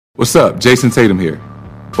What's up? Jason Tatum here.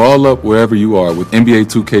 Ball up wherever you are with NBA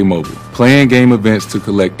 2K Mobile. Playing game events to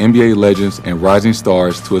collect NBA legends and rising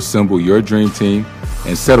stars to assemble your dream team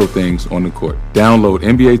and settle things on the court. Download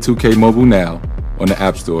NBA 2K Mobile now on the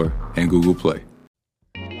App Store and Google Play.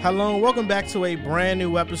 Hello and welcome back to a brand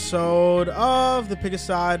new episode of the Pick a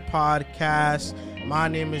Side podcast. My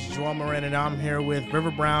name is Joel Moran and I'm here with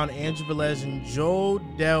River Brown, Andrew Velez, and Joe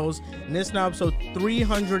Dells. And this is now episode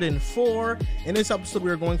 304. In this episode, we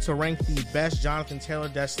are going to rank the best Jonathan Taylor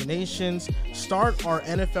destinations, start our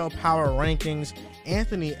NFL power rankings,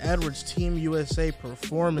 Anthony Edwards Team USA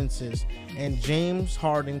performances, and James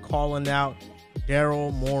Harden calling out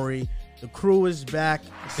Daryl Morey. The crew is back.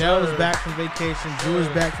 Dell is back from vacation. Drew is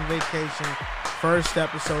back from vacation. First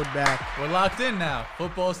episode back. We're locked in now.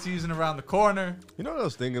 Football season around the corner. You know what I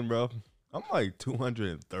was thinking, bro? I'm like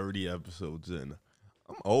 230 episodes in.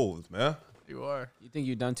 I'm old, man. You are. You think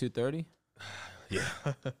you've done 230? Yeah.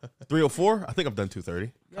 304? I think I've done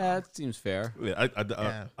 230. Yeah, that seems fair. Yeah,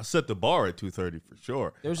 I set the bar at 230 for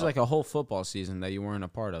sure. There was like a whole football season that you weren't a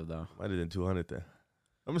part of, though. Might have done 200 there.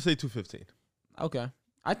 I'm going to say 215. Okay.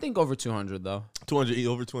 I think over 200, though. 200,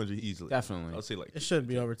 over 200 easily. Definitely. I'll say like. It should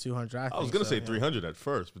be over 200. I was going to say 300 at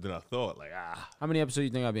first, but then I thought like, How many episodes do you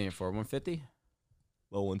think I'll be in for? 150?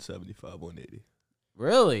 Well, 175, 180.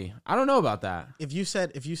 Really? I don't know about that. If you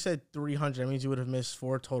said 300, that means you would have missed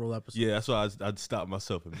 4 total episodes. Yeah, that's why I'd stop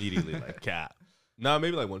myself immediately like, cat. Nah,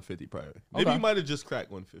 maybe like 150 probably. Maybe Okay. you might have just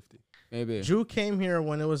cracked 150. Maybe. Drew came here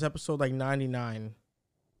when it was episode like 99.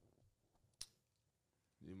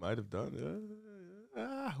 You might have done it.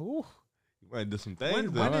 You might do some things.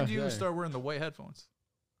 When did Yeah. you start wearing the white headphones?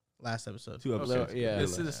 Last episode. 2 episodes. Okay. Yeah.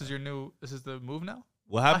 This is your new. This is the move now.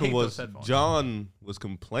 What I happened hate was those headphones. John was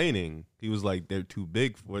complaining. He was like, they're too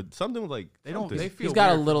big for it. Something was like, They don't. something. They feel. He's got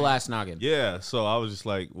a weird for little me. ass noggin. Yeah, so I was just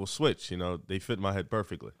like, we'll switch. You know, they fit my head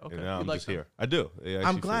perfectly. Okay. And now You I'm like just them? here. I do. They I'm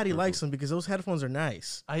actually glad fit he likes perfectly. them because those headphones are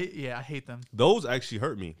nice. I hate them. Those actually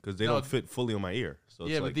hurt me because they No, don't fit fully on my ear. So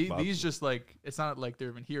Yeah, it's but like these bothers me. just like it's not like they're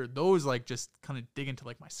even here. Those like just kind of dig into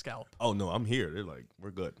like my scalp. Oh, no, I'm here. They're like,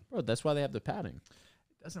 we're good. Bro, that's why they have the padding.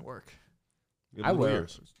 It doesn't work. You I have little wear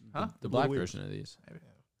ears. Huh? The black Little version of these.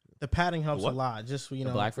 The padding helps a What? lot. Just, you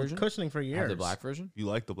know, black with version? cushioning for your I have ears. the black version? You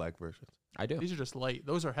like the black version? I do. These are just light.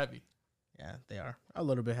 Those are heavy. Yeah, they are. A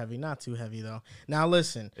little bit heavy. Not too heavy, though. Now,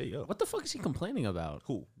 listen. Hey, yo. What the fuck is he complaining about?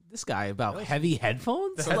 Who? This guy about heavy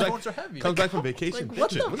headphones? The Comes back- headphones are heavy. Comes back from vacation. like,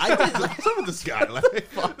 what bitching. the- What's up with this guy?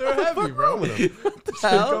 Like, They're heavy, bro. What the It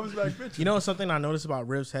hell? comes back bitching. You know something I noticed about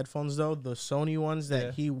Riv's headphones, though? The Sony ones that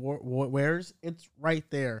Yeah. he wears, it's right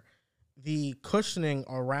there. The cushioning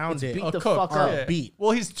around It's it beat A the cook, fuck are up. yeah. beat.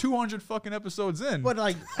 Well, he's 200 fucking episodes in. But,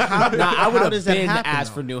 like, how, Nah, I how would have does that been happen,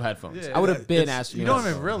 asked though? for new headphones. Yeah. I would have been It's- asked for you new don't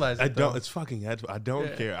headphones. even realize it. I though. don't. It's fucking head. I don't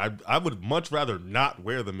Yeah. care. I would much rather not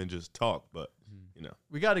wear them and just talk. But you know,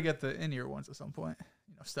 We got to get the in-ear ones at some point.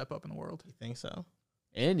 You know, step up in the world. You think so?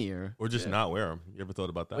 In-ear. or just Yeah. not wear them. You ever thought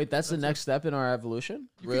about that? Wait, that's the next step in our evolution?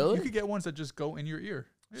 Really? You could get ones that just go in your ear.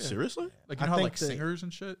 Yeah. Seriously? Like you I know how think like that- singers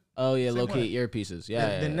and shit. Oh, yeah, Same locate way. earpieces.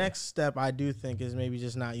 Yeah. The yeah. next step I do think is maybe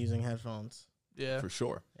just not using headphones. Yeah, For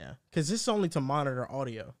sure. Yeah. Because this is only to monitor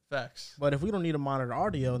audio. facts. But if we don't need to monitor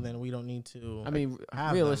audio, then we don't need to. I mean,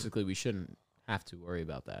 have realistically, we shouldn't have to worry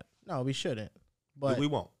about that. no, we shouldn't. But But we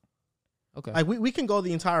won't. Okay. like we can go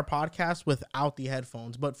the entire podcast without the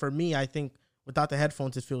headphones. But for me, I think without the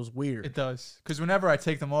headphones, it feels weird. It does because whenever I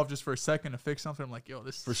take them off just for a second to fix something, I'm like, yo,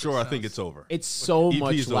 this For sure, I think it's over. It's so EP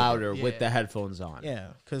much is over. louder with Yeah. the headphones on.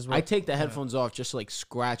 yeah. Because I take the headphones off just to, like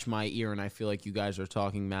scratch my ear, and I feel like you guys are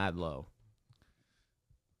talking mad low.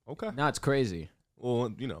 Okay. Now it's crazy. Well,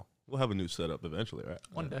 you know, we'll have a new setup eventually, right?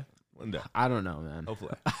 one day. One day. I don't know, man.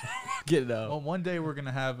 Hopefully. Get it out. Well, one day we're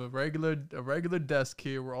gonna have a regular desk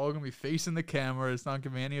here. We're all gonna be facing the camera. It's not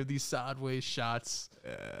gonna be any of these sideways shots.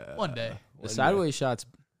 One day The sideways shots,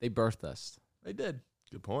 they birthed us. they did,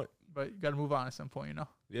 Good point. but you got to move on at some point. You know,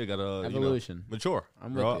 Yeah, gotta Evolution. You know, mature.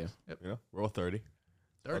 I'm Grow with up. you. You know, we're all 30. All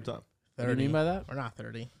the 30. time. What do you mean by that? We're not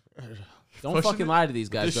 30. Don't Pushing fucking it? lie to these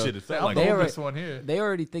guys. This Bro. shit, it felt I'm like the they oldest one here. They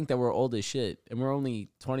already think that we're old as shit, and we're only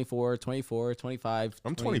 24, 24, 25.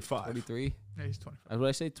 I'm 20, 25. 23. Yeah, he's 25. What did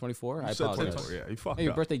I say? 24? I You said apologize. 24. Yeah, you fucked Hey,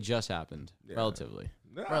 your up. birthday just happened, Yeah. relatively.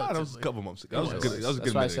 Nah, that was a Relatively. couple months ago. It That was a was. good. That was a That's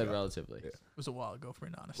good why I minute said ago. relatively. Yeah. It was a while ago, for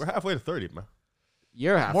being honest. We're halfway to 30, man.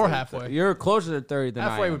 You're halfway. More halfway. You're closer to 30 than I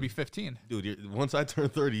Halfway am. would be 15. Dude, once I turn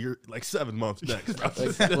 30, you're like 7 months next. bro.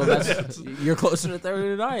 Like, well, that's, you're closer to 30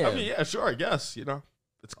 than I am. I mean, yeah, sure, I guess. You know,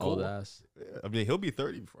 it's cool. Old ass. Yeah, I mean, he'll be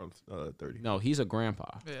 30 from 30. No, he's a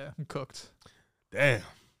grandpa. Yeah, I'm cooked. Damn.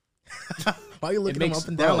 Why are you looking him makes- up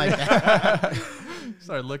and bro. down like that?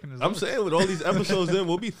 Started looking his I'm looks. saying with all these episodes in,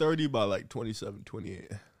 we'll be 30 by like 27, 28.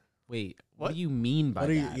 Wait, what What? do you mean by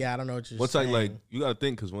that? Yeah, I don't know what you're Once saying. like you gotta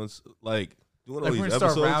think because once like doing all Like, these we're gonna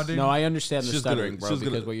start episodes. rounding. No, I understand the She's gonna- stuttering, bro. she's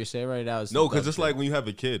Because gonna- what you're saying right now is No, some because dumb it's like shit. when you have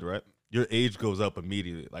a kid, right? Your age goes up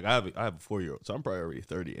immediately. Like I have a 4-year-old, so I'm probably already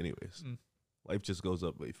 30 anyways. Mm. Life just goes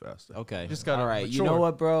up way faster. Okay, Just gotta all right. You mature. know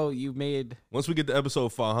what, bro? You made Once we get to episode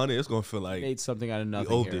 500, it's gonna feel like something out of we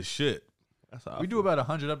nothing owe here. this shit. That's how I We do feel. about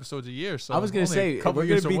 100 episodes a year, so I was gonna only say a couple we're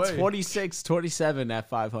years gonna be away. 26, 27 at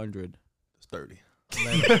 500. It's 30.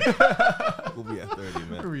 We'll be at 30, We're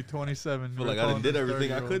man. gonna be 27. I feel like I done did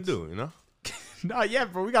everything I could do, you know? Not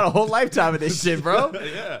yet, bro. We got a whole lifetime of this shit, bro.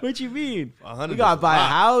 Yeah. What you mean? 100 We gotta is buy a lot.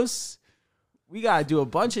 house. We gotta do a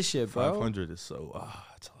bunch of shit, bro. 500 is so,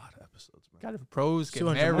 it's a lot of episodes, man. Got to propose, get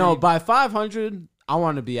 200 married. No, by 500, I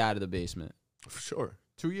want to be out of the basement. For sure.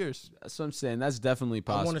 2 years. That's what I'm saying. That's definitely I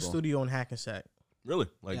possible. want a studio in Hackensack. Really?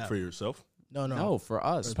 Like Yeah. for yourself? No. No, for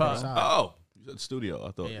us. For bro. Palace Side. Oh, you said studio.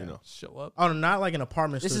 I thought, Yeah. you know. Show up. Oh, no, not like an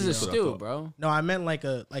apartment This studio. is a That's what I stew, thought. bro. No, I meant like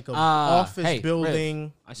a Ah, office hey, Riv.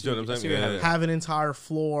 building, I See what I'm I saying? what you're Yeah, having. yeah. have an entire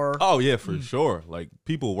floor. Oh yeah, for sure. Like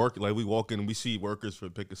people work, like we walk in and we see workers for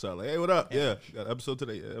pick us out. Like, hey, what up? Yeah, got an episode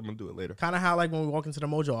today. Yeah, I'm gonna do it later. Kind of how like when we walk into the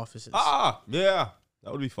Mojo offices. Yeah,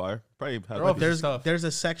 that would be fire. Probably have Their like, office is tough. There's a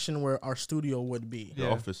section where our studio would be. the Yeah.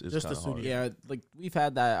 office is Just the kind of hard. studio. Yeah, like we've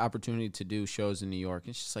had that opportunity to do shows in New York.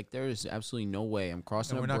 It's just like there is absolutely no way I'm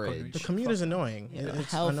crossing No, a we're not gonna bridge. The Shit, commute fuck is that. annoying. Yeah,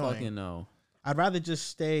 It's hell annoying. fucking no. I'd rather just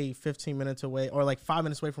stay 15 minutes away or like 5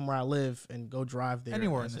 minutes away from where I live and go drive there.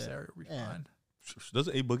 Anywhere in That's this it. area would be Yeah. fine.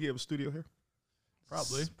 Doesn't A Boogie have a studio here?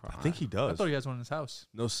 Probably. I think he I does. thought he has one in his house.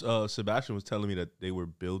 No, Sebastian was telling me that they were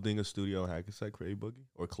building a studio in Hackensack for A Boogie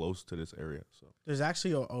or close to this area. So There's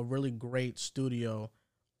actually a really great studio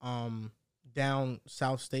down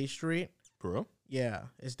South State Street. for real? Yeah,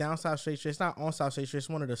 it's down South State Street. It's not on South State Street. It's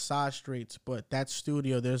one of the side streets. But that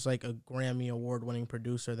studio, there's like a Grammy award-winning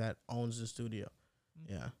producer that owns the studio.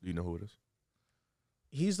 Yeah, Do you know who it is?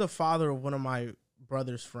 he's the father of one of my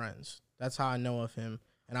brother's friends. That's how I know of him.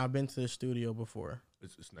 And I've been to the studio before.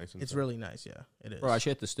 It's nice. It's really nice. Yeah, it is. Bro, I should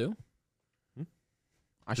hit the stew. Hmm?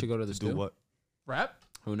 I should go to the to stew. do what? Rap?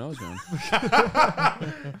 Who knows, man?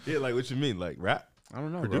 Yeah, like what you mean? Like rap? I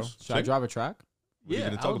don't know, Produce? bro. Should I Sing? drop a track? What are you Yeah,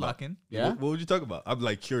 gonna I talk would about? lock in. Yeah. What would you talk about? I'm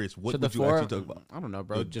like curious. What Should would the you four- actually talk about? I don't know,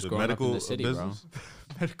 bro. The- Just the growing up in medical the city, business?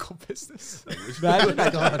 Medical business. Imagine I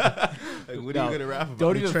Like, what are No, you gonna rap about?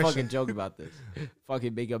 Don't even Nutrition. fucking joke about this.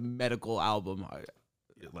 Fucking make a medical album.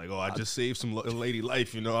 Like, oh, I just saved some lady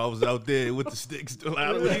life. You know, I was out there with the sticks. What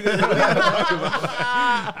are you gonna talk about?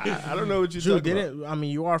 I don't know what you're Drew, talking about. didn't I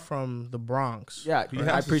mean you are from the Bronx? Yeah, He I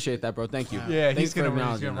has appreciate that, bro. Thank you. Yeah, Thanks he's for gonna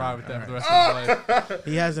acknowledging ride that. with them for the rest of his life.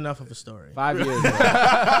 He has enough of a story. 5 years. Bro.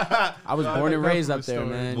 I was born and enough raised of up the there, story.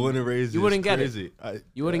 man. Born and raised. You is wouldn't get it. crazy.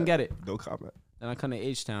 You wouldn't get it. No comment. Then I come to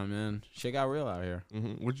H-Town, man. Shit got real out here.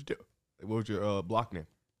 What'd you do? What was your block name?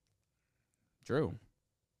 Drew.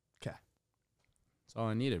 'Kay. That's all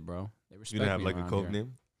I needed, bro. They respect You didn't have me like a around code here.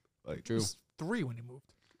 name? Like Drew. It was 3 when he moved.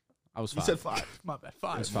 I was you five. said 5. My bad. It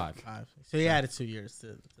 5. was 5. 5. So he added 2 years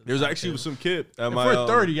to There's actually some kid at If my. we're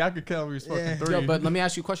 30, I could tell we was fucking Yeah. 3. Yo, but let me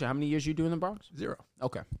ask you a question. How many years you do in the Bronx? 0.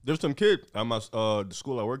 Okay. There's some kid at my the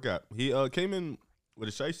school I work at. He came in with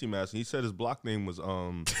a shiesty mask and he said his block name was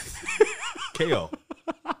KO.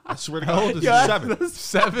 I swear to God. How old is Yeah. he? 7.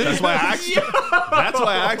 7. That's why I asked him. That's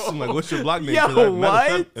why I asked him, like, what's your block name? 'Cause Yo, I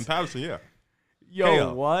met him what? in Patterson, yeah. Yo,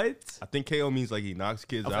 KO. what? I think KO means like he knocks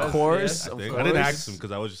kids out. Of course. Yeah, I Of think. course. I didn't ask him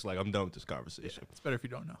because I was just like, I'm done with this conversation. It's better if you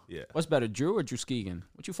don't know. Yeah. What's better, Drew or Drew Skeegan?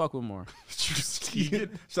 What you fuck with more?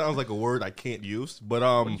 Sounds like a word I can't use, but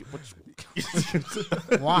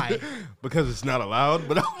Why? because it's not allowed.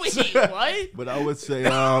 But I would say, what? but I would say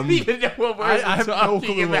I have no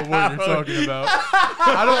clue what word you're talking about.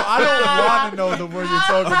 I don't want to know the word you're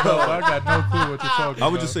talking about. I got no clue what you're talking about. I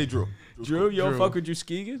would just say Drew. Drew, you don't Drew. fuck with Drew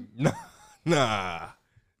Skeegan? Nah.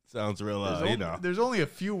 Sounds real, There's only a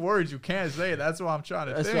few words you can't say. That's what I'm trying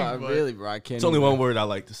to That's think. why I but really, bro. I can't. It's only even- one word I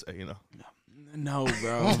like to say, No,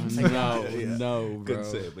 bro. No, Yeah. no, bro. Couldn't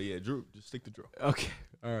say it, but yeah, Drew. Just stick to Drew. Okay.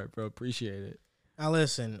 All right, bro. Appreciate it. Now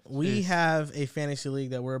listen, we Yes. have a fantasy league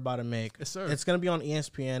that we're about to make. Yes, sir. It's gonna be on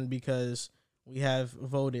ESPN because we have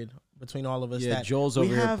voted between all of us Yeah, that Joel's we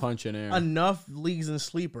over here have punching air. enough leagues in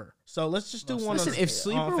sleeper. So let's just do one. Listen, on, if on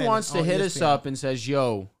Sleeper fan- wants to on hit us ESPN. up and says,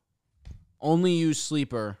 "Yo, only use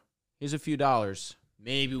Sleeper. Here's a few dollars.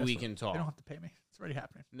 Maybe we can They don't talk." have to pay me. It's already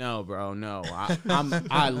happening. No, bro, no.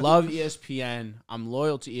 I love ESPN. I'm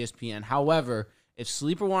loyal to ESPN. However, if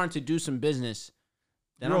Sleeper wanted to do some business,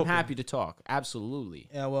 then We're I'm open. happy to talk. Absolutely.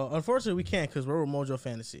 Yeah, well, unfortunately, we can't because we're with Mojo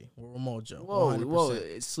Fantasy. We're with Mojo. Whoa, 100%.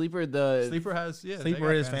 whoa, Sleeper Sleeper has they Sleeper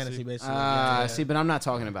got is fantasy, basically. See, but I'm not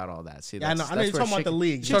talking about all that. See, Yeah, I know. that's I know you're where talking about shit- the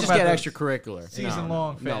league. Should Talking just get about extracurricular.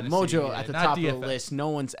 season-long No, fantasy, Mojo yeah, at the not top of the DFS. list. No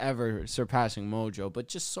one's ever surpassing Mojo, but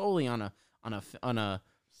just solely on a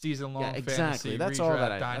season-long yeah, exactly. fantasy. That's all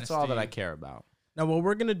that redraft, that's all that I dynasty. care about. Now, what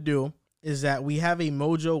we're going to do is that we have a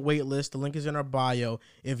Mojo wait list. The link is in our bio.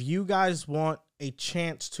 If you guys want a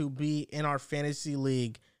chance to be in our fantasy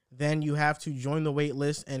league, then you have to join the wait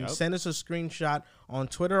list and send us a screenshot on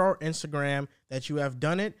Twitter or Instagram that you have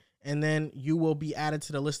done it, and then you will be added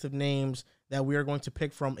to the list of names that we are going to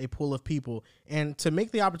pick from a pool of people. And to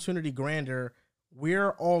make the opportunity grander, we're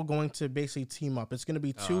all going to basically team up. It's going to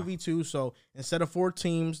be 2v2, so instead of 4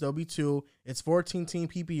 teams, there'll be 2. It's 14-team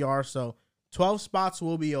PPR, so 12 spots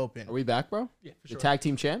will be open. Are we back, bro? Yeah, for The sure. tag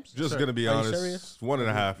team champs? Just Sir. gonna be Are you honest, serious?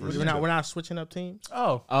 1.5. versus We're 2. not switching up teams.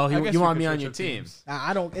 Oh, Oh, I guess you we want could me on switch your up team? teams.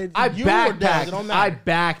 I don't. It, I you or Dez, it don't matter.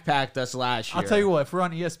 backpacked us last year. I'll tell you what. If we're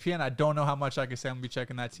on ESPN, I don't know how much I can say I'm gonna be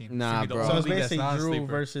checking that team. Nah, It's gonna be the bro. So it's only basically that's Drew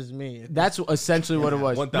non-sleeper. versus me. That's essentially what it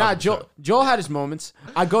was. 1000%. Nah, Joel had his moments.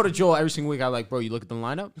 I go to Joel every single week. I like, bro, you look at the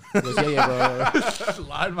lineup? He goes, yeah, bro.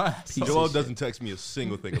 Lied my ass off. Joel doesn't text me a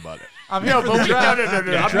single thing about it. I'm here for the no, draft. no. I'm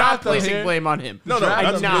not Draft him placing here. blame on him. No, I'm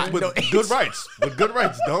that's not. with good rights. With good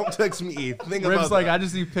rights. Don't text me a thing Rib's about like, that. I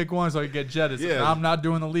just need to pick one so I can get jetted. Yeah. Yeah. I'm not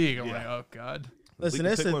doing the league. I'm Yeah. like, oh god. Listen, can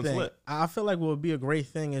that's pick the one thing. flip. I feel like what would be a great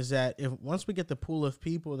thing is that if once we get the pool of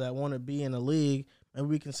people that want to be in a league, and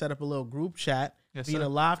we can set up a little group chat, Yes, be in sir. a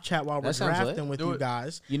live chat while we're That sounds lit. drafting with Do you it.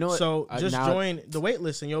 guys. You know what? So just now- join the wait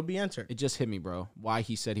list and you'll be entered. It just hit me, bro. Why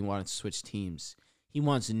he said he wanted to switch teams. He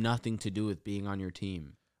wants nothing to do with being on your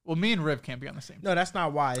team. Well, me and Riv can't be on the same team No, that's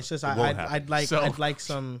not why. It's just won't I'd happen. like So- I'd like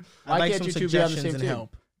some Why I'd like can't some you two be on the suggestions same and team?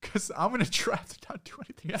 help. because I'm gonna draft and not do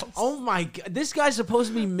anything else. Oh my god, this guy's supposed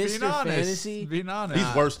to be being Mr. honest. Fantasy. Being honest.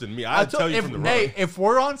 He's worse than me. I'll tell you from the hey, if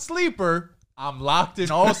we're on sleeper, I'm locked in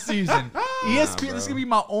all season. ESPN. This is gonna be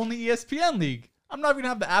my only ESPN league. I'm not even gonna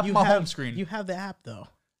have the app on my home screen. You have the app though.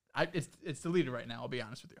 It's deleted right now. I'll be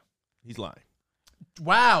honest with you. He's lying.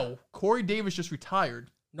 Wow, Corey Davis just retired.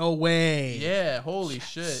 No way. Yeah, holy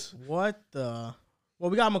shit. What the? Well,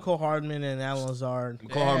 we got McCole Hardman and Alan Lazard.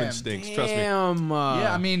 McCall Harmon Damn, stinks. Trust me. Damn.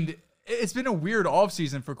 Yeah, I mean, it's been a weird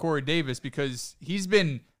offseason for Corey Davis because he's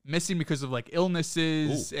been missing because of like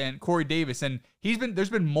illnesses and Corey Davis. And there's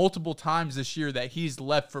been multiple times this year that he's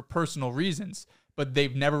left for personal reasons, but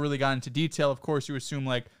they've never really gotten into detail. Of course, you assume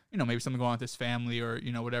like, maybe something going on with his family or,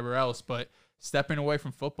 whatever else, but stepping away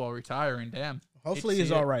from football, retiring, damn. Hopefully Hate to he's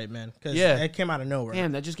see it. all right, man. Because Yeah. it came out of nowhere.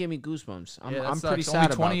 Damn, that just gave me goosebumps. I'm, Yeah, that I'm sucks. pretty sad Only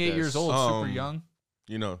about 28 this. years old, super young.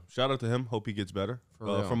 Shout out to him. Hope he gets better. For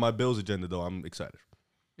real. For my Bills agenda, though, I'm excited.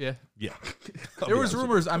 Yeah. Yeah. There was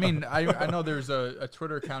rumors. I mean, I know there's a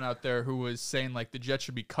Twitter account out there who was saying like the Jets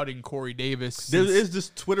should be cutting Corey Davis. There since- is this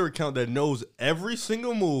Twitter account that knows every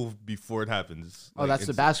single move before it happens. Oh, that's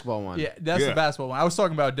the basketball one. Yeah, that's Yeah. the basketball one. I was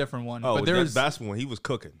talking about a different one. Oh, but that there's basketball one. He was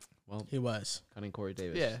cooking. Well, He was. cutting Corey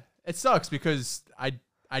Davis. yeah, it sucks because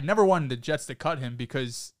I never wanted the Jets to cut him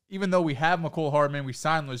because even though we have McCole Hardman, we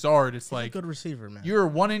signed Lazard. It's He's a like good receiver, man. you're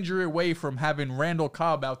one injury away from having Randall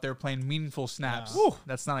Cobb out there playing meaningful snaps. Woo.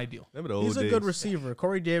 That's not ideal. Remember the old He's a days? good receiver.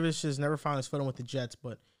 Corey Davis just never found his footing with the Jets,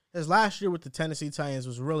 but his last year with the Tennessee Titans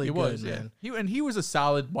was really He good, was, yeah. man. He was a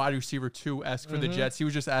solid wide receiver too, esque for the Jets. He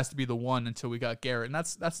was just asked to be the one until we got Garrett, and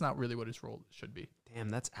that's not really what his role should be. Damn,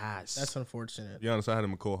 that's ass. That's unfortunate. To be honest, I had a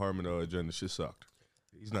McCall Harmon agenda. Shit sucked.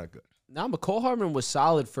 He's not good. Now, McCole Hardman was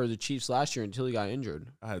solid for the Chiefs last year until he got injured.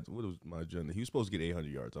 What was my agenda? He was supposed to get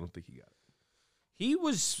 800 yards. I don't think he got it. He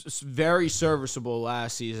was very serviceable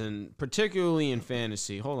last season, particularly in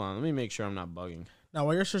fantasy. Hold on, let me make sure I'm not bugging. Now,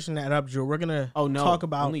 while you're searching that up, Drew, we're gonna Oh no, talk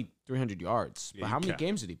about only 300 yards. Yeah, But you how many cap.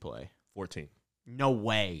 games did he play? 14. No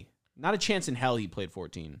way. Not a chance in hell he played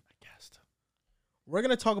 14. We're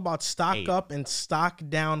gonna talk about stock 8. up and stock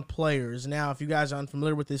down players. Now, if you guys are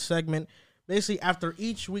unfamiliar with this segment, basically after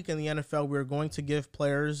each week in the NFL, we're going to give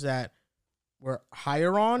players that we're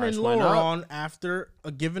higher on Price and went lower up. on after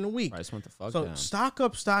a given week. Price went the fuck So down. stock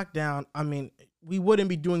up, stock down. I mean, we wouldn't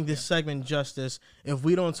be doing this segment justice if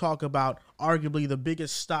we don't talk about arguably the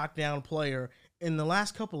biggest stock down player in the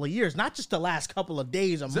last couple of years, not just the last couple of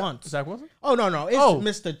days or months. Zach Wilson? Oh no, it's Oh.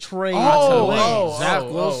 Mr. Trey Oh, Lance. oh, Zach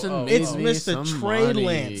oh, Wilson, oh, oh. made It's me Mr. some Trey money.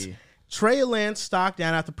 Lance. Trey Lance stock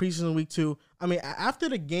down after preseason week 2. I mean, after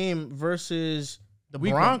the game versus the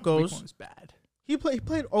Week Broncos, one was bad. he played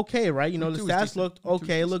okay, right? You know, Week the 2 was stats decent. looked Week 2 was okay,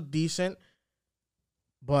 decent. looked decent,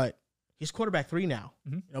 but he's quarterback 3 now,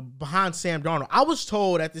 Mhm. behind Sam Darnold. I was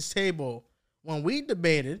told at this table when we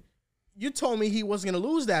debated, you told me he wasn't going to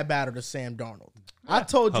lose that battle to Sam Darnold. I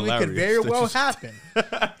told you it could very Hilarious. well happen.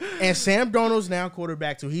 And Sam Darnold's now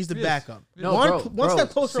quarterback too. He's the backup. No, One step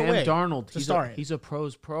closer Sam away. Darnold, to starting. he's a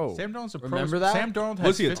pro's pro. Sam Darnold's a pro. Remember that? Sam Darnold has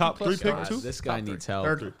Was he a 50 top plus 3 pick, yards. too? This guy needs help.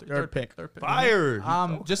 Third pick. Fired.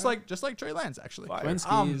 Just like Trey Lance, actually.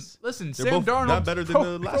 Twinskies. Listen, They're Sam both Darnold, not better than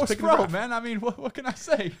the last pro's pick in the pro, draft. man. I mean, what can I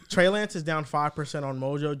say? Trey Lance is down 5% on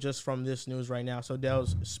Mojo just from this news right now. So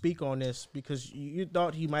Dels, speak on this because you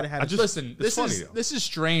thought he might have had. Listen, it's funny, though. this is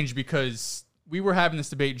strange because we were having this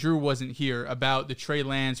debate. Drew wasn't here about the Trey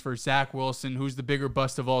Lance for Zach Wilson, who's the bigger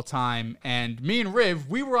bust of all time. And me and Riv,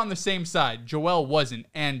 we were on the same side. Joel wasn't.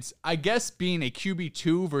 And I guess being a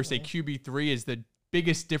QB2 versus a QB3 is the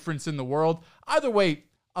biggest difference in the world. Either way,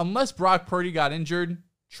 unless Brock Purdy got injured,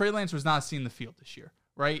 Trey Lance was not seeing the field this year,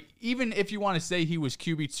 right? Even if you want to say he was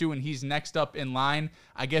QB2 and he's next up in line,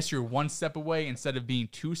 I guess you're one step away instead of being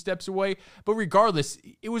 2 steps away. But regardless,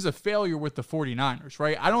 it was a failure with the 49ers,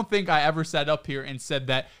 right? I don't think I ever sat up here and said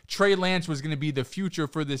that Trey Lance was going to be the future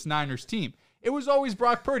for this Niners team. It was always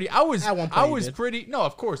Brock Purdy. I was pretty, no,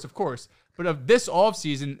 of course. But of this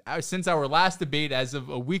offseason, since our last debate as of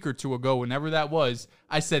a week or two ago, whenever that was,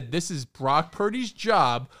 I said, this is Brock Purdy's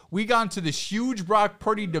job. We got into this huge Brock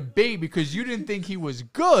Purdy debate because you didn't think he was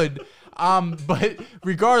good. But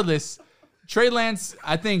regardless, Trey Lance,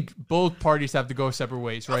 I think both parties have to go separate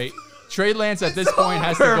ways, right? Trey Lance at this point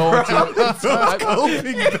has to go into.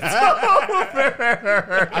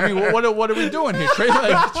 I mean, what are we doing here? Trey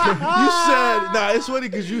Lance. You said, it's funny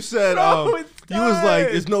because you said, you was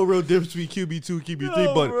like, there's no real difference between QB2 and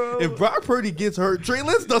QB3, but if Brock Purdy gets hurt, Trey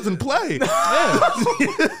Lance doesn't play.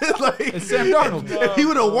 It's Sam Darnold. He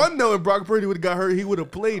would have won though if Brock Purdy would have got hurt. He would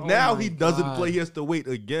have played. Now he doesn't play. He has to wait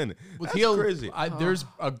again. That's crazy. There's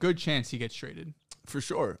a good chance he gets traded. For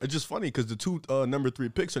sure. It's just funny because the 2 number 3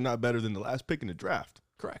 picks are not better than the last pick in the draft.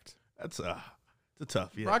 Correct. That's it's a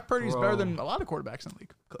tough. Yeah. Brock Purdy's better than a lot of quarterbacks in the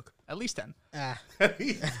league. Cook. At least 10. At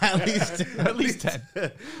least At least 10.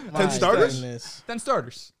 10 starters? Goodness. 10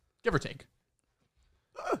 starters, give or take.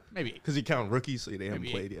 Maybe. Because you count rookies, so they haven't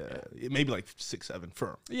Maybe played yet. Maybe like 6, 7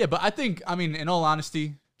 firm. Yeah, but I think, in all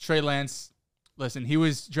honesty, Trey Lance, listen, he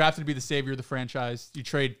was drafted to be the savior of the franchise. You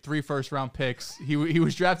trade 3 first-round picks. He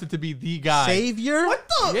was drafted to be the guy. Savior? What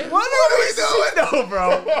the? Yeah. What are we doing, though,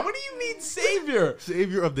 bro? What do you mean, savior?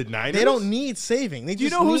 Savior of the Niners? They don't need saving. They Do you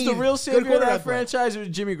just know who's the need real good savior of that quarterback play. franchise? It was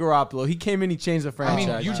Jimmy Garoppolo. He came in, he changed the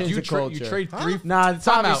franchise. You he changed the culture. you trade 3. Nah, it's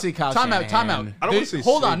obviously Kyle Time out. Shanahan. I don't want to say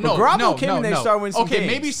Hold on, savior. no, But Garoppolo no, came no, in, they no. started winning some Okay, games.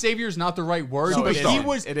 maybe savior is not the right word, No, but it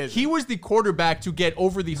is. It is. he was the quarterback to get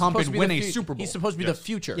over the hump Supposed and to be win the a fu- Super Bowl. He's supposed to be the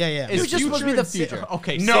future. Yeah. He was just supposed to be the future.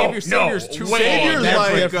 Okay, No, savior's too Savior's That's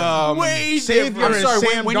like different. Way Savior I'm and sorry,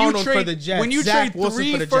 Sam when Darnold you trade for the Jets. when you Zach trade Wilson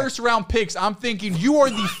 3 for the Jets. first-round picks, I'm thinking you are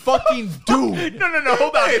the fucking dude. No,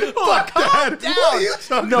 hold on. Fuck that. What are you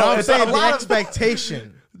talking No, I'm it's saying a the lot of-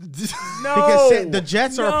 expectation. No. Because the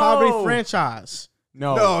Jets are a poverty franchise.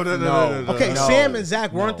 No. Okay, No. Sam and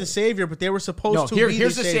Zach weren't the savior, but they were supposed to be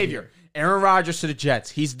here's the the savior. Aaron Rodgers to the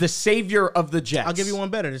Jets. He's the savior of the Jets. I'll give you one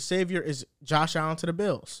better. The savior is Josh Allen to the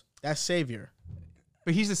Bills. That's savior.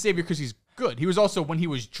 But he's the savior because he's good. He was also, when he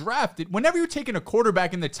was drafted, whenever you're taking a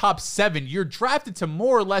quarterback in the top 7, you're drafted to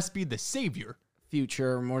more or less be the savior.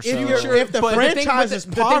 Future, more so. If the franchise is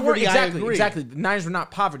poverty, I agree. Exactly. The Niners were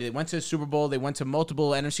not poverty. They went to the Super Bowl. They went to multiple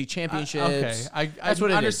NFC championships. Okay, I That's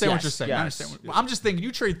what it is. understand what Yes, you're saying. yes. I understand. I'm just thinking,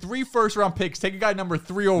 you trade 3 first-round picks, take a guy number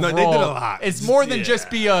 3 overall. they did a lot. It's more than just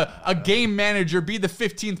be a game manager, be the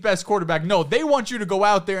 15th best quarterback. No, they want you to go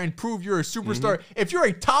out there and prove you're a superstar. If you're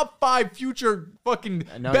a top 5 future fucking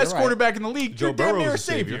No, best you're right. quarterback in the league, Joe you're damn Burrow near a was a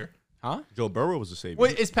savior. savior. Huh? Joe Burrow was a savior.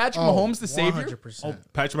 Wait, is Patrick Mahomes the savior? 100%.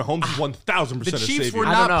 Patrick Mahomes is 1,000% The a Chiefs savior. were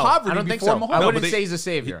I not don't know. poverty I don't think before so. Mahomes. I No, wouldn't but say he's a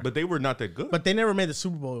savior. But they were not that good. But they never made the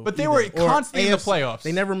Super Bowl. But they either. were Or constantly in the AFC. playoffs.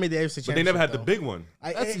 They never made the AFC championship. But they never had the though. big one.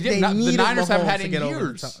 That's- They the needed Niners have Mahomes had to in get over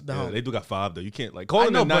years. the Yeah, hump. they do got 5 though. You can't like I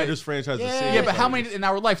calling know, the but- Niners franchise a savior. Yeah, but how many in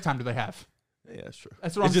our lifetime do they have? Yeah, that's true.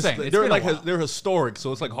 That's what I'm It's saying. It's They're been a like while. they're historic,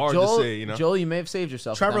 so it's like hard Joel, to say. You know, Joel, you may have saved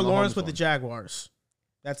yourself. Trevor with that Lawrence Mahomes with the one. Jaguars.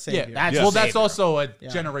 That's Yeah, savior. that's Yes. well. That's Savior. also a Yeah.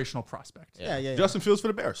 generational prospect. yeah. Justin Fields for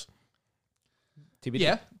the Bears. TBD.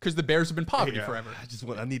 Yeah, because the Bears have been poverty Yeah, forever.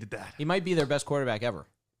 I needed that. He might be their best quarterback ever.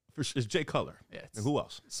 It's Jay Cutler. Yeah, it's And who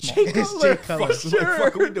else? small. It's Jay Cutler. What the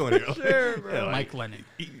fuck are we doing here? Yeah, like, Mike Lennon,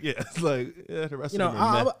 yeah, it's like the rest You know, of them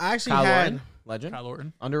are meh. I actually Kyle had Orton, legend. Kyle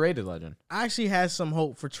Orton. Underrated legend. I actually had some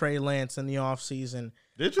hope for Trey Lance in the offseason.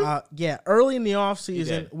 Did you? Yeah, early in the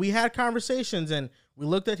offseason, we had conversations and we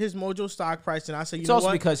looked at his Mojo stock price, and I said, It's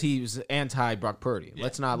also because he was anti-Brock Purdy.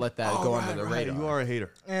 Let's not let that go under the radar. You are a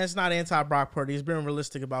hater. And it's not anti-Brock Purdy. He's been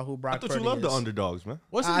realistic about who Brock I thought Purdy you loved is. the underdogs, man.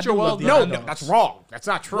 Wasn't I do Joel? love the No, underdogs. that's wrong. That's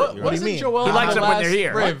not true. What do you Wasn't mean? Joel He likes on the them when they're last-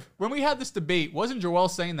 here. Riv, when we had this debate, wasn't Joel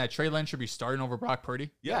saying that Trey Lance should be starting over Brock Purdy?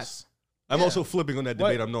 Yes. I'm also flipping on that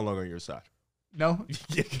debate. I'm no longer on your side. No.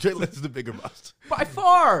 Yeah, Trey Lance is the bigger bust. By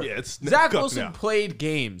far. Yeah, it's Zach Cook Wilson now. played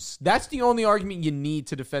games. That's the only argument you need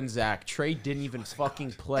to defend Zach. Trey didn't even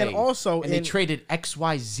fucking play. And also, they traded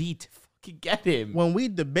XYZ to fucking get him. When we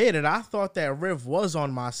debated, I thought that Riv was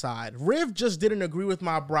on my side. Riv just didn't agree with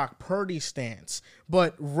my Brock Purdy stance.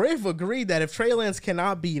 But Riv agreed that if Trey Lance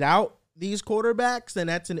cannot beat out these quarterbacks, then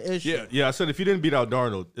that's an issue. Yeah. I said if you didn't beat out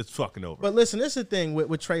Darnold, it's fucking over. But listen, this is the thing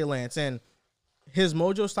with Trey Lance, and his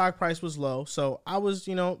Mojo stock price was low, so I was,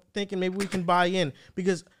 thinking maybe we can buy in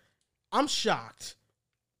because I'm shocked.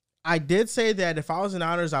 I did say that if I was in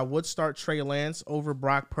honors, I would start Trey Lance over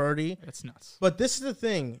Brock Purdy. That's nuts. But this is the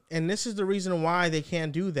thing, and this is the reason why they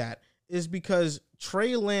can't do that, is because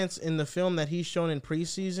Trey Lance in the film that he's shown in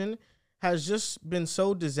preseason has just been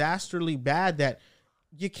so disastrously bad that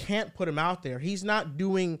you can't put him out there. He's not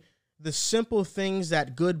doing the simple things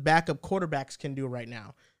that good backup quarterbacks can do right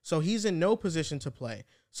now. So he's in no position to play.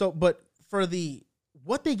 So, but for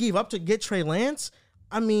what they gave up to get Trey Lance,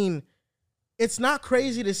 I mean, it's not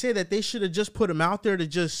crazy to say that they should have just put him out there to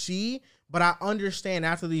just see. But I understand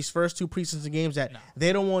after these first two preseason games that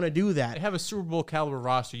they don't want to do that. They have a Super Bowl caliber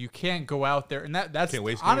roster. You can't go out there, and that's Can't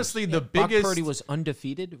waste honestly the Brock biggest. Purdy was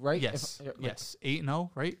undefeated, right? yes, yes,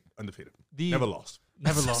 8-0, right? Undefeated. The- Never lost.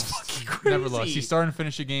 Never lost. Never lost. He started and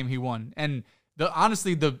finished a game. He won. And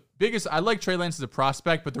honestly, the biggest, I like Trey Lance as a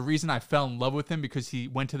prospect, but the reason I fell in love with him because he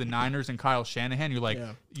went to the Niners and Kyle Shanahan. You're like,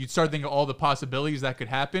 you start thinking of all the possibilities that could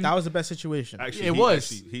happen. That was the best situation. Actually,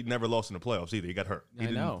 he never lost in the playoffs either. He got hurt. He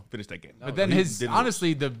didn't finish that game. But then his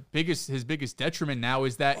biggest detriment now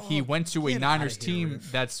is that he went to a Niners team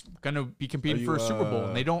that's going to be competing for a Super Bowl,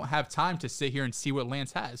 and they don't have time to sit here and see what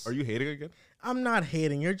Lance has. Are you hating again? I'm not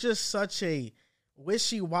hating. You're just such a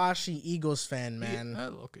wishy-washy Eagles fan, man.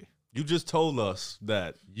 Okay. You just told us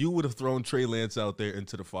that you would have thrown Trey Lance out there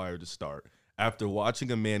into the fire to start after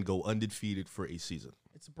watching a man go undefeated for a season.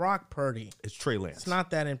 It's Brock Purdy. It's Trey Lance. It's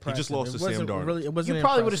not that impressive. He just lost It to Sam wasn't Darnold. Really, it wasn't You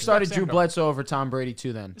probably would have impressive. started Drew Bledsoe over Tom Brady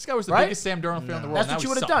too then. This guy was the Right? biggest Sam Darnold fan in the world. That's Now what he you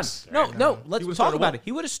would have done. sucks. No, let's would've talk started about what? it.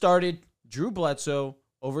 He would have started Drew Bledsoe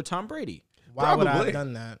over Tom Brady. Why would I Probably. have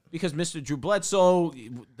done that? Because Mr. Drew Bledsoe,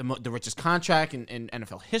 the richest contract in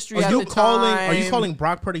NFL history at Are the you calling? time. Are you calling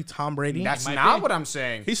Brock Purdy Tom Brady? That's might not be. what I'm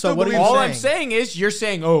saying. He So still what are you believes All saying? I'm saying is you're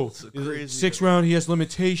saying, oh, crazy- 6th round, he has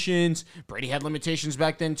limitations. Brady had limitations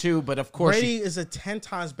back then too, but of course Brady is a 10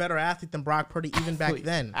 times better athlete than Brock Purdy even back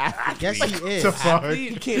then. Athlete. Yes, he is.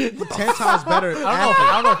 Athlete? 10 times better.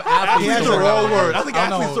 I don't know if athletes He has Athletes a are are all wrong word. I think I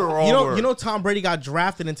don't athletes know. are all word. You know, Tom Brady got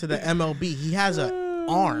drafted into the MLB. He has a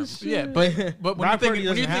arm. Yeah, but when Brock Purdy you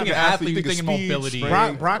doesn't think have of that. athlete, you're Think of thinking speed, mobility.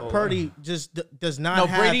 strength. Brock Purdy just does not No,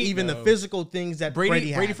 have Brady- even the physical things that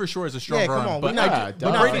Brady Brady had. for sure is a stronger come on, arm, we're but, not-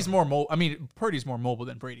 we're not- Brady's more mobile. I mean, Purdy's more mobile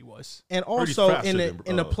than Brady was. And Brady's also faster in the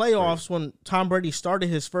than, playoffs when Tom Brady started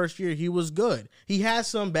his first year, he was good. He had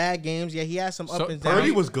some bad games. Yeah, he had some up and down.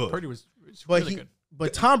 Purdy was good. Purdy was but really good.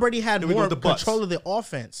 But Tom Brady had Then we go more with the butts. control of the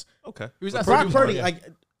offense. Okay. He was But not Brock was Purdy, hard, like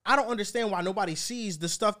I don't understand why nobody sees the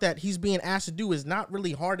stuff that he's being asked to do is not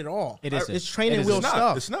really hard at all. It isn't. It's training It wheel isn't.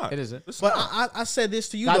 stuff. It's not. It isn't. It's But not. I said this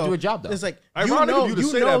to you Gotta though. do a job, though. It's like Ironic of you to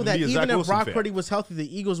say that and that be a even Zach if Wilson Brock fan. Purdy was healthy,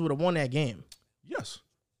 the Eagles would have won that game. Yes.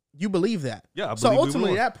 You believe that? Yeah, I So believe we ultimately,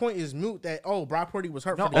 won. that point is moot. That Brock Purdy was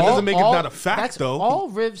hurt. No, for the That game. doesn't make it not a fact, that's though. All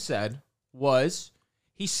Riv said was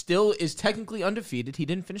he still is technically undefeated. He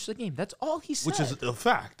didn't finish the game. That's all he said. Which is a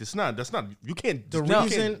fact. It's not. That's not. You can't. The you can't-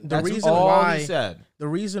 reason That's reason all why he said. the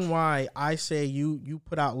reason why I say you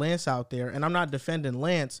put out Lance out there, and I'm not defending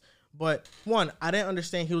Lance, but one, I didn't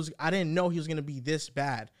understand I didn't know he was gonna be this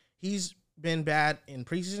bad. He's been bad in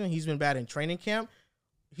preseason, he's been bad in training camp.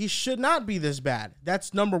 He should not be this bad.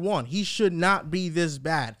 That's number one. He should not be this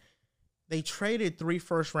bad. They traded 3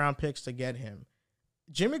 first-round picks to get him.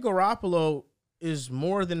 Jimmy Garoppolo is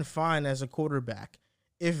more than fine as a quarterback.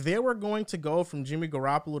 If they were going to go from Jimmy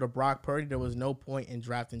Garoppolo to Brock Purdy, there was no point in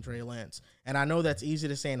drafting Trey Lance. And I know that's easy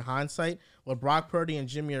to say in hindsight, but Brock Purdy and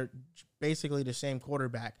Jimmy are basically the same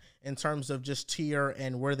quarterback in terms of just tier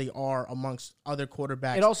and where they are amongst other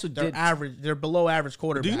quarterbacks. It also they're did- average. They're below average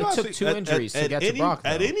quarterbacks. Do you not took think- 2 injuries to get to Brock,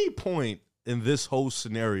 At though. any point in this whole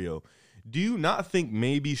scenario, do you not think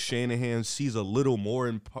maybe Shanahan sees a little more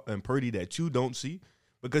in Purdy that you don't see?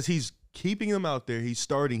 Because he's keeping him out there. He's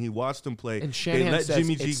starting. He watched him play. And They Shanahan let says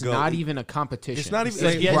Jimmy G it's go. not even a competition. It's not even. He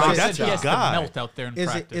says Yeah, Brock's that's he a has to guy. melt out there in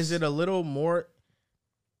practice. Is it a little more?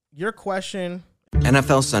 Your question.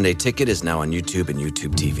 NFL Sunday Ticket is now on YouTube and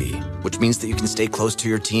YouTube TV, which means that you can stay close to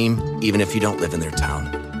your team even if you don't live in their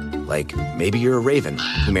town. Like, maybe you're a Raven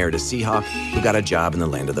who married a Seahawk who got a job in the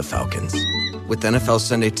land of the Falcons. With NFL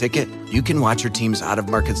Sunday Ticket, you can watch your team's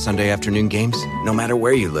out-of-market Sunday afternoon games no matter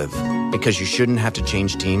where you live, because you shouldn't have to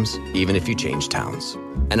change teams even if you change towns.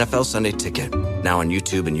 NFL Sunday Ticket, now on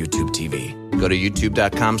YouTube and YouTube TV. Go to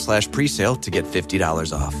youtube.com/presale to get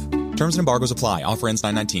 $50 off. Terms and embargoes apply. Offer ends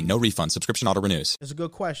 9/19. No refund. Subscription auto renews. It's a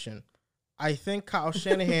good question. I think Kyle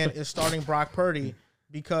Shanahan is starting Brock Purdy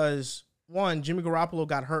because, one, Jimmy Garoppolo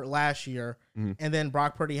got hurt last year, and then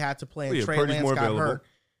Brock Purdy had to play, and Trey Purdy's Lance more got available. hurt.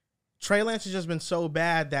 Trey Lance has just been so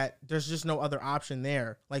bad that there's just no other option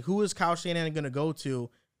there. Like, who is Kyle Shanahan going to go to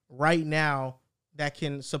right now that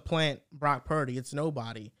can supplant Brock Purdy? It's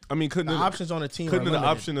nobody. I mean, couldn't The the options on the team are couldn't the limited.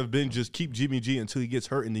 option have been just keep Jimmy G until he gets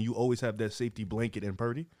hurt, and then you always have that safety blanket in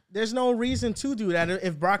Purdy? There's no reason to do that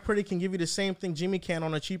if Brock Purdy can give you the same thing Jimmy can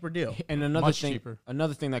on a cheaper deal. And another Much thing, cheaper.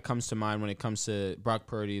 another thing that comes to mind when it comes to Brock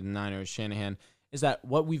Purdy, the Niners, Shanahan, is that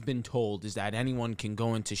what we've been told is that anyone can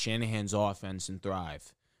go into Shanahan's offense and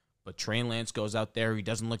thrive. But Trey Lance goes out there, he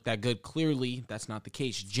doesn't look that good. Clearly, that's not the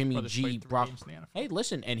case. Jimmy Brothers G, played 3 Brock. games in the NFL. Hey,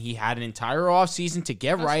 listen, and he had an entire offseason to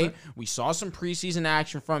get right. We saw some preseason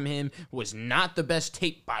action from him. Was not the best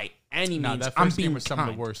tape by any No, means. that I'm first game being was some kind.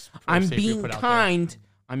 of the worst I'm tape you being put out there. kind.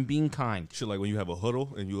 I'm being kind. Shit, like when you have a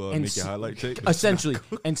huddle and you And make your highlight tape. Essentially.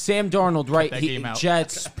 And Sam Darnold, right? that game out.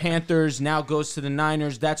 Jets, Panthers, now goes to the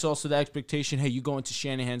Niners. That's also the expectation. Hey, you go into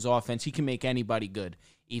Shanahan's offense. He can make anybody good.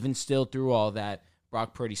 Even still through all that,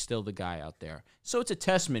 Brock Purdy's still the guy out there. So it's a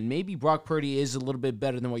testament. Maybe Brock Purdy is a little bit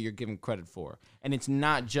better than what you're giving credit for. And it's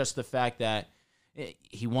not just the fact that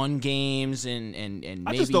he won games and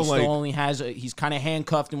maybe he still only has he's kind of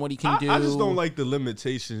handcuffed in what he can do. I just don't like the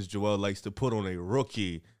limitations Joel likes to put on a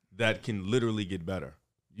rookie that can literally get better.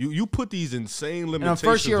 You put these insane limitations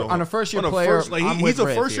on a first year player. He's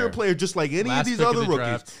a first year player just like any Last of these pick in other the rookies.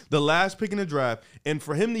 draft. The last pick in the draft, and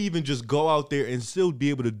for him to even just go out there and still be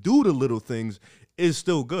able to do the little things is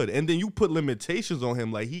still good. And then you put limitations on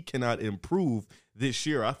him like he cannot improve this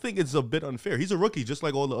year. I think it's a bit unfair. He's a rookie just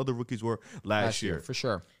like all the other rookies were last year. For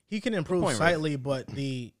sure. He can improve point, slightly, but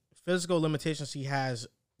the physical limitations he has,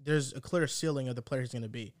 there's a clear ceiling of the player he's going to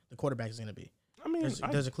be, the quarterback is going to be. I mean,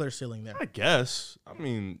 There's a clear ceiling there. I guess. I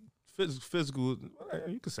mean, physical,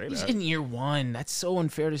 you could say He's that. in year one. That's so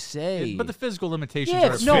unfair to say. But the physical limitations Yeah,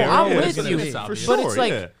 are no, fair. I'm Yeah, with it's gonna you. be For obvious. sure, But it's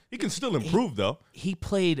like- yeah. He can still improve, though. He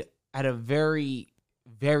played at a very,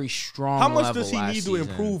 very strong How much level does he last need to season.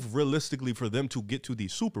 improve realistically for them to get to the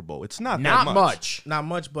Super Bowl? It's not Not that much. Not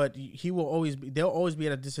much, but they'll always be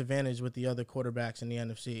at a disadvantage with the other quarterbacks in the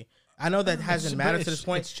NFC. I know that hasn't mattered to this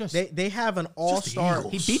point. it's just- They have an all-star.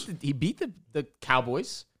 He beat the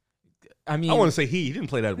Cowboys. I mean, I want to say he didn't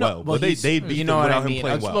play that well, but they beat you them know what without I mean. him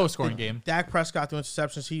playing It's a well. low scoring game. Dak Prescott threw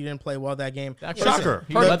interceptions. He didn't play well that game. Dak Shocker.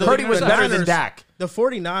 He led the Purdy league was in better than Niners- Dak. The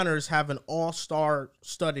 49ers have an all-star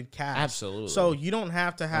studded cast. Absolutely. So you don't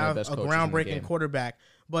have to have a best coaches in the groundbreaking game. quarterback.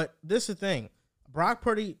 But this is the thing. Brock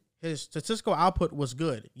Purdy, his statistical output was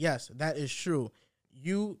good. Yes, that is true.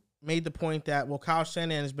 You made the point that, well, Kyle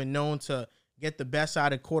Shanahan has been known to get the best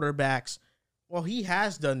out of quarterbacks. Well, he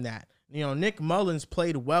has done that. You know, Nick Mullins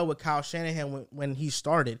played well with Kyle Shanahan when he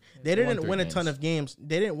started. They didn't win a ton of games.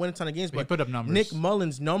 They didn't win a ton of games, But but he put up numbers. Nick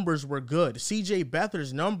Mullins' numbers were good. C.J.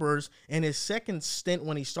 Beathard's numbers in his second stint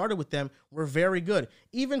when he started with them were very good.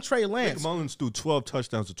 Even Trey Lance. Nick Mullins threw 12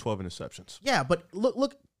 touchdowns to 12 interceptions. Yeah, but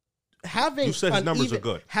look, having You said his an numbers are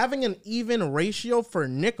good. Having an even ratio for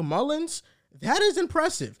Nick Mullins, that is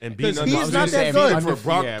impressive. And being because he's not that say, good. for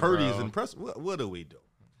Brock Yeah, Purdy bro. is impressive. What do we do?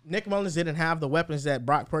 Nick Mullins didn't have the weapons that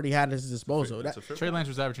Brock Purdy had at his disposal. That's a fair Trey Lance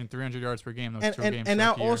was averaging 300 yards per game. Those and two and, games and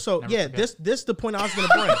now throughout the year. also, Never yeah, forget. this is the point I was going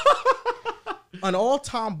to bring. An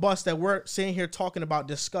all-time bust that we're sitting here talking about,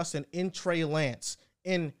 discussing in Trey Lance.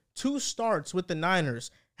 In 2 starts with the Niners,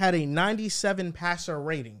 had a 97 passer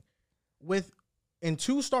rating. In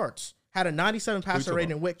 2 starts, had a 97 passer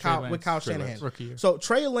rating with Kyle Shanahan. rookie year. So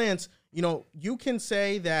Trey Lance, you can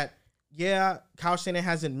say that, yeah, Kyle Shanahan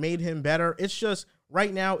hasn't made him better. It's just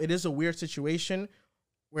right now it is a weird situation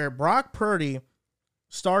where Brock Purdy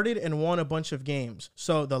started and won a bunch of games.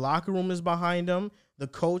 So the locker room is behind him. The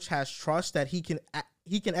coach has trust that he can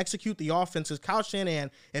execute the offense. Because Kyle Shanahan,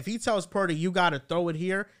 if he tells Purdy, you got to throw it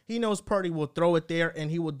here, he knows Purdy will throw it there, and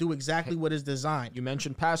he will do exactly what is designed. You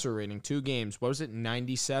mentioned passer rating, 2 games. What was it,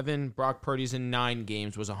 97? Brock Purdy's in 9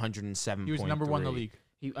 games was 107.3. He was number 1 in the league.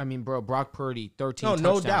 Brock Purdy, 13 No,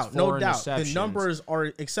 touchdowns, doubt, 4 no doubt. The interceptions. numbers are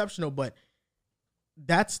exceptional, but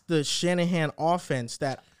that's the Shanahan offense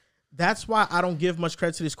that's why I don't give much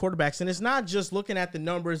credit to these quarterbacks. And it's not just looking at the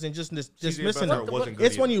numbers and just dismissing them.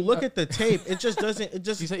 It's when you look at the tape, it just doesn't. It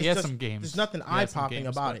just he has some games. There's nothing eye popping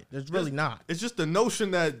about it. There's really not. It's just the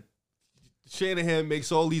notion that Shanahan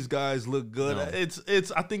makes all these guys look good. No.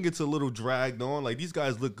 It's. I think it's a little dragged on. Like these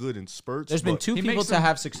guys look good in spurts. There's been two people to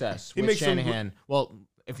have success with makes some Shanahan. Well,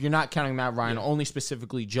 if you're not counting Matt Ryan, only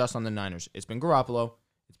specifically just on the Niners, it's been Garoppolo,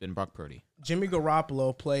 it's been Brock Purdy. Jimmy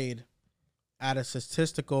Garoppolo played at a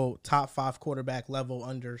statistical top 5 quarterback level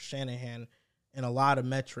under Shanahan in a lot of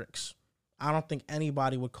metrics. I don't think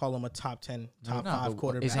anybody would call him a top 10, top 5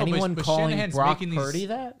 quarterback. Is anyone calling Shanahan's Brock making Purdy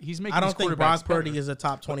that? He's making I don't these think quarterbacks Brock Purdy better. is a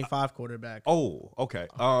top 25 quarterback. Oh, okay.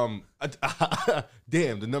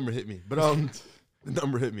 Damn, the number hit me. But the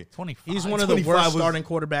number hit me. 25. He's one of the 25 worst was- starting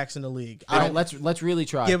quarterbacks in the league. All I right, don't let's really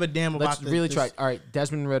try. give a damn Let's about really try. All right,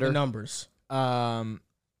 Desmond the Ritter. numbers.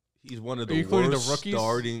 He's one of Are the you including the worst rookies?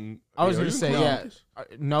 starting. I was Are going to you say, including yeah.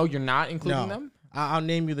 rookies? No, you're not including No. them? I'll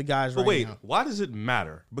name you the guys But right wait, now. why does it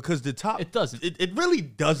matter? Because the top. It doesn't. It really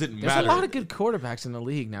doesn't There's matter. a lot of good quarterbacks in the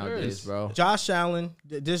league nowadays, is. bro. Josh Allen,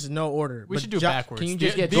 this is no order. We but should do it backwards. Can you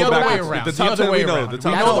just get the Joe other way backwards? around? The The top other 10 way we know, around. the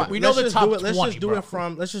top We know Let's the just top do it. Let's 20, just do bro. it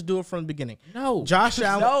from. Let's just do it from the beginning. No. Josh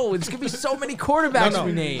Allen. No, it's going to be so many quarterbacks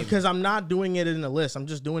we name. because I'm not doing it in the list. I'm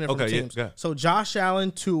just doing it from Okay, yeah, teams. yeah. So Josh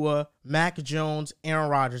Allen, Tua, Mac Jones, Aaron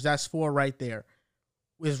Rodgers. That's 4 right there.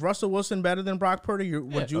 Is Russell Wilson better than Brock Purdy?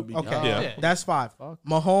 Okay, Yeah. that's 5.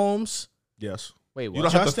 Mahomes, Yes. Wait, You what?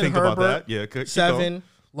 don't have to Justin think Herbert, about that. Yeah. Keep 7. going.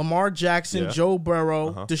 Lamar Jackson, Yeah. Joe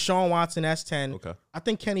Burrow, Deshaun Watson. That's 10. Okay. I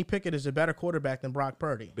think Kenny Pickett is a better quarterback than Brock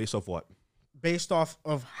Purdy, Based off what? based off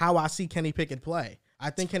of how I see Kenny Pickett play.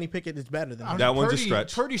 I think Kenny Pickett is better than him. That one's a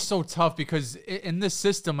stretch. Purdy's so tough because in this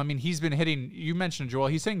system, I mean, he's been hitting. You mentioned Joel.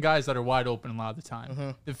 He's hitting guys that are wide open a lot of the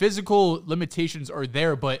time. The physical limitations are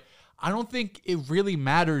there, but I don't think it really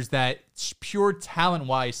matters that pure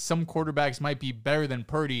talent-wise, some quarterbacks might be better than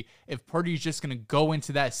Purdy if Purdy's just going to go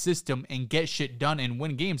into that system and get shit done and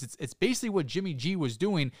win games. It's basically what Jimmy G was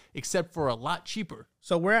doing, except for a lot cheaper.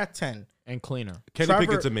 So we're at 10. And cleaner. Kenny Trevor-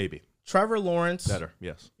 Pickett's a maybe. Trevor Lawrence. Better.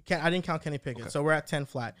 Yes. I didn't count Kenny Pickett, so we're at 10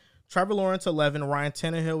 flat. Trevor Lawrence, 11. Ryan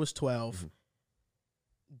Tannehill was 12.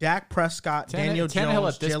 Dak Prescott, Daniel Tannehill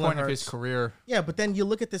Jones, at this Jalen point Hurts. of his career. Yeah, but then you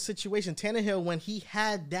look at the situation. Tannehill, when he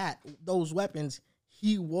had those weapons,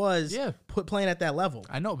 he was playing at that level.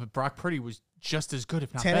 I know, but Brock Purdy was just as good,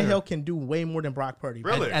 if not Tannehill better. can do way more than Brock Purdy.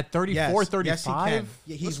 Really? At 34, Yes, 35? yes, he can.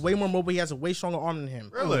 Yeah, he's way more mobile. He has a way stronger arm than him.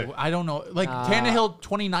 Really? I don't know. Like Tannehill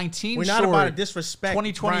 2019, We're not about to disrespect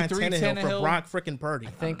 2023 Ryan Tannehill for Tannehill. Brock freaking Purdy.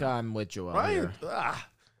 I think I'm with Joel Ryan, here.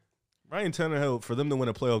 Ryan Tannehill, for them to win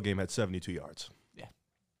a playoff game, had 72 yards.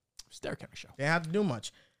 It's their kind of show. They have to do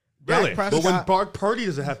much. Really? Dak But when Prescott- Brock Purdy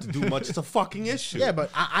doesn't have to do much, it's a fucking issue. Yeah, but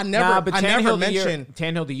I never mentioned.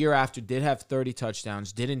 Tannehill the year after did have 30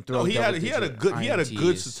 touchdowns. Didn't throw. No, he had a double-digit good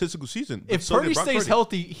INTs. statistical season. But If so did Purdy Brock stays Purdy.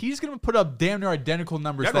 healthy, he's going to put up damn near identical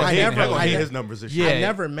numbers. Y'all that gonna hate- Tannehill y'all gonna did. hate his numbers this Yeah. year. I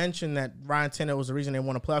never mentioned that Ryan Tannehill was the reason they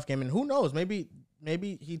won a playoff game, and who knows? Maybe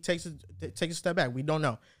he takes a step back. We don't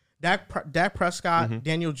know. Dak Prescott,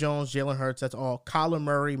 Daniel Jones, Jalen Hurts. That's all. Kyler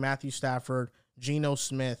Murray, Matthew Stafford, Geno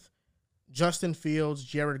Smith, Justin Fields,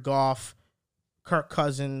 Jared Goff, Kirk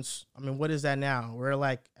Cousins. I mean, what is that now? We're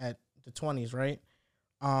like at the 20s, right?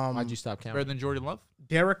 Why'd you stop counting? Better than Jordan Love?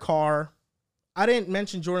 Derek Carr. I didn't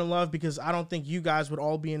mention Jordan Love because I don't think you guys would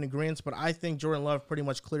all be in agreement, but I think Jordan Love pretty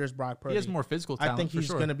much clears Brock Purdy. He has more physical talent. I think he's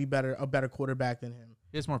for sure. going to be a better quarterback than him.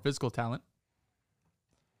 He has more physical talent.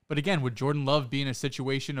 But again, would Jordan Love be in a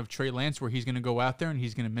situation of Trey Lance where he's going to go out there and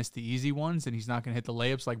he's going to miss the easy ones and he's not going to hit the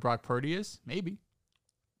layups like Brock Purdy is? Maybe.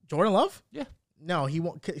 Jordan Love? Yeah. No, he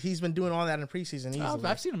won't. He's been doing all that in preseason easily.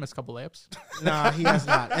 I've seen him miss a couple layups. Nah, he has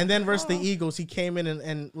not. And then versus the Eagles, he came in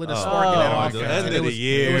and lit a Oh, spark in that the offense. end And of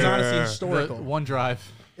the It was honestly year. historical. The one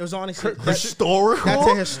drive. It was honestly Historical? That's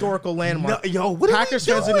a historical landmark. No, yo, what are Packers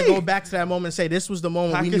we fans are going to doing? go back to that moment and say this was the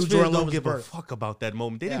moment Packers we knew fans Jordan Love don't was give a birth. fuck about that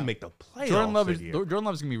moment. They didn't make the playoffs. Jordan Love is that year. Jordan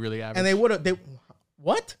Love's going to be really average. And they would have.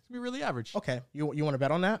 What? It's gonna be really average. Okay, you want to bet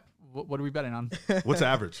on that? What are we betting on? What's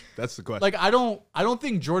average? That's the question. Like I don't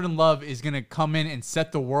think Jordan Love is gonna come in and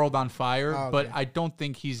set the world on fire, Oh, okay. but I don't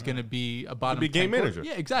think he's gonna be a bottom. He'll be a game 10 manager.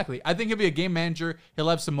 Yeah, exactly. I think he'll be a game manager. He'll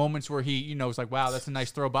have some moments where he, is like, wow, that's a nice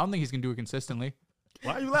throw, but I don't think he's gonna do it consistently.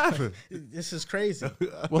 Why are you laughing? This is crazy.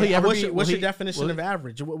 Will he ever What's be? your definition of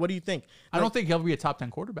average? What do you think? I don't think he'll be a top 10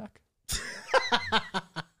 quarterback.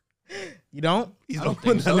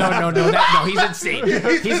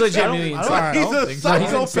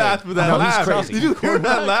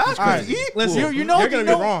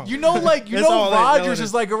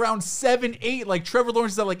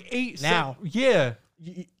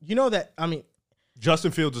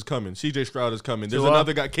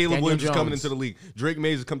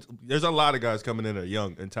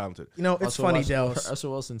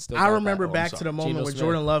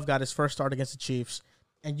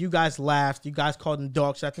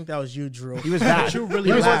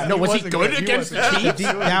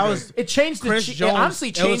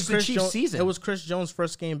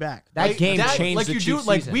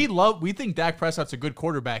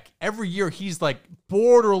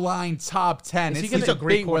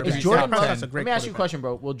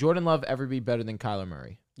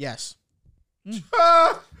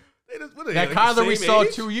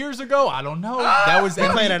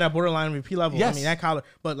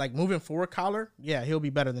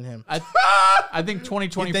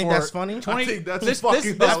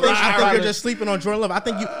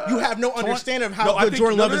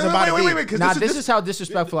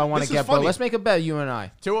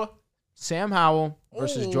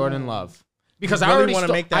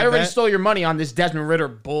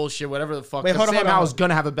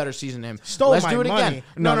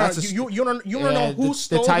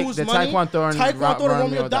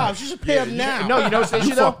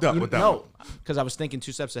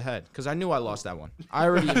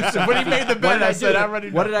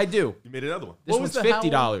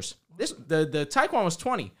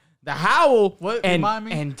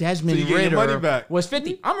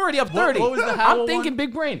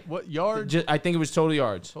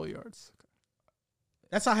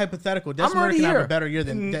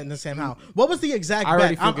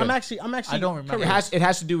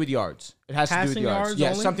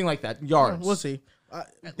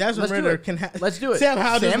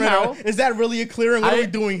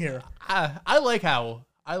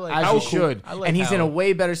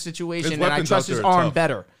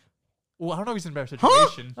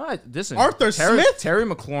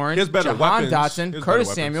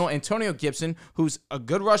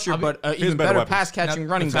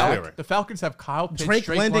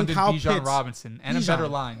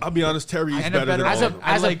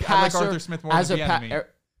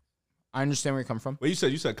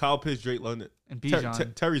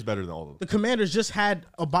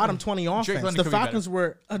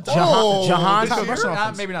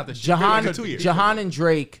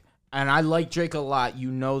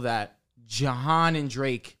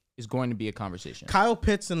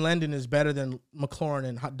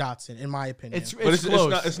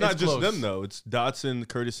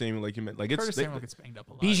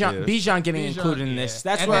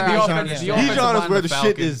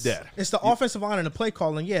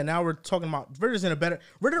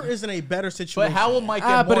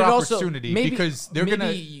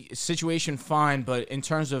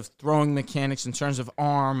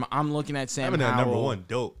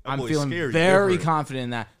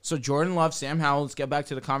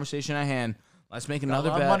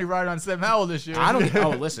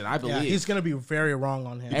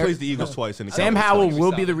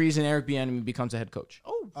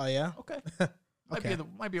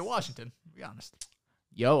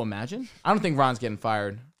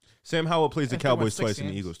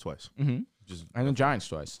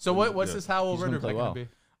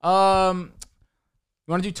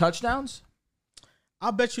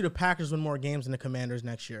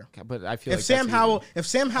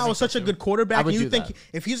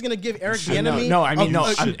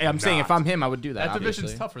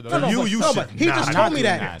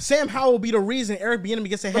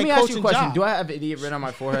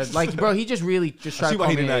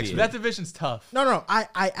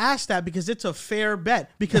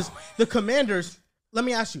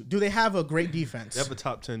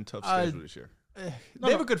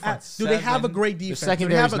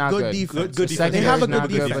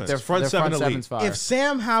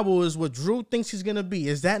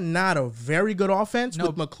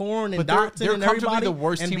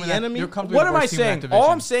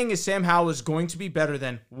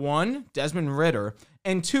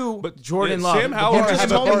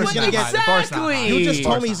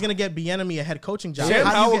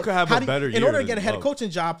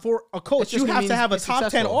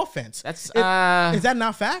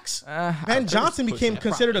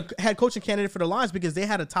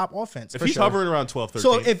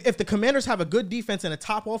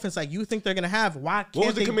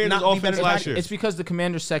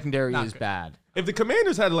 God. If the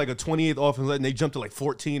Commanders had like a 28th offense and they jumped to like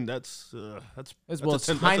 14, that's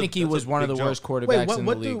Heineke was one of the worst quarterbacks in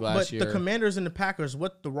the league last year. The Commanders and the Packers,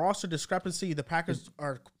 what the roster discrepancy? The Packers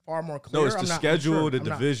are far more clear. No, it's the schedule, the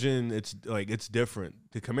division. It's different.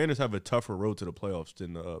 The Commanders have a tougher road to the playoffs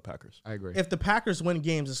than the Packers. I agree. If the Packers win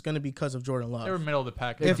games, it's going to be because of Jordan Love. They were middle of the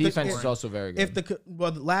pack. Their defense is also very good.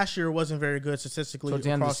 Last year wasn't very good statistically. Towards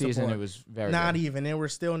the end of the season, board. It was very not good. even. They were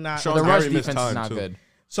still not. The rush defense is not good.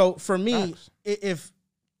 So for me, if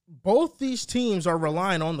both these teams are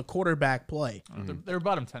relying on the quarterback play, they're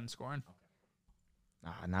bottom 10 scoring.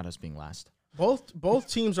 Not us being last. Both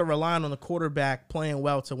teams are relying on the quarterback playing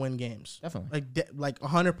well to win games. Definitely. Like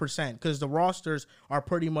 100%, because the rosters are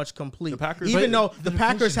pretty much complete. The Packers, even though the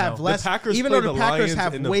Packers have less, even though the Packers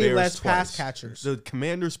have way less pass catchers. The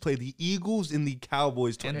Commanders play the Eagles and the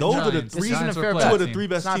Cowboys. And those are the Giants. two Giants of the three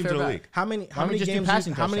best teams in the league. How many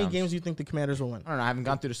games do you think the Commanders will win? I don't know. I haven't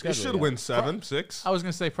gone through the schedule. They should win 7, 6. I was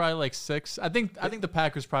gonna say probably like 6. I think the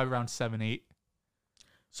Packers probably around 7, 8.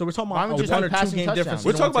 So we're talking Why about don't we a just 1 or have 2 passing game touchdowns? difference.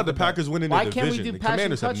 We're talking about the Packers winning the Why division. can't we do the passing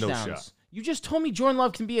Commanders have touchdowns? no shot. You just told me Jordan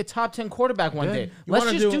Love can be a top 10 quarterback one day. You Let's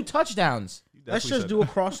wanna just do- do touchdowns. Let's just do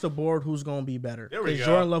across the board who's going to be better. There we Because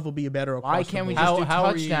go. Jordan Love will be better across Why the can't we board. just do How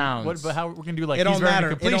are touchdowns? but how we're gonna do like It he's don't better matter.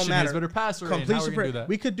 in It don't completion, matter. he's better passer. How are we gonna do that?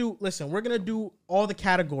 We could do. Listen, we're gonna do all the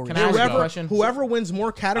categories. Can I ask you a question? Whoever wins more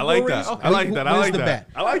I categories, like that. wins I like that. I like the that. bet.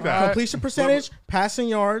 I like that. Completion percentage, passing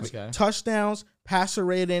yards, Okay. touchdowns, passer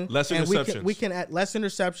rating, Less and interceptions. we can add less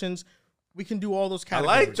interceptions. We can do all those I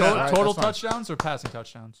categories. like that. Total that's fine. touchdowns or passing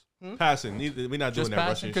touchdowns? Passing. We're not doing Just that passing.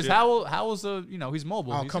 rushing Because shit. Howell's he's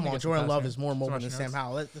mobile. Oh He's come gonna on, get some Jordan passing Love yards, is more some mobile than rushing Sam yards.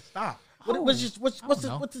 Howell. Let's stop. Oh. What's I don't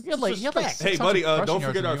know. what's He had like disrespect? 600 Hey, buddy, rushing don't yards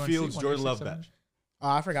forget in our UNC, Fields Jordan Love 106, bet. Oh,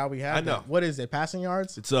 I forgot we had I know. that. What is it? Passing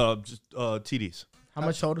yards? It's just TDs. How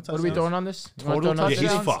much total What touchdowns? are we throwing on this? You wanna Total throw another Yeah, he's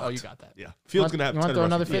touchdowns? 50? fucked. Oh, you got that. Yeah. Fields gonna have You 10 want to throw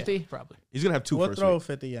another rushing. 50? Probably. He's gonna have 2 We'll first throw week.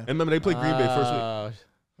 50, yeah. And remember they played Green Bay first week.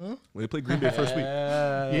 When they played Green Bay first week.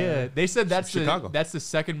 Yeah, they said that's Chicago. the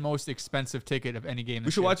second most expensive ticket of any game. We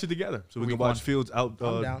should watch it together so we can Week watch 1. Fields I'm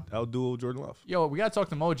down. outduel Jordan Love. Yo, we gotta talk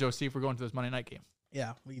to Mojo, see if we're going to this Monday night game.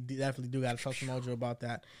 Yeah, we definitely do got to talk to Mojo about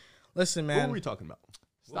that. Listen, What man. were we talking about?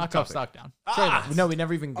 Stock up, stock down. No, we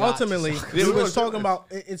never even got Ultimately, to we we was were- talking about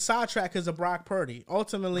it's sidetracked because of Brock Purdy.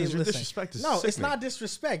 Ultimately, Because your listen, disrespect is no, it's sickening. not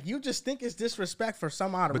disrespect. You just think it's disrespect for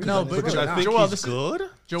some odd reason. No, It's Because really I not. think Joel, he's this is- good.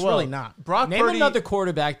 It's really not. Brock Name Purdy. another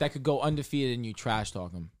quarterback that could go undefeated and you trash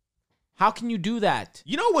talk him. How can you do that?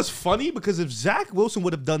 You know what's funny? Because if Zach Wilson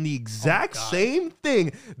would have done the exact same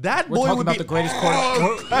thing, that We're boy talking would about be the greatest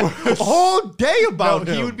quarterback. all day about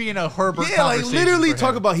He him. would be in a Herbert. Yeah, like conversation literally for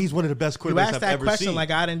talk him. about he's one of the best You quarterbacks asked I've that ever question seen.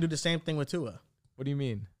 like I didn't do the same thing with Tua. What do you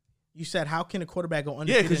mean? You said, how can a quarterback go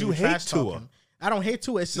undefeated? 'cause you and hate trash talk Tua. him? I don't hate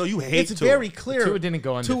Tua. No, you hate It's Tua. very clear. Tua didn't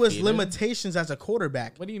go Tua's undefeated. limitations as a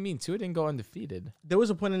quarterback. What do you mean? Tua didn't go undefeated. There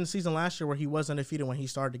was a point in the season last year where he was undefeated when he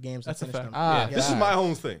started the games That's a and finished fact. them. Ah, This is my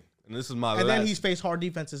own thing, and this is my And last. then he's faced hard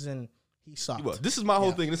defenses and he sucked. Well, this is my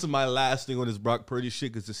whole thing. This is my last thing on this Brock Purdy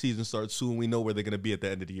shit because the season starts soon. We know where they're going to be at the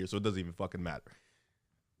end of the year, so it doesn't even fucking matter.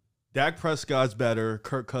 Dak Prescott's better.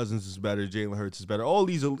 Kirk Cousins is better. Jalen Hurts is better. All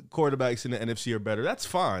these quarterbacks in the NFC are better. That's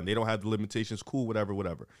fine. They don't have the limitations. Cool, whatever.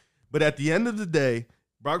 But at the end of the day,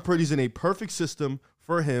 Brock Purdy's in a perfect system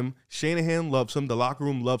for him. Shanahan loves him. The locker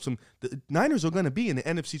room loves him. The Niners are going to be in the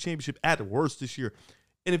NFC Championship at worst this year.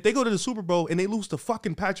 And if they go to the Super Bowl and they lose to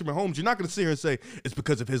fucking Patrick Mahomes, you're not going to sit here and say it's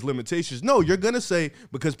because of his limitations. No, you're going to say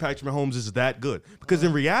because Patrick Mahomes is that good. Because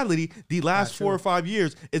in reality, the last 4 or 5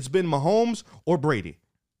 years, it's been Mahomes or Brady.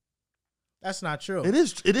 That's not true. It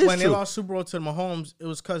is When true. they lost Super Bowl to Mahomes, it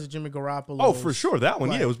was because of Jimmy Garoppolo. Oh, for sure. That one,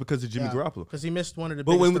 Right. yeah, it was because of Jimmy Garoppolo. Because he missed one of the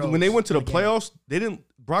But biggest when they throws went to the in game. playoffs, they didn't.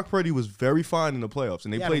 Brock Purdy was very fine in the playoffs,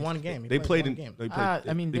 and they He had played one game. He They played played one in. game. They played.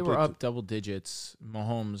 I mean, they were played up double digits.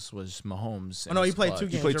 Mahomes was Mahomes. Oh, no, and he his played clutch. two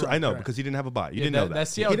He games. played You're two. right, I know you're right. because he didn't have a bye. You Yeah, didn't know that. That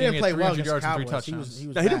He Seattle game, didn't play well 300 against yards the and 3 Cowboys. touchdowns. He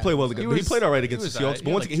was No, he didn't play well against. But he was- played all right against he was the Seahawks. alright. But He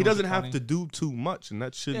had once like again, he doesn't have 220. to do too much, and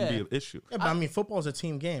that shouldn't be Yeah. an issue. Yeah, but I mean, football is a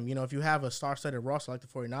team game. You know, if you have a star-studded roster like the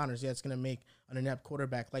 49ers, yeah, it's going to make an inept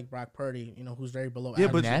quarterback like Brock Purdy, you know, who's very below Yeah,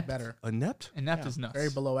 average, but- Inept? better. Inept. Inept is nuts.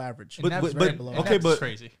 Very below average. Inept's but- very but- below. okay, Inept's but-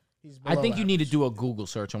 crazy. He's I below think you need to average. do a Google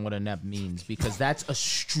search on what inept means because that's a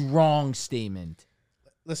strong statement.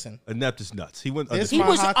 Listen, Inept is nuts. He went. This- He my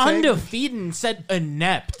was hot take. undefeated and said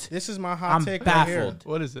inept. this is my hot I'm take right baffled.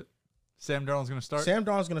 What is it? Sam Darnold's going to start? here. Sam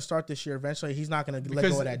Darnold's going to start this year. Eventually, he's not going to let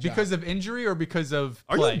go of that job. because of injury or because of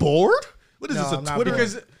Are play? you bored? What is No, this? I'm A not Twitter? bored.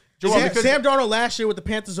 Because Joel, because Sam Darnold last year with the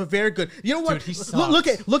Panthers are very good. You know what? Dude, he look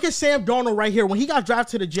sucks. at Sam Darnold right here. When he got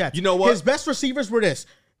drafted to the Jets, You know what? His best receivers were this.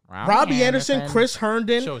 Robbie Anderson, Chris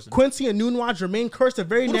Herndon, Quincy Enunwa, Jermaine Kearse. The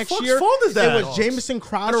very next year, fault is that? it was Jamison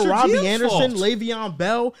Crowder, That's your Robbie GM's Anderson, fault. Le'Veon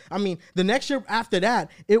Bell. I mean, the next year after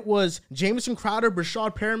that, it was Jamison Crowder,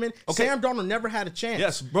 Brashad Perriman. Okay. Sam Darnold never had a chance.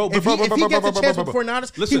 Yes, bro. If he gets a chance with the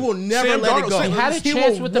 49ers, he will never let it go. He had a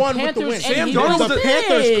chance with the Panthers. Sam and Darnold he was was the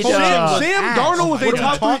paid. Sam Darnold was a What are we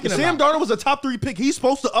top talking three. Sam about? Darnold was a top 3 pick. He's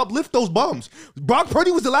supposed to uplift those bums. Brock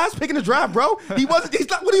Purdy was the last pick in the draft, bro. He wasn't. He's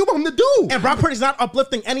not. What do you want him to do? And Brock Purdy's not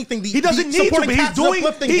uplifting anything. He doesn't need to, but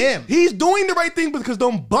he's doing the right thing because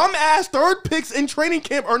them bum ass 3rd picks in training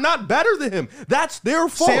camp are not better than him. That's their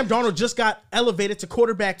fault. Sam Darnold just got elevated to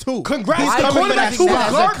quarterback 2. Congrats, He's to coming for that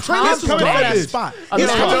quarterback 2. spot. He's coming for that spot. He's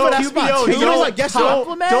coming for that spot. You know what? Guess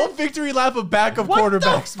what? Don't victory lap a backup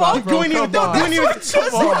quarterback spot, You bro. didn't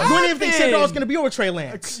even think Sam Darnold's going to be over Trey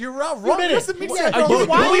Lance. You're wrong. Doesn't mean Sam Why Darnold-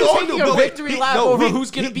 are you taking a victory lap over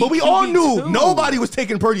who's going to be But we all knew QB2? nobody was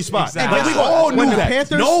taking Purdy's spot. Exactly. Like, we all When knew the that.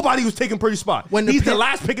 Panthers- Nobody was taking Purdy's spot. He's the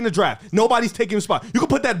last pick in the draft. Nobody's taking his spot. You can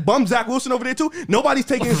put that bum Zach Wilson over there too. Nobody's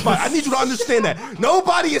taking his spot. I need you to understand that.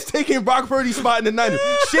 Nobody is taking Brock Purdy's spot in the Niners.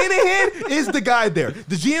 Shanahan is the guy there.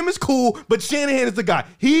 The GM is cool, but Shanahan is the guy.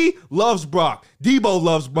 He loves Brock. Debo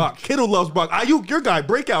loves Brock. Kittle loves Brock. Ayuk, your guy,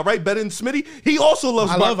 breakout, right? Better than Smitty. He also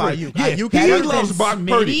loves Brock Purdy. Ayuk. Yeah, Ayuk he better loves than Brock Smitty?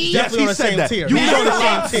 Purdy. Yes, Definitely he on the said same that. tier. You He's missed on the a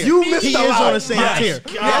lot. same tier. You missed He a is lot. on the same Yes. tier.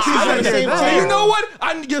 Yes, Yes, he's on the same And tier. you know what?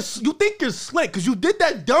 You think you're slick because you did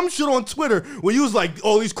that dumb shit on Twitter when you was like,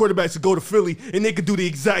 all these quarterbacks could go to Philly and they could do the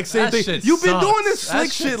exact same That thing. shit You've been sucks. doing this That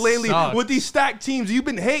slick shit shit lately sucks. with these stacked teams. You've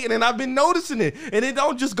been hating, and I've been noticing it. And it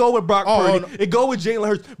don't just go with Brock Purdy. no. It go with Jalen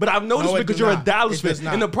Hurts. But I've noticed No, it because do you're a not. Dallas It does fan.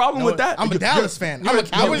 not. And the problem No, with that, I'm a Dallas fan. I'm a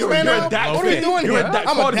Cowboys you're fan a now? Dak What are we fan. doing You're here? a Dak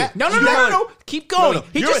I'm a fan. Dak- No. Keep going. No.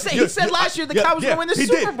 He said last year the Cowboys yeah, going to win the he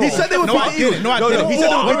Super did. Bowl. He said they would No, beat I the Eagles. didn't. No, I didn't. He said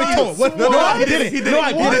they What would are we beat the talking? Eagles. No, I he didn't. didn't. No,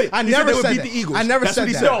 I didn't. I He said never they would said beat that. the Eagles. I never That's said what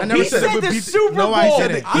he that. said. I never He said said that. they would beat the Super No, Bowl. I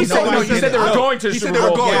said it. He said No, I he said didn't. they were No. going to the He said Super they were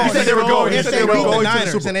Bowl. going. He said they were going. He If said they they were beat the going to the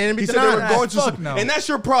Niners Super and they Bowl. didn't beat He the said they were Niners. going to the Fuck Super Bowl. no. And that's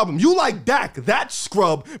your problem. You like Dak, that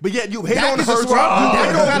scrub, but yet you hate Dak on is a Hurts. scrub. You Dak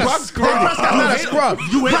hate is on not a Brock scrub. Purdy. Dak is not a scrub.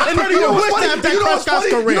 You hate Brock on Purdy you know was what's with funny? Dak You know what's Prescott's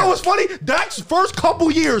funny? career. You know what's funny? Dak's first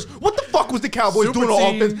couple years, what the fuck was the Cowboys Super doing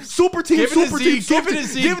on team. offense? Super team, Give it to super Zeke, team, super give it to team.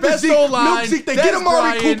 Zeke. Give it to Best Zeke. O-line. Luke Zeke. They Des get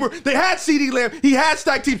Amari Bryant. Cooper. They had CeeDee Lamb. He had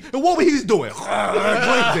stacked teams. And what was he doing?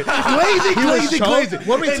 Glazing.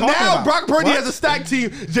 What are we And talking now about? Brock Purdy What? has a stacked team.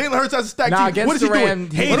 Jalen Hurts has a stacked Nah, team. against What is he the doing?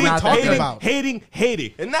 Rams, what are we talking about? Hating.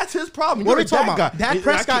 And that's his problem. What are You're we talking that about? guy. Dak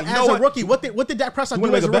Prescott You know as a what? rookie. What did Dak Prescott You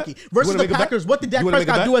wanna do as a make a bet? rookie? You Versus wanna the make a bet? Packers, what did Dak You wanna make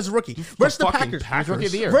a Prescott bet? do as a rookie? Versus the fucking Packers. Rookie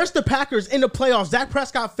of the year. Versus the Packers in the playoffs, Dak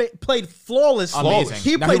Prescott played flawlessly. Amazing.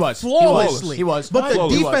 He No, played he was. flawlessly. He was. But the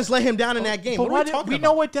Flawless. defense let him down in that game. But What why are we did talking we about?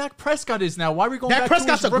 know what Dak Prescott is now? Why are we going Dak back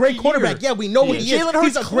Prescott's to a his great rookie quarterback. year? Yeah, we know what he is. Jalen Hurts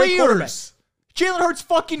He's a great quarterback. clears. Jalen Hurts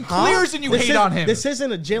fucking Huh? clears and you This hate is- on him. This isn't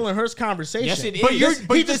a Jalen Hurts conversation. Yes, it But is. you're, He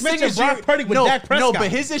but just the thing mentioned is Brock you're- Purdy with no, Dak No, Prescott. but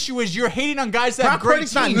his issue is you're hating on guys that Brock have great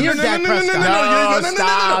Purdy's not teams. near Dak Prescott.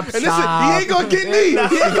 Stop, And listen, he ain't gonna get me. He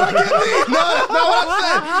ain't gonna get me. No, that's not what I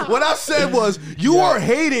said. What I said was you are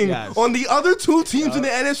hating on the other two teams in the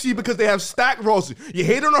NFC because they have stacked rosters. You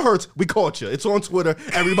hate on the Hurts. We caught you. It's on Twitter.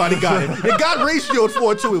 Everybody got it. It got ratioed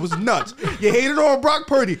for it too. It was nuts. You hated on Brock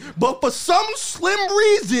Purdy, but for some slim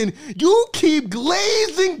reason, you keep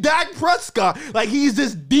glazing Dak Prescott like he's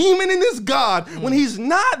this demon and this god when he's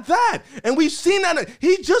not that. And we've seen that.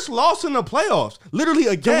 He just lost in the playoffs, literally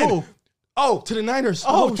again. who? Oh, to the Niners.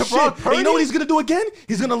 Oh, to shit. Brock And you know Purdy? what he's going to do again?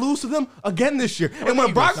 He's going to lose to them again this year. And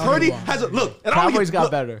when Brock Purdy has a look, and I don't Cowboys give- got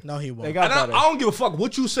look, better. No, he won't. They got and I better. don't give a fuck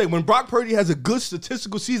what you say. When Brock Purdy has a good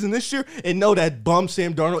statistical season this year, and know that bum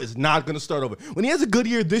Sam Darnold is not going to start over. When he has a good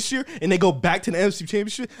year this year, and they go back to the NFC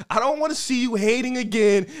Championship, I don't want to see you hating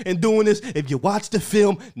again and doing this. If you watch the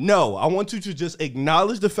film, no. I want you to just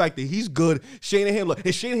acknowledge the fact that he's good. Shanahan, look,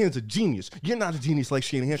 and Shanahan's a genius. You're not a genius like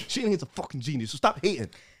Shanahan. Shanahan's a fucking genius. So stop hating.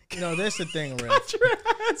 You know, that's the thing, Rick.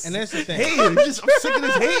 And that's the thing. Hating. I'm sick of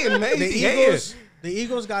this hating, man. The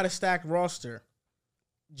Eagles got a stacked roster.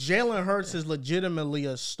 Jalen Hurts is legitimately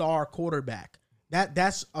a star quarterback.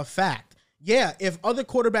 That's a fact. Yeah, if other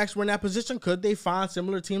quarterbacks were in that position, could they find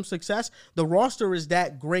similar team success? The roster is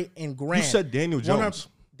that great and grand. You said Daniel Jones.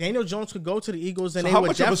 Daniel Jones could go to the Eagles and So they how would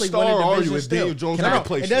much of a definitely star win the are division you if still. Daniel Jones No,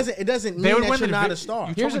 replaced you? it doesn't They mean would that win you're the not a division. star.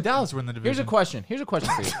 You told me Dallas win the division. Here's a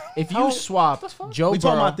question for you. If you swap Joe We Burrow,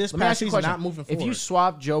 talking about this let me past ask you a season, question. not moving If you forward.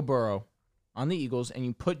 swap Joe Burrow on the Eagles and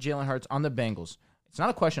you put Jalen Hurts on the Bengals, it's not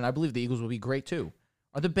a question. I believe the Eagles will be great too.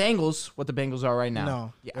 Are the Bengals what the Bengals are right now?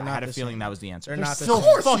 No, Yeah, they're I not had a the feeling same. that was the answer. They're not the so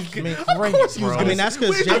same. fucking great, bro. I mean, that's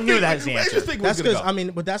because I knew that was the answer. that's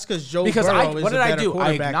because but that's because Joe Because Burrow is what a did I better do? I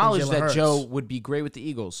quarterback than acknowledged Jalen that Hurts. Joe would be great with the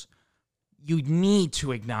Eagles. you need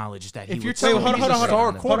to acknowledge that he If you're would telling still me be he's a around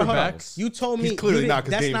star the quarterback, levels. You told me He's clearly not,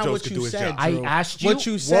 'cause that's Daniel not Jones what could you do his said. job. I Drew. asked you. What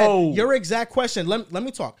you said. Whoa. Your exact question. Let me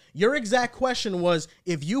talk. Your exact question was,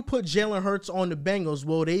 if you put Jalen Hurts on the Bengals,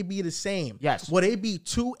 will they be the same? Yes. Will they be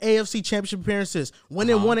 2 AFC Championship appearances,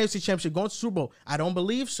 winning 1 AFC Championship, going to Super Bowl? I don't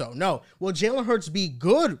believe so. No. Will Jalen Hurts be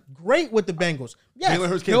great with the Bengals? Yes. Jalen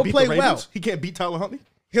Hurts he'll can't beat play the Ravens. well. He can't beat Tyler Huntley.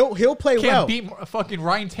 He'll play can't well. beat fucking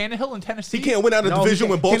Ryan Tannehill in Tennessee. He can't win out of the No, division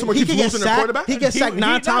he when can- Baltimore he keeps can get losing their sacked. quarterback. He gets sacked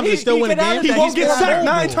 9 times and still win a get out game. of He that. won't He's get more sacked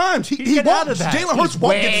 9 mobile. times. He's He get won't. out of that. Jalen Hurts He's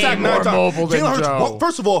won't get way sacked 9 more times. mobile than Jalen Hurts. Joe. Won't,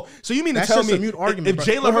 first of all, so you mean to That's tell just me a mute argument, if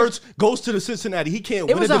bro. Jalen Hurts goes to the Cincinnati, he can't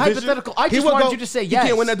It win was a a division? hypothetical. I He just would wanted go- you to say he yes.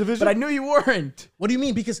 can't win that division? But I knew you weren't. What do you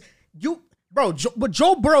mean? Because what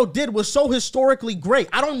Joe Burrow did was so historically great.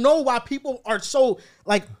 I don't know why people are so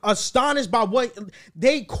astonished by what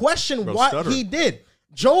they question Bro, what stuttering. he did.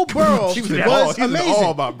 Joe Burrow He's was all amazing.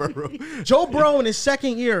 about Burrow. Joe Burrow in his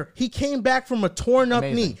second year, he came back from a torn up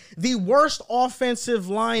Amazing. knee. The worst offensive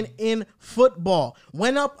line in football.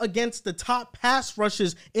 Went up against the top pass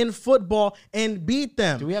rushes in football and beat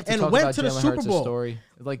them. Do we have to and talk went about to the Jalen Super Hurts' Bowl. story?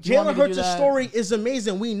 Like, do you want Jalen me to do Hurts' that? story is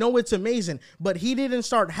amazing. We know it's amazing, but he didn't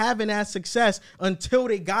start having that success until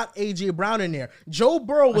they got A.J. Brown in there. Joe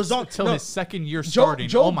Burrow was on until his second year Joe, starting.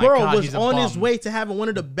 Joe Oh my Burrow God, was he's a on his bum. way to having one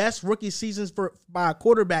of the best rookie seasons by a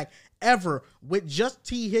quarterback ever with just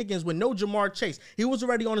T. Higgins with no Jamar Chase. He was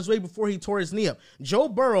already on his way before he tore his knee up. Joe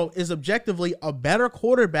Burrow is objectively a better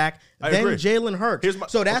quarterback I than agree. Jalen Hurts.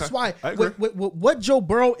 So That's okay. why I agree. what Joe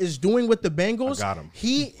Burrow is doing with the Bengals, I got him.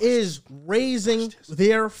 he is raising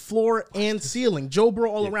their floor and ceiling. Joe Burrow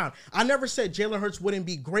all around. I never said Jalen Hurts wouldn't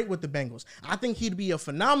be great with the Bengals. I think he'd be a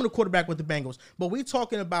phenomenal quarterback with the Bengals. But we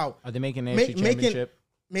talking about Are they making an AFC championship?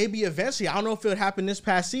 maybe eventually. I don't know if it would happen this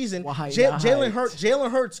past season. Why not? Jalen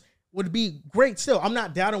Hurts would be great still. I'm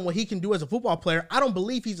not doubting what he can do as a football player. I don't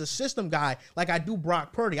believe he's a system guy like I do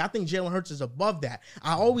Brock Purdy. I think Jalen Hurts is above that.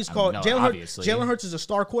 I always call Jalen Hurts is a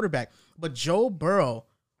star quarterback. But Joe Burrow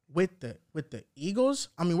with the Eagles,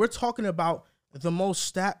 I mean, we're talking about the most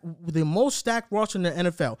stacked roster in the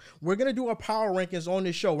NFL. We're gonna do our power rankings on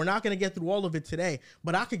this show. We're not gonna get through all of it today,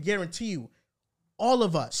 but I could guarantee you, all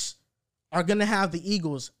of us are going to have the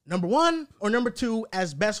Eagles number 1 or number 2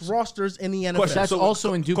 as best rosters in the NFL. Question. That's So,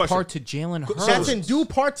 also in due question. part to Jalen Hurts. That's in due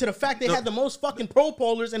part to the fact they had the most fucking Pro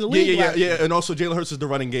Bowlers in the league. Yeah. And also Jalen Hurts is the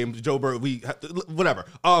running game. Joe Burrow, whatever.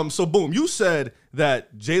 So boom, you said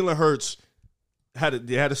that Jalen Hurts had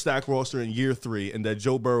a stacked roster in year 3, and that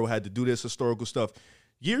Joe Burrow had to do this historical stuff.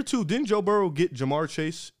 Year 2, didn't Joe Burrow get Jamar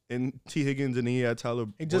Chase and T. Higgins, and he had Tyler?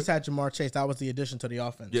 He just had Jamar Chase. That was the addition to the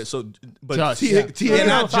offense. Yeah. So, but Just, T. yeah. T. Yeah, Higgins,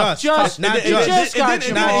 not just. Just- Not and just. then- got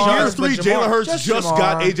in Jamar, year but 3, Jamar. Jalen Hurts Just just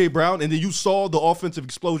got Jamar. A.J. Brown, and then you saw the offensive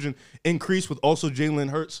explosion increase with also Jalen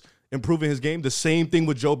Hurts improving his game. The same thing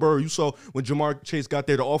with Joe Burrow. You saw when Jamar Chase got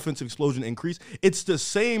there, the offensive explosion increased. It's the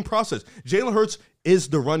same process. Jalen Hurts is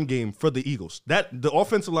the run game for the Eagles. That the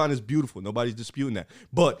offensive line is beautiful. Nobody's disputing that.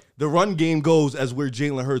 But the run game goes as where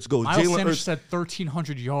Jalen Hurts goes. Miles Jalen Sanders Hurts said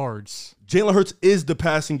 1,300 yards. Jalen Hurts is the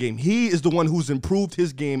passing game. He is the one who's improved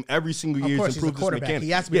his game every single year. course, He's he's a improved his quarterback. mechanics.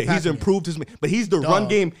 He has to be a he's passing improved his, but he's the run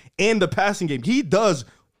game and the passing game. He does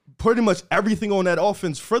pretty much everything on that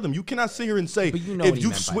offense for them. You cannot sit here and say But you know what he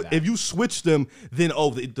meant by that. if you switch them, then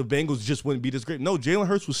the Bengals just wouldn't be this great. No, Jalen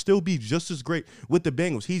Hurts will still be just as great with the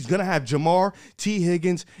Bengals. He's gonna have Jamar, T.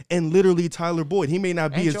 Higgins, and literally Tyler Boyd. He may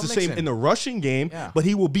not be And as Joe the same Mixon. in the rushing game, Yeah. but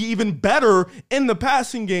he will be even better in the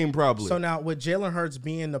passing game probably. So now with Jalen Hurts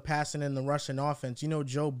being the passing and the rushing offense, you know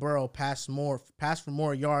Joe Burrow passed for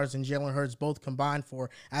more yards than Jalen Hurts both combined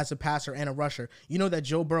for as a passer and a rusher. You know that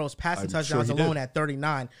Joe Burrow's passing touchdowns sure he alone did. at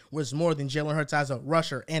 39 was more than Jalen Hurts as a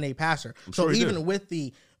rusher and a passer. So sure he even did. with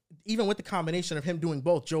the combination of him doing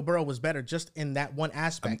both, Joe Burrow was better just in that one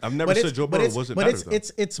aspect. I've never said Joe Burrow wasn't better, though.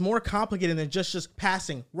 It's more complicated than just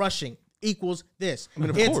passing, rushing equals this. I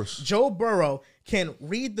mean, of It's course. Joe Burrow can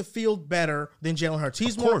read the field better than Jalen Hurts.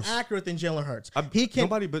 He's more course. accurate than Jalen Hurts. But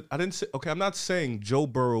I didn't say. Okay, I'm not saying Joe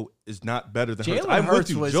Burrow is not better than Hurts. Jalen I'm with Hurts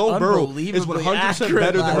you. was Joe Burrow is unbelievably 100% accurate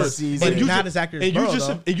better than last Hurts. season. But not as accurate as and you Burrow, just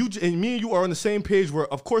though. and me and you are on the same page. Where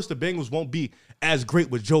of course the Bengals won't be as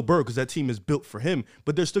great with Joe Burrow because that team is built for him,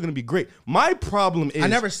 but they're still going to be great. My problem is I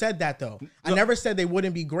never said that though. I never said they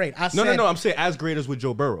wouldn't be great. I said no. I'm saying as great as with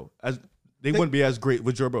Joe Burrow. As they wouldn't be as great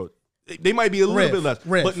with Joe Burrow. They might be a little bit less.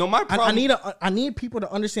 Riff. But no, my problem. I need people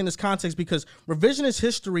to understand this context because revisionist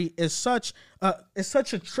history is such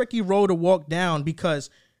a tricky road to walk down because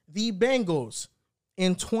the Bengals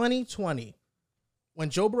in 2020, when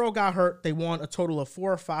Joe Burrow got hurt, they won a total of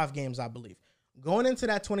 4 or 5 games, I believe. Going into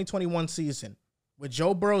that 2021 season, with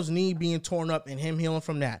Joe Burrow's knee being torn up and him healing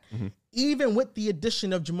from that, even with the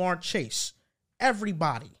addition of Jamar Chase,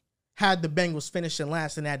 everybody had the Bengals finishing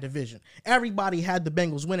last in that division. Everybody had the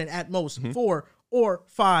Bengals winning at most 4 or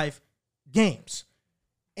 5 games.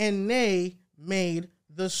 And they made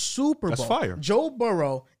the Super Bowl. That's fire. Joe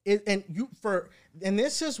Burrow, and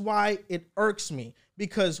this is why it irks me,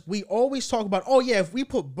 because we always talk about, oh yeah, if we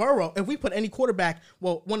put any quarterback,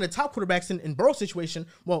 well, one of the top quarterbacks in Burrow's situation,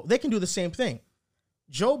 well, they can do the same thing.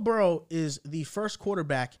 Joe Burrow is the first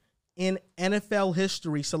quarterback in NFL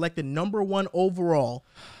history selected number 1 overall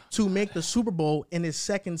to make the Super Bowl in his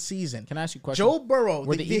second season. Can I ask you a question? Joe Burrow,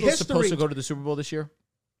 were the Eagles supposed to go to the Super Bowl this year?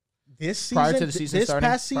 This season, Prior to the season starting?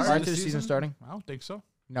 Past season, Prior to the season starting? I don't think so.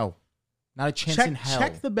 No. Not a chance in hell.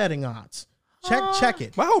 Check the betting odds. Check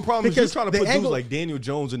it. My whole problem is you're Because trying to the put dudes angle- like Daniel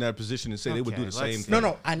Jones in that position and say they would do the same thing.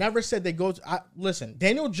 No, I never said they go. Listen,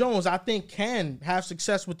 Daniel Jones, I think, can have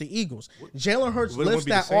success with the Eagles. Jalen Hurts But it lifts wouldn't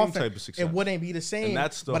be the that same offense. type of success. It wouldn't be the same. And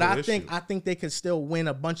that's the but whole I issue. think they could still win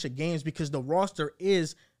a bunch of games because the roster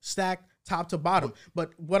is stacked top to bottom.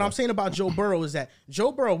 But what I'm saying about Joe Burrow is that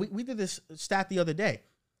Joe Burrow, we did this stat the other day.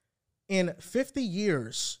 In 50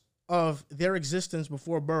 years of their existence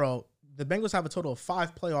before Burrow, the Bengals have a total of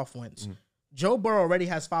 5 playoff wins. Joe Burrow already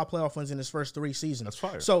has 5 playoff wins in his first 3 seasons. That's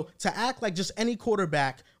fire. So to act like just any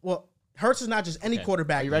quarterback, well, Hurts is not just any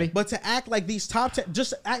quarterback. Are you ready? But to act like these top 10,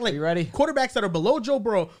 just act like you ready? quarterbacks that are below Joe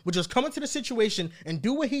Burrow would just come into the situation and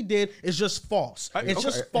do what he did is just false. It's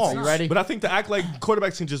just false. Are you ready? But I think to act like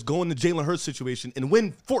quarterbacks can just go in the Jalen Hurts situation and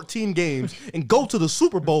win 14 games and go to the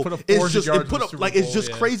Super Bowl Put up is 400 just yards in the Super it's Bowl, just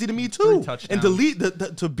yeah. crazy to me 3 too. touchdowns. And to lead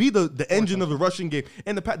to be the engine of the rushing game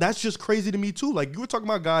and that's just crazy to me too. Like you were talking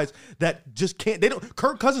about guys that just can't. They don't.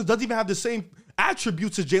 Kirk Cousins doesn't even have the same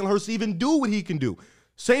attributes as Jalen Hurts to even do what he can do.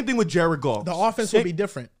 Same thing with Jared Goff. The offense will be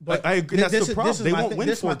different. But I agree. That's the problem. They won't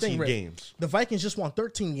win 14 Rick. games. The Vikings just won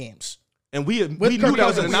 13 games. And we knew Kirk that was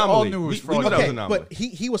Cousins. an We anomaly. all knew it was We knew that was Okay, an anomaly. but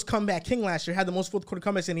he was comeback king last year. Had the most fourth quarter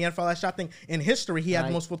comebacks in the NFL last year. I think in history he had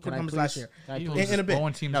the most fourth quarter comebacks last year. In a bit.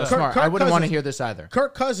 Blowing teams No, up. smart. I wouldn't want to hear this either.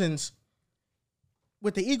 Kirk Cousins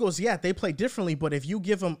with the Eagles, yeah, they play differently. But if you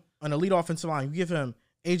give him an elite offensive line, you give him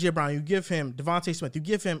A.J. Brown, you give him Devontae Smith, you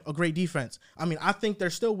give him a great defense. I mean, I think they're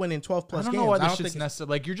still winning 12 plus I don't games. know why I this don't shit's think necessary.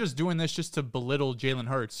 Like you're just doing this just to belittle Jalen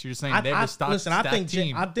Hurts. You're just saying I they have a stock listen. I think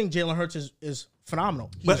team. Jalen Hurts is phenomenal.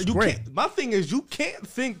 He's But you great. can't. My thing is, you can't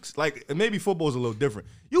think like and maybe football is a little different.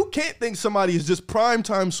 You can't think somebody is just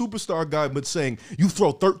primetime superstar guy, but saying you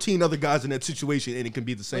throw 13 other guys in that situation and it can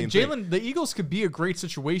be the same Like thing. Jalen, the Eagles could be a great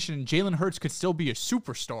situation, and Jalen Hurts could still be a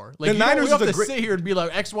superstar. Like The you Niners don't have is a to great- sit here and be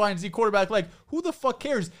like X, Y, and Z quarterback. Like who the fuck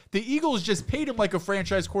cares? The Eagles just paid him like a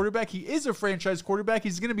franchise quarterback. He is a franchise quarterback.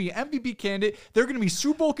 He's going to be an MVP candidate. They're going to be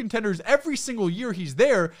Super Bowl contenders every single year he's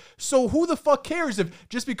there. So who the fuck cares if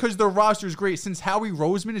just because their roster is great? Since Howie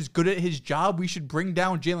Roseman is good at his job, we should bring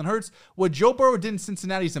down Jalen Hurts. What Joe Burrow did in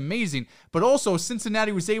Cincinnati is amazing. But also,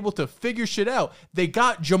 Cincinnati was able to figure shit out. They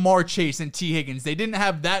got Jamar Chase and T. Higgins. They didn't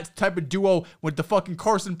have that type of duo with the fucking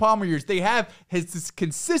Carson Palmer years. They have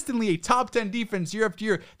consistently a top 10 defense year after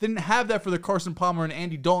year. They didn't have that for the Carson Palmer and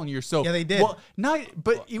Andy Dalton years. So Yeah, they did. Well,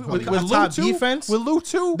 with Lou top too, defense. with Lou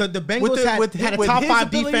too, The Bengals had a with top his 5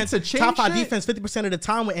 ability defense, to change top 5 shit. defense 50% of the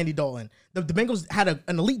time with Andy Dalton. The Bengals had an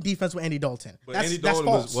elite defense with Andy Dalton. But That's Andy that's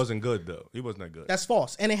Dalton false. wasn't good though. He wasn't that good. That's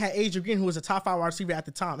false. And they had AJ Green, who was a top 5 wide receiver at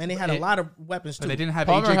the time, and they had a lot of weapons too. But they didn't have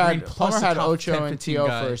Palmer AJ Green had, plus Palmer had a top Ocho 10, and 15 T.O.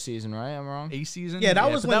 guy. for a season, right? Am I wrong? A season. Yeah, that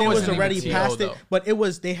was but when they was wasn't even already T.O. past it. though. But it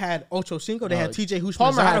was they had Ocho Cinco, they had TJ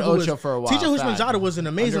Palmer had Hushmanzada, who was Ocho for a while, TJ fact. Hushmanzada was an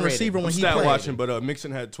amazing Underrated. receiver when I'm he stat played. watching, but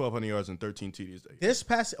Mixon had 1,200 yards and 13 TDs that year. This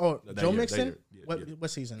past That Joe year, Mixon, that year. Yeah. what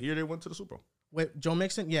season? The year they went to the Super Bowl. Wait, Joe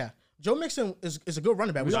Mixon, yeah. Joe Mixon is a good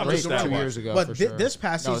running back. We was all know great he's a stat good 2 running back. years ago, But for sure. this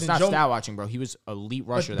past No, season, it's not Joe, stat watching, bro. He was elite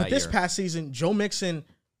rusher but that this year. past season, Joe Mixon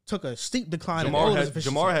took a steep decline in all of his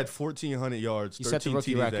efficiency. Jamar had 1,400 yards, He set the 13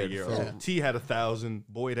 rookie TDs that record year. for- T had 1,000.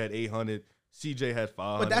 Boyd had 800. CJ had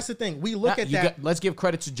 500. But that's the thing. We look at You that. got- let's give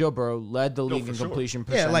credit to Joe Burrow. Led the league for in sure. completion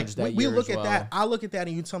Yeah, percentage like that we year look as at well. that. I look at that,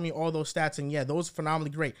 and you tell me all those stats, and yeah, those are phenomenally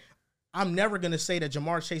great. I'm never gonna say that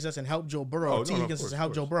Jamar Chase doesn't help Joe Burrow, or T. Higgins doesn't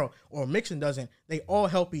help Joe Burrow, or Mixon doesn't. They all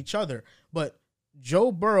help each other. But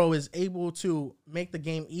Joe Burrow is able to make the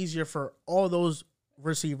game easier for all those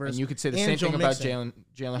receivers. And you could say the and same Joe thing about Mixon.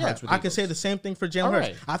 Jalen Yeah, Hurts with I Eagles. can say the same thing for Jalen All Hurts.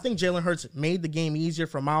 right. I think Jalen Hurts made the game easier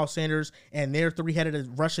for Miles Sanders and their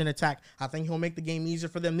 3-headed rushing attack. I think he'll make the game easier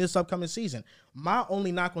for them this upcoming season. My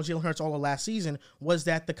only knock on Jalen Hurts all of last season was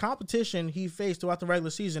that the competition he faced throughout the regular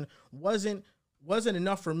season wasn't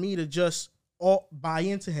enough for me to just all buy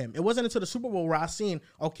into him. It wasn't until the Super Bowl where I seen,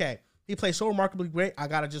 okay, he plays so remarkably great. I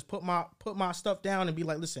gotta just put my stuff down and be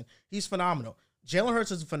like, listen, he's phenomenal. Jalen Hurts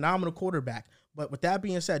is a phenomenal quarterback, But with that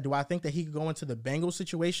being said, do I think that he could go into the Bengals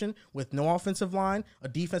situation with no offensive line, a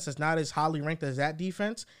defense that's not as highly ranked as that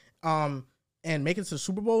defense, and make it to the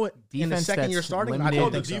Super Bowl in the second year starting? Limited. I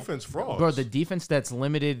don't think the defense so. frauds. Bro, the defense that's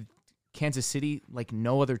limited Kansas City like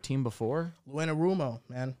no other team before. Luena,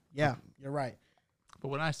 man. Yeah, you're right. But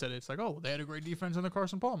when I said it, it's like, oh, they had a great defense under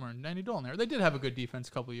Carson Palmer and Andy Dalton there. They did have a good defense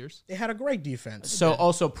a couple of years. They had a great defense. So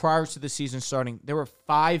also prior to the season starting, there were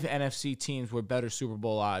 5 NFC teams with better Super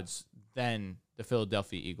Bowl odds than the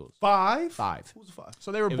Philadelphia Eagles. 5? 5. Who's the 5?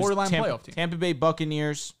 So they were It was borderline playoff team. Tampa Bay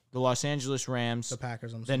Buccaneers, the Los Angeles Rams, The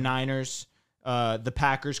Packers, I'm the sorry. Niners, the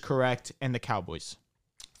Packers, correct, and the Cowboys.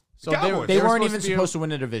 So Cowboys. They were weren't even to be supposed to win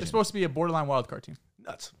the They're division. supposed to be a borderline wild card team.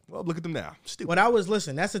 Nuts. Well, look at them now. Stupid.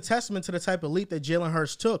 But that's a testament to the type of leap that Jalen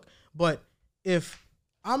Hurts took. But if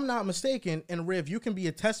I'm not mistaken, and Riv, you can be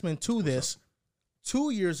a testament to this, 2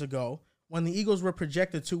 years ago, when the Eagles were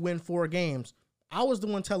projected to win 4 games, I was the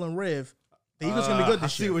one telling Riv the Eagles going to be good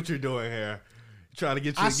this I year. see what you're doing here. Trying to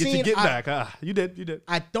get I your get back. You did.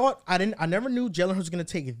 I never knew Jalen Hurts was going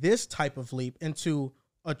to take this type of leap into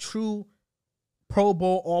a true Pro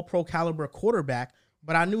Bowl, All-Pro caliber quarterback,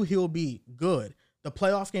 but I knew he'll be good. The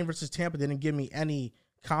playoff game versus Tampa didn't give me any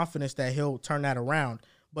confidence that he'll turn that around.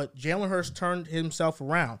 But Jalen Hurts turned himself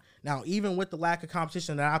around. Now, even with the lack of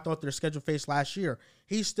competition that I thought their schedule faced last year,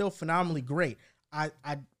 he's still phenomenally great. I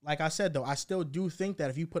like I said, though, I still do think that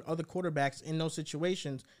if you put other quarterbacks in those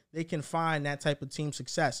situations, they can find that type of team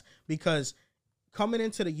success. Because coming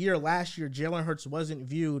into the year last year, Jalen Hurts wasn't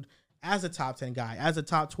viewed as a top 10 guy, as a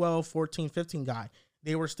top 12, 14, 15 guy.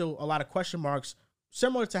 There were still a lot of question marks,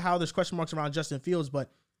 similar to how there's question marks around Justin Fields. But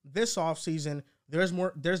this offseason,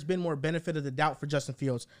 there's been more benefit of the doubt for Justin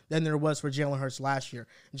Fields than there was for Jalen Hurts last year.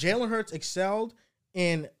 Jalen Hurts excelled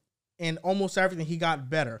in almost everything. He got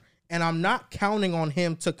better. And I'm not counting on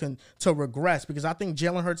him to regress, because I think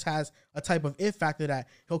Jalen Hurts has a type of it factor that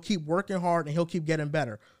he'll keep working hard and he'll keep getting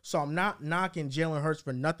better. So I'm not knocking Jalen Hurts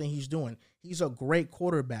for nothing he's doing. He's a great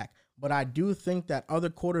quarterback. But I do think that other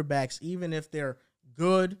quarterbacks, even if they're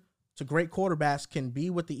good to great quarterbacks, can be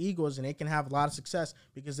with the Eagles and they can have a lot of success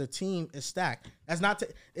because the team is stacked. That's not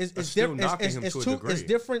it's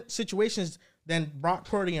different situations than Brock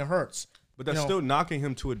Purdy and Hurts. But that's still knocking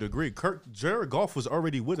him to a degree. Jared Goff was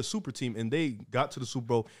already with a super team, and they got to the Super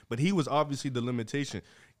Bowl, but he was obviously the limitation.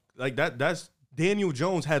 Like that's Daniel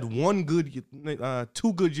Jones had 2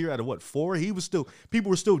 good year out of what, 4? People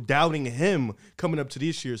were still doubting him coming up to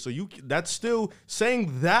this year. So that's still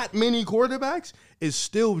saying that many quarterbacks is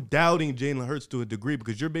still doubting Jalen Hurts to a degree,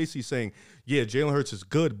 because you're basically saying, yeah, Jalen Hurts is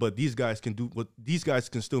good, but these guys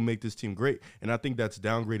can still make this team great. And I think that's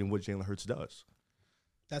downgrading what Jalen Hurts does.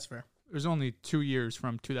 That's fair. There's only 2 years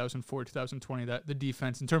from 2004 to 2020 that the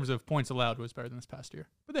defense, in terms of points allowed, was better than this past year.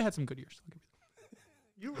 But they had some good years.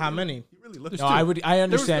 How many? You really look. No, I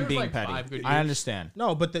understand There was being like petty. 5 good I years. understand.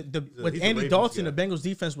 No, but with he's a Andy Ravens Dalton, guy. the Bengals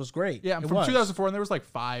defense was great. Yeah, It from was. 2004, and there was like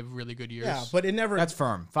 5 really good years. Yeah, but it never. That's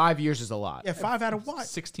firm. 5 years is a lot. yeah, 5 out of what?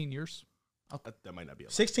 16 years. That might not be a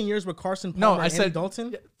lot. 16 years with Carson Palmer No, and I Andy said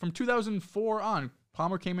Dalton. yeah, from 2004 on.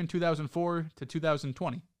 Palmer came in 2004 to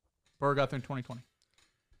 2020. Burrow got there in 2020.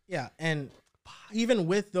 Yeah, and even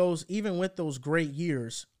with those great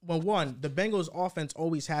years, the Bengals offense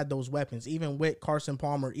always had those weapons, even with Carson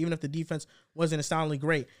Palmer, even if the defense wasn't astoundingly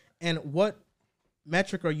great. And what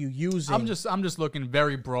metric are you using? I'm just looking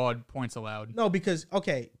very broad points allowed. No, because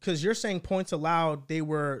you're saying points allowed, there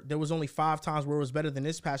was only 5 times where it was better than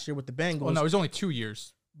this past year with the Bengals. Well, no, it was only 2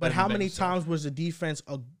 years. but better how than many Bengals, times was the defense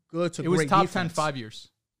a good to It was great top defense? 10 5 years.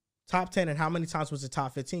 Top 10, and how many times was it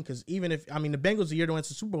top 15? Because the Bengals the year they went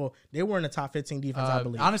to the Super Bowl, they were in the top 15 defense, I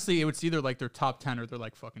believe. Honestly, it was either like their top 10 or they're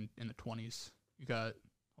like fucking in the 20s. You got,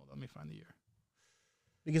 hold on, let me find the year.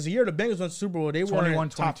 Because the year the Bengals went to the Super Bowl, they were 21, in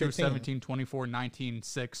top 22, 15. 17, 24, 19,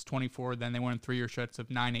 6, 24. Then they went in 3-year stretches of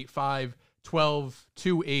 9, 8, 5, 12,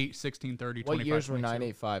 2, 8, 16, 30, What 25, years were 22.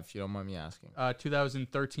 985, if you don't mind me asking?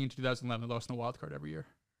 2013 to 2011, they lost in the wild card every year.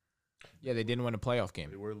 Yeah, they didn't win a playoff game.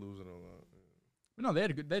 They were losing a lot. But no, they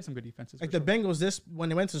had some good defenses. Like for the sure. Bengals, when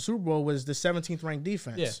they went to the Super Bowl, was the 17th ranked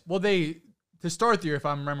defense. Yeah. Well, to start the year, if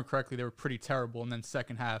I remember correctly, they were pretty terrible, and then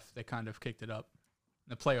second half they kind of kicked it up. In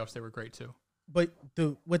the playoffs, they were great too. But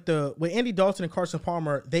with Andy Dalton and Carson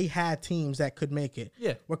Palmer, they had teams that could make it.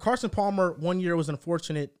 Yeah. Where Carson Palmer one year was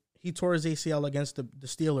unfortunate, he tore his ACL against the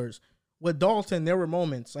Steelers. With Dalton, there were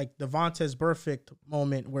moments like the Vontaze Burfict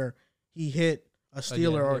moment where he hit a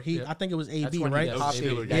Steeler, I think it was AB, That's when right? he got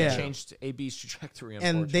Steeler, AB. That yeah. changed AB's trajectory, And they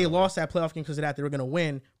unfortunately. lost that playoff game because of that. They were going to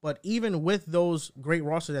win. But even with those great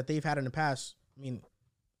rosters that they've had in the past, I mean,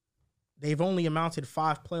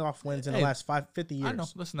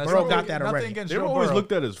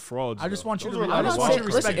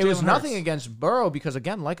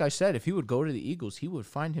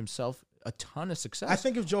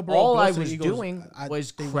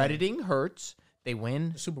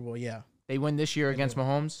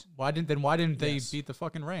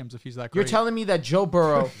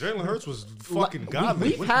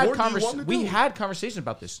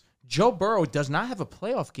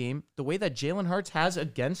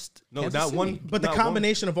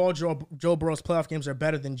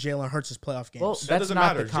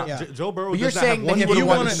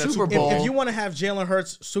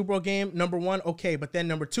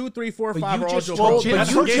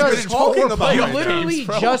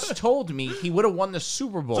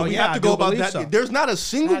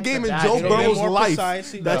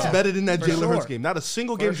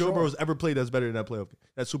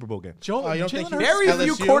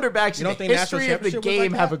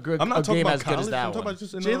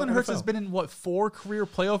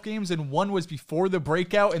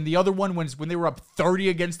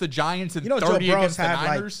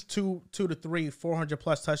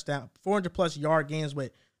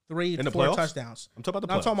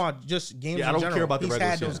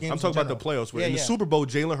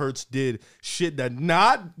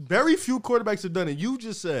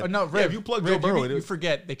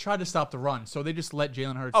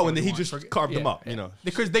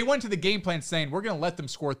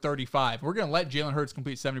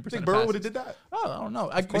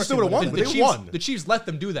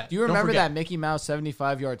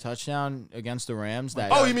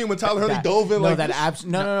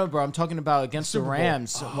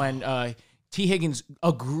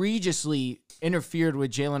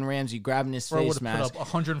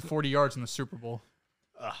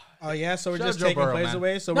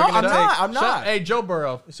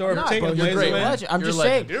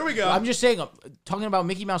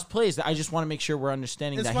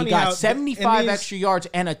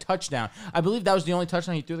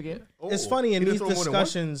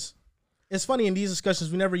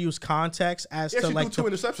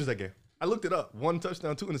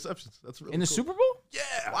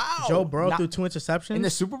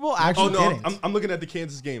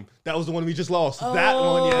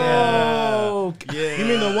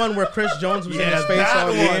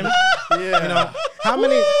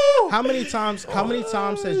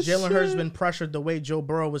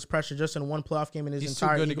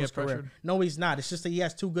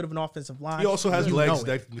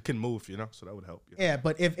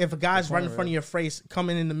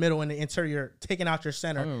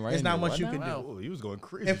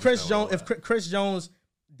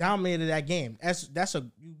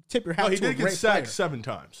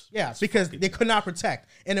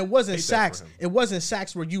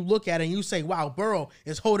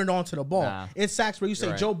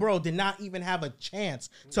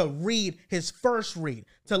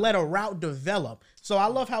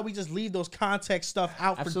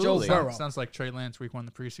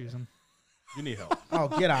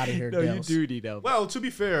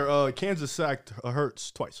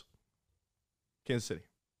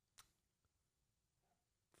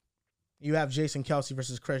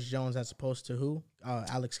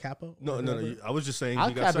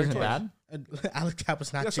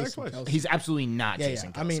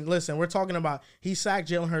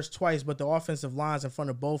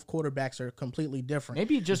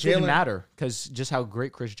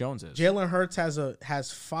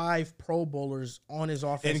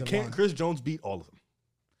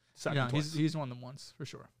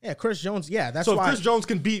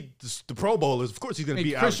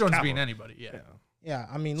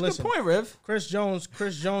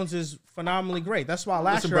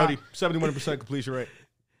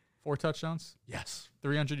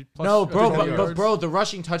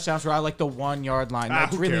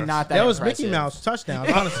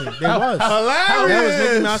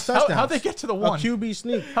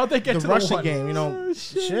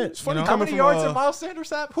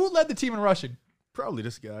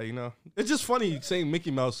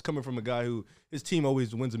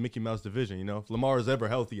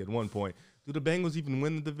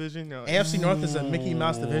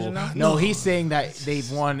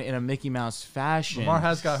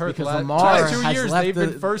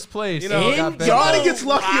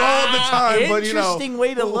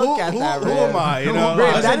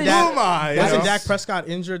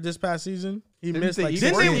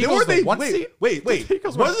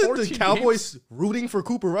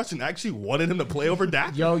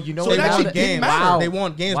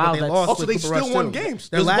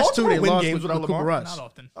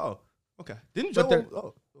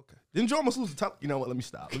 Okay.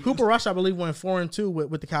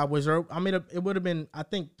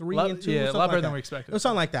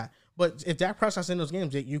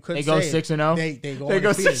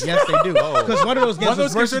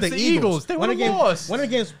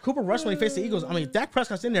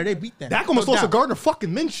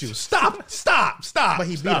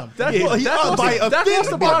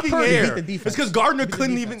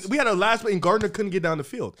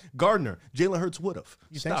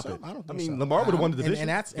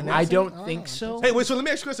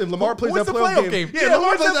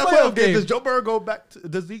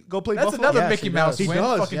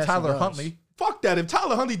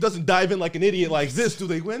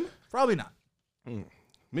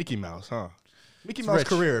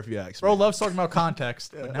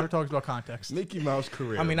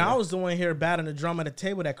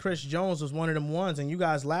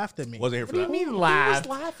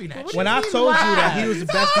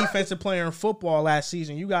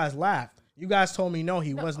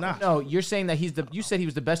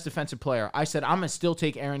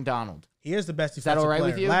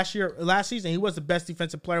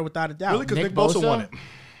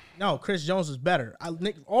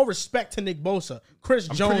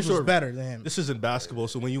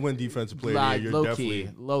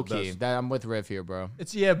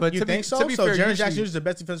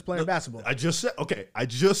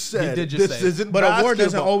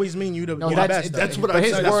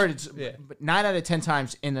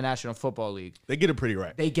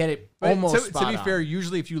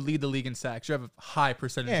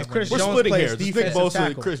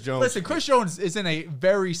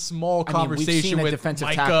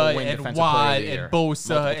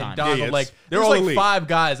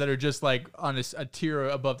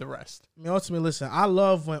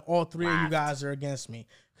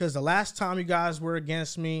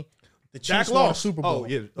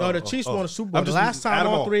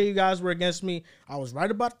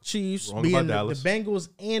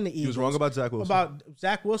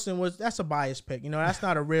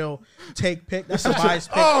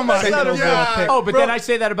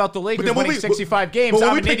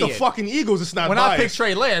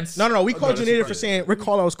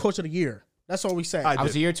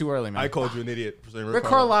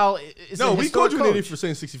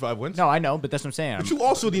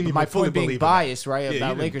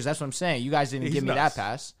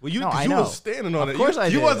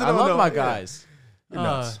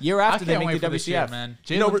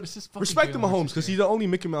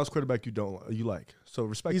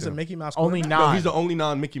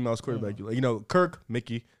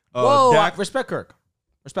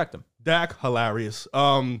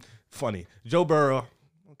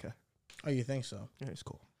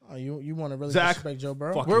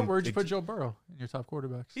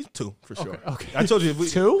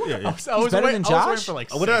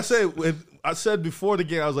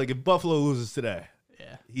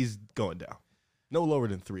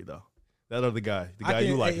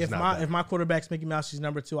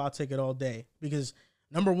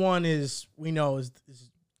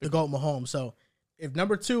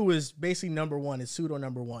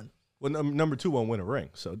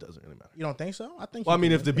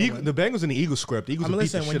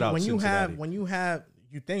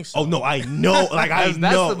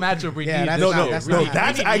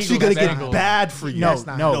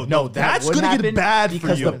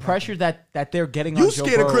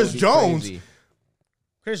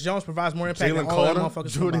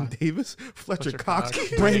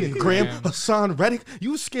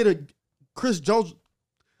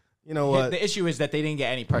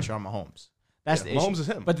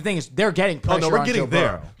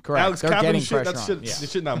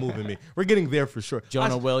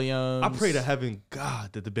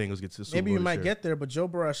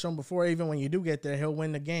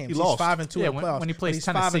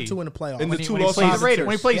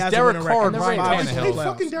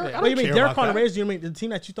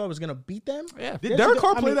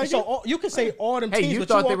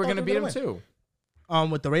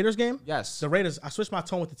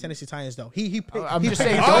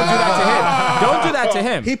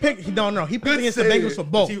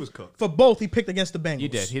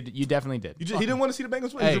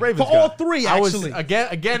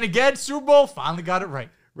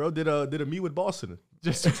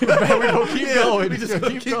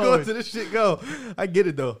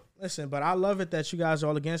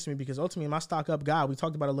 stock up guy. We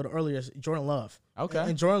talked about it a little earlier. Is Jordan Love. Okay.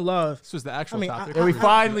 And Jordan Love. This was the actual topic. And we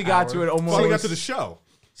finally got to it almost. Finally got to the show.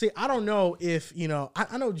 See, I don't know if,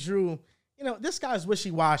 I know Drew, this guy's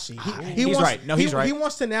wishy-washy. He's wants, right. No, he's right. He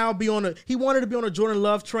wants to now be on he wanted to be on a Jordan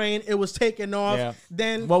Love train. It was taken off. Yeah.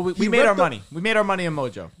 Then we made our money. We made our money in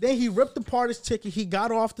Mojo. Then he ripped apart his ticket. He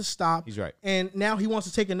got off the stop. He's right. And now he wants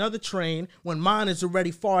to take another train when mine is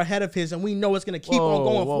already far ahead of his, and we know it's going to keep on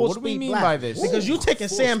going full what speed. do we mean black. by this? Because you taking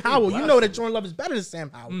Sam Howell. You know that Jordan Love is better than Sam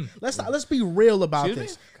Howell. Let's be real about Excuse me?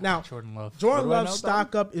 this. Now, Jordan Love. Jordan What do I Love's know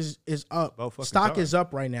stock up is up. About fucking Stock time. is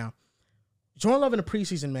up right now. Jordan Love in the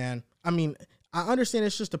preseason, man. I mean, I understand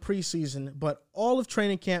it's just a preseason, but all of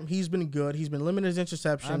training camp, he's been good. He's been limiting his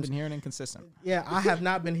interceptions. I've been hearing inconsistent. Yeah, I have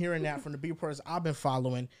not been hearing that from the beat reporters I've been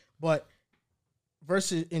following. But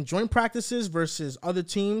versus in joint practices versus other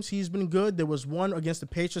teams, he's been good. There was one against the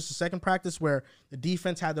Patriots, the second practice, where the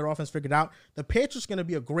defense had their offense figured out. The Patriots going to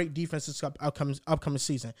be a great defense this upcoming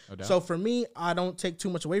season. No So for me, I don't take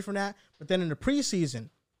too much away from that. But then in the preseason,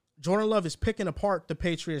 Jordan Love is picking apart the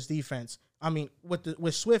Patriots defense. I mean,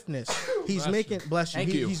 with swiftness, he's making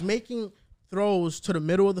he's making throws to the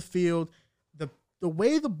middle of the field. The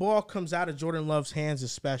way the ball comes out of Jordan Love's hands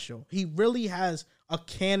is special. He really has a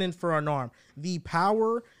cannon for an arm. The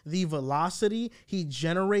power, the velocity he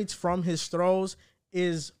generates from his throws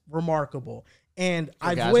is remarkable. And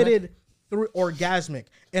I've waited orgasmic.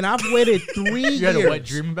 And I've waited 3 years. You had a wet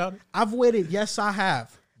dream about it? I've waited. Yes, I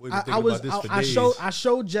have. I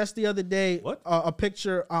showed Jess the other day a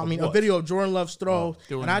picture. A video of Jordan Love's throw,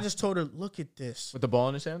 and I just told her, "Look at this." With the ball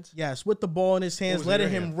in his hands? Yes, with the ball in his hands, letting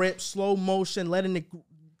him rip, slow motion, letting it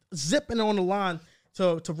zipping on the line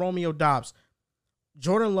to Romeo Doubs.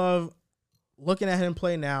 Jordan Love, looking at him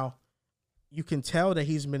play now, you can tell that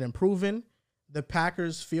he's been improving. The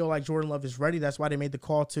Packers feel like Jordan Love is ready. That's why they made the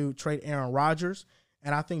call to trade Aaron Rodgers,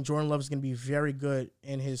 and I think Jordan Love is going to be very good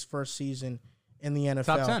in his first season in the NFL.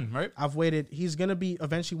 Top 10, right? I've waited. He's going to be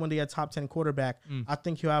eventually one day a top 10 quarterback. I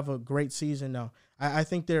think he'll have a great season, though. I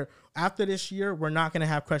think after this year, we're not going to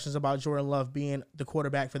have questions about Jordan Love being the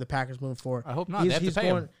quarterback for the Packers moving forward. I hope not. They have to pay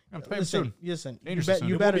him. I'm pay him soon. Listen, Dangerous you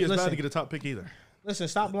soon. better It won't be as bad listen. to get a top pick either. Listen,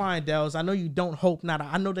 stop lying, Dells. I know you don't hope not.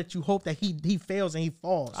 I know that you hope that he fails and he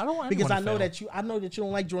falls. I don't want because anyone to fail. I know that you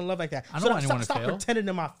don't like Jordan Love like that. I don't want anyone to stop fail. pretending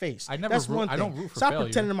in my face. I never. That's one thing. I don't root for stop failure.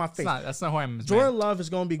 pretending in my face. That's not who I am. As Jordan man. Love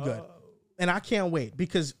is going to be good, and I can't wait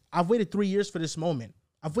because I've waited 3 years for this moment.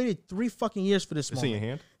 I've waited 3 fucking years for this It's moment. in your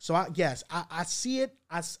hand? So I see it.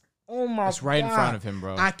 Oh my God. It's right in front of him,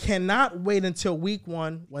 bro. I cannot wait until week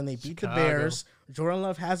 1 when they beat Chicago. the Bears. Jordan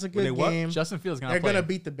Love has a they good what? game. Justin Fields gonna. They're play. going to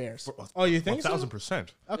beat the Bears. Oh, you think so? 1,000%.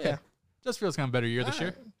 Okay. Yeah. Justin Fields gonna have a better year this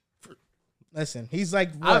year. Listen, he's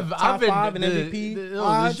like what, top 5 in MVP.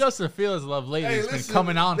 The Justin Fields love lately has been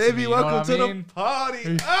coming on to me. Baby, You know welcome what I to mean? the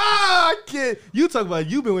party. I can't. You talk about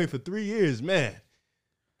you've been waiting for 3 years, man.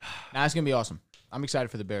 Nah, it's going to be awesome. I'm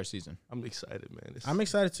excited for the Bears season. I'm excited, man. I'm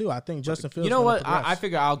excited too. I think Justin Fields. You know what? Progress. I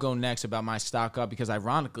figure I'll go next about my stock up because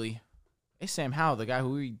ironically, it's Sam Howell, the guy who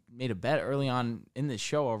we made a bet early on in this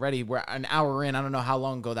show already. We're an hour in. I don't know how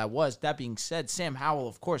long ago that was. That being said, Sam Howell,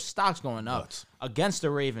 of course, stock's going up against the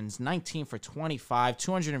Ravens. 19 for 25,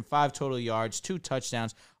 205 total yards, 2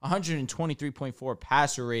 touchdowns, 123.4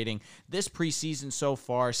 passer rating. This preseason so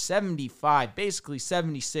far, 75, basically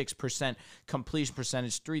 76% completion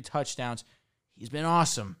percentage, 3 touchdowns. He's been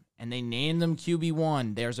awesome. And they named him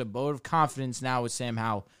QB1. There's a vote of confidence now with Sam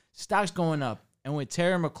Howell. Stock's going up. And with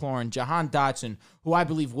Terry McLaurin, Jahan Dotson, who I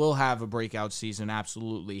believe will have a breakout season,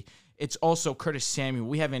 absolutely. It's also Curtis Samuel.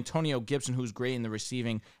 We have Antonio Gibson, who's great in the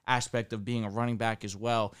receiving aspect of being a running back as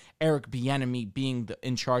well. Eric Bieniemy being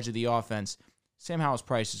in charge of the offense. Sam Howell's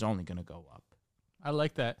price is only going to go up. I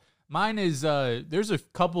like that. Mine is there's a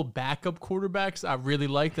couple backup quarterbacks I really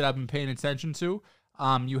like that I've been paying attention to.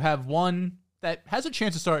 You have one that has a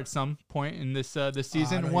chance to start at some point in this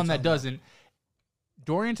season, and one that doesn't.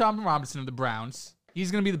 Dorian Thompson-Robinson of the Browns. He's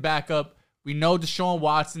going to be the backup. We know Deshaun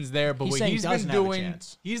Watson's there, but what he's been doing,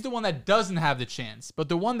 he's the one that doesn't have the chance. But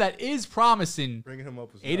the one that is promising, Bringing him up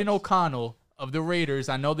as Aiden O'Connell of the Raiders.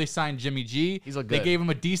 I know they signed Jimmy G. He's looked They good. gave him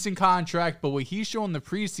a decent contract, but what he's shown in the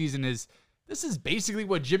preseason is this is basically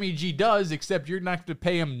what Jimmy G does, except you're not going to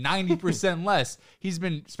pay him 90% less. He's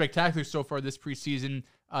been spectacular so far this preseason.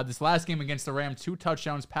 This last game against the Rams, 2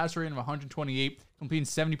 touchdowns, pass rating of 128, completing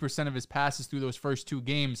 70% of his passes through those first 2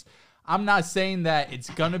 games. I'm not saying that it's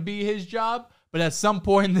going to be his job, but at some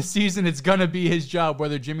point in the season, it's going to be his job,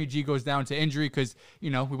 whether Jimmy G goes down to injury because, we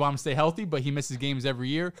want him to stay healthy, but he misses games every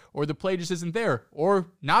year, or the play just isn't there, or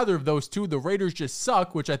neither of those two. The Raiders just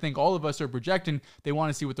suck, which I think all of us are projecting. They want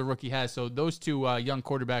to see what the rookie has. So those 2 young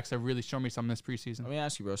quarterbacks have really shown me something this preseason. Let me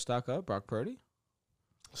ask you, bro. Stock up, Brock Purdy?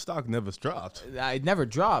 Stock never dropped. I never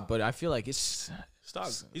dropped, but I feel like it's Stock.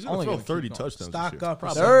 He's going to throw 30 touchdowns. Stock this year. up, or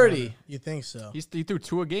 30. something. You think so? He threw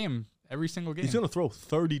 2 a game every single game. He's going to throw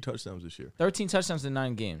 30 touchdowns this year. 13 touchdowns in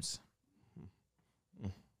 9 games.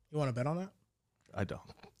 You want to bet on that? I don't.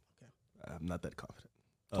 Okay. I'm not that confident.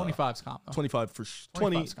 25's comp. 25 for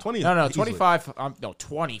 20. 20. No, easily. 25. No,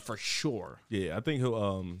 20 for sure. Yeah, I think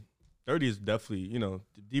he'll 30 is definitely,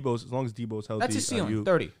 Debo's, as long as Debo's healthy. That's his ceiling,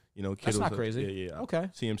 30. Kittle's That's not healthy. crazy. Yeah. Okay.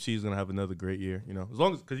 CMC is going to have another great year, as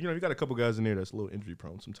long as, because, you got a couple guys in there that's a little injury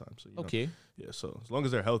prone sometimes. So, Okay. Yeah, so as long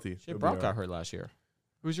as they're healthy. Shit, Brock got hurt last year.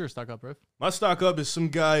 Who's your stock up, Riff? My stock up is some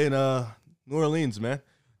guy in New Orleans, man.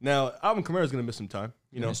 Now, Alvin Kamara's going to miss some time.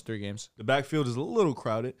 He missed 3 games. The backfield is a little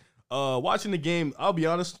crowded. Watching the game, I'll be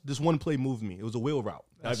honest, this one play moved me. It was a wheel route.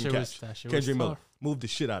 That shit was Kendrick Miller tough. moved the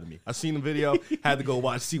shit out of me. I seen the video, had to go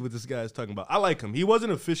watch, see what this guy is talking about. I like him. He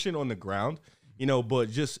wasn't efficient on the ground, but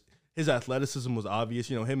just his athleticism was obvious.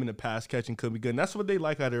 Him in the pass catching could be good. And that's what they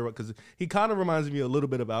like out there because he kind of reminds me a little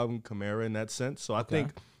bit of Alvin Kamara in that sense. So I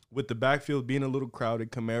think with the backfield being a little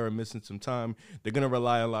crowded, Kamara missing some time, they're going to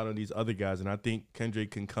rely a lot on these other guys. And I think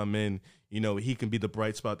Kendrick can come in, he can be the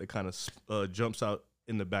bright spot that kind of jumps out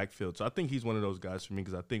in the backfield. So I think he's one of those guys for me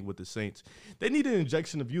because I think with the Saints, they need an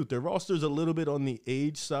injection of youth. Their roster's a little bit on the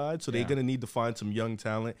age side, so they're going to need to find some young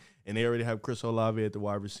talent. And they already have Chris Olave at the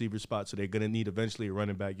wide receiver spot, so they're going to need eventually a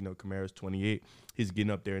running back. Kamara's 28. He's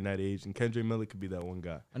getting up there in that age. And Kendrick Miller could be that one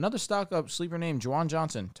guy. Another stock-up sleeper name, Juwan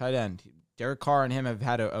Johnson, tight end. Derek Carr and him have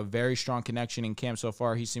had a very strong connection in camp so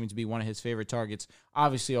far. He seems to be one of his favorite targets.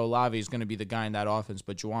 Obviously, Olave is going to be the guy in that offense,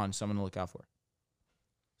 but Juwan, someone to look out for.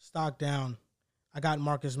 Stock down. I got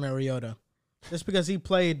Marcus Mariota. Just because he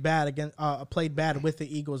played bad with the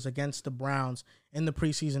Eagles against the Browns in the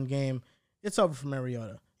preseason game, it's over for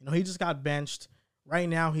Mariota. He just got benched. Right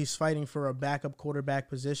now, he's fighting for a backup quarterback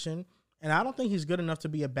position, and I don't think he's good enough to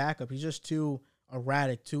be a backup. He's just too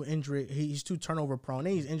erratic, too injury. He's too turnover prone,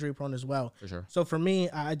 and he's injury prone as well. For sure. So for me,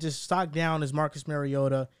 I just stock down as Marcus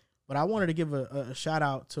Mariota, but I wanted to give a shout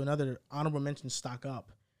out to another honorable mention stock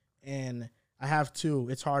up, and I have 2.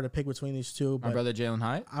 It's hard to pick between these 2. But My brother Jalen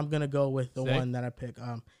Hyatt? I'm going to go with the one that I pick.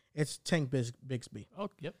 It's Tank Bigsby. Oh,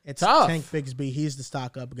 yep. It's Tough. Tank Bigsby. He's the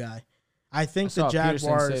stock up guy. I think I the saw Peterson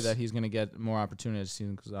Jaguars say that he's going to get more opportunity as the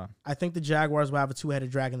season goes on. I think the Jaguars will have a 2-headed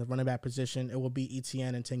dragon in the running back position. It will be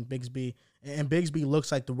ETN and Tank Bigsby. And Bigsby looks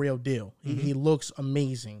like the real deal. He looks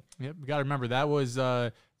amazing. Yep, we got to remember that was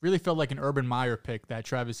really felt like an Urban Meyer pick, that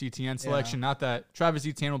Travis Etienne selection. Yeah. Not that Travis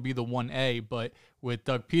Etienne will be the 1A, but with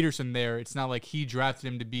Doug Peterson there, it's not like he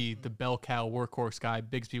drafted him to be the bell cow workhorse guy.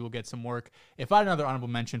 Bigsby will get some work. If I had another honorable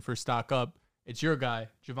mention for stock up, it's your guy,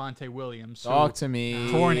 Javonte Williams. Talk to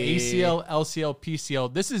me. Torn ACL, LCL,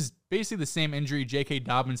 PCL. This is basically the same injury J.K.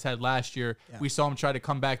 Dobbins had last year. Yeah. We saw him try to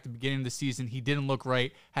come back at the beginning of the season. He didn't look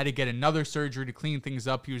right. Had to get another surgery to clean things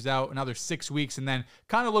up. He was out another 6 weeks and then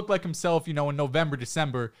kind of looked like himself, in November,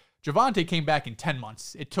 December. Javonte came back in 10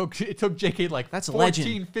 months. It took J.K. like That's 14,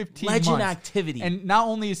 legend. 15 legend months. activity. And not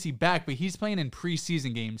only is he back, but he's playing in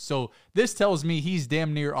preseason games. So this tells me he's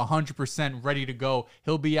damn near 100% ready to go.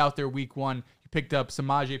 He'll be out there week 1. Picked up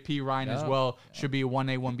Samaje P. Ryan as well. Should be a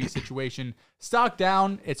 1A, 1B situation. Stock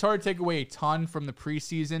down. It's hard to take away a ton from the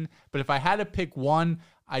preseason, but if I had to pick one,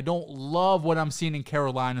 I don't love what I'm seeing in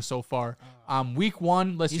Carolina so far. Week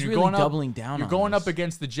 1, listen, He's you're really going doubling up, down You're on going this. up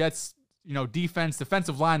against the Jets,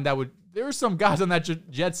 defensive line that would. There are some guys on that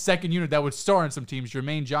Jets second unit that would star in some teams.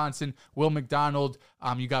 Jermaine Johnson, Will McDonald.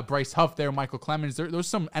 You got Bryce Huff there, Michael Clemens. There's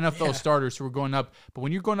some NFL starters who were going up. But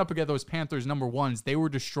when you're going up against those Panthers number 1s, they were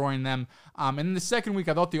destroying them. And in the second week,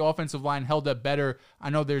 I thought the offensive line held up better. I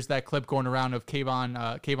know there's that clip going around of Kayvon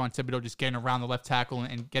Thibodeau just getting around the left tackle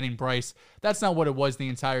and getting Bryce. That's not what it was the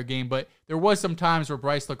entire game. But there was some times where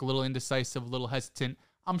Bryce looked a little indecisive, a little hesitant.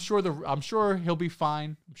 I'm sure he'll be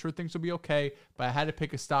fine. I'm sure things will be okay. But I had to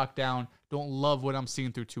pick a stock down. Don't love what I'm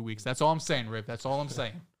seeing through 2 weeks. That's all I'm saying, Rip. That's all I'm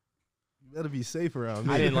saying. You better be safe around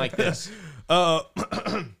me. I didn't like this.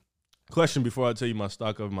 Question before I tell you my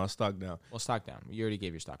stock up and my stock down. Well, stock down. You already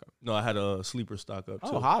gave your stock up. No, I had a sleeper stock up too.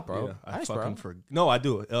 Oh, hot, bro. Yeah, Nice, I fucking bro. No, I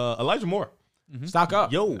do. Elijah Moore. Mm-hmm. Stock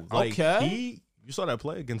up. Yo, like okay. You saw that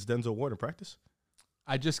play against Denzel Ward in practice?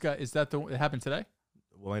 It happened today?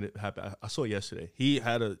 Well, it happened. I saw it yesterday. He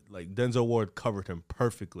had Denzel Ward covered him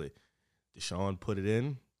perfectly. Deshaun put it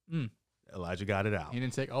in. Elijah got it out. He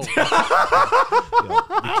didn't take. Oh, the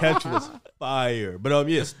catch was fire. But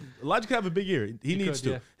yes, Elijah could have a big year. He needs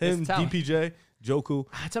to. Yeah. Him, DPJ, Joku.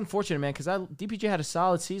 It's unfortunate, man, because DPJ had a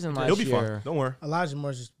solid season last He'll year. be fine. Don't worry. Elijah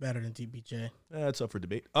Moore's just better than DPJ. That's up for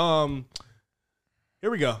debate. Here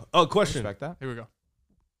we go. Oh, question. Respect that. here we go.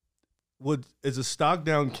 Is a stock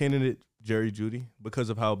down candidate Jerry Jeudy because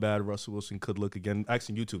of how bad Russell Wilson could look again.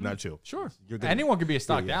 Asking you two, not you. Sure. You're gonna, Anyone could be a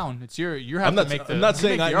stock down. It's you have I'm not, to make the I'm not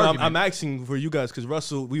saying argument. I'm asking for you guys because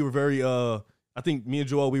Russell, we were very I think me and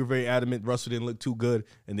Joel, we were very adamant Russell didn't look too good,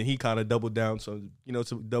 and then he kind of doubled down. So,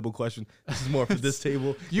 it's a double question. This is more for this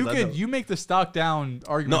table. You make the stock down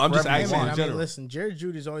argument. No, I'm just asking asking in I general. mean, listen, Jerry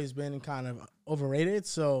Judy's always been kind of overrated.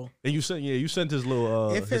 So, and you sent his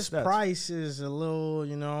little if his stats. price is a little,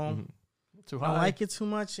 Too I high. like it too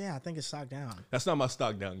much, yeah, I think it's stock down. That's not my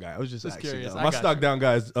stock down guy. I was just asking. curious. My stock down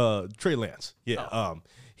guy is Trey Lance. Yeah.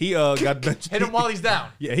 He got benched. Hit him while he's down.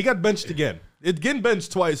 Yeah, he got benched again. Getting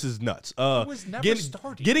benched twice is nuts. was never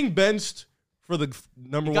starting. Getting benched for the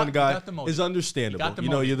number one guy got demoted. is understandable. He got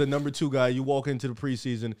demoted. You're the number 2 guy. You walk into the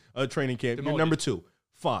preseason training camp. Demoted. You're number 2.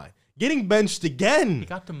 Fine. Getting benched again He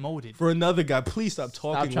got demoted. for another guy. Please stop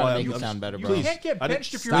talking. trying to while make I'm- it sound better, You bro. can't get I didn't-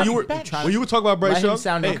 benched if you're Stop. on You the were bench. trying- When you were talking about Bryce Let him Young,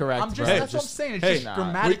 sound hey, incorrect, That's bro. what I'm saying. It's just nah.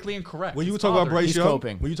 grammatically incorrect. when you were It's talking about bothering. Bryce He's Young,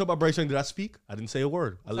 coping. when you talk about Bryce Young, did I speak? I didn't say a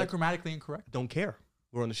word. Is that grammatically incorrect? Don't care.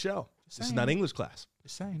 We're on the show. This is saying. not English class.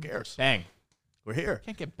 Just saying. Who cares? Dang. We're here.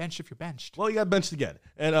 Can't get benched if you're benched. Well, he got benched again,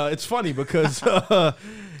 and it's funny because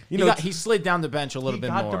He slid down the bench a little He bit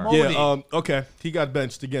got more. demoted. yeah, okay, he got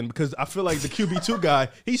benched again because I feel like the QB2 guy,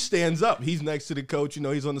 he stands up. He's next to the coach.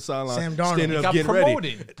 He's on the sideline, Sam Darnold. standing He up, got getting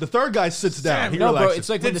promoted. ready. The third guy sits down. He No, bro, relaxes. it's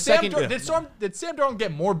like when Did the Sam, second. did Sam Darnold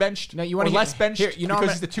get more benched? No, you or wanna less get- benched here, you know, because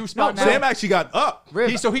I'm he's the not- 2 spot No, now? Sam actually got up.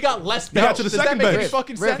 Riv, So he got less He got benched. to the Does second that make bench. any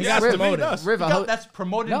fucking Riv, sense? He has Riv, to beat us. Riv, That's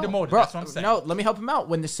promoted and demoted. Bro, That's what I'm saying. No, let me help him out.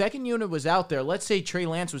 When the second unit was out there, let's say Trey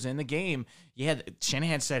Lance was in the game,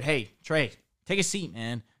 Shanahan said, "Hey, Trey, take a seat,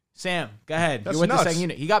 man. Sam, go ahead. That's You're with nuts. the second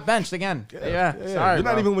unit." He got benched again. Yeah, sorry, You're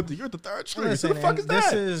not bro. even with you're the third string. Who Listen, the fuck is and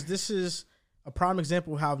that? This is a prime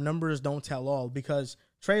example of how numbers don't tell all because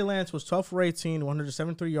Trey Lance was 12 for 18,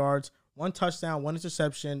 173 yards, 1 touchdown, 1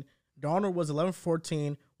 interception. Darnold was 11 for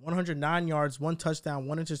 14, 109 yards, 1 touchdown,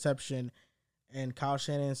 1 interception. And Kyle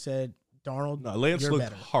Shanahan said, Darnold, No, Lance you're looked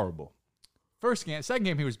better. horrible. Second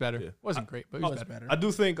game he was better. Wasn't great, but he was better. I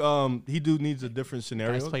do think he needs a different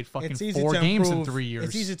scenario. Guys played fucking It's easy 4 to games in improve. 3 years.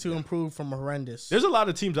 It's easy to improve from horrendous. There's a lot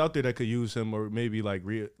of teams out there that could use him, or maybe like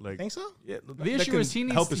Think so? Yeah, The issue is he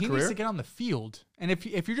needs to get on the field, and if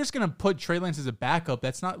you're just gonna put Trey Lance as a backup,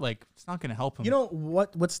 that's not it's not gonna help him. You know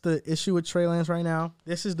what's the issue with Trey Lance right now?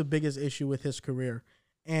 This is the biggest issue with his career.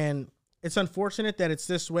 And it's unfortunate that it's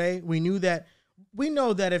this way. We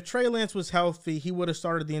know that if Trey Lance was healthy, he would have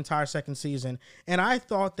started the entire second season. And I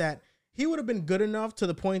thought that he would have been good enough to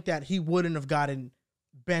the point that he wouldn't have gotten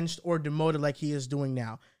benched or demoted like he is doing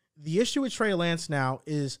now. The issue with Trey Lance now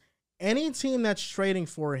is any team that's trading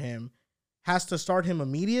for him has to start him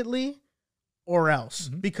immediately or else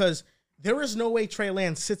because there is no way Trey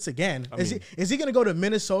Lance sits again. Is he going to go to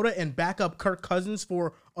Minnesota and back up Kirk Cousins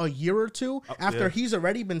for a year or two after he's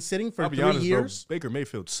already been sitting for 3 years? Though, Baker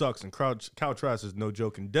Mayfield sucks, and Kyle Trask is no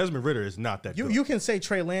joke, and Desmond Ridder is not that good. You can say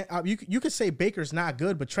Trey Lance. You can say Baker's not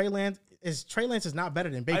good, but Trey Lance is not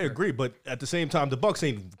better than Baker. I agree, but at the same time, the Bucs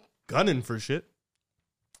ain't gunning for shit.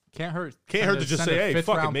 Can't hurt. Can't hurt to just say, "Hey,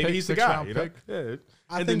 fuck it, maybe he's the guy." You know? Yeah.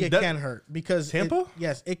 I think it can hurt because Tampa?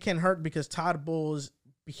 Yes, it can hurt because Todd Bowles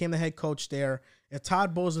became the head coach there. If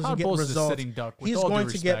Todd Bowles doesn't get Bowles is a results, sitting duck, with he's all due going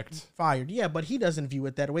to get respect. fired. Yeah, but he doesn't view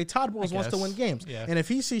it that way. Todd Bowles wants to guess. win games, Yeah. and if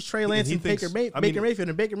he sees Trey Lance he and thinks- Baker Mayfield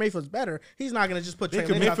and Baker Mayfield's better, he's not going to just put Trey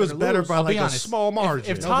Baker Lance out there Mayfield's to better lose. by I'll like be a honest. small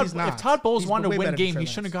margin. No, he's not. If Todd Bowles He's wanted to way win better than games, Trey he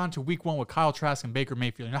shouldn't have Lance. gone to week 1 with Kyle Trask and Baker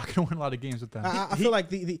Mayfield. You're not going to win a lot of games with them. I feel like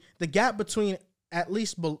the gap between at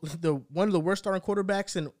least the one of the worst starting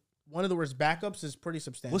quarterbacks and one of the worst backups is pretty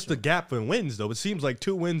substantial. What's the gap in wins, though? It seems like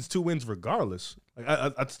 2 wins regardless. Like,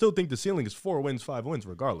 I still think the ceiling is 4 wins, 5 wins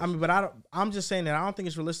regardless. I mean, but I'm just saying that I don't think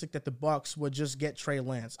it's realistic that the Bucs would just get Trey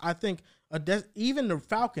Lance. I think even the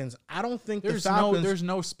Falcons. I don't think There's the Falcons. there's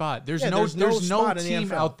no spot. There's Yeah, no there's no spot in the team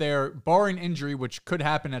NFL. out there, barring injury, which could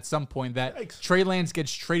happen at some point, that Yikes. Trey Lance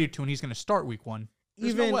gets traded to and he's going to start week 1.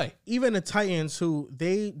 There's no way. Even the Titans, who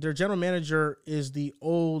their general manager is the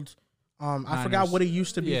old. I forgot Niners. what he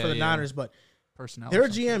used to be Yeah, for the yeah. Niners, but Personnel. their or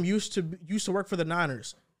something. GM used to work for the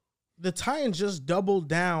Niners. The Titans just doubled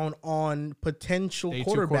down on potential Day 2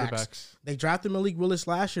 quarterbacks. They drafted Malik Willis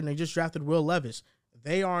last year, and they just drafted Will Levis.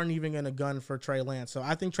 They aren't even going to gun for Trey Lance. So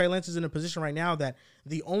I think Trey Lance is in a position right now that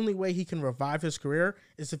the only way he can revive his career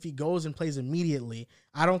is if he goes and plays immediately.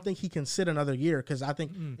 I don't think he can sit another year because I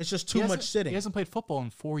think it's just too much sitting. He hasn't played football in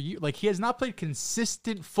 4 years. Like, he has not played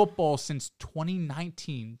consistent football since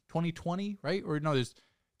 2019, 2020, right? Or no,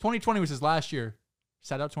 2020 was his last year.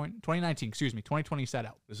 Sat out 2019, excuse me. 2020 sat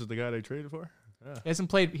out. This is the guy they traded for? Yeah. He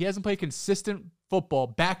hasn't played consistent football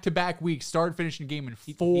back-to-back weeks, started finishing game in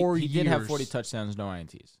 4 He years. did have 40 touchdowns, no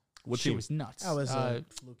INTs. What She team? was nuts. That was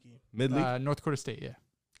fluky. Mid-league? North Dakota State, yeah.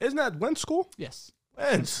 Isn't that Wentz school? Yes.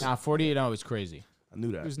 Wentz. Nah, 48-0 is crazy. I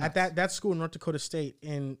knew that. It was At nuts. that school, North Dakota State,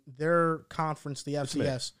 in their conference, the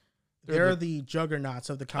FCS, They're they're the- the juggernauts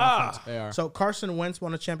of the conference. They are. So Carson Wentz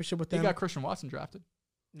won a championship with He them. got Christian Watson drafted.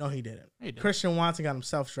 No, he didn't. He did. Christian Watson got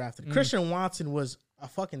himself drafted. Christian Watson was a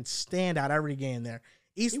fucking standout every game there.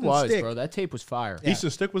 He Easton was, Stick, bro. That tape was fire. Yeah. Easton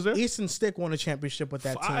Stick was there? Easton Stick won a championship with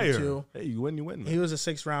that Fire. team too. Hey, you win. He was a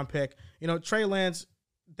 6th-round pick. You know, Trey Lance,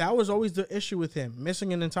 that was always the issue with him,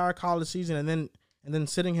 missing an entire college season and then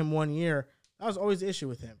sitting him 1 year. That was always the issue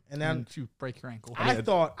with him. And then And you break your ankle. I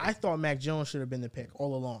thought Mac Jones should have been the pick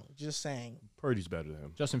all along. Just saying. Purdy's better than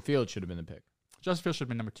him. Justin Fields should have been the pick. Justin Fields should have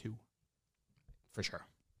been number 2. For sure.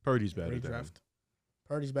 Purdy's better than him. Redraft.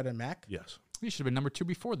 Purdy's better than Mac. Yes. He should have been number 2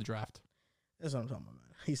 before the draft. That's what I'm talking about. Man.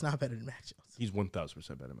 He's not better than Mac Jones. He's 1,000%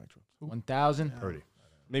 better than Mac Jones. 1,000. Purdy.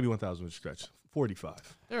 Maybe 1,000 would stretch.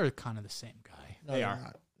 45. They're kind of the same guy. No, They they're are.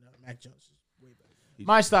 not. No, Mac Jones is way better.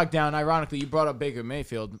 My stock down. Ironically, you brought up Baker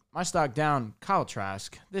Mayfield. My stock down. Kyle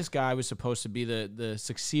Trask. This guy was supposed to be the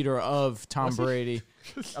successor of Tom Brady.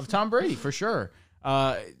 Of Tom Brady, for sure.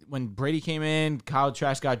 When Brady came in, Kyle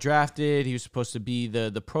Trask got drafted. He was supposed to be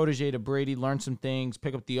the protege to Brady, learn some things,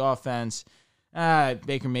 pick up the offense.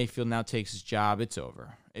 Baker Mayfield now takes his job. It's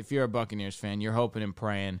over. If you're a Buccaneers fan, you're hoping and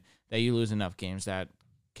praying that you lose enough games that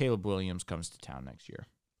Caleb Williams comes to town next year.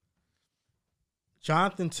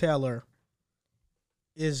 Jonathan Taylor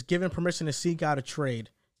is given permission to seek out a trade.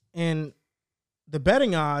 And the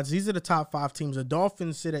betting odds, these are the top 5 teams. The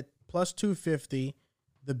Dolphins sit at plus 250,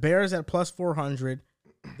 the Bears at plus 400,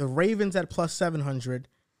 the Ravens at plus 700,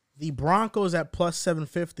 the Broncos at plus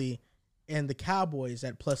 750, and the Cowboys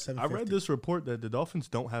at plus 750. I read this report that the Dolphins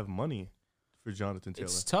don't have money for Jonathan Taylor.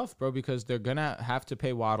 It's tough, bro, because they're gonna have to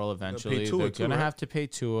pay Waddle eventually. Tua, They're too, gonna right? have to pay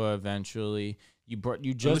Tua eventually. You Unless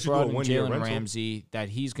just you do a brought in one-year Jalen rental. Ramsey. That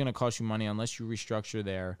he's gonna cost you money unless you restructure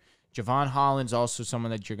there. Javon Holland's also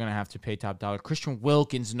someone that you're gonna have to pay top dollar. Christian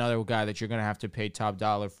Wilkins, another guy that you're gonna have to pay top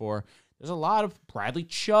dollar for. There's a lot of Bradley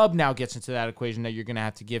Chubb now gets into that equation that you're gonna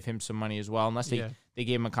have to give him some money as well, unless they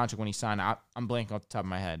gave him a contract when he signed. I'm blanking off the top of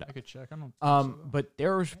my head. I could check. I don't. But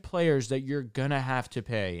there's players that you're gonna have to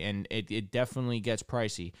pay, and it definitely gets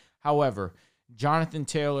pricey. However, Jonathan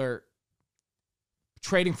Taylor,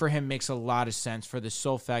 trading for him makes a lot of sense for the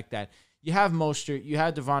sole fact that you have Mostert, you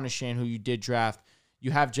have Devon Achane, who you did draft, you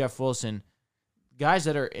have Jeff Wilson, guys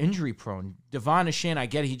that are injury prone. Devon Achane, I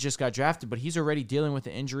get it, he just got drafted, but he's already dealing with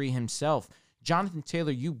the injury himself. Jonathan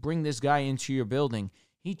Taylor, you bring this guy into your building,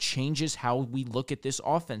 he changes how we look at this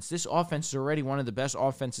offense. This offense is already one of the best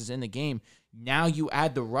offenses in the game. Now you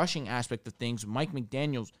add the rushing aspect of things. Mike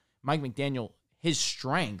McDaniel, his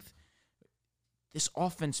strength. This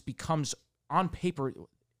offense becomes, on paper,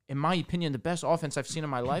 in my opinion, the best offense I've seen in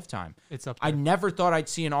my lifetime. It's up I there. never thought I'd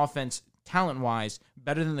see an offense, talent-wise,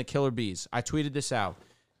 better than the Killer Bees. I tweeted this out.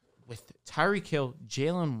 With Tyreek Hill,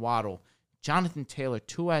 Jalen Waddle, Jonathan Taylor,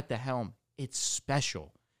 Tua at the helm, it's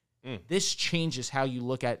special. This changes how you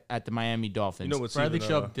look at the Miami Dolphins. You know what's Bradley even,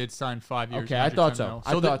 Chubb did sign 5 years. Okay, I thought 110 so. mil.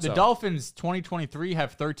 I thought the so. Dolphins 2023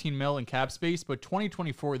 have 13 mil in cap space, but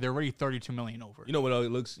 2024 they're already 32 million over. You know what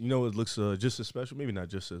it looks? You know what looks just as special? Maybe not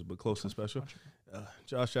just as, but close to special.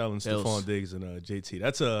 Josh Allen, Bills. Stephon Diggs, and JT.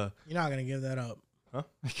 That's a You're not going to give that up. Huh?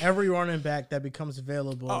 Every running back that becomes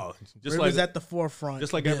available, just Rivers like at the forefront.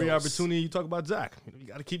 just like every Bills. opportunity you talk about Zach. You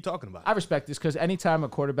got to keep talking about it. I respect this because anytime a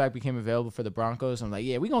quarterback became available for the Broncos, I'm like,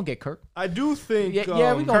 yeah, we're going to get Kirk. I do think. Yeah,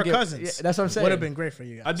 we're going to Kirk get Cousins. Yeah, that's what I'm saying. Would have been great for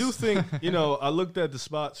you guys. I do think, I looked at the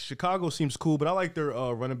spots. Chicago seems cool, but I like their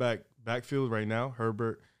running backfield right now.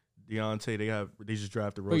 Herbert, Deontay, they just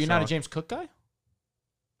drafted Roshan. Bro, you're not a James Cook guy?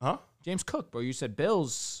 Huh? James Cook, bro. You said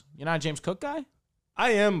Bills. You're not a James Cook guy?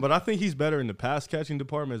 I am, but I think he's better in the pass catching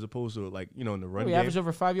department as opposed to in the Bro, run he game. averaged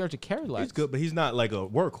over 5 yards a carry last. He's good, but he's not like a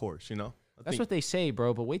workhorse, That's what they say,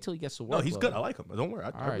 bro. But wait till he gets to work. No, he's good. I like him. Don't worry. I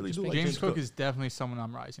right, really just do like James Cook is definitely someone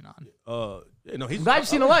I'm rising on. he's I'm glad you've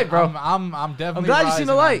seen the light, bro. I'm definitely. glad you've seen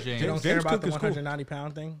the rising on light. You James. don't care James about Cook the is cool.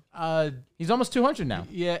 190-pound thing? He's almost 200 now.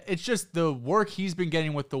 Yeah, it's just the work he's been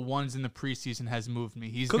getting with the ones in the preseason has moved me.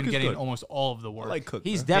 He's Cook been is getting good. almost all of the I work. like Cook.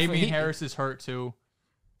 He's man. definitely Damian Harris is hurt too,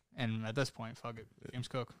 and at this point, fuck it, James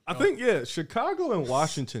Cook. I think Chicago and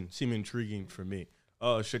Washington seem intriguing for me.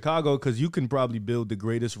 Chicago, because you can probably build the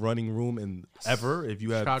greatest running room ever if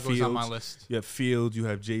you have Chicago's Fields. on my list. You have Fields, you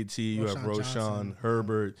have JT, you have Roshan Roshan, Johnson.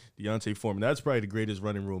 Herbert, Deontay Foreman. That's probably the greatest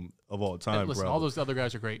running room of all time, Listen, bro. all those other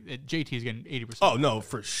guys are great. JT is getting 80%. Oh no,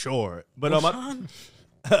 for sure. But Roshan?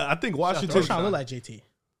 I think Washington. Roshan look like JT.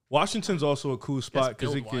 Washington's also a cool spot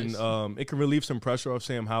because build-wise. it can relieve some pressure off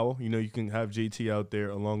Sam Howell. You know, you can have JT out there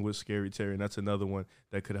along with Scary Terry, and that's another one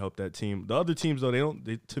that could help that team. The other teams, though,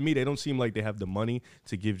 to me, they don't seem like they have the money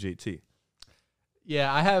to give JT.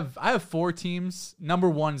 Yeah, I have 4 teams. Number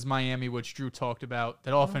 1 is Miami, which Drew talked about.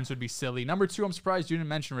 That offense would be silly. Number 2, I'm surprised you didn't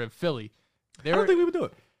mention Rev, Philly. I don't think we would do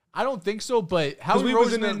it. I don't think so, but Howie We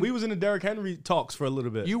Roseman... was in the Derrick Henry talks for a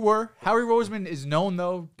little bit. You were. Howie Roseman is known,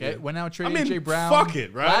 though. Went out trading A.J. Brown. Fuck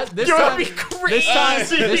it, right? This time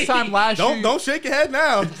last year... Don't shake your head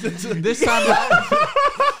now.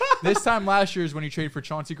 This time last year is when he traded for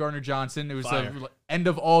Chauncey Gardner-Johnson. It was the end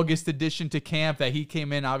of August addition to camp that he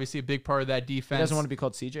came in. Obviously, a big part of that defense. He doesn't want to be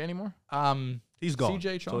called CJ anymore? He's gone. CJ,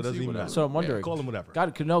 Chauncey, so it doesn't even whatever. matter. So I'm wondering. Yeah, call him whatever.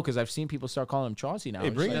 Got to know because I've seen people start calling him Chauncey now. Hey,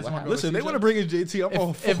 It's bring like, it. what happened? Listen, they want to bring in JT. I'm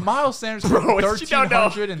all If Miles Sanders Bro, scored what you don't know?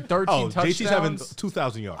 1,313 touchdowns, JT's having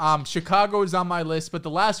 2,000 yards. Chicago is on my list, but the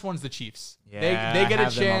last one's the Chiefs. Yeah, they get I a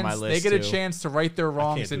have them on my chance. They list get a too. chance to right their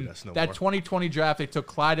wrongs. do And this no that more. 2020 draft, they took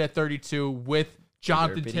Clyde at 32 with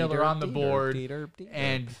Jonathan Taylor on the board,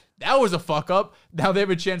 and that was a fuck up. Now they have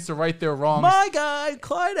a chance to right their wrongs. My guy,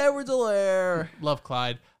 Clyde Edwards-Helaire. Love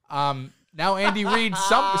Clyde. Now Andy Reid,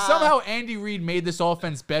 somehow Andy Reid made this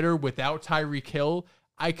offense better without Tyreek Hill.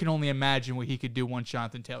 I can only imagine what he could do once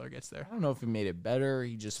Jonathan Taylor gets there. I don't know if he made it better.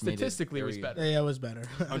 He just made it Statistically, it was better. Yeah, it was better.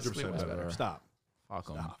 100% better. Stop. Fuck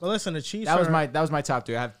him. But listen, the Chiefs That was my top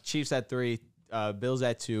 3. I have Chiefs at 3, Bills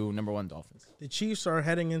at 2, number 1 Dolphins. The Chiefs are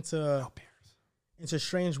heading into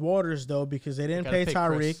strange waters though because they didn't Gotta pay pay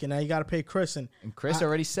Chris. Tyreek and now you got to pay Chris. And Chris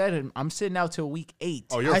already said it. I'm sitting out till week 8.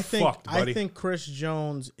 Oh, you're fucked, buddy. I think Chris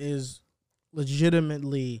Jones is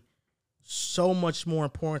legitimately so much more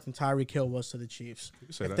important than Tyreek Hill was to the Chiefs.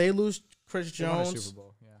 If they lose Chris Jones,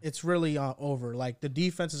 it's really over. Like the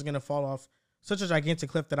defense is going to fall off such a gigantic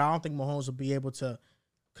cliff that I don't think Mahomes will be able to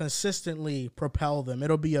consistently propel them.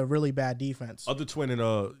 It'll be a really bad defense. Other twin in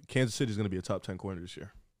Kansas City is going to be a top 10 corner this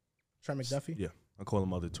year. Trent McDuffie? Yeah, I call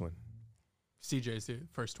him other twin. CJ's the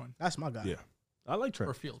first twin. That's my guy. Yeah, I like Trent.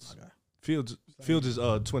 Or Fields. Fields is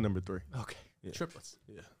twin number 3. Okay. Yeah. Triplets.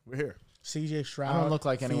 Yeah, we're here. CJ Stroud. I don't look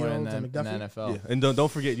like anyone in Fields, the and McDuffie. NFL. Yeah, and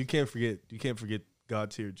don't forget, you can't forget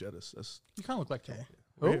God tier Jettis. That's You kind of look like Tua.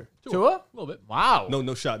 we're here. Tua? A little bit. Wow.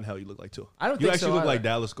 No shot in hell. You look like Tua. I don't You think actually so look either. like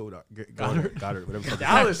Dallas Goddard, whatever.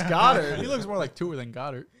 Dallas Goddard. He looks more like Tua than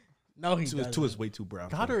Goddard. No, he doesn't. Tua's way too brown.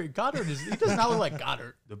 Goddard he does not look like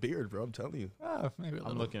Goddard. The beard, bro. I'm telling you. Maybe a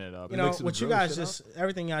little. I'm looking it up. You know, mixing what the you Burrow guys shit just,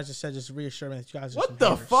 everything you guys just said just reassured me that you guys are What some the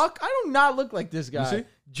haters. fuck? I do not look like this guy. see?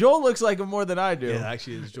 Joel looks like him more than I do. Yeah,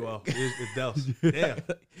 actually, it's Joel. It's Dels. Yeah.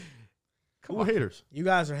 Who haters? You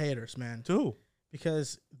guys are haters, man. To who?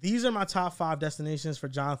 Because these are my top 5 destinations for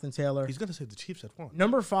Jonathan Taylor. He's gonna say the Chiefs at 1.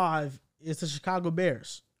 Number 5 is the Chicago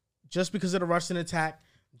Bears. Just because of the rushing attack,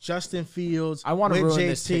 Justin Fields. I want to with ruin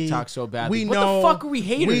this JT. TikTok so badly. We What know, the fuck are we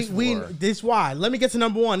haters for? This is why. Let me get to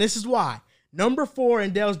number 1. This is why. Number 4,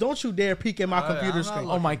 and Dales, don't you dare peek at my computer screen.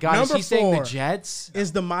 Oh my God, Number is he saying the 4 Jets?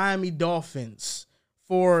 is the Miami Dolphins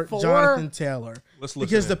for 4? Jonathan Taylor. Let's listen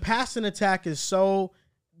because in. the passing attack is so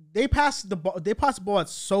they pass the ball at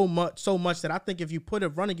so much that I think if you put a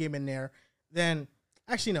running game in there, then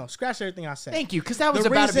actually no, scratch everything I said. Thank you, because that was The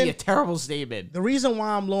about to be a reason- terrible statement. The reason why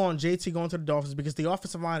I'm low on JT going to the Dolphins is because the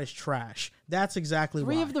offensive line is trash. That's exactly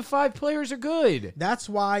why. 3 of the 5 players are good. That's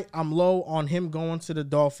why I'm low on him going to the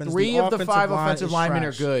Dolphins. 3 of the offensive 5 line offensive is linemen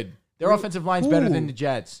trash. are good. Their offensive line's better than the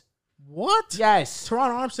Jets. What? Yes. Teron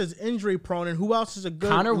Armstead's injury prone, and who else is a good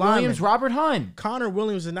Connor lineman? Williams, Robert Hunt. Connor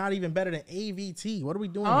Williams is not even better than AVT. What are we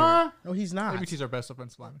doing here? No, he's not. ABT's our best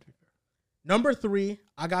offensive lineman, to be fair. Number 3,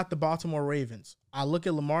 I got the Baltimore Ravens. I look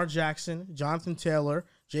at Lamar Jackson, Jonathan Taylor,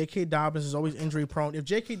 J.K. Dobbins is always injury prone. If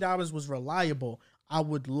J.K. Dobbins was reliable, I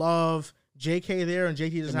would love J.K. there, and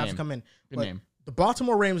J.K. doesn't have to come in. Good But name. the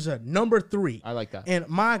Baltimore Ravens are number 3. I like that. And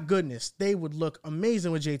my goodness, they would look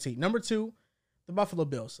amazing with JT. Number 2, the Buffalo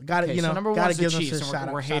Bills. Got to, Okay, so number 1 gotta is the give them Chiefs, a and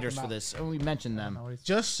shout we're out. haters for this. And we mentioned them.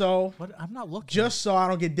 Just so What? I'm not looking. just so I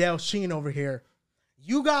don't get Dale Sheen over here.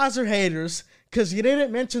 You guys are haters because you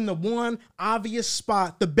didn't mention the one obvious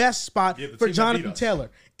spot, the best spot Yeah, the for team that Jonathan beat us.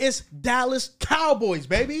 Taylor. It's Dallas Cowboys,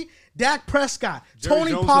 baby. Dak Prescott, Jerry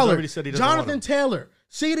Tony Jones has Pollard, already said he doesn't want Jonathan him. Taylor,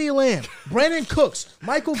 CeeDee Lamb, Brandon Cooks,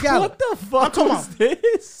 Michael Gallup. What the fuck I'm was talking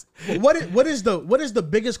this? about, what is the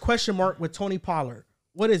biggest question mark with Tony Pollard?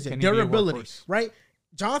 What is it? Can he be a Durability, workhorse? right?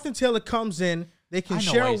 Jonathan Taylor comes in. They can I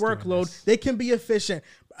know share why a he's doing workload. this. They can be efficient.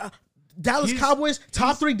 Dallas Cowboys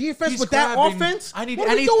top 3 defense with grabbing, that offense. I need what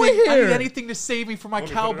anything. are we doing here? I need anything to save me from my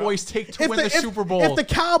Cowboys take to win the Super Bowl. If the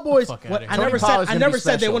Cowboys, I never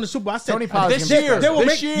said they won the Super Bowl. I said this year. They'll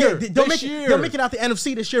make it out the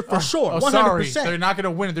NFC this year for sure. 100%. Sorry, they're not going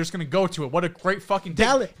to win it. They're just going to go to it. What a great fucking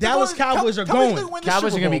Dallas Cowboys are going.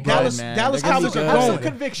 Cowboys are going to be good, man. Dallas Cowboys are going.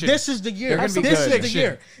 Conviction. This is the year. This is the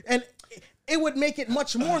year. And it would make it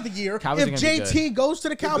much more the year if JT goes to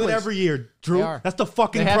the Cowboys. They're good every year, Drew. That's the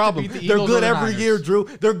fucking problem. The They're good every year, Drew.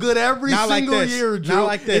 They're good every single year, Drew. Not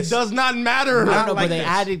like this. It does not matter. I don't know, but they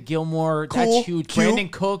added Gilmore. Cool, That's huge. cute, Brandon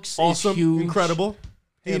Cooks awesome, is huge. incredible.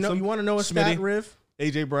 You want to know a stat, Riv?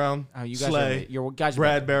 AJ Brown, You guys Slay, your guys are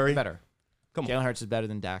Bradbury. better. Come on. Jalen Hurts is better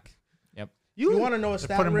than Dak. Yep. You want to know a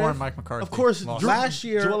stat, Put him more Riv? on Mike McCarthy. Of course, Drew, Last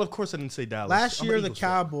year, Joel, of course I didn't say Dallas. Last I'm year an the Eagles fan.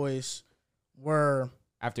 Cowboys were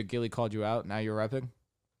After Gilly called you out, now you're repping.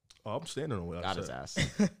 Oh, I'm standing on what I Got his said.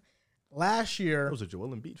 ass. last year. I was a Joel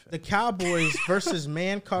Embiid fan. The Cowboys versus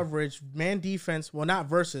man coverage, man defense. Well, not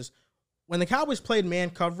versus. When the Cowboys played man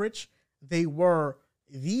coverage, they were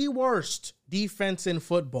the worst defense in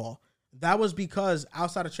football. That was because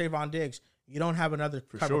outside of Trayvon Diggs, you don't have another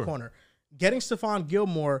cover corner. Getting Stephon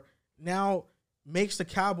Gilmore now makes the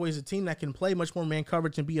Cowboys a team that can play much more man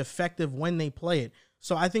coverage and be effective when they play it.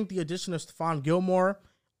 So I think the addition of Stephon Gilmore,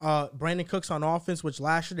 Brandon Cooks on offense, which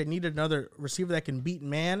last year they needed another receiver that can beat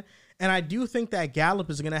man. And I do think that Gallup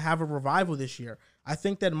is going to have a revival this year. I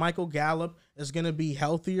think that Michael Gallup is going to be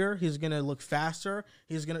healthier. He's going to look faster.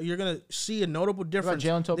 You're going to see a notable difference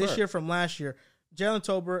this year from last year. Jalen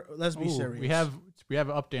Tolbert, let's be serious. We have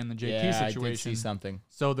an update on the JT situation. I did see something.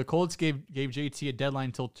 So the Colts gave JT a deadline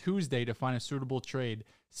until Tuesday to find a suitable trade.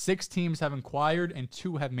 6 teams have inquired and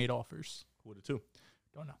 2 have made offers. What are 2?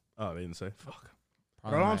 Don't know. Oh, they didn't say. Fuck.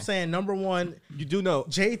 Bro, I'm saying number one, you do know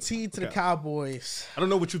JT to the Cowboys. I don't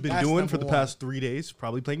know what you've been doing for the past 3 days,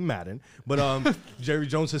 probably playing Madden. But Jerry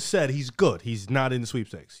Jones has said he's good. He's not in the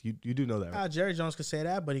sweepstakes. You do know that, right? Jerry Jones could say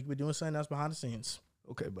that, but he could be doing something else behind the scenes.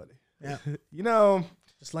 Okay, buddy. Yeah. You know,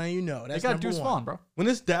 just letting you know. That's got number Deuce one. Vaughn, bro. When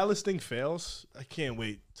this Dallas thing fails, I can't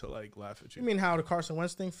wait to laugh at you. You mean how the Carson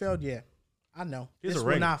Wentz thing failed? Yeah. I know. This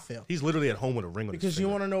will not fail. He's literally at home with a ring on his Because you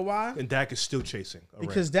want to know why? And Dak is still chasing.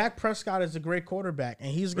 Because Dak Prescott is a great quarterback,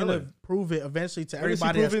 and he's going to prove it eventually to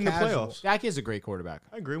everybody that's in the casual. playoffs? Dak is a great quarterback.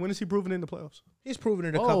 I agree. When is he proven in the playoffs? He's proven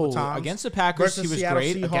it a couple times. Against the Packers, he was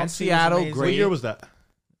great. Seahawks, Against he was Seattle, amazing. great. What year was that?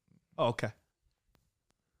 Oh, okay.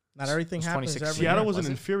 Not everything happens every Seattle year. was an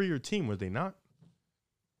inferior team, were they not?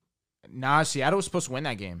 Nah, Seattle was supposed to win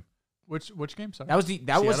that game. Which game? Sorry.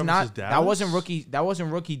 That wasn't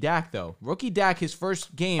rookie Dak though. Rookie Dak, his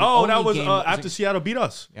first game. Oh, that was after Seattle beat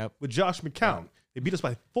us. Yep. With Josh McCown. They beat us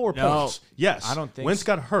by 4 points. Yes. I don't think Wentz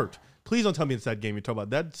got hurt. Please don't tell me it's that game you're talking about.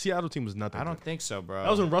 That Seattle team was nothing. I don't think so, bro. That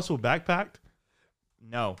was when Russell backpacked?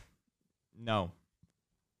 No.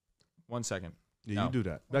 1 second. Yeah, you do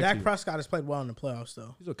that. Dak Prescott has played well in the playoffs,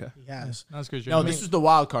 though. He's okay. He has. That's good. No, this was the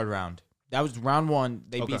wild card round. That was round 1.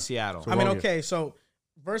 They beat Seattle. So so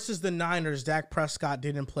versus the Niners, Dak Prescott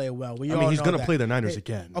didn't play well. He's going to play the Niners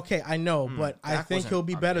again. Okay, I know, but I think he'll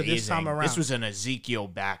be better this time around. This was an Ezekiel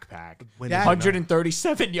backpack.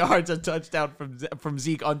 137 yards, a touchdown from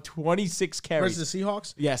Zeke on 26 carries. Versus the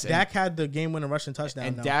Seahawks? Yes. Dak had the game-winning rushing touchdown.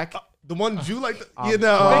 And Dak... the one you like, Mickey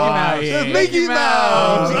Mouse. Mickey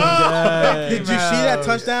Mouse. Did you see that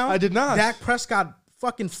touchdown? I did not. Dak Prescott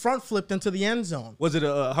fucking front flipped into the end zone. Was it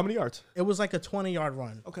how many yards? It was like a 20-yard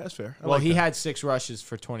run. Okay, that's fair. He had 6 rushes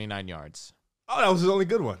for 29 yards. Oh, that was his only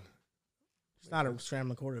good one. It's not a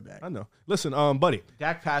scrambling quarterback. I know. Listen, buddy.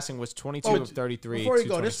 Dak passing was 22 of 33. Before you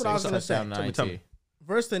go, this is what I was going to say. Tell me.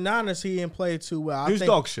 Versus the Niners, he didn't play too well. He was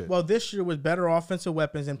dog shit. Well, this year with better offensive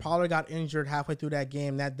weapons, and Pollard got injured halfway through that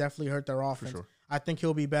game. That definitely hurt their offense. Sure. I think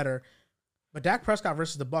he'll be better. But Dak Prescott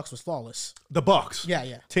versus the Bucs was flawless. The Bucs.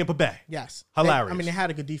 Yeah. Tampa Bay. Yes. Hilarious. They had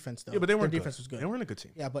a good defense, though. Yeah, but they weren't Their defense was good. They weren't a good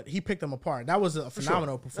team. Yeah, but he picked them apart. That was a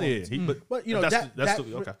phenomenal performance. Yeah, but you know,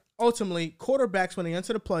 okay. Ultimately, quarterbacks, when they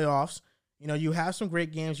enter the playoffs, you know, you have some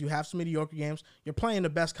great games, you have some mediocre games. You're playing the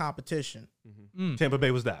best competition. Mm-hmm. Tampa Bay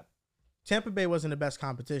was that. Tampa Bay wasn't the best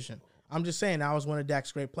competition. I'm just saying that was one of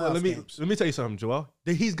Dak's great playoff games. Let me tell you something, Joel.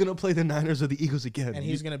 He's going to play the Niners or the Eagles again. And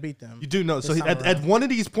he's going to beat them. You do know. So at one of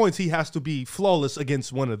these points, he has to be flawless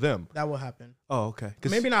against one of them. That will happen. Oh, okay.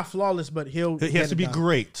 Maybe not flawless, but he has to be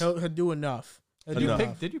great. He'll do enough.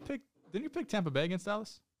 Didn't you pick Tampa Bay against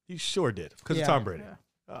Dallas? He sure did because of Tom Brady.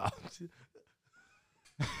 Yeah.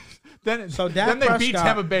 Then they beat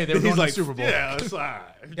Tampa Bay. They were going to the Super Bowl. Yeah, it's all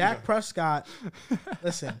right. Dak Prescott,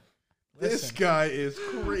 listen. This guy is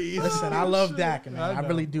crazy. Listen, I love Dak, man. I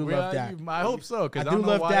really do love Dak. I hope so. I do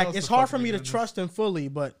love Dak. It's hard for me to trust him fully,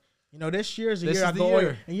 but You know, this year is the This year is I the go all year.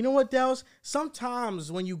 in. And you know what, Dels?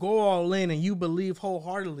 Sometimes when you go all in and you believe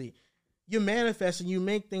wholeheartedly, you manifest and you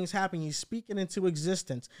make things happen. You speak it into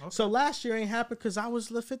existence. Okay. So last year ain't happened because I was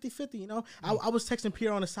 50-50, you know? I was texting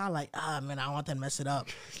Pierre on the side like, man, I want them to mess it up.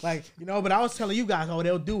 Like, you know, but I was telling you guys,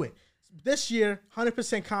 they'll do it. This year,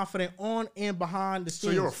 100% confident on and behind the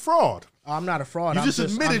scenes. So you're a fraud. I'm not a fraud. You just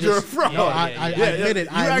admitted you're a fraud. No, I admitted.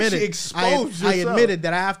 You actually exposed I yourself. admitted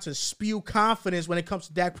that I have to spew confidence when it comes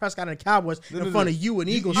to Dak Prescott and the Cowboys in front of you, an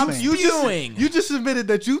Eagles fan. You just admitted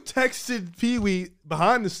that you texted Pee Wee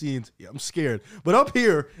behind the scenes. Yeah, I'm scared. But up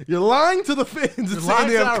here, you're lying to the fans and saying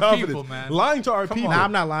they have confidence. People, man. Lying to our people. Nah,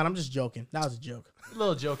 I'm not lying. I'm just joking. That was a joke. A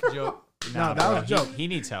little joke. No, that was a joke. He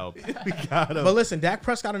needs help. We got him. But listen, Dak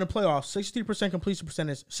Prescott in the playoffs, 63% completion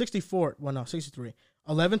percentage, 63.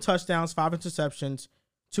 11 touchdowns, 5 interceptions,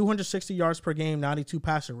 260 yards per game, 92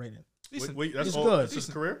 passer rating. Wait, that's He's all. good. That's his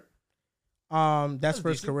career? That's for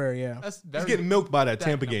his decent. career, yeah. That's He's getting milked by that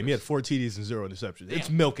Tampa game. He had numbers. 4 TDs and 0 interceptions. Damn. It's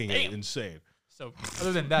milking it Damn. insane. So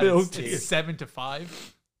other than that, it's 7-5.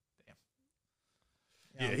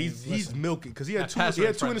 Yeah, he's milking because he had That two pass rate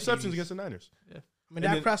in front of the interceptions Eagles. against the Niners. Yeah. I mean,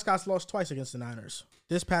 Dak Prescott's lost twice against the Niners.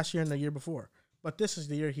 This past year and the year before. But this is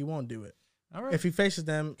the year he won't do it. All right. If he faces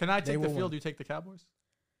them, Can I they take the will field? win. You take the Cowboys?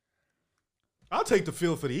 I'll take the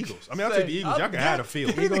field for the Eagles. I mean, I'll take the Eagles. Y'all can have the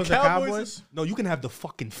field. Eagles and Cowboys? No, you can have the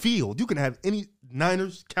fucking field. You can have any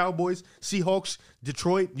Niners, Cowboys, Seahawks,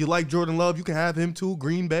 Detroit. You like Jordan Love, you can have him too.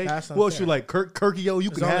 Green Bay. That's Who else unfair. you like? Kirkio,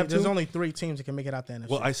 you can have There's too. only 3 teams that can make it out the NFC.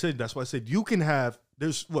 Well, that's why I said you can have.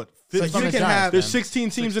 There's what? So 15, you can have- there's 16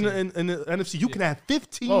 teams in the NFC. You can have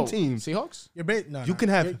 15 Whoa, teams. Seahawks? No, You can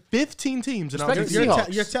have 15 teams. And I'll Respect give the you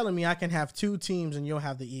Seahawks. You're telling me I can have 2 teams and you'll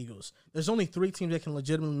have the Eagles. There's only 3 teams that can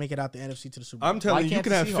legitimately make it out the NFC to the Super Bowl. I'm telling you, you can't can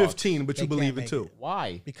the have Seahawks? 15, but They you believe can't it make too. it.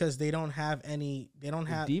 Why? Because they don't have any. They don't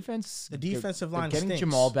have Defense. the defensive they're line getting stinks.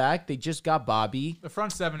 Jamal back. They just got Bobby. The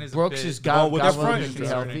front seven is Brooks a bit, has got with got the one front to be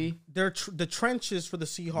concerning. healthy. The trenches for the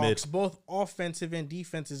Seahawks, Mid. both offensive and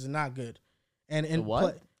defensive, is not good. And in The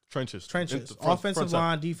what? Trenches. trenches, In the offensive side.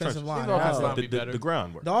 line, defensive Trenches. line. The offensive Yeah. line would be better. The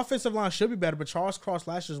groundwork. The offensive line should be better, but Charles Cross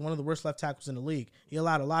last year is one of the worst left tackles in the league. He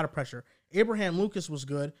allowed a lot of pressure. Abraham Lucas was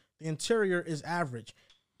good. The interior is average.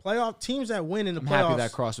 Playoff teams that win in the I'm playoffs. happy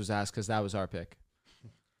that Cross was asked because that was our pick.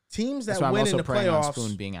 Teams That's that why I'm win in also the praying on playoffs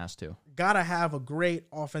Spoon being asked to. gotta have a great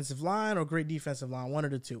offensive line or great defensive line, one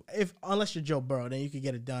of the two. Unless you're Joe Burrow, then you could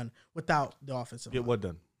get it done without the offensive Get line. what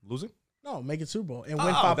done? Losing? No, make it Super Bowl and win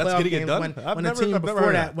Oh, 5 that's playoff getting it games. done? When I've the never- team I've never before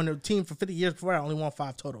heard that, that. when the team for 50 years before that only won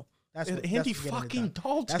 5 total. That's And what, Andy that's what's getting it fucking done.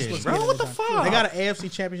 Dalton, That's what's bro. getting What it the done. fuck? They got an AFC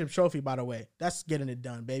Championship trophy, by the way. That's getting it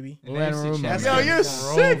done, baby. An Luna AFC Rumo. champion. Yo, you're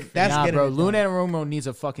sick. That's Nah, getting bro. it done. Luna Rumo needs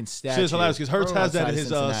a fucking statue. Shit's hilarious because Hurts has that in outside his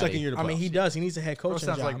of Cincinnati. second year. To I mean, he playoffs. does. He needs a head Bro coaching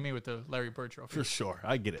sounds job. like me with the Larry Bird trophy. For sure.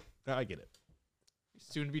 I get it. I get it.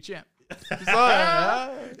 Soon to be champ.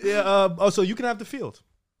 Yeah. So you can have the field.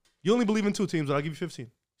 You only believe in 2 teams, but I'll give you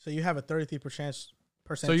 15. So you have a 33%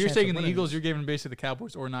 So you're chance taking of the winning Eagles, this. you're giving basically the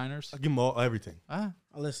Cowboys or Niners? I'll give them all everything.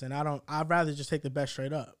 Listen, I'd rather just take the best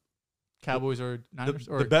straight up. Cowboys or The, Niners?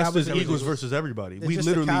 or the best Cowboys is and Eagles Eagles. versus everybody. It's We just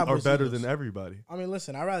the literally are Cowboys, better Eagles. than everybody. I mean,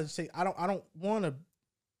 listen, I'd rather just take. I don't want to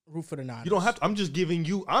root for the Niners. You don't have to.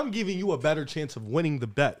 I'm giving you a better chance of winning the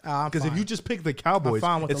bet. I'm Because if fine. you just pick the Cowboys, I'm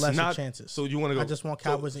fine with the it's lesser not, chances. So you want to go? I just want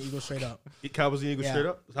Cowboys and Eagles straight up. Cowboys and Eagles Yeah. straight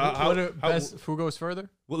up. who goes further?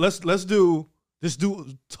 Well, let's do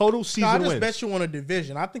total season No, I just wins. bet you on a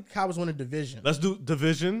division. I think Cowboys win a division. Let's do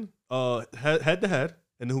division, head to head,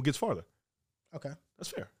 and then who gets farther. Okay. That's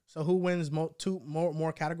fair. So who wins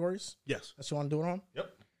more categories? Yes. That's what you want to do it on?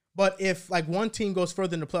 Yep. But if like one team goes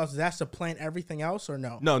further in the playoffs, does that supplant everything else or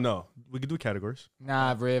no? No. We could do categories.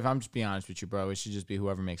 Nah, Riv, I'm just being honest with you, bro. It should just be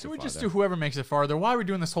whoever makes it Can we farther. just do whoever makes it farther? Why are we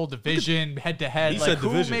doing this whole division head to head? He Like said who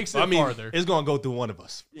division. makes it I mean, farther? it's gonna go through one of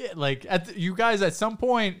us. Yeah, like you guys at some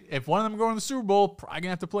point, if one of them go in the Super Bowl, probably gonna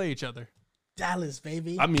have to play each other. Dallas,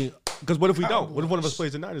 baby. I mean, because what if we don't? What if one of us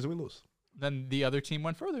plays the Niners and we lose? Then the other team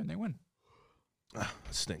went further and they win. That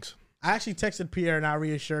stinks. I actually texted Pierre and I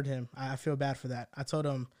reassured him. I feel bad for that. I told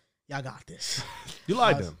him, y'all got this. You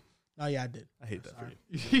lied to him. Oh, yeah, I did. I hate that for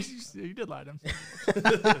you. You did lie to him.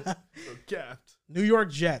 Gapped. New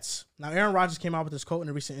York Jets. Now, Aaron Rodgers came out with this quote in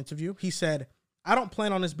a recent interview. He said, I don't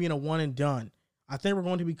plan on this being a one and done. I think we're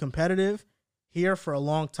going to be competitive here for a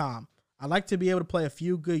long time. I'd like to be able to play a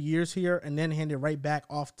few good years here and then hand it right back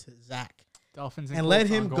off to Zach. Dolphins And let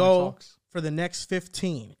Colts him ongoing go talks. for the next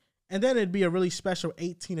 15. And then it'd be a really special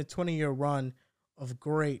 18 to 20-year run of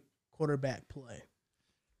great quarterback play.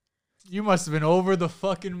 You must have been over the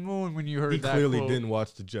fucking moon when you heard He that. clearly quote. didn't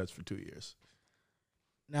watch the Jets for 2 years.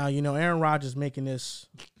 Now, Aaron Rodgers making this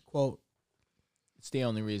quote It's the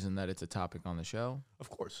only reason that it's a topic on the show. Of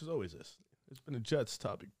course, there's always this. It's been a Jets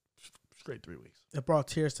topic straight 3 weeks. It brought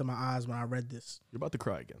tears to my eyes when I read this. You're about to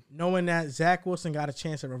cry again. Knowing that Zach Wilson got a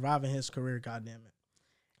chance at reviving his career, goddammit.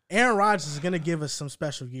 Aaron Rodgers is going to give us some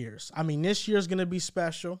special years. I mean, this year's going to be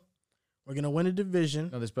special. We're going to win a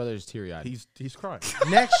division. No, this brother is teary-eyed. He's crying.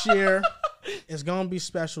 Next year is going to be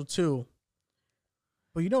special, too.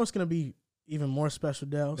 But you know what's going to be even more special,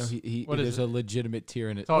 Dels? No, there's a legitimate tear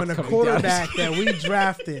in it. When a quarterback that we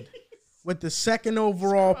drafted with the 2nd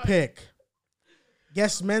overall pick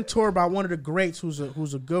gets mentored by one of the greats who's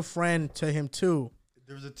a good friend to him, too.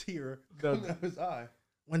 There's a tear coming out of his eye.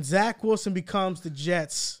 When Zach Wilson becomes the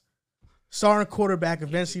Jets' starting quarterback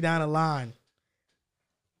eventually down the line,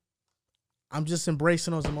 I'm just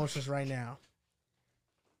embracing those emotions right now.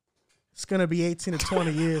 It's going to be 18 to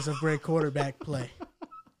 20 years of great quarterback play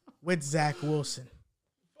with Zach Wilson.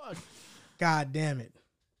 Fuck. God damn it.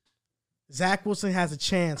 Zach Wilson has a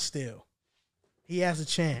chance still. He has a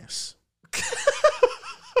chance.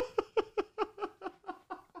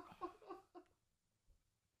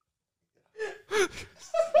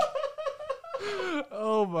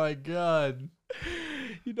 Oh my God!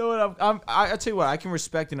 You know what? I tell you what. I can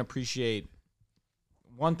respect and appreciate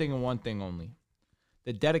one thing and one thing only: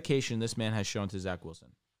 the dedication this man has shown to Zach Wilson,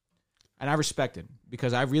 and I respect it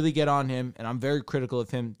because I really get on him, and I'm very critical of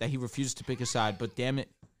him that he refuses to pick a side. But damn it,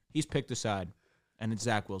 he's picked a side, and it's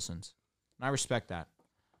Zach Wilson's, and I respect that.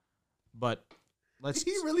 But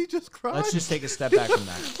He really just cried. let's just take a step back from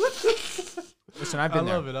that. Listen, I've been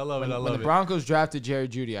there. I love it. When the Broncos drafted Jerry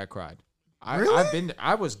Jeudy, I cried. Really?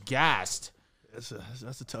 I was gassed. That's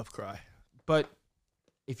a tough cry. But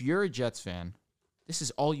if you're a Jets fan, this is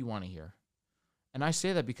all you want to hear. And I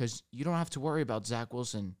say that because you don't have to worry about Zach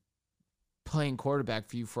Wilson playing quarterback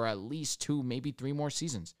for you for at least 2, maybe 3 more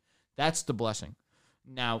seasons. That's the blessing.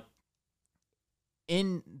 Now,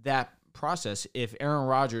 in that process, if Aaron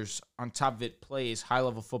Rodgers, on top of it, plays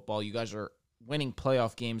high-level football, you guys are winning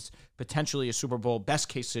playoff games, potentially a Super Bowl,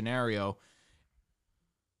 best-case scenario.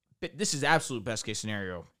 But this is absolute best-case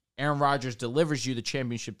scenario. Aaron Rodgers delivers you the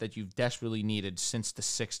championship that you've desperately needed since the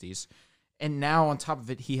 60s. And now, on top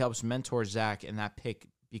of it, he helps mentor Zach, and that pick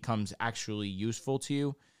becomes actually useful to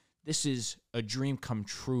you. This is a dream come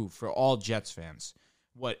true for all Jets fans.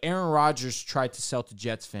 What Aaron Rodgers tried to sell to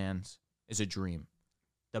Jets fans is a dream.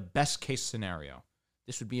 The best-case scenario.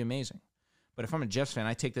 This would be amazing. But if I'm a Jets fan,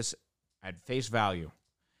 I take this at face value.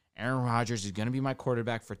 Aaron Rodgers is going to be my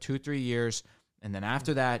quarterback for 2-3 years, and then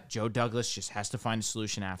after that, Joe Douglas just has to find a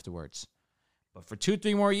solution afterwards. But for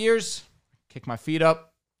 2-3 more years, kick my feet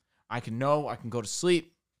up. I can go to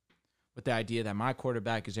sleep with the idea that my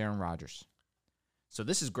quarterback is Aaron Rodgers. So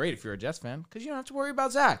this is great if you're a Jets fan because you don't have to worry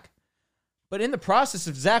about Zach. But in the process,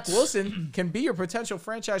 if Zach Wilson can be your potential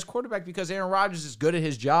franchise quarterback because Aaron Rodgers is good at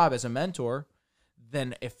his job as a mentor,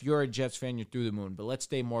 then if you're a Jets fan, you're through the moon. But let's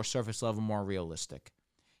stay more surface level, more realistic.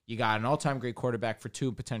 You got an all-time great quarterback for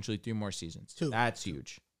 2, potentially 3 more seasons. 2. That's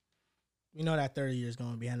huge. You know that 30 years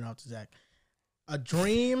going to be handed off to Zach. A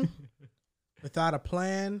dream without a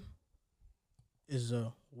plan is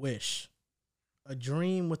a wish. A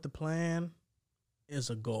dream with a plan is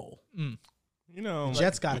a goal. Mm. You know,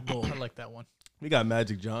 Jets got a goal. I like that one. we got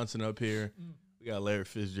Magic Johnson up here. We got Larry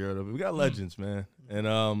Fitzgerald up here. We got legends, man. And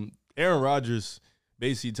Aaron Rodgers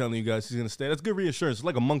basically telling you guys he's going to stay. That's good reassurance. It's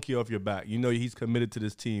like a monkey off your back. You know he's committed to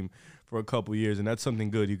this team for a couple years, and that's something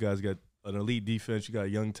good. You guys got an elite defense. You got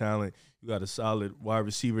young talent. You got a solid wide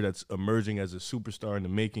receiver that's emerging as a superstar in the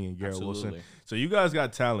making in Garrett Wilson. So you guys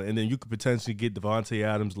got talent, and then you could potentially get Devontae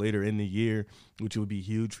Adams later in the year, which would be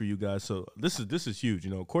huge for you guys. So this is huge.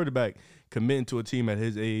 You know, quarterback committing to a team at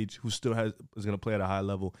his age who still is going to play at a high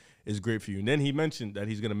level is great for you. And then he mentioned that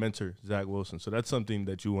he's going to mentor Zach Wilson. So that's something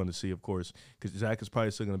that you want to see, of course, because Zach is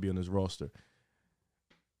probably still going to be on his roster.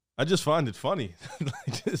 I just find it funny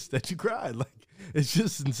just that you cried. Like, it's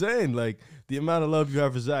just insane. Like, the amount of love you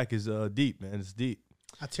have for Zach is deep, man. It's deep.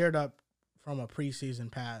 I teared up from a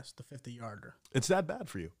preseason pass, the 50-yarder. It's that bad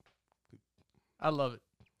for you. I love it.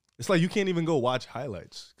 It's like you can't even go watch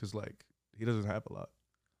highlights because, like, he doesn't have a lot.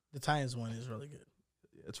 The Titans one is really good.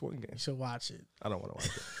 It's one game. You should watch it. I don't want to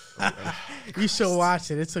watch it. You should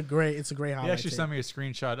watch it. It's a great highlight. He actually sent me a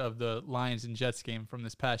screenshot of the Lions and Jets game from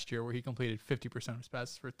this past year where he completed 50% of his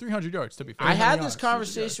passes for 300 yards, to be fair. I had this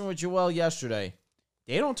conversation with Joel yesterday.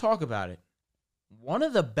 They don't talk about it. One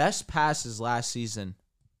of the best passes last season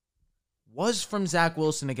was from Zach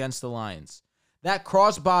Wilson against the Lions. That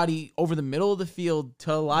crossbody over the middle of the field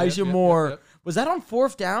to Elijah Moore. Was that on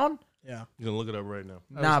 4th down? Yeah. You're going to look it up right now.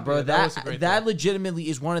 Nah, bro. That throw. legitimately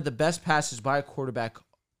is one of the best passes by a quarterback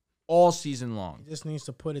all season long. He just needs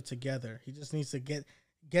to put it together. He just needs to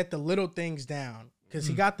get the little things down because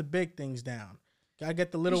he got the big things down. Gotta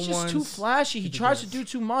get the little He's just ones. too flashy. He tries to do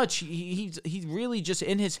too much. He's really just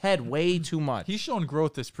in his head way too much. He's shown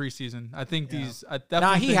growth this preseason. I think these. I Nah,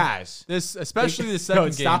 definitely he think has. this, especially the second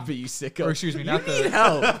game. Stop it, you sicko. Or excuse me, You not need the.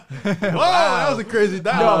 help. That was a crazy No,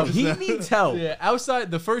 dialogue. he needs help. Yeah,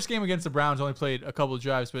 outside the first game against the Browns, only played a couple of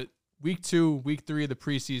drives, but week 2, week 3 of the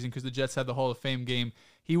preseason, because the Jets had the Hall of Fame game,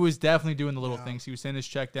 he was definitely doing the little things. He was hitting his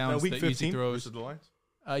checkdowns, week the 15 easy throws. versus the Lions.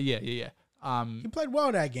 Yeah. He played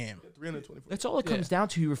well that game. 324. That's all it comes down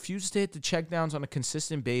to. He refuses to hit the checkdowns on a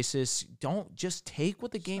consistent basis. Don't just take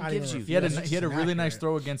what the game not gives even you. He had Yes, a it's really nice inaccurate.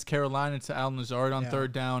 throw against Carolina to Allen Lazard on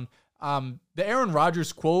third down. The Aaron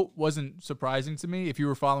Rodgers quote wasn't surprising to me. If you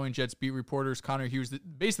were following Jets beat reporters, Connor Hughes,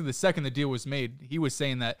 basically the second the deal was made, he was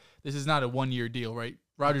saying that this is not a one-year deal, right?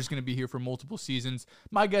 Rodgers going to be here for multiple seasons.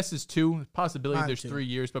 My guess is 2. Possibility Mine there's too. 3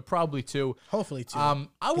 years, but probably 2. Hopefully, too. I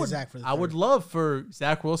Get Zach for the would third. love for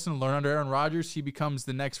Zach Wilson to learn under Aaron Rodgers. He becomes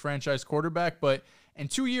the next franchise quarterback, but in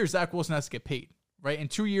 2 years, Zach Wilson has to get paid. Right, in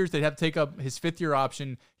 2 years they'd have to take up his 5th-year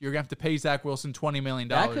option. You're gonna have to pay Zach Wilson $20 million.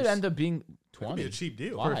 That could end up being Could 20. be a cheap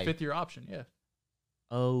deal. Why? for a 5th-year option. Yeah,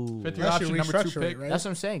 Oh, 5th-year Unless you option, number 2 restructure it, pick. right? that's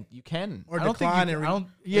what I'm saying. You can. Or I don't think decline you, and I don't. Or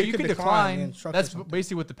Yeah, you could decline. and structure That's something.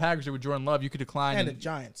 basically what the Packers did with Jordan Love. You could decline. And the And,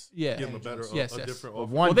 Giants. yeah, Give him a better, Yes, a yes. different Well,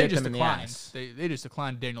 offer. one well, they bit just them in the declined. ass. They just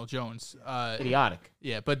declined Daniel Jones. Idiotic.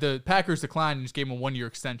 Yeah, but the Packers declined and just gave him a 1-year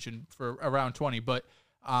extension for around 20. But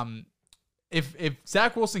if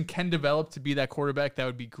Zach Wilson can develop to be that quarterback, that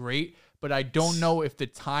would be great. But I don't know if the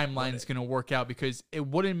timeline is going to work out because it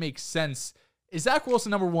wouldn't make sense. Is Zach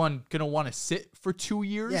Wilson, number one, going to want to sit for 2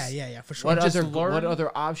 years? Yeah, for sure. What just other learn? what other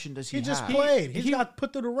option does he, He just have? played. He he- got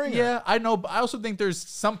put through the ringer. Yeah, I know, but I also think there's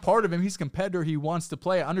some part of him. He's a competitor. He wants to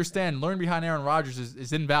play. I understand. Learn behind Aaron Rodgers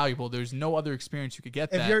is invaluable. There's no other experience you could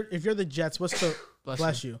get that. If you're the Jets, what's the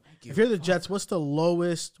Bless you. If you're the Jets, what's the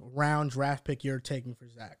lowest round draft pick you're taking for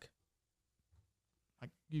Zach?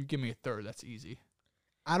 Like, you give me a third. That's easy.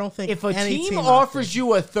 I don't think If a any team out offers there-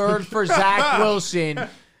 you a third for Zach Wilson,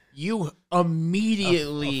 you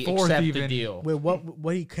immediately A fourth accept the even. deal. with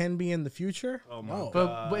what he can be in the future. Oh my no.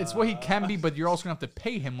 But it's what he can be, but you're also going to have to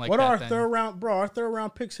pay him like What that. our then. third round, bro? Our third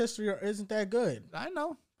round picks history isn't that good. I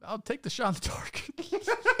know. I'll take the shot in the dark.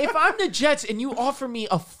 If I'm the Jets and you offer me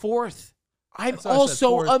a fourth, I'm That's why I said also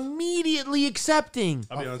fourth. immediately accepting.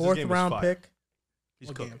 I'll be A honest, fourth this game round is fire. pick. He's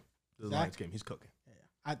What cooking. game? The Zach? Lions game, he's cooking.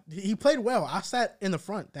 He played well. I sat in the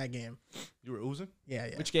front that game. You were oozing? Yeah.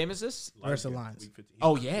 Which game is this? Versus the game, Lions. week 15.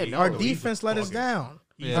 Oh, yeah, no. Our He's defense let us down.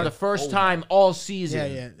 Yeah. For the first time all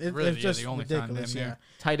season. Yeah. Really, It's just the only time, ridiculous. damn Yeah. near.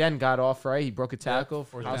 Tight end got off, right? He broke a tackle.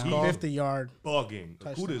 fourth House down. call. 50-yard. Bugging.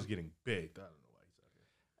 Touchdown. Okuda is getting big. I don't know why he's out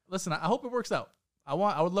here. Listen, I hope it works out. I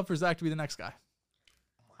would love for Zach to be the next guy.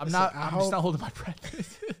 I'm Listen, not. I I'm just hope- not holding my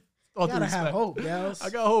breath. You gotta have hope, yo. I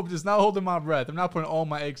got hope, just not holding my breath. I'm not putting all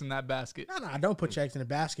my eggs in that basket. No, don't put your eggs in the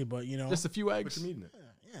basket, but Just a few What eggs. you mean?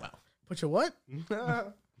 yeah. Put your what?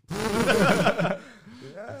 Just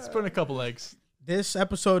putting a couple eggs. This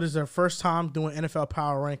episode is our first time doing NFL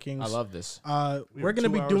Power Rankings. I love this. We're going to 2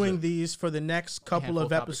 be hours doing in. these for the next couple handful of of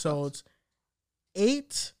topic episodes.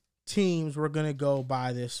 8 teams we're going to go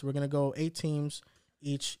by this. We're going to go 8 teams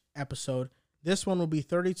each episode. This one will be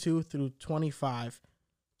 32 through 25.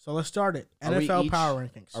 So let's start it. Are we NFL each- Power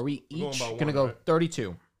Rankings. Are we We're going each by going to one, go right?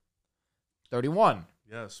 32, 31,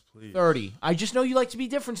 Yes, please. 30? I just know you like to be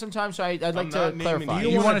different sometimes, so I'd like to not naming clarify. you.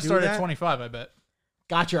 You wanna want to do start that? at 25, I bet.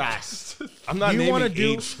 Got your ass. I'm not You naming wanna 8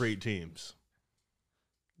 do- straight teams.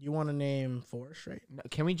 You want to name 4 straight?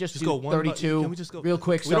 Can we just Just do go one by- 32? can we just go- real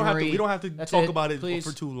quick We don't have to. summary? We don't have to That's talk it, about it please.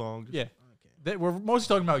 for too long. Yeah. We're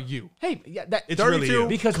mostly talking about you. Hey, yeah, that, It's really 32, you.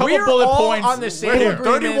 because couple we're bullet all points. on the same here.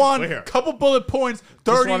 agreement. 31, We're here. couple bullet points.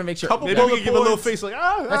 30, wanna make sure. couple Maybe bullet we can give a little points. face like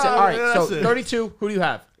That's it. All right, yeah, so that's it. 32. Who do you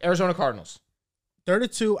have? Arizona Cardinals.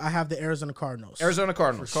 32, I have the Arizona Cardinals. Arizona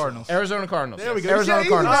Cardinals. Cardinals. Arizona Cardinals. There we go. Arizona Yeah,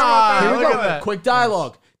 Cardinals. Ah, Here we look go. at that. Quick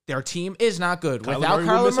dialogue. Their team is not good. Kyler Without Murray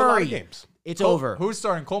will Kyler miss a lot of Murray, games. it's Cole- over. Who's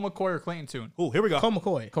starting? Cole McCoy or Clayton Tune? Oh, here we go. Cole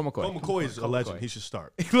McCoy. Cole Cole McCoy. McCoy is a legend. He should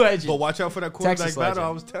start. Legend. But watch out for that quarterback Texas battle legend. I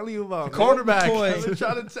was telling you about. Quarterback. McCoy. I'm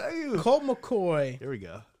trying to tell you. Colt McCoy. Here we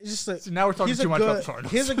go. Is just a, So now we're talking he's too a much good, about the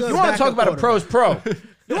Cardinals. He's a good You want to talk backup about a pro's pro.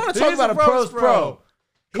 You want to talk He's about a a pro's pro's pro.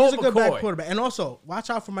 He's Colt a good McCoy. back quarterback. And also, watch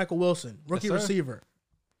out for Michael Wilson, rookie sir. receiver.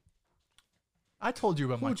 I told you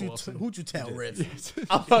about Who'd Michael you, Wilson. who'd you tell, Riff?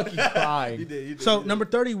 I'm fucking crying. did. So number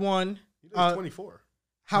 31, He did 24.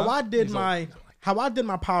 how Huh? I did He's my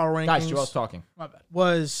power rankings Guys, Joel's talking. My bad.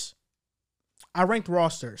 was I ranked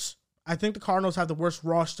rosters. I think the Cardinals have the worst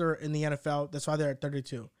roster in the NFL. That's why they're at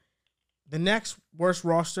 32. The next worst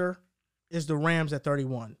roster is the Rams at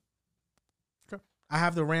 31. I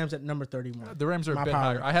have the Rams at number 31. The Rams are a bit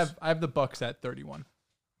higher. I have the Bucks at 31.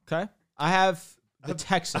 Okay. I have the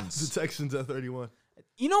Texans. The Texans at 31.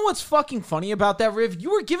 You know what's fucking funny about that, Riv?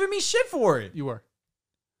 You were giving me shit for it. You were.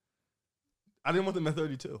 I didn't want them at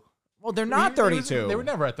 32. Well, they're not 32. They were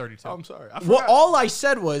never at 32. Oh, I'm sorry. Well, all I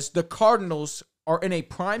said was the Cardinals are in a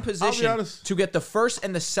prime position honest. to get the first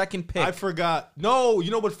and the second pick. I forgot. No,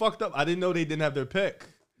 you know what fucked up? I didn't know they didn't have their pick.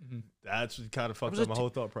 That's what kind of fucked up my whole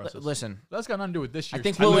thought process. Listen, That's got nothing to do with this year. I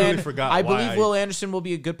think forgot I why believe Will Anderson will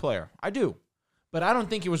be a good player. I do. But I don't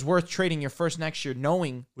think it was worth trading your first next year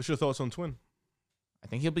knowing. What's your thoughts on Twin? I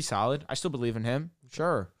think he'll be solid. I still believe in him.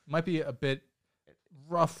 Sure. Might be a bit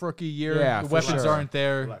rough rookie year. Yeah, the for weapons sure. aren't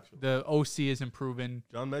there. Relax. The OC is improving.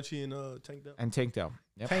 John Mechie and Tank Dell. And Tank Dell.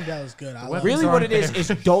 Yep. Tank Dell is good. I love weapons Really, aren't what it there. is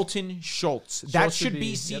Dalton Schultz. That Schultz should should be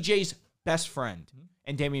be- CJ's best friend.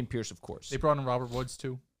 And Damian Pierce, of course. They brought in Robert Woods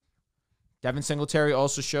too. Devin Singletary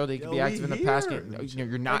also showed that he can be Yo, active we in the here. pass game. No,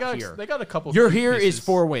 you're not here. They got a couple. You're key here pieces. is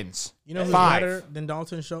 4 wins. You know who's 5. better than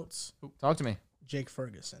Dalton Schultz? Talk to me. Jake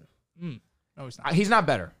Ferguson. No, he's not. He's not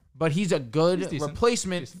better, but he's a good He's decent.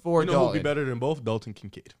 replacement Decent. for You know who would be Dalton. better than both? Dalton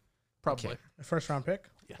Kincaid. Probably. A first-round pick?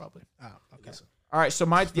 Probably. Oh, okay. All right, so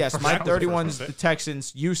my round was 31's the the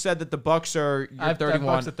Texans. You said that the Bucks are I have 31.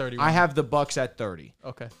 Bucks at 31. I have the Bucks at 30.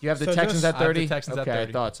 Okay. You have the So Texans just- at I have the 30? Texans at Okay, 30.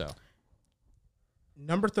 I thought so.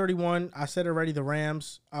 Number 31, I said already the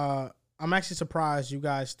Rams. I'm actually surprised you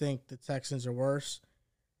guys think the Texans are worse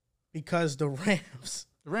because the Rams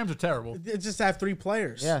The Rams are terrible. they just have 3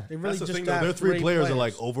 players. Yeah. They really That's the just thing, though. have Their 3 players are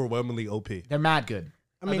players. like overwhelmingly OP. They're mad good.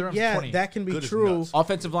 I mean, the Rams yeah, 20. that can be Good as true. nuts.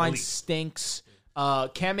 Offensive line Elite. stinks.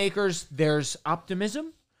 Cam Akers, there's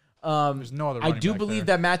optimism. There's no other. I running do back believe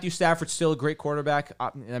there. that Matthew Stafford's still a great quarterback.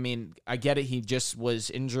 I mean, I get it. He just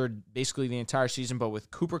was injured basically the entire season. But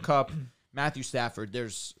with Cooper Kupp, Matthew Stafford,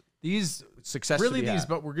 there's these success to really be these, had.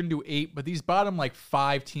 but we're gonna do 8. But these bottom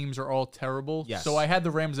 5 teams are all terrible. Yes. So I had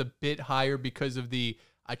the Rams a bit higher because of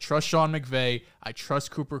I trust Sean McVay, I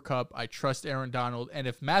trust Cooper Kupp, I trust Aaron Donald, and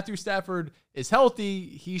if Matthew Stafford is healthy,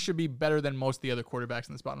 he should be better than most of the other quarterbacks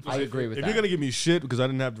in this bottom 5. I agree with If that. you're going to give me shit because I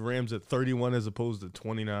didn't have the Rams at 31 as opposed to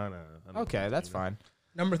 29, I don't Okay, know. that's fine.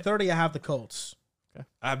 Number 30, I have the Colts.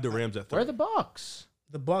 I have the Rams at 30. Where are the Bucks?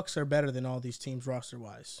 The Bucks are better than all these teams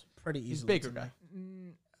roster-wise. Pretty easily. He's a Baker to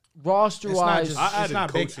me. guy. Roster It's not wise, just- I It's added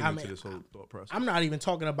not big. coaching I into mean, this whole thought process. I'm not even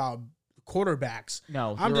talking about quarterbacks.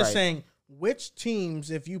 No, I'm you're just right. saying which teams,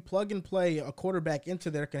 if you plug and play a quarterback into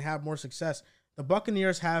there, can have more success. The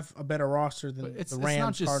Buccaneers have a better roster than But the not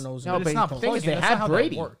Rams, just- Cardinals. no, and it's but not the Colts. thing is, they plugging. That's not had how that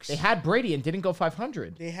Brady. works. They had Brady and didn't go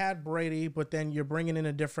 500. They had Brady, but then you're bringing in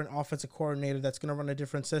a different offensive coordinator that's going to run a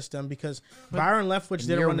different system because Byron Leftwich In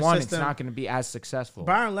didn't year run a one, it's system. not going to be as successful.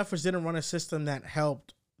 Byron Leftwich didn't run a system that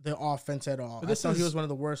helped the offense at all. But I this thought he is- was one of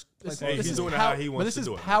the worst. This, play this he's is doing it pow- how he but wants this to is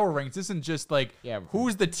do it. power ranks. This isn't just Yeah.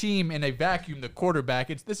 who's the team in a vacuum, the quarterback.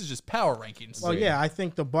 This is just power rankings. Well, yeah, I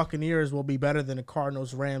think the Buccaneers will be better than the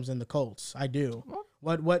Cardinals, Rams, and the Colts. I do.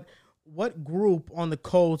 What group on the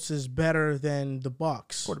Colts is better than the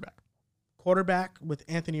Bucks? Quarterback with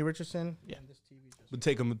Anthony Richardson. Yeah. Would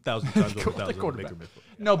take him 1,000 times over 1,000 to quarterback. make him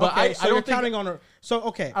No, but Okay, so I you're don't think counting on a. So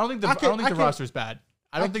okay, I don't think the roster is bad.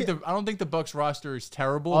 I don't think the Bucks roster is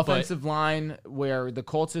terrible. Offensive line where the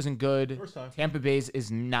Colts isn't good, Tampa Bay's is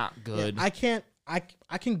not good. I can't.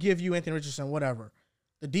 I can give you Anthony Richardson. Whatever.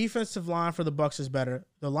 The defensive line for the Bucks is better.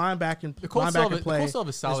 The linebacker The Colts still linebacker play have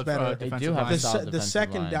a solid is better. They defensive do have line. a solid The defensive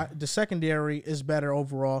line. secondary is better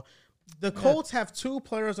overall. The Colts have 2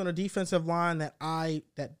 players on the defensive line that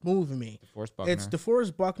move me. DeForest Buckner. It's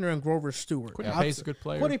DeForest Buckner and Grover Stewart. Quiddy Pay's a good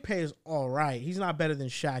player. Quiddy Pay is all right. He's not better than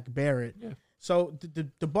Shaq Barrett. Yeah. So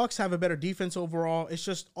the Bucks have a better defense overall. It's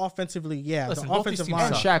just offensively, Listen, the both these offensive teams line.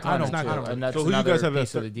 and Shaq I Leonard don't- too, I don't- and that's So who you another guys have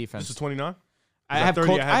piece at of the defense. This is 29? I have 30,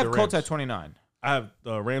 Colts, I I had have the Colts Rams. at 29. I have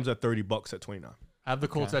Rams at 30, Bucks at 29. I have the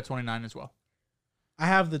Colts at 29 as well. I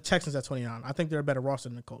have the Texans at 29. I think they're a better roster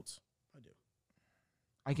than the Colts.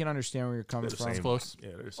 I can understand where you're coming They're the from. It's same. close. Yeah,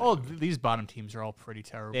 they're the same. Oh, these bottom teams are all pretty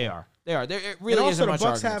terrible. They are. It really And isn't also, much the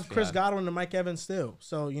Bucks argument have to be Chris had. Godwin and Mike Evans still.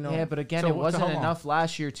 So Yeah, but again, So it to wasn't how long? enough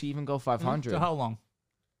last year to even go 500. To how long?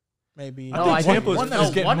 maybe. No, think I think Tampa's- one, one of them's one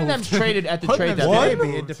of getting them's moved. traded at the One of trade them's deadline.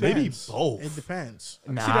 Maybe it depends. Maybe both. It depends. I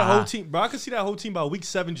can see that whole team, bro. I can see that whole team by week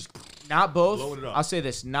 7 just Not both. Blowing it up. I'll say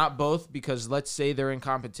this, not both, because let's say they're in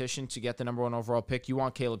competition to get the number 1 overall pick. You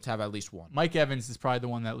want Caleb to have at least one. Mike Evans is probably the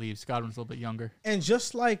one that leaves. Godwin's a little bit younger. And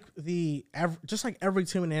just like every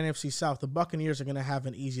team in the NFC South, the Buccaneers are going to have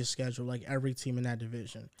an easier schedule, like every team in that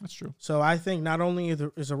division. That's true. So I think not only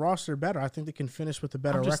is the roster better, I think they can finish with a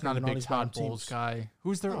better I'm just record not a than all big these bottom Todd Bowles teams. guy.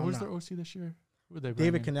 Who's their No, I'm their not. OC this year? Who would they bring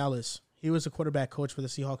David in? Canellis. He was a quarterback coach for the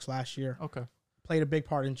Seahawks last year. Okay. Played a big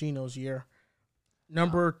part in Geno's year.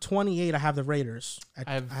 Number 28, I have the Raiders.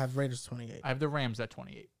 I have Raiders 28. I have the Rams at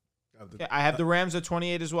 28. I have the Rams at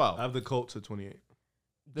 28 as well. I have the Colts at 28.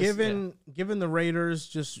 Given the Raiders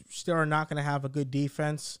just still are not going to have a good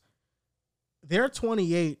defense, they're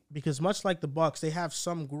 28 because much like the Bucs, they have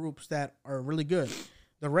some groups that are really good.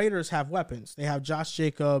 The Raiders have weapons. They have Josh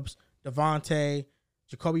Jacobs, Devontae,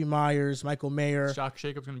 Jacoby Myers, Michael Mayer. Is Josh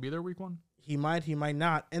Jacobs going to be there week 1? He might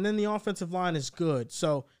not. And then the offensive line is good.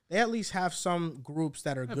 So they at least have some groups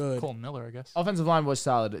that are good. Cole Miller, I guess. Offensive line was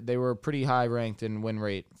solid. They were pretty high ranked in win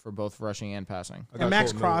rate for both rushing and passing. And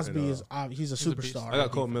Max Crosby he's a superstar. I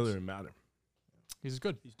got Cole Miller in Madden. He's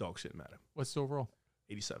good. He's dog shit in Madden. What's the overall?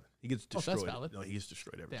 87. He gets destroyed. That's valid. No, he gets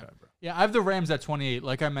destroyed every time, bro. Yeah, I have the Rams at 28.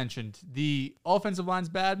 Like I mentioned, the offensive line's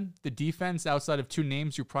bad. The defense, outside of 2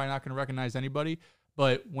 names, you're probably not going to recognize anybody.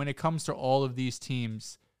 But when it comes to all of these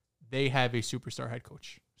teams, they have a superstar head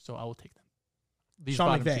coach. So I will take them. These Sean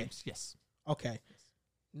bottom McVay. teams. Yes. Okay.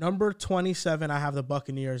 Number 27, I have the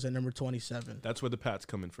Buccaneers at number 27. That's where the Pats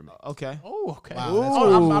come in for me. Okay. Oh, okay. Wow,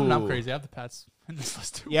 Oh, I'm not crazy. I have the Pats in this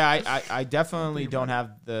list too. Yeah, I definitely don't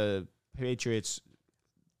have the Patriots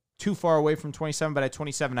too far away from 27, but at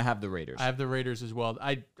 27, I have the Raiders. I have the Raiders as well.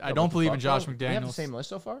 I don't believe in Josh We have the McDaniels. same list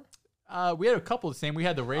so far? We had a couple of the same. We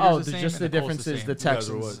had the Raiders the same. Just the and Colts difference is same. the You guys Texans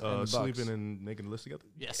are and what, the Bucs. sleeping and making the list together?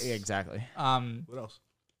 Yes. Yeah, exactly. What else?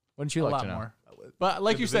 Wouldn't you a like lot to know? more. But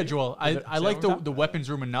like you said, Joel, I like the weapons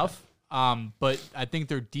room enough. But I think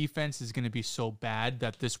their defense is going to be so bad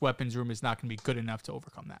that this weapons room is not going to be good enough to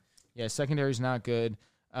overcome that. Yeah, secondary's not good.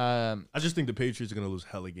 I just think the Patriots are going to lose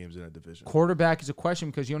hella games in that division. Quarterback is a question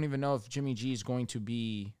because you don't even know if Jimmy G is going to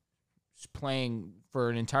be playing for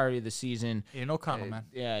an entirety of the season. Ian O'Connell, man.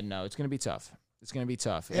 Yeah, no, it's going to be tough. It's going to be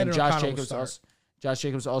tough. Andrew And Josh O'Connell will Jacobs Josh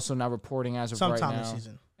Jacobs also not reporting as of Sometime right now. this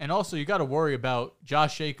season. And also, you got to worry about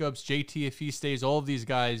Josh Jacobs, JT if he stays, all of these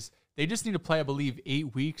guys. They just need to play, I believe,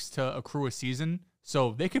 8 weeks to accrue a season.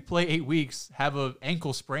 So they could play 8 weeks, have an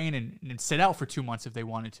ankle sprain, and sit out for 2 months if they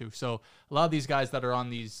wanted to. So a lot of these guys that are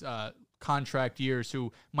on these contract years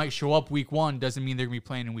who might show up week 1 doesn't mean they're going to be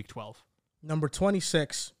playing in week 12. Number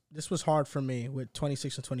 26, this was hard for me with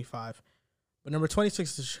 26 and 25. But number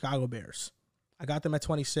 26 is the Chicago Bears. I got them at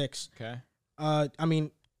 26. Okay. I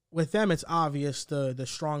mean, with them, it's obvious the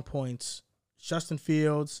strong points. Justin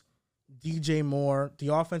Fields, DJ Moore.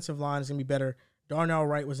 The offensive line is going to be better. Darnell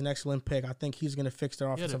Wright was an excellent pick. I think he's going to fix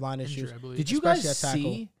their offensive line issues. Did you especially guys at tackle.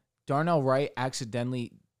 see Darnell Wright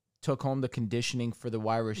accidentally took home the conditioning for the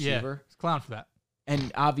wide receiver? Yeah, it's clown for that.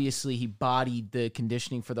 And obviously he bodied the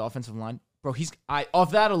conditioning for the offensive line. Bro,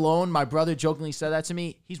 off that alone, my brother jokingly said that to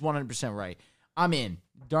me. He's 100% right. I'm in.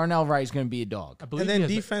 Darnell Wright is going to be a dog. I believe And then he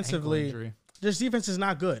has an defensively, ankle injury. this defense is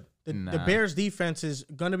not good. The Bears' defense is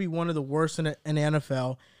going to be one of the worst in the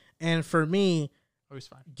NFL. And for me, Always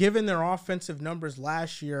fine. given their offensive numbers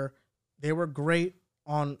last year, they were great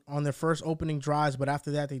on their first opening drives, but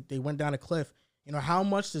after that, they went down a cliff. You know, how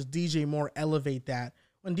much does DJ Moore elevate that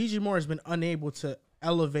when DJ Moore has been unable to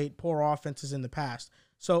elevate poor offenses in the past?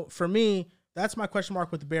 So for me, that's my question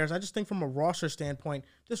mark with the Bears. I just think from a roster standpoint,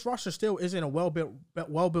 this roster still isn't a well-built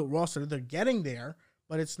roster. They're getting there,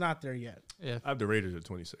 but it's not there yet. Yeah. I have the Raiders at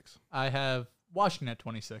 26. I have Washington at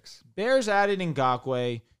 26. Bears added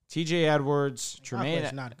Ngakoue, TJ Edwards, Tremaine.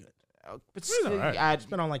 It's not good. But still, It's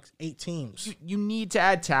been on like 8 teams. you need to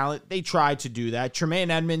add talent. They tried to do that.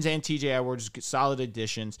 Tremaine Edmonds and TJ Edwards, solid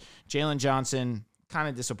additions. Jalen Johnson, kind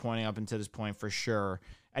of disappointing up until this point for sure.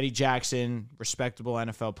 Eddie Jackson, respectable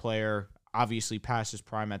NFL player. Obviously past his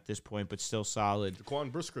prime at this point, but still solid.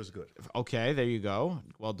 Jaquan Brisker's good. Okay, there you go.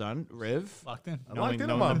 Well done, Riv. Locked in. I locked in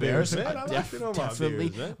on my Bears, man. I locked in on my Definitely.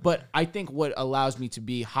 Bears, man. But I think what allows me to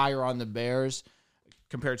be higher on the Bears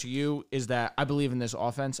compared to you is that I believe in this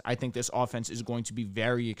offense. I think this offense is going to be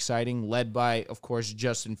very exciting, led by, of course,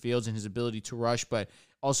 Justin Fields and his ability to rush, but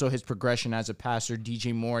also his progression as a passer,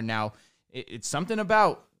 DJ Moore. Now, it's something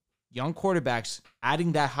about young quarterbacks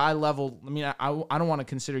adding that high level. I mean, I don't want to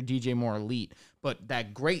consider DJ Moore elite, but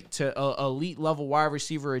that great to elite level wide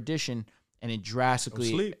receiver addition, and it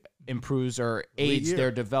drastically improves or aids their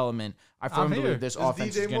development. I firmly believe this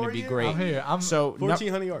offense is going to be great. I'm here. I'm So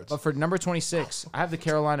 1,400 yards. But for number 26, I have the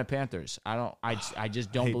Carolina Panthers. I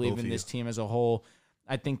just don't hate believe both in of this you. team as a whole.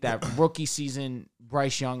 I think that rookie season,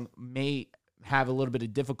 Bryce Young may have a little bit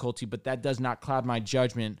of difficulty, but that does not cloud my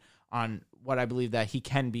judgment on what I believe that he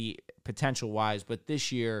can be potential-wise. But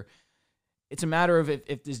this year, it's a matter of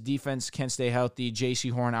if this defense can stay healthy. J.C.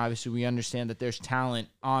 Horn, obviously, we understand that there's talent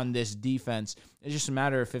on this defense. It's just a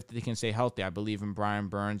matter of if they can stay healthy. I believe in Brian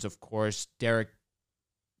Burns, of course. Derek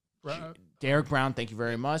Brown, thank you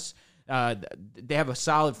very much. They have a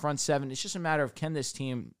solid front seven. It's just a matter of can this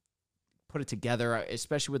team put it together,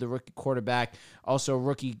 especially with a rookie quarterback, also a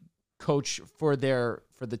rookie coach for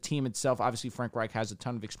the team itself. Obviously, Frank Reich has a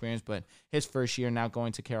ton of experience, but his first year now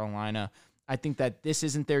going to Carolina. I think that this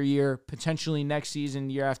isn't their year, potentially next season,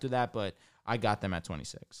 year after that, but I got them at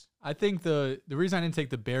 26. I think the reason I didn't take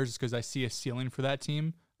the Bears is because I see a ceiling for that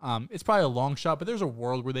team. It's probably a long shot, but there's a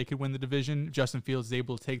world where they could win the division. Justin Fields is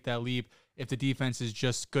able to take that leap. If the defense is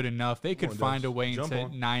just good enough, they could find a way into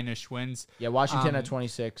 9-ish wins. Yeah, Washington at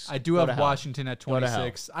 26. I do have Washington at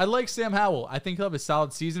 26. I like Sam Howell. I think he'll have a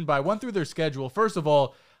solid season, but I went through their schedule. First of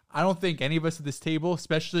all, I don't think any of us at this table,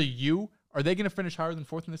 especially you, are they going to finish higher than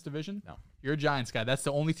 4th in this division? No. You're a Giants guy. That's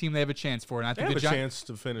the only team they have a chance for. And I think They have the a chance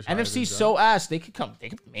to finish. NFC so ass. They could come. They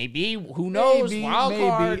could maybe. Who knows? Wild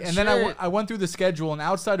card. And then I went through the schedule, and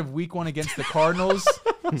outside of week 1 against the Cardinals,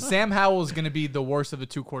 Sam Howell is going to be the worst of the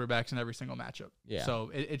 2 quarterbacks in every single matchup. Yeah. So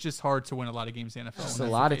it's just hard to win a lot of games in the NFL. There's a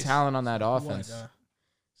lot of talent on that offense.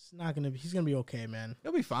 It's not gonna be. He's gonna be okay, man.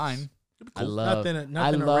 He'll be fine. I love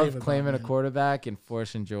claiming a quarterback and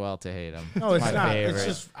forcing Joel to hate him. No, it's my not. Favorite. It's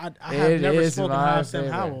just I have never spoken high of Sam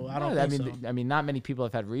Howell. I mean, not many people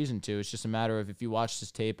have had reason to. It's just a matter of if you watch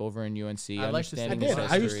this tape over in UNC. I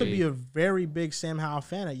used to be a very big Sam Howell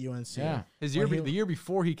fan at UNC. Yeah, the year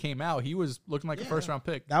before he came out, he was looking like a first round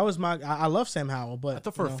pick. That was I love Sam Howell, but I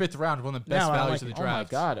thought for a 5th round, one of the best values of the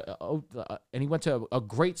draft. Oh my God! And he went to a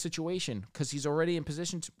great situation because he's already in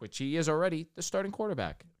position, which he is already the starting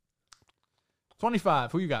quarterback.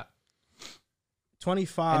 25. Who you got?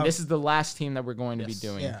 25. And this is the last team that we're going to be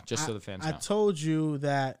doing, just so the fans know. I told you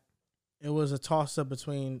that it was a toss-up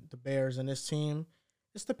between the Bears and this team.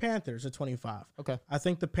 It's the Panthers at 25. Okay. I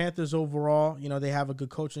think the Panthers overall, they have a good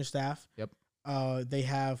coaching staff. Yep. They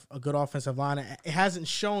have a good offensive line. It hasn't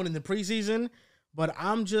shown in the preseason, but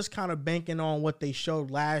I'm just kind of banking on what they showed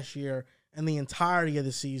last year and the entirety of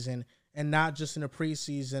the season and not just in the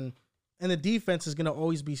preseason. And the defense is going to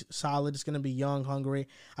always be solid. It's going to be young, hungry.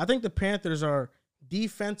 I think the Panthers are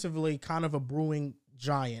defensively kind of a brewing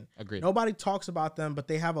giant. Agreed. Nobody talks about them, but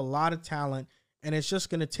they have a lot of talent, and it's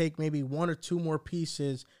just going to take maybe 1 or 2 more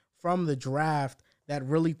pieces from the draft that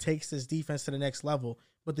really takes this defense to the next level.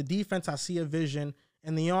 But the defense, I see a vision.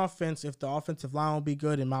 And the offense, if the offensive line will be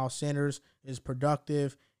good and Miles Sanders is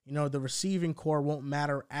productive, the receiving core won't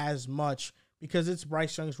matter as much because it's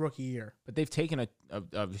Bryce Young's rookie year. But they've taken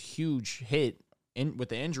a huge hit with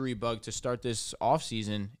the injury bug to start this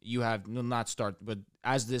offseason. You have not start, but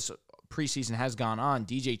as this preseason has gone on,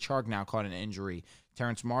 DJ Chark now caught an injury.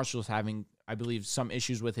 Terrence Marshall's having, I believe, some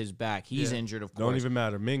issues with his back. He's injured, of course. Don't even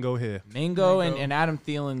matter. Mingo here. Mingo. And Adam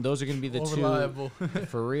Thielen, those are going to be the two reliable.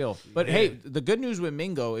 For real. But hey, the good news with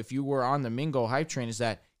Mingo, if you were on the Mingo hype train, is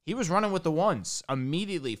that he was running with the ones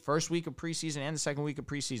immediately, first week of preseason and the second week of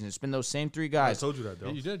preseason. It's been those same 3 guys. I told you that, though.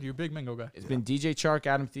 Yeah, you did. You're a big Mingo guy. It's been DJ Chark,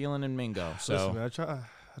 Adam Thielen, and Mingo. So listen, man,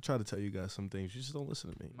 I try to tell you guys some things. You just don't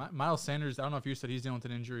listen to me. Miles Sanders, I don't know if you said he's dealing with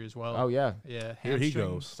an injury as well. Oh, yeah. Yeah. Here he hamstring.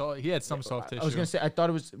 goes. So he had some soft tissue. I was going to say, I thought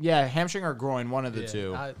it was, hamstring or groin, one of the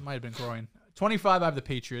two. It might have been groin. 25, I have the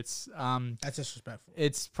Patriots. That's disrespectful.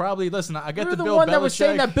 It's probably, listen, I got You're the the Bill one Belichick. that was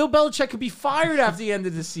saying that Bill Belichick could be fired after the end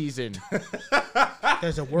of the season.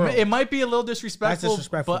 There's a world. It might be a little disrespectful, That's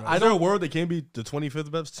disrespectful, but though. I Is there a don't. word they can't be the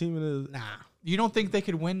 25th best team in the... Nah. You don't think they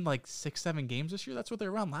could win like 6-7 games this year? That's what they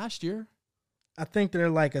were around last year. I think they're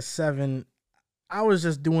like a 7. I was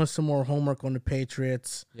just doing some more homework on the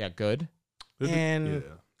Patriots. Yeah, good. And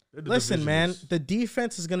listen, man, the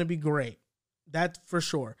defense is going to be great. That's for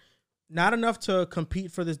sure. Not enough to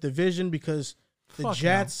compete for this division because the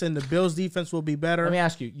Jets and the Bills defense will be better. Let me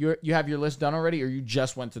ask you: you have your list done already, or you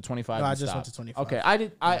just went to 25? No, and I just stopped? went to 25. Okay, I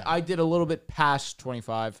did. I did a little bit past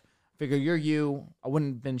 25. Figure you're you. I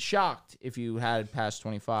wouldn't have been shocked if you had past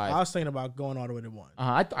 25. I was thinking about going all the way to 1.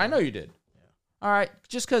 I know you did. Yeah. All right,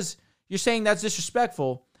 just because you're saying that's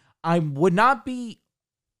disrespectful, I would not be.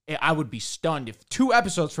 I would be stunned if 2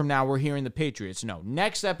 episodes from now we're hearing the Patriots. No,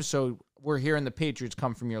 next episode we're hearing the Patriots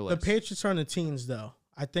come from your list. The Patriots are in the teens, though.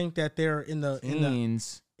 I think that they're in the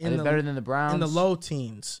teens. Are they better than the Browns? In the low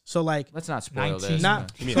teens. So like, let's not spoil 19. this.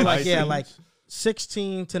 not You mean so high like yeah, teens? like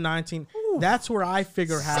 16 to 19. That's where I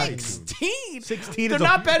figure having. 16. 16 They're is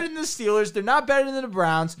not better than the Steelers. They're not better than the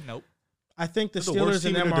Browns. Nope. I think the They're the worst Steelers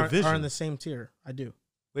and team in them their are division. in the same tier. I do.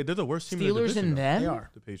 Wait, they're the worst team in the Steelers division. and though. them. They are.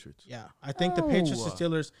 The Patriots. Yeah, I think the Patriots and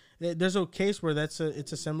Steelers. There's a case where it's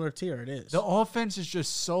a similar tier. It is. The offense is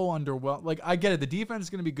just so underwhelmed. Like, I get it. The defense is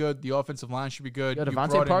going to be good. The offensive line should be good. Yo, You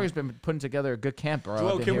Devontae brought in- Parker's been putting together a good camp, bro.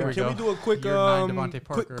 Joel, can we do a quick Year 9 Devontae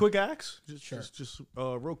Parker. quick axe? Just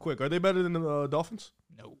real quick. Are they better than the Dolphins?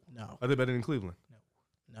 No. no, Are they better than Cleveland?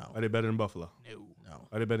 no, Are they better than Buffalo? No. no,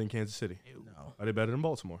 Are they better than Kansas City? no, Are they better than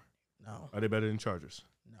Baltimore? no, Are they better than Chargers?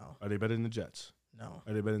 no. No. Are they better than the Jets? No.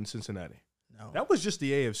 Are they better than Cincinnati? No. That was just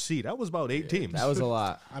the AFC. That was about 8 teams. That was a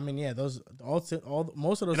lot. I mean, yeah, those all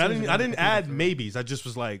most of those. And teams I are didn't gonna add compete for it. maybes. I just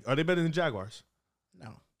was like, are they better than Jaguars?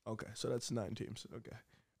 No, Okay, so that's 9 teams. Okay.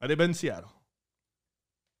 Are they better than Seattle?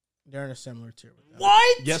 they're in a similar tier with them.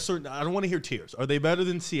 What? Yes or no? I don't want to hear tears. Are they better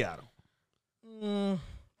than Seattle? Let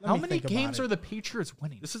How me many think about games it. are the Patriots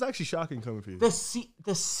winning? This is actually shocking coming from you. The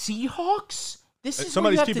Seahawks? This is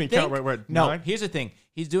Somebody's what you have keeping to count think. right at No, 9? here's the thing.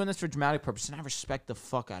 He's doing this for dramatic purpose, and I respect the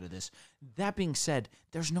fuck out of this. That being said,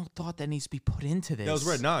 there's no thought that needs to be put into this. That was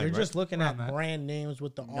red 9. You're right? just looking at Around that. brand names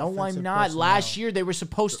with the No, offensive I'm not. personnel. Last year they were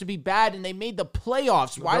supposed to be bad, and they made the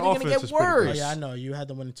playoffs. Why are Their they going to offense get is pretty good. Oh worse? yeah, I know. You had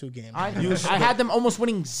them winning 2 games. I had them almost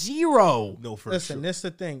winning 0. No, for Listen, sure. this is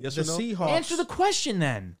the thing. Yes the or no? Seahawks. Answer the question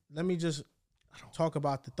then. Let me just talk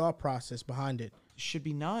about the thought process behind it. Should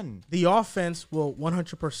be none. The offense will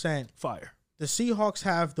 100%. Fire. The Seahawks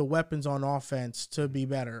have the weapons on offense to be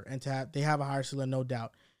better and they have a higher ceiling, no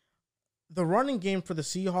doubt. The running game for the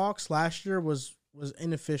Seahawks last year was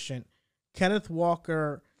inefficient. Kenneth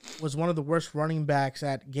Walker was one of the worst running backs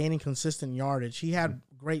at gaining consistent yardage. He had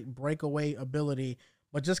great breakaway ability,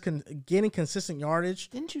 but just gaining consistent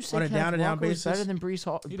yardage Didn't you say on a Kenneth down-to-down Walker was basis. better than Brees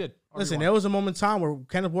Hall? He did. Listen, there was a moment in time where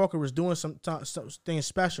Kenneth Walker was doing something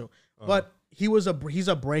special, but he's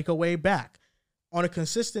a breakaway back. On a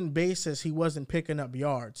consistent basis, he wasn't picking up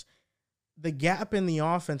yards. The gap in the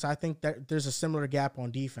offense, I think that there's a similar gap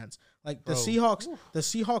on defense. Like the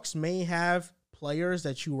Seahawks may have players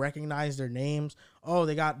that you recognize their names. Oh,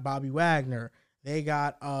 they got Bobby Wagner. They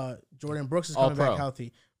got Jordan Brooks is coming back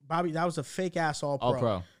healthy. Bobby, that was a fake ass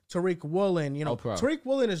all-pro. Tariq Woolen, All-pro. Tariq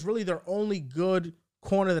Woolen is really their only good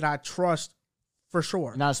corner that I trust for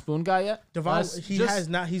sure. Not a spoon guy yet? He has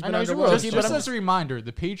not. He's I been know he's a underwhelmed. rookie, Just, but just I'm- as a reminder,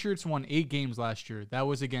 the Patriots won 8 games last year. That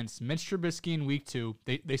was against Mitch Trubisky in week 2.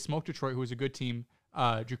 They smoked Detroit, who was a good team.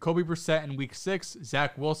 Jacoby Brissett in week 6.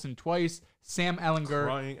 Zach Wilson twice. Sam Ehlinger,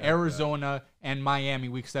 Crying out Arizona, and Miami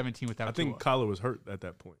week 17 without I think Tua. Kyler was hurt at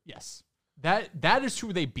that point. Yes. That is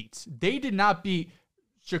who they beat. They did not beat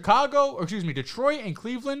Detroit and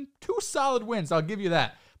Cleveland. 2 solid wins. I'll give you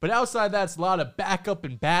that. But outside that, it's a lot of backup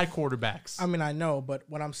and bad quarterbacks. I mean, I know, but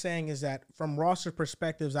what I'm saying is that from roster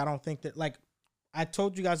perspectives, I don't think that, like I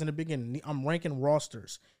told you guys in the beginning, I'm ranking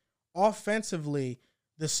rosters. Offensively,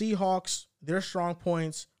 the Seahawks, their strong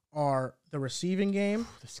points are the receiving game,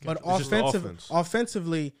 but It's just the offense.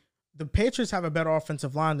 offensively, the Patriots have a better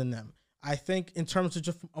offensive line than them. I think in terms of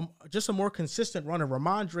just a more consistent runner,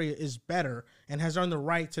 Ramondre is better and has earned the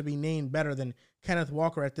right to be named better than Kenneth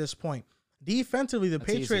Walker at this point. Defensively, the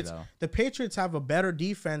Patriots have a better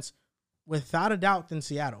defense without a doubt than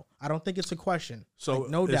Seattle. I don't think it's a question. So Like,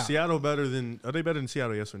 no is doubt. Seattle better than? Are they better than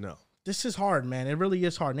Seattle? Yes or no? This is hard, man. It really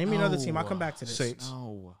is hard. Name me another team. I'll come back to this. Saints,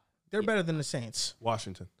 No. They're better than the Saints.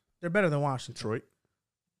 Washington, They're better than Washington. Detroit.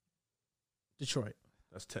 Detroit.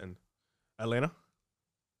 That's 10. Atlanta.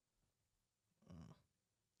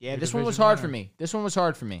 Yeah, Your this one was division hard winner. for me. This one was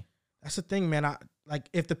hard for me. That's the thing, man.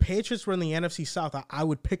 If the Patriots were in the NFC South, I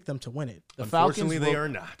would pick them to win it. The Unfortunately, Falcons they are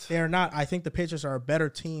not. They are not. I think the Patriots are a better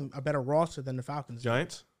team, a better roster than the Falcons.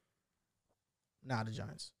 Giants. Nah, the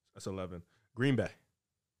Giants. That's 11. Green Bay.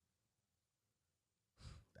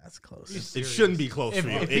 That's close. It shouldn't be close If, for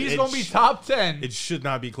you. if It- he's it going to be sh- top 10, It should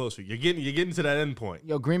not be close for you. You're getting to that end point.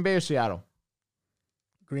 Yo, Green Bay or Seattle?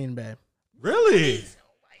 Green Bay. Really?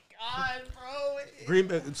 God, bro. Green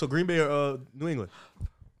Bay. So Green Bay or New England?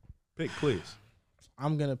 Pick, please.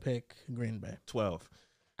 I'm gonna pick Green Bay. 12.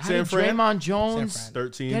 How San did Fran. Draymond Jones, San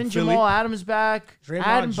 13. getting Philly. Jamal Adams back,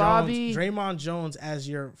 adding Bobby. Draymond Jones as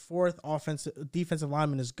your 4th defensive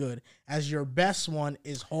lineman is good. As your best one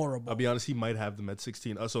is horrible. I'll be honest, he might have them at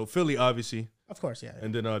 16. So Philly, obviously, Of course, yeah.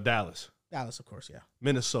 and then Dallas, Dallas, of course, yeah.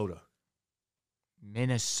 Minnesota.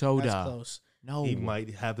 Minnesota. That's close. No. He might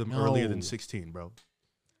have them No. earlier than 16, bro.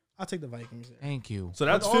 I'll take the Vikings. Yeah. Thank you. So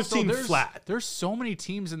that's But also, 15 there's- flat. There's so many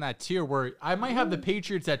teams in that tier where I might have the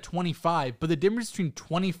Patriots at 25, but the difference between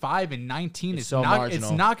 25 and 19 It's is so not. marginal.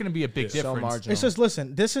 It's not going to be a big So difference. marginal. It's just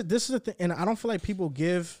listen. This is the thing, and I don't feel like people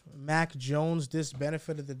give Mac Jones this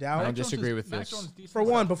benefit of the doubt. I don't disagree with Mac this. Jones' defense For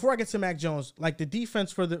one, is- before I get to Mac Jones, like the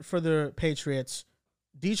defense for the Patriots,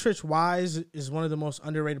 Dietrich Wise is one of the most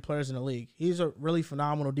underrated players in the league. He's a really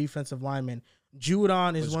phenomenal defensive lineman.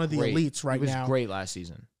 Judon is Was one of the great. elites right He was now. great last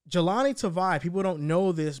season. Jelani Tavai, people don't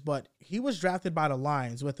know this, but he was drafted by the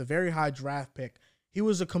Lions with a very high draft pick. He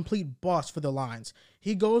was a complete bust for the Lions.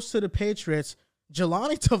 He goes to the Patriots.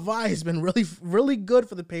 Jelani Tavai has been really, really good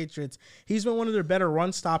for the Patriots. He's been one of their better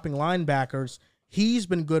run-stopping linebackers. He's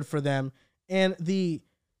been good for them. And the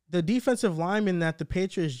defensive lineman that the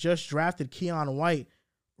Patriots just drafted, Keon White,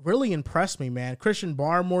 really impressed me, man. Christian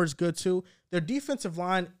Barmore is good too. Their defensive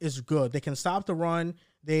line is good. They can stop the run.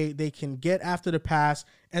 They can get after the pass.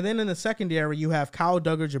 And then in the secondary, you have Kyle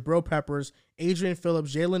Duggar, Jabril Peppers, Adrian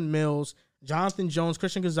Phillips, Jalen Mills, Jonathan Jones,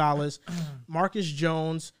 Christian Gonzalez, Marcus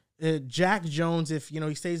Jones, Jack Jones, if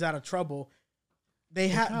he stays out of trouble. They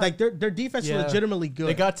have their defense is legitimately good.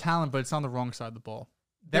 They got talent, but it's on the wrong side of the ball.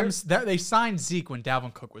 They signed Zeke when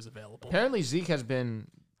Dalvin Cook was available. Apparently Zeke has been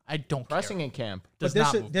pressing in camp. But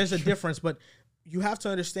there's a difference. But you have to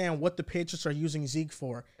understand what the Patriots are using Zeke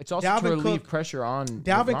for. It's also to relieve pressure on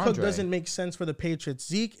Dalvin Cook doesn't make sense for the Patriots.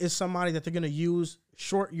 Zeke is somebody that they're going to use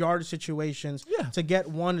short yardage situations to get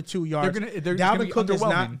 1 to 2 yards.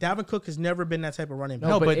 Dalvin Cook has never been that type of running back.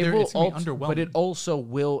 No, but it also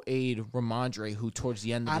will aid Ramondre, who towards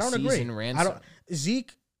the end of the season ran.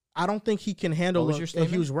 Zeke, I don't think he can handle a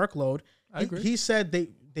huge workload. I agree. He said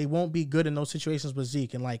they won't be good in those situations with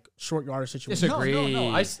Zeke in like short yardage situations. Disagree.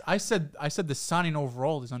 No. I said the signing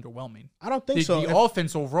overall is underwhelming. I don't think so. The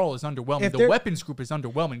offense overall is underwhelming. The weapons group is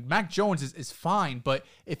underwhelming. Mac Jones is fine, but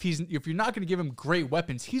if you're not going to give him great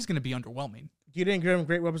weapons, he's going to be underwhelming. You didn't give him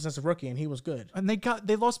great weapons as a rookie, and he was good. And they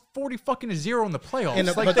lost 40-0 in the playoffs. They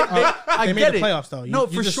made the playoffs though.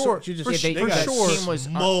 For sure. For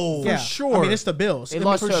sure. I mean, it's the Bills. They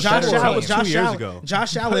lost to a better team 2 years ago.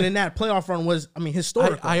 Josh Allen in that playoff run was,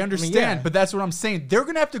 historic. I understand, but that's what I'm saying. They're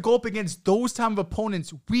going to have to go up against those type of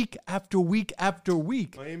opponents week after week after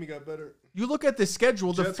week. Miami got better. You look at the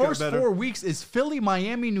schedule. The first 4 weeks is Philly,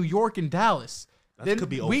 Miami, New York, and Dallas. Then could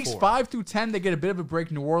be weeks 5 through 10, they get a bit of a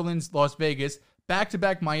break. New Orleans, Las Vegas,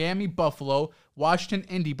 back-to-back Miami, Buffalo, Washington,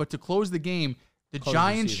 Indy. But to close the game, the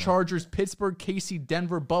Giants, Chargers, Pittsburgh, KC,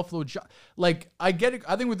 Denver, Buffalo. I get it.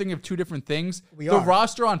 I think we're thinking of two different things. The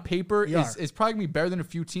roster on paper is probably going to be better than a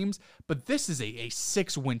few teams, but this is a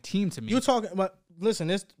 6-win team to me. You're talking about, listen,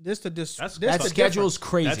 that schedule is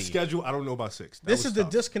crazy. That schedule, I don't know about 6. This is the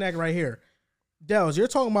disconnect right here. Dels, you're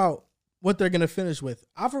talking about what they're going to finish with.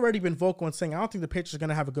 I've already been vocal in saying I don't think the Patriots are going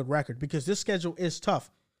to have a good record because this schedule is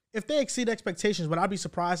tough. If they exceed expectations, would I be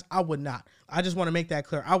surprised? I would not. I just want to make that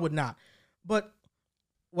clear. I would not. But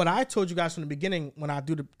what I told you guys from the beginning when I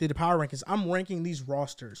did the power rankings, I'm ranking these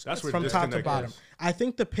rosters from top to bottom. I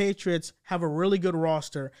think the Patriots have a really good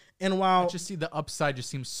roster. And while I just see the upside just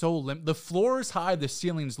seems so limited. The floor is high, the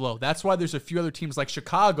ceiling's low. That's why there's a few other teams like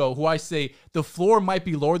Chicago who I say the floor might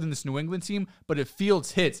be lower than this New England team, but if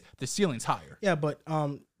Fields hits, the ceiling's higher. Yeah, but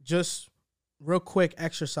just real quick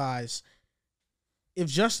exercise. If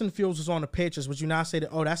Justin Fields was on the Patriots, would you not say that,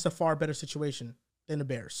 that's a far better situation than the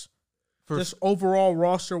Bears? Just overall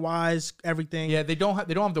roster-wise, everything. Yeah, they don't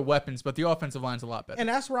have the weapons, but the offensive line's a lot better. And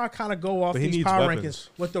that's where I kind of go off these power rankings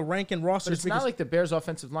with the ranking rosters. But it's not like the Bears'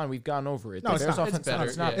 offensive line. We've gone over it. No, it's not.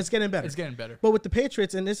 It's getting better. It's getting better. But with the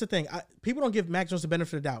Patriots, and this is the thing, people don't give Mac Jones the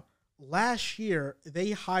benefit of the doubt. Last year,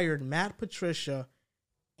 they hired Matt Patricia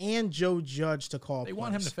and Joe Judge to call plays. They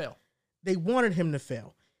want him to fail. They wanted him to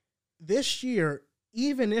fail. This year,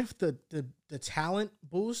 even if the talent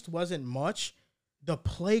boost wasn't much, the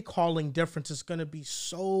play calling difference is going to be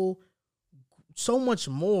so much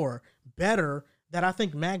more better that I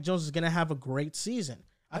think Mac Jones is going to have a great season.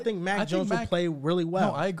 I think Mac Jones will play really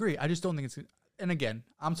well. No, I agree. I just don't think it's – and again,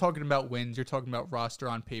 I'm talking about wins. You're talking about roster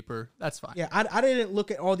on paper. That's fine. Yeah, I didn't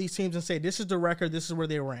look at all these teams and say, this is the record, this is where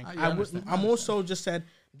they rank. I'm also just said,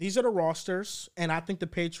 these are the rosters, and I think the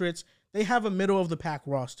Patriots, they have a middle-of-the-pack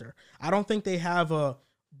roster. I don't think they have a –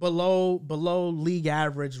 below league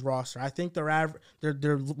average roster. I think their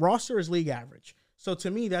roster is league average. So to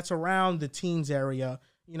me, that's around the teens area.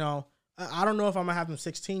 I don't know if I'm gonna have them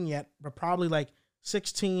 16 yet, but probably like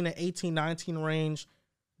 16 to 18, 19 range.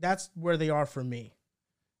 That's where they are for me.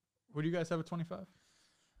 What do you guys have at 25?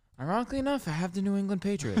 Ironically enough, I have the New England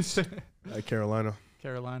Patriots. Carolina.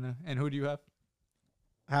 And who do you have?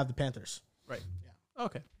 I have the Panthers. Right. Yeah.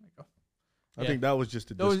 Okay. There you go. I think that was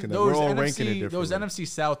just a disconnect. We're all ranking it differently. Those NFC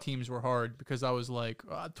South teams were hard because I was like,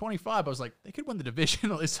 25, I was like, they could win the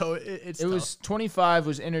division. So it's tough. Was 25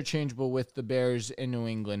 was interchangeable with the Bears in New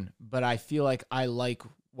England, but I feel like I like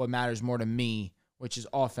what matters more to me, which is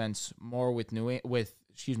offense, more with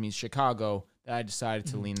Chicago, that I decided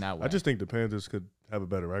to lean that way. I just think the Panthers could have a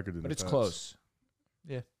better record than the Pats. But it's close.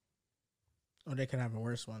 Yeah. Or they can have a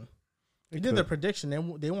worse one. They did the prediction.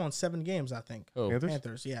 They won 7 games, I think. Oh,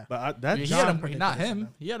 Panthers, yeah. But he had him, not him.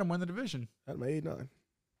 He had him win the division. At my 8-9.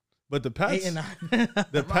 But the Pats,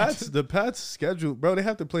 the Pats schedule, bro. They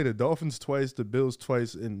have to play the Dolphins twice, the Bills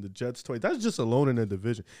twice, and the Jets twice. That's just alone in the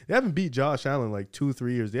division. They haven't beat Josh Allen like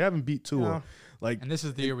 2-3 years. They haven't beat Tua. And this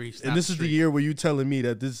is the year where you telling me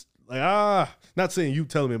that this. Not saying you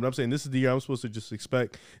telling me, but I'm saying this is the year I'm supposed to just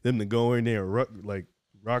expect them to go in there and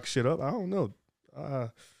rock shit up. I don't know.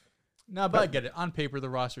 No, but I get it. On paper, the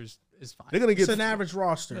roster is fine. They're gonna get. It's an average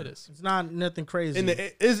roster. It is. It's not nothing crazy.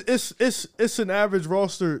 It's an average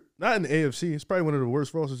roster. Not in the AFC. It's probably one of the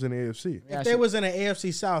worst rosters in the AFC. if they was in an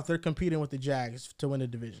AFC South, they're competing with the Jags to win the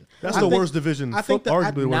division. That's the worst division. I think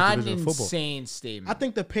arguably the worst Not an division in football. insane statement. I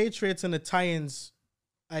think the Patriots and the Titans,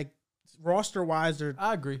 like roster wise, are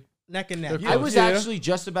I agree. neck and neck. They're I was actually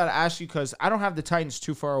just about to ask you because I don't have the Titans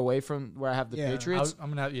too far away from where I have the Yeah. Patriots. I'm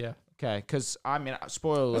gonna have, Okay, because I mean,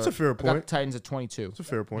 spoiler alert. That's a fair I got point. the Titans at 22. It's a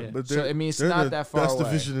fair point. Yeah. But So, I mean, it's they're not the that far best away.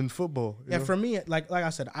 division in football. you Yeah, know? for me, like I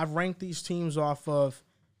said, I've ranked these teams off of,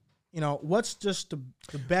 what's just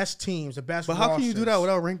the best teams, the best. But how can you do that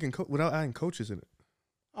rosters. without adding coaches in it?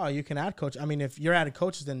 Oh, you can add coach. I mean, if you're adding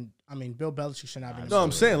coaches, then Bill Belichick should not be. No,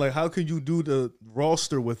 I'm saying like, how can you do the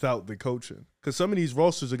roster without the coaching? Because some of these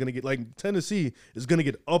rosters are gonna get like Tennessee is gonna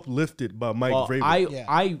get uplifted by Mike Well, Vrabel.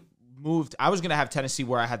 I moved. I was gonna have Tennessee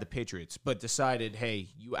where I had the Patriots, but decided, hey,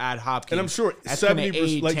 you add Hopkins, And I'm sure that's gonna 70%,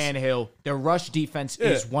 aid like- Tannehill. Their rush defense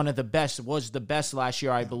is Yeah. one of the best. Was the best last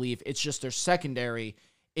year, I believe. It's just their secondary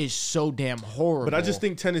is so damn horrible. But I just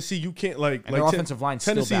think Tennessee, you can't like And their offensive line's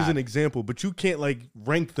still Tennessee's bad. an example, but you can't like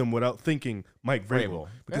rank them without thinking Mike Vrabel Vrabel.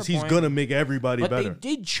 because Fair he's point. gonna make everybody But better.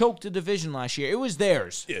 they did choke the division last year. It was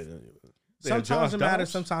theirs. Yeah, Sometimes Josh it matters.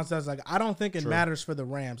 Dobbs. Sometimes it does. Like I don't think it matters for the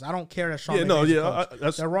Rams. I don't care that Sean. Yeah, no, McVay's the yeah, coach.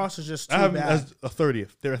 that's- their roster's just I too have them bad. as a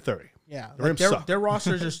 30th. They're a 30. Yeah, The Rams suck. their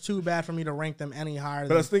roster is just too bad for me to rank them any higher.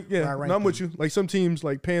 But I think, where yeah, rank no, I'm with them. you. Like some teams,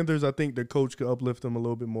 like Panthers, I think the coach could uplift them a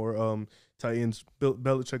little bit more. Titans,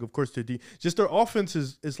 Belichick, of course, just their offense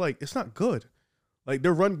is like it's not good. Like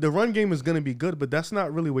the run game is going to be good, but that's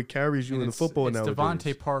not really what carries you in the football It's nowadays.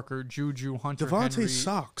 Devontae Parker, Juju, Hunter Devontae Henry.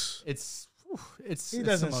 sucks. He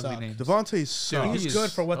doesn't some ugly suck. names. Devontae sucks. Dude, He's He good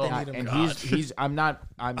is- for what they oh, need him And to. he's. I'm not.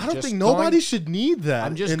 I'm. I don't just think nobody going- should need that.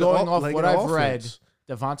 I'm just in going all- off like what in I've read. offense.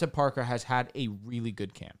 Devonta Parker has had a really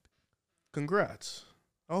good camp Congrats.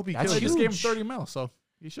 I hope he That's They kills just it. gave him huge. 30 mil, so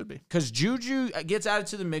he should be. because Juju gets added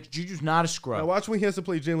to the mix. Juju's not a Now scrub. watch when he has to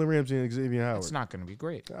play Jalen Ramsey and Xavier Howard. It's not going to be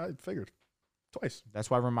great. I figured twice. That's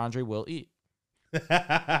why Ramondre will eat.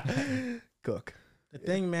 Cook. The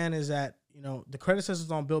thing, man, is that the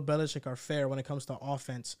criticisms on Bill Belichick are fair when it comes to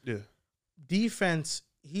offense. Yeah. Defense,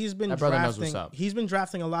 he's been That brother knows what's drafting. up. He's been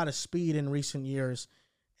drafting a lot of speed in recent years,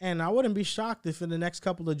 and I wouldn't be shocked if in the next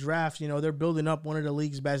couple of drafts, they're building up one of the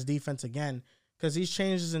league's best defense again because he's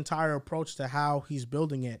changed his entire approach to how he's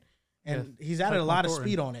building it, and he's added a lot of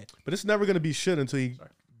speed on it. But it's never going to be shit until he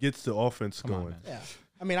gets the offense Come on, going. man.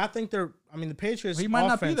 Yeah, I think the Patriots. He might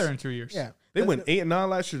not be offense- there in 2 years. Yeah, They the, went 8-9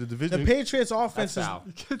 last year. The division. The Patriots offense is foul.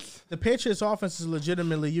 the Patriots offense is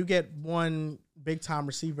legitimately. You get one big time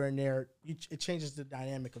receiver in there, it changes the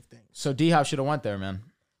dynamic of things. So D Hop should have went there, man.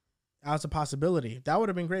 That's a possibility. That would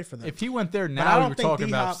have been great for them. If he went there I now, don't we're think talking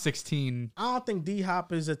about D-Hop- 16. I don't think D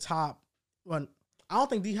Hop is a top one. I don't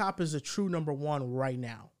think D Hop is a true number one right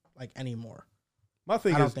now, like anymore. My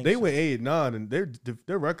thing I don't is, think they so. went 8-9, and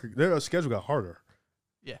their schedule got harder,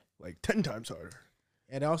 Yeah. like 10 times harder.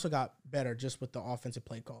 And it also got better just with the offensive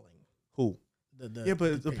play calling. Who? The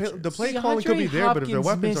But the Patriots. play calling could be there, but if their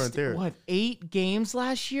weapons aren't there, What 8 games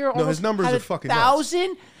last year? No, his Almost numbers had are fucking nuts.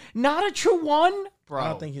 1,000. Not a true one, bro. I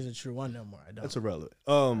don't think he's a true one no more. I don't. that's irrelevant.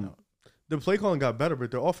 The play calling got better, but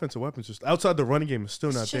their offensive weapons just outside the running game is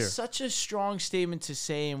still not It's there. just such a strong statement to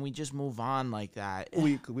say, and we just move on like that.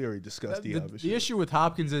 We already discussed The issue with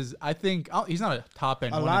Hopkins is, I think he's not a top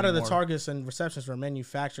end. a one lot of the anymore. targets and receptions were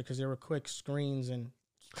manufactured because they were quick screens and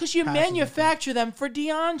Because you passes and manufacture them for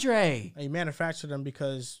DeAndre. they manufactured them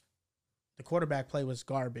because the quarterback play was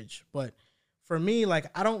garbage. But for me, like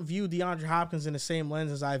I don't view DeAndre Hopkins in the same lens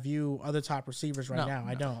as I view other top receivers right No, now.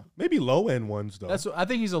 I don't. Maybe low end ones though. I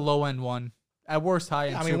think he's a low end one. At worst, high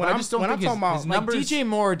end. I mean, two, when but I I'm- just don't when think I'm talking about, his like, numbers. DJ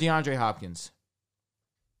Moore or DeAndre Hopkins?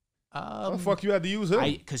 How the fuck you had to use him?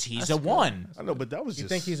 Because he's a one. I know, but that was You just.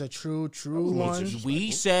 think he's a true was one? just-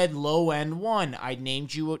 We said low end one. I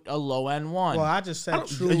named you a low end one. Well, I just said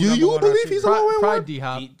true. you number one believe receiver. he's a low end Pride one? D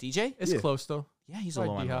Hop. DJ? It's Yeah. close though. Yeah, he's a Pride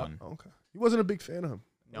low end D-Hop. one. Okay. He wasn't a big fan of him.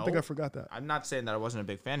 I No. think I forgot that. I'm not saying that I wasn't a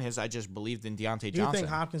big fan of his. I just believed in Deontay Do you Johnson. think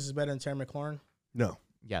Hopkins is better than Terry McLaurin? No.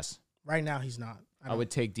 Yes. Right now, he's not. I would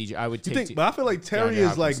take DJ. I would You take think? But I feel like Terry DeAndre is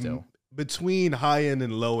Hopkins like still. between high end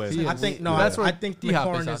and low end. He I is. think no. That's I where think D-Hop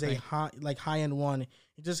McLaurin is, is I a think. high end one.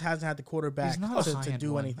 He just hasn't had the quarterback He's not a to high-end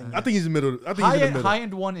do one, anything. man. I think he's in the middle. I think he's High in the end, middle. high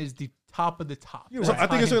end one is the top of the top. You're So right. I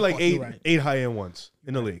think it's only like You're right. eight high end ones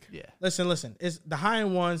in the league. Yeah. Listen. Is the high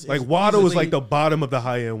end ones Like is Waddle is easily- like the bottom of the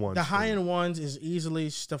high end ones. the high end ones is easily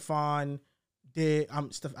Stephon,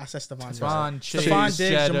 I said Stephon Chase, Diggs,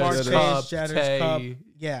 Jamar Cup, Chase, Jedders, Tay. Cup.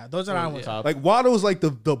 Yeah, those are our ones. Like Waddle is like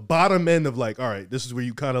the bottom end of like, all right, this is where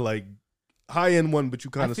you kind of like high end one, but you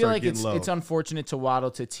kind I of feel start like getting low. it's unfortunate to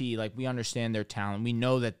Waddle to T. Like we understand their talent. We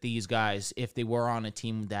know that these guys, if they were on a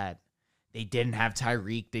team that they didn't have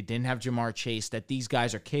Tyreek, they didn't have Jamar Chase, that these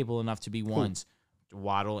guys are capable enough to be ones.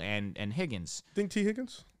 Waddle and Higgins. Think T.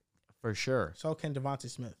 Higgins? For sure. So can Devontae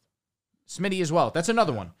Smith. Smitty as well. That's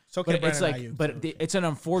another one. So can but it's Brandon like, Ayuk, but too. it's an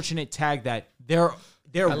unfortunate tag that their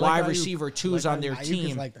like wide Ayuk. receiver twos on their Ayuk is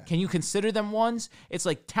team. like that. Can you consider them ones? It's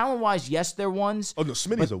like talent wise, yes, they're ones, Oh no,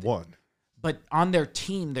 Smitty's a 1. but on their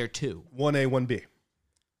team, they're 2. 1A, 1B.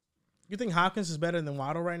 You think Hopkins is better than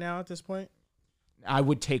Waddle right now at this point? I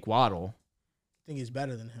would take Waddle. I think he's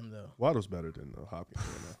better than him though. Waddle's better than Hopkins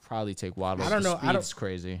right now. Probably take Waddle. I don't know. I don't- Speed's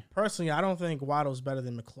crazy. Personally, I don't think Waddle's better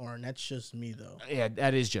than McLaurin. That's just me though. Yeah,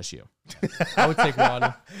 that is just you. I would take Waddle.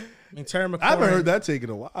 I mean, Terry McLaurin. I haven't heard that take in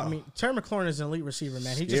a while. I mean, Terry McLaurin is an elite receiver,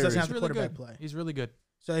 man. He just Scary. doesn't have He's the really quarterback good. play. He's really good.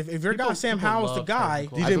 So if your guy People- Sam people Howell's the love guy,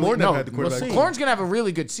 Terry DJ Moore never had the we'll quarterback. see. McLaurin's gonna have a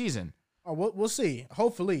really good season. oh, we'll see.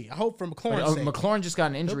 Hopefully, I hope for McLaurin's sake. McLaurin just got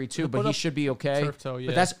an injury too, he'll but put he up should be okay. turf toe, yeah.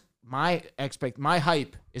 But that's my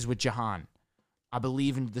hype is with Jahan. I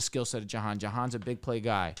believe in the skill set of Jahan. Jahan's a big play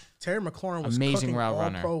guy. Terry McLaurin was Amazing cooking route all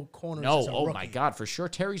runner. pro corners. No, as a oh rookie. my God, for sure.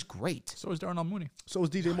 Terry's great. So is Darnell Mooney. So is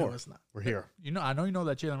DJ Moore. it's not. We're here. I know you know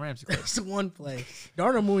that Jalen Ramsey. It's one play.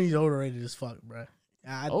 Darnell Mooney's overrated as fuck, bro.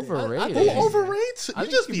 Overrated. Who overrates? I You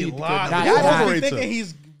think just he be could be lying. good. Who Nah, I be overrates thinking him?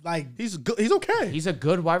 he's like. He's good. He's okay. He's a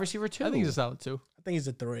good wide receiver too. I think he's a solid 2. I think he's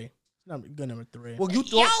a 3. Good number 3. well, you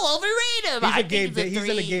thought overrated him. He's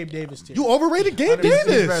in the Gabe Davis tier. you overrated Gabe He's better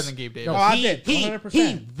Davis. than Gabe Davis. No, I He did. he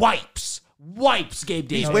 100%. wipes Gabe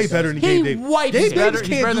Davis. He's way better than He Gabe Davis. wipes Gabe him. Davis He's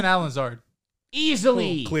can't better do than Alan Lazard.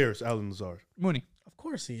 Easily. clears Alan Lazard. Mooney. Of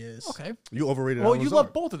course he is. Okay. You overrated Well, Alan you Lazard.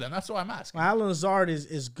 love both of them. That's why I'm asking. Well, Alan Lazard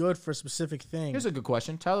is good for specific things. Here's a good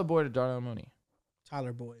question: Tyler Boyd or Darnell Mooney?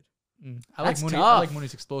 Tyler Boyd. I like That's Mooney. tough. I like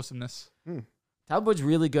Mooney's explosiveness. Tyler Boyd's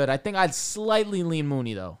really good. I think I'd slightly lean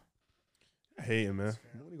Mooney though. I hate him, man.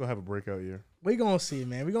 Mooney gonna have a breakout year. We gonna see,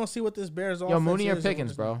 man. We gonna see what this Bears offense Yo, Mooney or is.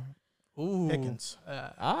 Pickens, bro? Ooh. Pickens. Okay.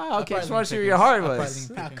 Just probably want to see where lean your heart Pickens.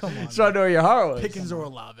 was. I'll probably lean Ah, Pickens. come on. Just want to know where your heart was. Pickens or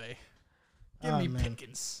Olave. Give me man.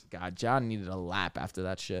 Pickens. God, John needed a lap after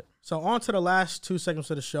that shit. So on to the last 2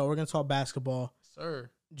 segments of the show. We're gonna talk basketball.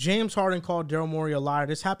 Sir. James Harden called Daryl Morey a liar.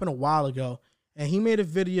 This happened a while ago, and he made a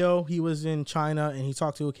video. He was in China, and he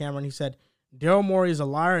talked to a camera, and he said, Daryl Morey is a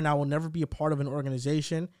liar, and I will never be a part of an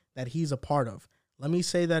organization that he's a part of. Let me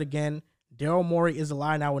say that again. Daryl Morey is a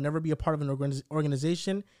liar, and I will never be a part of an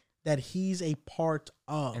organization that he's a part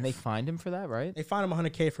of. And they fined him for that, right? They fined him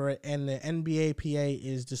 $100K for it, and the NBAPA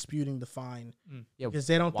is disputing the fine Yeah. because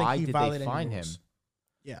they don't Why think he did violated they fine any him? rules.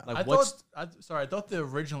 Yeah. Like, I what's thought the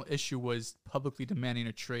original issue was publicly demanding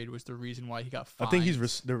a trade was the reason why he got I fined.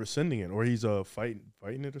 think they're rescinding it, or he's fighting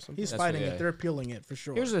it or something. He's That's fighting what- it. They're appealing it for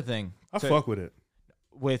sure. Here's the thing. I fuck with it.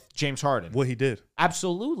 with James Harden. What he did.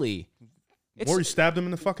 Absolutely. Morey stabbed him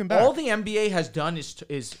in the fucking back. All the NBA has done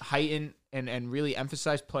is heighten and really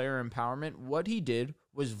emphasize player empowerment. What he did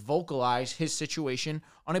was vocalize his situation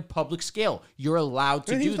on a public scale. You're allowed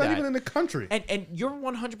to and do he's that. not even in the country. And you're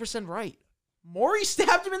 100% right. Morey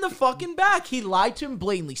stabbed him in the fucking back. He lied to him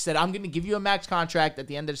blatantly. Said, I'm going to give you a max contract at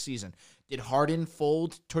the end of the season. Did Harden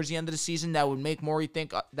fold towards the end of the season that would make Morey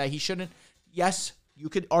think that he shouldn't? Yes, you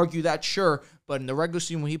could argue that, sure. But in the regular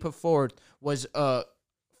season, what he put forward was a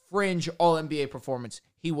fringe All-NBA performance.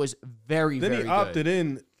 He was very, Then very he good. opted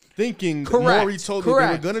in thinking Correct. Morey told me they were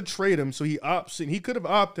Correct. going to trade him, so he opts in. He could have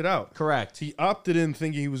opted out. Correct. He opted in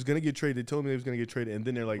thinking he was going to get traded. They told me he was going to get traded, and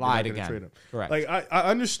then they're like, Lied they're not going to again. trade him. Correct. Like, I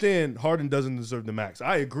understand Harden doesn't deserve the max.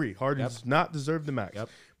 I agree. Harden does not deserve the max. Yep.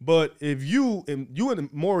 But if you and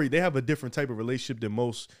Morey, they have a different type of relationship than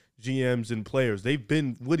most GMs and players. They've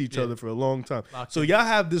been with each other for a long time. So y'all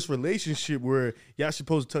have this relationship where y'all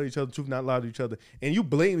supposed to tell each other the truth, not lie to each other, and you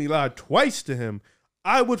blatantly lied twice to him.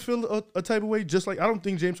 I would feel a type of way, just like I don't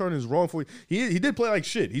think James Harden is wrong for it. He did play like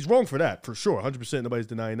shit. He's wrong for that, for sure. 100%. Nobody's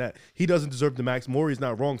denying that. He doesn't deserve the max. Morey's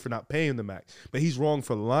not wrong for not paying the max, but he's wrong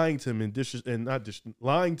for lying to him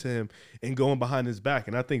lying to him and going behind his back.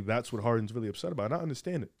 And I think that's what Harden's really upset about. And I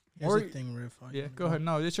understand it. Here's the thing, Riff. Yeah, go ahead.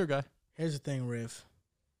 No, it's your guy. Here's the thing, Riff.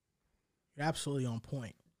 You're absolutely on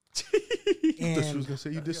point. That's what I was gonna say.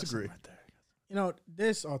 You disagree. You know,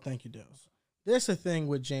 thank you, Dills. This the thing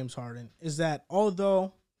with James Harden is that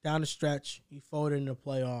although down the stretch he folded in the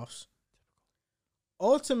playoffs,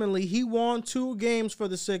 ultimately he won 2 games for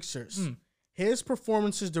the Sixers. His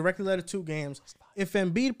performances directly led to 2 games. If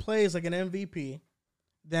Embiid plays like an MVP,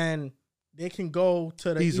 then they can go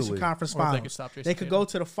to the Easily. Eastern Conference Or they Finals. could stop Jason They could Tatum. go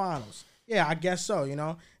to the finals. Yeah, I guess so.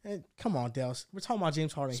 And come on, Dels. We're talking about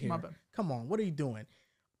James Harden It's here. my bad. Come on, what are you doing?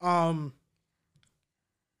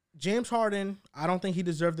 James Harden, I don't think he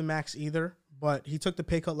deserved the max either, but he took the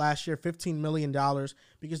pay cut last year, $15 million, because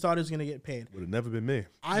he thought he was going to get paid. Would have never been me.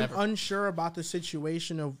 I'm unsure about the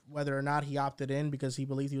situation of whether or not he opted in because he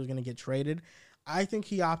believed he was going to get traded. I think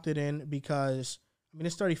he opted in because,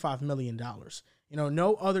 it's $35 million.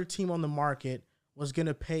 No other team on the market was going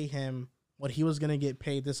to pay him what he was going to get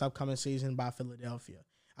paid this upcoming season by Philadelphia.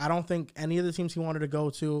 I don't think any of the teams he wanted to go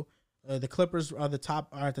to, the Clippers are at the top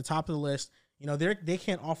of the list. They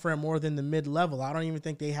can't offer him more than the mid-level. I don't even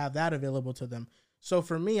think they have that available to them. So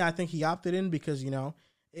for me, I think he opted in because,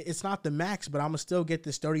 it's not the max, but I'm going to still get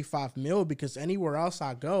this $35 million because anywhere else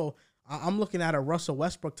I go, I'm looking at a Russell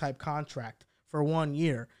Westbrook type contract for 1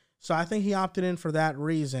 year. So I think he opted in for that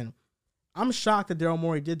reason. I'm shocked that Daryl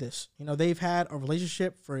Morey did this. They've had a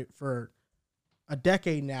relationship for a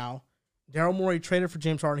decade now. Daryl Morey traded for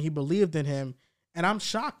James Harden. He believed in him. And I'm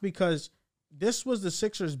shocked because this was the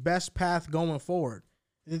Sixers' best path going forward.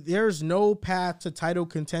 There's no path to title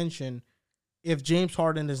contention if James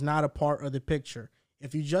Harden is not a part of the picture.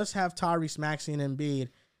 If you just have Tyrese Maxey and Embiid,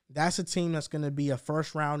 that's a team that's going to be a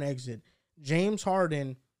first-round exit. James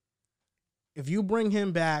Harden, if you bring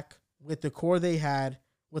him back with the core they had,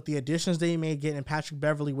 with the additions they may get in Patrick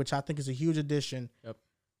Beverley, which I think is a huge addition,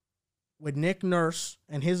 with Nick Nurse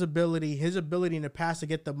and his ability in the past to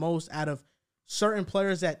get the most out of certain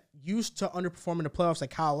players that used to underperform in the playoffs,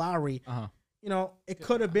 like Kyle Lowry, it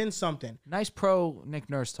could have been something. Nice pro Nick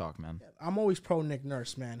Nurse talk, man. I'm always pro Nick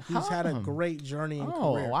Nurse, man. He's had a great journey in career.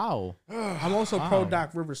 Oh, wow. I'm also pro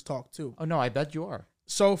Doc Rivers talk, too. Oh, no, I bet you are.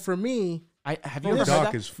 So for me, have you ever heard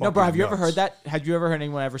Doc that? is fucking No, bro, have you ever nuts. heard that? Have you ever heard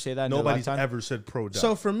anyone ever say that? Nobody's ever said pro Doc.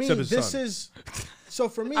 so for me, except his this son. is. So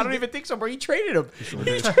for me, I don't even think so, bro. He traded him. He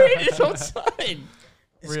traded his own son.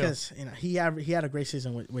 It's because he had a great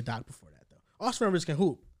season with Doc before that, though. Austin Rivers can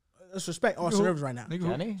hoop. Let's respect Austin Rivers right now.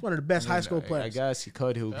 Can he? He's one of the best high school players. I guess he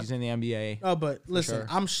could hoop. He's in the NBA. Oh, but listen, sure.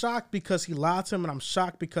 I'm shocked because he lied to him, and I'm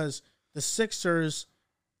shocked because the Sixers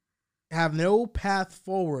have no path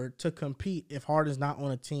forward to compete if Harden's not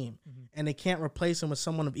on a team, and they can't replace him with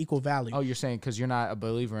someone of equal value. Oh, you're saying because you're not a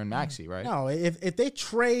believer in Maxey, right? No, if they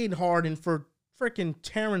trade Harden for freaking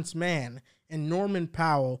Terrence Mann and Norman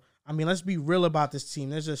Powell, let's be real about this team.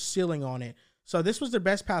 There's a ceiling on it. So this was their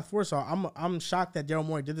best path forward. So I'm shocked that Daryl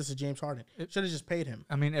Morey did this to James Harden. Should have just paid him.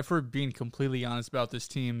 If we're being completely honest about this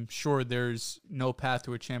team, sure, there's no path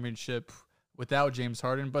to a championship without James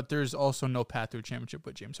Harden, but there's also no path to a championship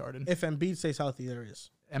with James Harden. If Embiid stays healthy, there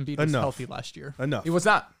is. Embiid was healthy last year. Enough. He was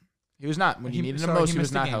not. He was not. When you needed him most, he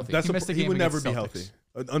was not healthy. He would never be healthy.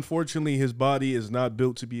 Unfortunately, his body is not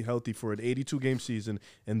built to be healthy for an 82-game season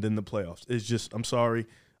and then the playoffs. It's just, I'm sorry,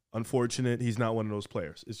 unfortunate. He's not one of those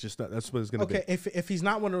players. It's just not. That's what it's going to be. Okay, if he's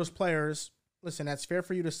not one of those players, listen, that's fair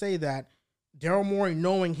for you to say that. Daryl Morey,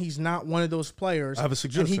 knowing he's not one of those players, I have a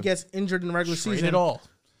suggestion. And he gets injured in the regular Trade season. it all.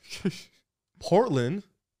 Portland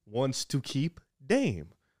wants to keep Dame,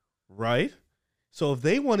 right? So if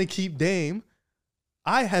they want to keep Dame,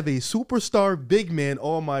 I have a superstar big man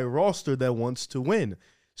on my roster that wants to win.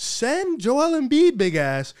 Send Joel Embiid, big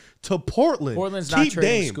ass, to Portland. Portland's keep not trading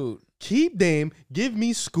Dame. Scoot. Keep Dame. Give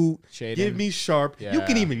me Scoot. Shaden. Give me Sharp. Yeah. You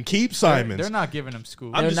can even keep Simons. They're not giving him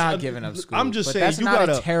Scoot. They're not giving him Scoot. I'm just But saying that's you not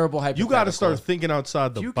gotta a terrible hypothetical. You got to start thinking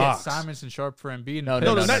outside the If you box. get Simons and Sharp for Embiid, No,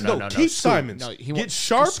 Keep Scoot. Simons. No, he Get wants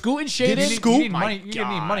Sharp. Scoot and Get Shaden. Scoot. You need My money. You're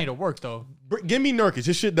gonna need God. money to work though. Give me Nurkic.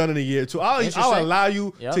 His shit done in a year too. I'll Interesting. allow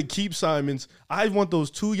you Yep. to keep Simons. I want those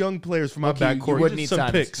two young players for my Okay, backcourt. you would need some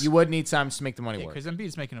Simons. picks. You would need Simons to make the money work. Because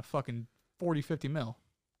Embiid's making a fucking 40-50 mil.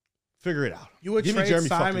 Figure it out. You would Give me trade Jeremy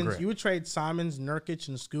fucking Simons. Grant. You would trade Simons, Nurkic,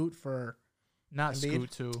 and Scoot for Not Embiid?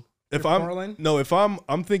 Scoot too. If Portland?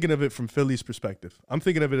 I'm thinking of it from Philly's perspective. I'm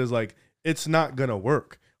thinking of it as like it's not gonna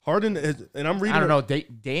work. Harden is, and I'm reading. I don't know.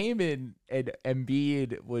 Dame and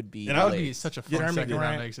Embiid would be. That would late. be such a fun Jeremy second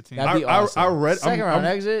round Grant. exit team. That'd be I awesome. read. Second round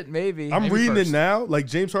exit, maybe. I'm Maybe reading first. it now. Like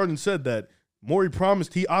James Harden said that Morey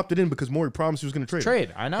promised he opted in because Morey promised he was going to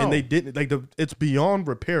trade. I know. And they didn't. Like it's beyond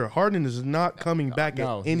repair. Harden is not coming back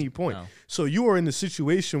no, at any he's- point. no. So you are in the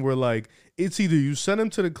situation where like it's either you send him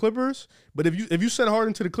to the Clippers, but if you send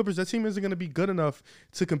Harden to the Clippers, that team isn't going to be good enough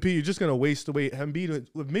to compete. You're just going to waste away. Embiid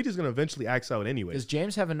is going to eventually axe out anyway. Does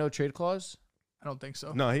James have a no trade clause? I don't think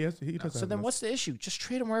so. No, he doesn't. So have then enough. what's the issue? Just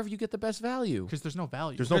trade him wherever you get the best value. Because there's no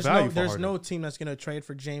value. There's no value for There's Harden. no team that's going to trade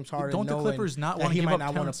for James Harden. Don't the knowing Clippers not that want to he give might up not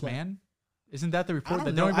wanna Terrence play. Mann? Isn't that the I report don't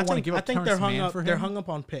that they know. don't even want to give I up think Terrence they're hung Mann up. for him? They're hung up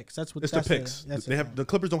on picks. That's what. It's that's the picks. that's The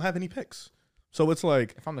Clippers don't have any picks. So it's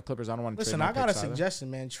like If I'm the Clippers, I don't want to. Listen, I got a suggestion,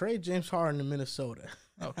 man. Trade James Harden to Minnesota.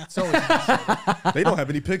 Oh, it's always Minnesota. they don't have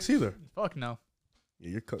any picks either. Fuck no.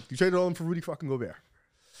 Yeah, you're cooked. You traded all of them for Rudy fucking Gobert.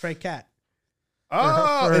 Trade Cat.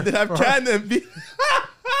 Oh, and then have Cat and then be.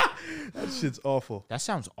 That shit's awful. That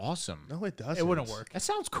sounds awesome. No, it doesn't. It wouldn't work. That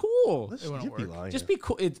sounds cool. It wouldn't You'd be work. lying. Just be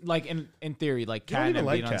cool. It's like in theory, like You don't Cat even and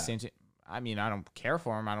like Embiid on the Cat. same team. I mean, I don't care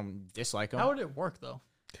for him. I don't dislike him. How would it work though?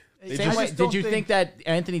 Same way, did you think that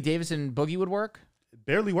Anthony Davis and Boogie would work? It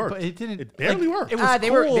barely worked. But it didn't. It barely like, worked. It was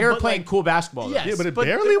They were cool, but, playing like, cool basketball. Though. Yes, Yeah, but it but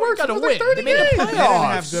barely they worked. gotta It was like win. 30 They made the games. They didn't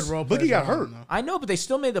have playoffs. good role Boogie players got around hurt. them, though. I know, but they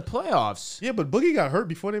still made the playoffs. Yeah, but Boogie got hurt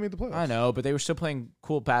before they made the playoffs. I know, but they were still playing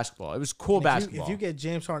cool basketball. It was cool If basketball. you, if you get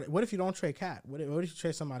James Harden, what if you don't trade Cat? What if you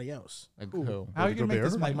trade somebody else? Like, who? How are you gonna make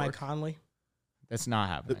this Gobert? Like money Mike work? Conley? That's not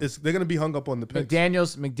happening. They're going to be hung up on the picks.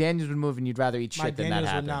 McDaniels would move, and you'd rather eat Mike shit than that Daniels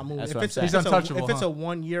would happen. not move. That's If what I'm it's, saying. He's untouchable, if it's huh? a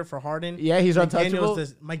 1 year for Harden, Yeah, he's untouchable.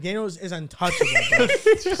 McDaniels is untouchable. Bro.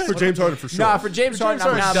 For James Harden, for sure. Nah, for James Harden,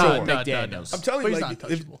 I'm not Harden, moving done. McDaniels. I'm telling But you, he's like,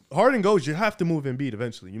 not if untouchable. Harden goes, you have to move Embiid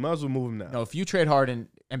eventually. You might as well move him now. No, if you trade Harden,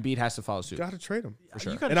 Embiid has to follow suit. Got to trade him. For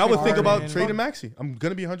sure. And I would think about Harden. trading Maxey. I'm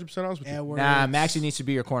going to be 100% honest with you. Edwards. Nah, Maxey needs to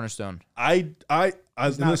be your cornerstone. I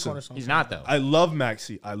He's not a listen. cornerstone. He's not though. I love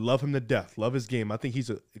Maxey. I love him to death. Love his game. I think he's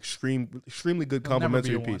an extremely good He'll never be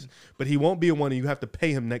complementary a piece. one. But he won't be a one, and you have to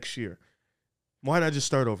pay him next year. Why not just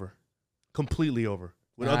start over? Completely over.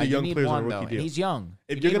 With Nah, other you young need players one, on a though, rookie and deal. he's young.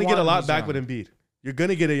 If You you're need going to get a one, lot he's back young. with Embiid, you're going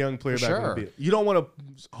to get a young player For back sure. with Embiid. You don't want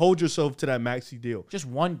to hold yourself to that Maxey deal. Just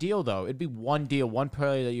one deal though. It'd be one deal, one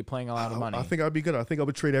player that you're playing a lot of money. I think I'd be good. I think I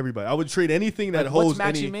would trade everybody. I would trade anything that Like, holds what's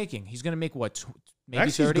Maxey any. making? He's gonna make what? Maybe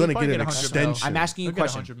Maxey's 30. going to Probably get an 100 mil. extension. I'm asking you a He'll get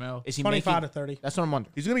question. 100 mil. Is he 25 making? to 30. That's what I'm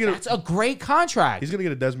wondering. He's going to get That's a great contract. He's going to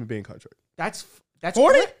get a Desmond Bain contract. That's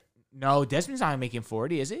 40? great. No, Desmond's not making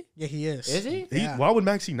 40, is he? Yeah, he is. Is he? Yeah. Why would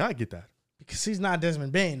Maxey not get that? Because he's not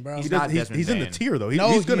Desmond Bain, bro. He's He not doesn't- Desmond he's in the Bain. tier though.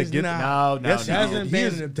 No, He's going to he's get not. No, Yes, no. he Desmond is. Bain He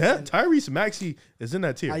is is. a- Tyrese Maxey is in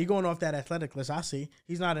that tier. How you going off that athletic list? I see.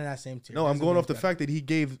 He's not in that same tier. No, I'm Desmond going off the Bain's fact that he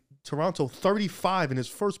gave Toronto 35 in his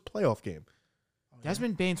first playoff game.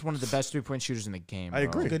 Desmond Bain's one of the best 3-point shooters in the game. I bro.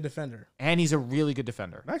 agree. better. Good defender. And he's a really good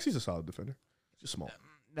defender. Maxey's a solid defender. Just small.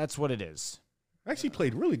 That's what it is. Maxey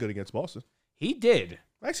played really good against Boston. He did.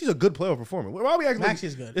 Maxey's a good playoff performer. Why are we acting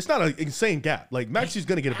Maxey's like good. It's not an insane gap. Like Maxey's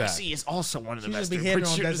going to get it back. Maxey is also one of the You best just be 3-point hating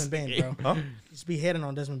on shooters Desmond in the Bain, game. bro. Huh? You just be hating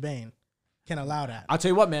on Desmond Bain. Can't allow that. I'll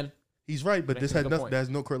tell you what, man. He's right, but this Making a had good nothing. point. That has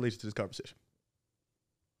no correlation to this conversation.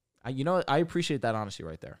 You know what? I appreciate that honesty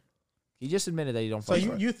right there. He just admitted that he don't So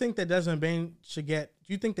fuck with you think that Desmond Bain should get?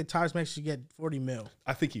 You think that Tyrese Maxey should get 40 mil?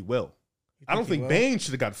 I think he will. You I don't he think will? Bain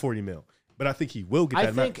should have got 40 mil, but I think he will get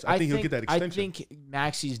that max. I think he'll get that extension. I think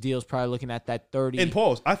Maxey's deal is probably looking at that 30. And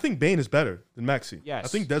pause. I think Bain is better than Maxey. Yes, I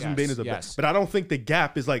think Desmond yes, Bain is a yes. better. But I don't think the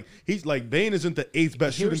gap is like he's like Bain isn't the 8th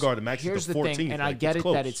best shooting guard and Maxey's Here's the the 14th. thing, and I Like, get it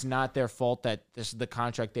close. that it's not their fault that this is the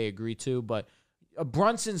contract they agreed to, but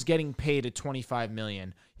Brunson's getting paid at $25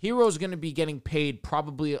 million. Hero's going to be getting paid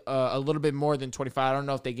probably a little bit more than 25. I don't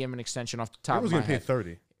know if they gave him an extension off the top He was of my getting paid head.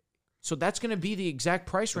 30. So that's going to be the exact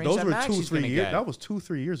price range Those that were Maxey's 2-3 going to years. get. That was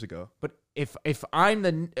 2-3 years ago. But if I'm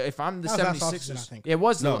the That was last offseason, I 76ers, think. it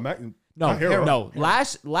was No, the, not Hero. no.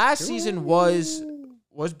 Last season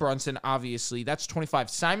was Brunson. Obviously, that's 25.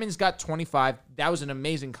 Simon's got 25. That was an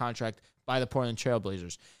amazing contract by the Portland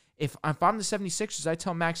Trailblazers. If I'm the 76ers, I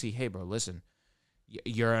tell Maxey, hey, bro, listen,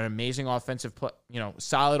 you're an amazing offensive,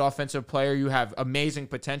 solid offensive player. You have amazing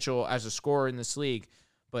potential as a scorer in this league,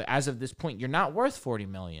 but as of this point, you're not worth $40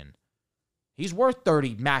 million. He's worth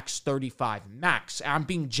 30, max 35, max. I'm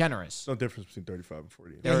being generous. No difference between 35 and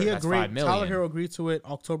 40. Yeah, he That's $5 agreed. million. Tyler Hero agreed to it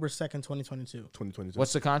October 2nd, 2022. 2022.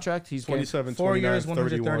 What's the contract? He's getting 27, 4 29, years,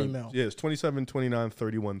 130 31. mil. Yeah, it's 27, 29,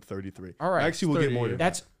 31, 33. All right. Maxey will get 30 more than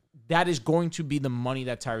that. that is going to be the money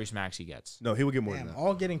that Tyrese Maxey gets. No, he will get more Damn, than that.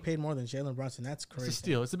 all getting paid more than Jalen Brunson. That's It's crazy. a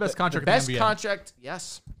steal. It's the best contract Best in the NBA. contract,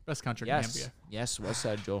 yes. Best contract Yes. in the NBA. Yes, well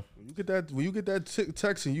said, Joel. When you get that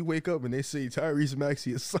text and you wake up and they say Tyrese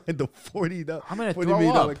Maxey has signed a $40 I'm gonna $40 throw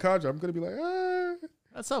million up. contract, I'm gonna be like, ah.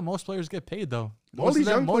 That's how most players get paid, though. All Most these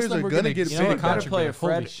of them- young most of players them are were gonna get You know paid. what better contract player, rate.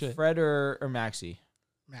 Holy Fred, shit. Fred or Maxey?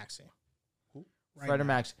 Maxey. Right Fred or now.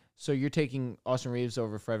 Max. So you're taking Austin Reeves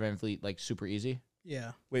over Fred VanVleet like super easy?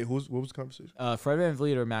 Yeah. Wait, what was the conversation? Fred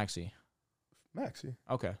VanVleet or Maxey? Maxey.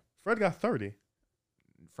 Okay. Fred got 30.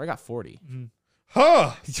 Fred got 40.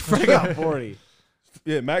 Huh? Fred got 40.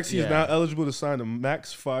 Yeah, Maxey is Yeah. now eligible to sign a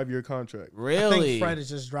max 5-year contract. I Really? think Fred has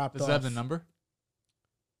just dropped Does off. that have the number?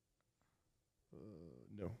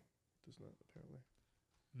 No, does not apparently.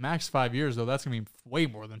 Max 5 years, though. That's going to be way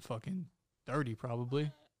more than fucking 30,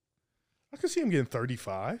 probably. I can see him getting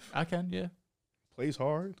 35. I can, yeah. Plays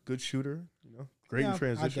hard, good shooter. You know, Great in I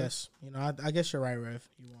transition. guess. I guess you're right, Rev.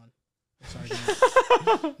 You won.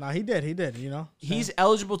 No, he did. He's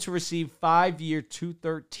eligible to receive 5-year,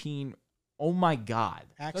 $213. Oh my God.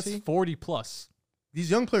 That's Actually, 40 plus. These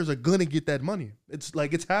young players are gonna get that money. It's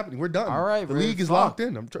like it's happening. We're done. All right, the Riv. league is Fuck. locked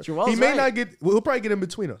in. Joel's He may right. not get. We'll probably get in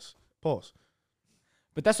between us. Pause.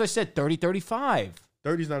 But that's what I said, 30, 35.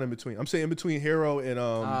 30's not in between. I'm saying in between Hero and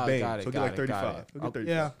Bane. got it, So he'll get got like it, 35. got it. He'll get 35.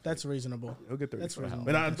 yeah, that's reasonable. He'll get 35. That's reasonable.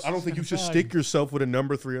 And I don't think you should stick yourself with a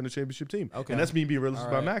number 3 on the championship team. Okay. And that's me being realistic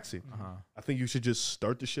All about right. Maxey. Uh-huh. I think you should just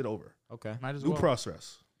start the shit over. Okay. Might as New well.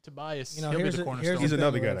 process. Tobias, You know, he'll be here's the a- cornerstone. here's He's the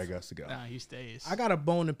another thing, guy Riv. that got to go. Nah, he stays. I got a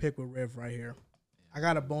bone to pick with Riv right here. I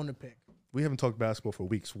got a bone to pick. We haven't talked basketball for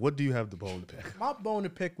weeks. What do you have the bone to pick? My bone to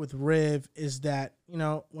pick with Riv is that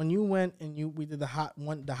when you went and we did the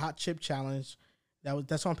hot chip challenge,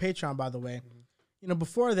 that's on Patreon, by the way.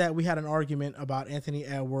 Before that we had an argument about Anthony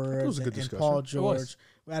Edwards was a good and discussion. Paul It was. George.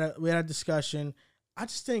 We had a discussion. I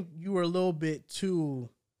just think you were a little bit too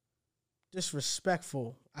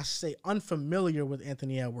disrespectful. I say unfamiliar with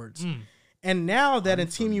Anthony Edwards. And now that in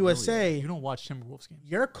Team USA, You don't watch Timberwolves games.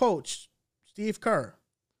 your coach, Steve Kerr,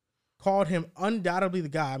 called him undoubtedly the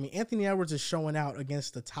guy. I mean, Anthony Edwards is showing out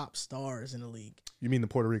against the top stars in the league. You mean the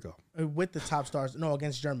Puerto Rico? With the top stars. No,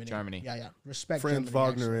 against Germany. Germany. Yeah. Respect Franz Germany,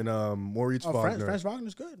 Wagner actually. and Moritz Wagner. Franz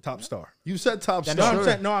Wagner's good. Top star. You said top Then star.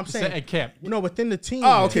 I'm saying. At camp. No, within the team.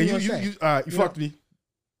 Oh, okay. Team You USA. all right, you You fucked know, me.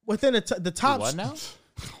 Within the top. What now?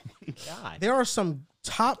 God. There are some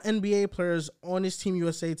top NBA players on this Team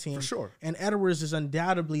USA team. For sure. And Edwards is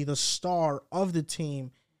undoubtedly the star of the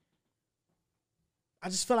team. I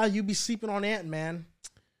just feel like you be sleeping on Ant, man.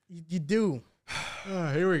 You do.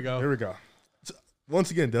 Here we go. Here we go. So, once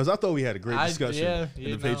again, Des, I thought we had a great discussion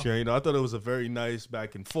in the know. Patreon. I thought it was a very nice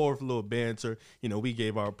back and forth, a little banter. We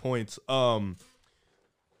gave our points. Of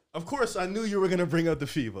course, I knew you were going to bring up the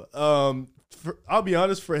FIBA. I'll be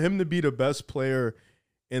honest, for him to be the best player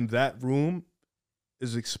in that room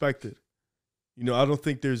is expected. I don't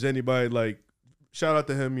think there's anybody like, shout out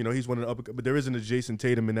to him. He's one of the upper, but there isn't a Jason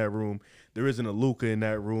Tatum in that room. There isn't a Luka in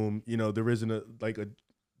that room. There isn't a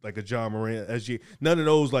John Morant, SG. None of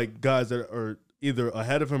those like guys that are either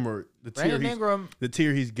ahead of him or the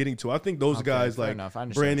tier he's getting to. I think those guys fair like enough. I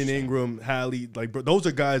understand Brandon what you're Ingram, Hallie, those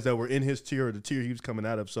are guys that were in his tier or the tier he was coming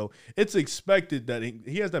out of. So it's expected that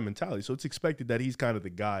he has that mentality. So it's expected that he's kind of the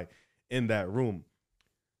guy in that room.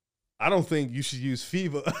 I don't think you should use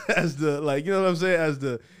FIBA as the as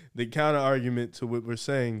the counter argument to what we're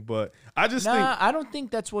saying. But I just think I don't think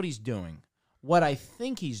that's what he's doing. What I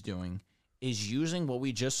think he's doing is using what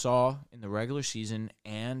we just saw in the regular season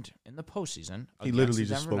and in the postseason. he against literally the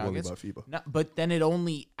just Denver spoke only Nuggets. about FIBA. No, but then it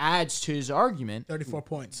only adds to his argument 34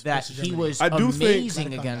 points. that versus he Germany. was I do think-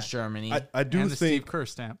 amazing against Germany. I do And the think Steve Kerr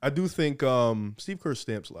stamp. I do think Steve Kerr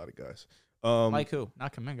stamps a lot of guys. Like who?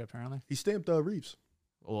 Not Kuminga, apparently. He stamped Reeves.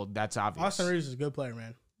 Well, that's obvious. Austin Reeves is a good player,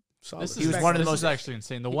 man. Solid. This He was is, one of the this most- is actually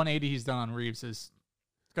insane. The 180 he's done on Reeves is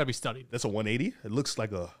got to be studied. That's a 180. It looks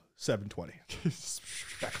like a 720.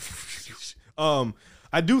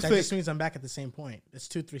 I do That think. just means I'm back at the same point. It's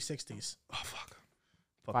 2 360s. Oh fuck.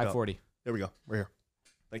 Fucked up. 540. There we go. Right here.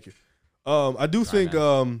 Thank you. I do think.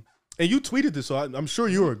 And you tweeted this, so I'm sure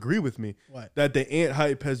you'll agree with me What? that the Ant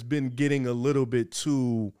hype has been getting a little bit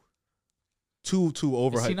too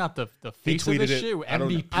overhyped. Is he not the face of tweeted this it. shit? I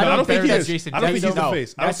don't know. MVP. I don't think better he than is. Jason I don't think Tatum? he's the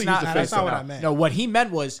face. I don't think he's the face. That's not of what it. I meant. No, what he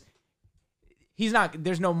meant was he's not.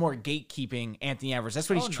 There's no more gatekeeping Anthony Edwards. That's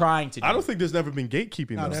what he's trying to do. I don't think there's never been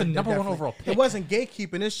gatekeeping No, though. It's there- the number one definitely- overall pick. It wasn't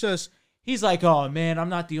gatekeeping. It's just, He's like, oh man, I'm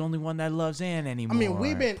not the only one that loves Ant anymore. I mean,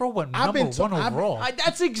 we've been. Bro, what I've been number one overall?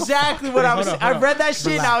 That's exactly what I was. Hold I on. read that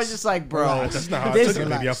shit and I was Relax. just like, bro, Relax. That's not how I this- took it.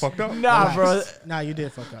 Maybe I fucked up. Nah, bro. Relax. Nah, you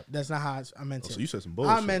did fuck up. That's not how I meant it. So you said some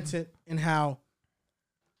bullshit. I meant it in how,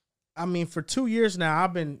 I mean, for 2 years now,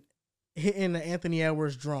 I've been hitting the Anthony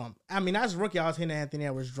Edwards drum. I mean, as a rookie, I was hitting the Anthony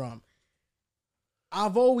Edwards drum.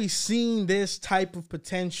 I've always seen this type of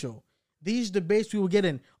potential. These debates we were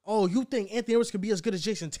getting, oh, you think Anthony Edwards could be as good as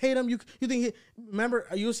Jason Tatum? You think remember,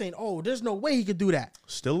 you were saying, oh, there's no way he could do that.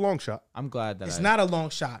 Still a long shot. I'm glad that It's not a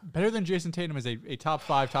long shot. Better than Jason Tatum is a top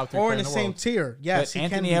 5, top 3 Or player in the the same world. tier. Yes, But he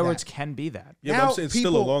Anthony can be Edwards that. can be that. Yeah, but Now I'm saying it's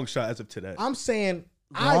still a people- long shot as of today. I'm saying,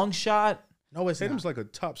 Long shot. no, it's Tatum's not. like a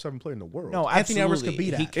top 7 player in the world. No, Anthony Edwards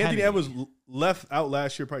absolutely. could be He that. can Anthony be. Edwards left out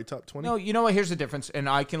last year, probably top 20. No, you know what? Here's the difference, and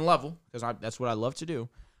I can level because that's what I love to do.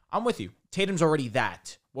 I'm with you. Tatum's already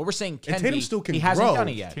that. What we're saying can Tatum be, still can he hasn't grow. done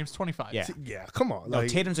it yet. Tatum's 25. Yeah. Yeah, come on. No, Like,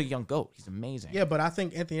 Tatum's a young goat. He's amazing. Yeah, but I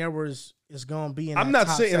think Anthony Edwards is going to be in. I'm that not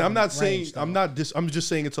top saying. I'm 7 not saying. range, though. I'm just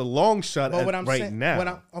saying it's a long shot But what at I'm right saying,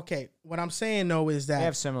 now. what I'm saying though is They that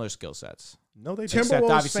have similar skill sets. No, they Timber- don't. Except Timberwolves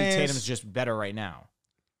obviously fans- Tatum's just better right now.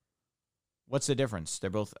 What's the difference? They're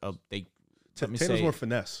both Tatum's more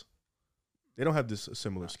finesse. They don't have this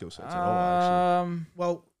similar skill sets at all. Actually,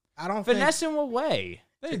 Well, I don't finesse in what way?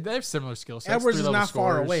 They have similar skill sets. Edwards is not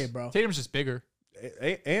far scorers. away, bro. Tatum's just bigger.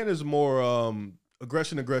 and is more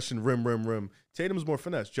aggression, rim. Tatum's more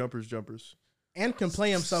finesse, jumpers. And can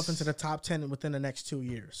play himself into the top 10 within the next 2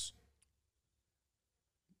 years.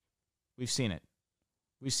 We've seen it.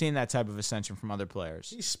 We've seen that type of ascension from other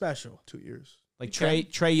players. He's special. 2 years. Like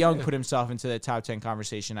Trey Young put himself into the top 10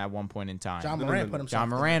 conversation at one point in time. John Morant put himself. John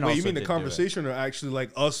Morant also Wait, you mean the did conversation or actually like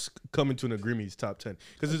us coming to an agreement he's top 10?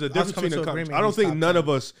 Because there's a difference coming between to the agreement I don't he's think top none 10. of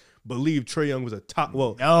us believe Trae Young was a top.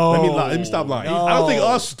 Well, No. let me stop lying. No. I don't think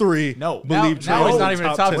us three No. believe Trae Now Young he's was not a even a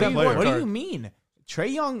top top 10 10 player. What do card. you mean? Trey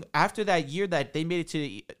Young, after that year that they made it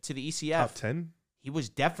to the ECF, Top 10? he was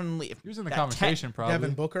definitely. He was in the that conversation, probably.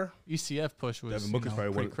 Devin Booker. ECF push was Devin Booker's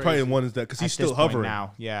pretty probably crazy. one is that because he's At this still point hovering.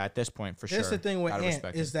 now. Yeah, at this point for Here's sure. the thing with Gotta Ant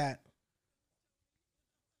respect is it. that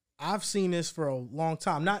I've seen this for a long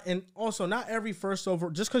time. Not every first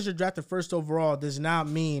overall. Just because you're drafted first overall does not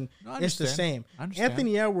mean No, I it's the understand. same. I understand.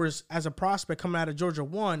 Anthony Edwards, as a prospect coming out of Georgia,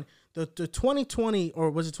 won the 2020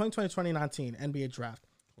 or was it 2020-2019 NBA draft?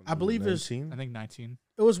 I believe it was 19? I think 19.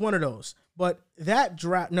 It was one of those. But that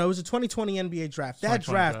draft, no, it was a 2020 NBA draft. That 2020 draft,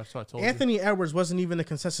 draft, that's what I told you. Anthony Edwards wasn't even the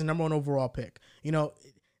consensus number 1 overall pick. You know,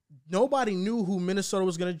 nobody knew who Minnesota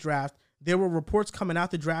was going to draft. There were reports coming out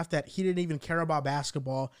the draft that he didn't even care about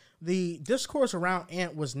basketball. The discourse around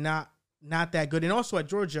Ant was not that good. And also at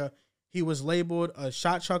Georgia, he was labeled a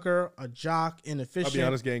shot chucker, a jock, inefficient. I'll be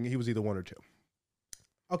honest, gang. He was either 1 or 2.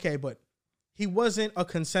 Okay, but he wasn't a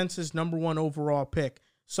consensus number 1 overall pick.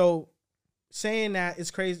 So saying that is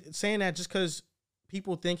crazy. Saying that just because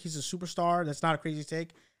people think he's a superstar, that's not a crazy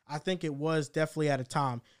take. I think it was definitely at a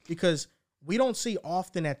time because we don't see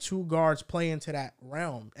often that 2 guards play into that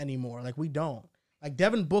realm anymore. Like, we don't. Like,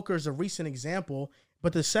 Devin Booker is a recent example,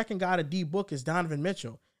 but the second guy to D-Book is Donovan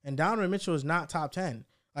Mitchell, and Donovan Mitchell is not top 10.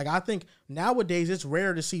 Like, I think nowadays it's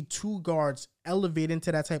rare to see 2 guards elevate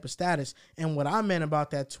into that type of status, and what I meant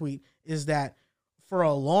about that tweet is that for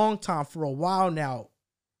a long time, for a while now,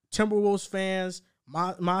 Timberwolves fans,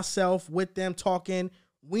 myself with them talking,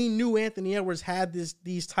 we knew Anthony Edwards had this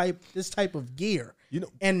type of gear.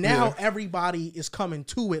 And now everybody is coming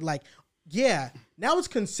to it. Like, yeah, now it's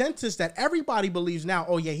consensus that everybody believes now,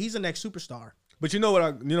 oh yeah, he's the next superstar. But you know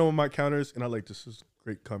what my counter is, and I like this. This is a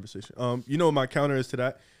great conversation. You know what my counter is to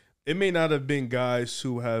that? It may not have been guys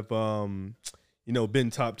who have been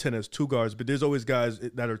top 10 as 2 guards, but there's always guys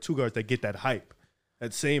that are 2 guards that get that hype.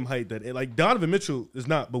 That same hype like Donovan Mitchell is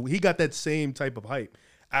not, but he got that same type of hype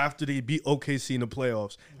after they beat OKC in the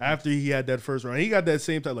playoffs, after he had that first round. He got that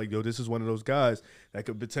same type, like, yo, this is one of those guys that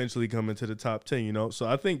could potentially come into the top 10, So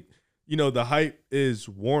I think, the hype is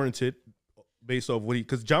warranted based off what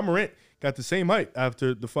because John Morant got the same hype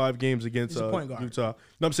after the 5 games against Utah.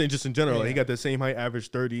 No, I'm saying just in general. Yeah. Like, he got that same height,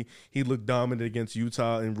 averaged 30. He looked dominant against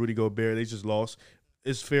Utah and Rudy Gobert. They just lost.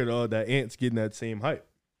 It's fair to that Ant's getting that same hype.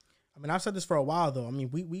 I mean, I've said this for a while, though. I mean,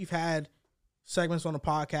 we've had segments on the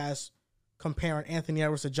podcast comparing Anthony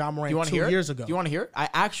Edwards to John Morant 2 years ago. Do you want to hear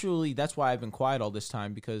it? That's why I've been quiet all this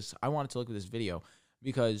time, because I wanted to look at this video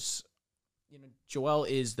because, Joel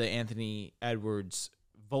is the Anthony Edwards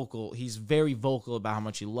vocal. He's very vocal about how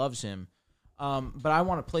much he loves him. But I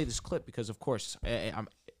want to play this clip because, of course, I'm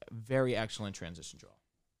very excellent transition, Joel.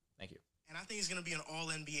 Thank you. And I think he's going to be an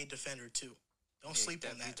all-NBA defender, too. Don't sleep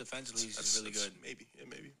on that. Defensively, he's really good.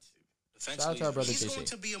 Maybe. Shout out to our brother He's JC. going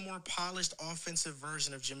to be a more polished offensive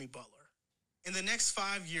version of Jimmy Butler. In the next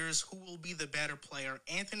 5 years, who will be the better player,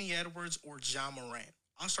 Anthony Edwards or John Morant?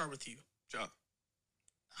 I'll start with you. John.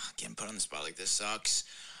 Getting put on the spot like this sucks.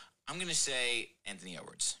 I'm going to say Anthony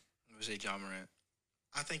Edwards. I'm going to say John Morant.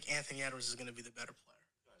 I think Anthony Edwards is going to be the better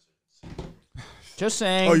player. Just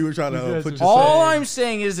saying. Oh, you were trying to put your All I'm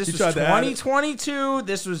saying is this You was tried to add it. 2022.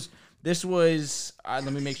 This was let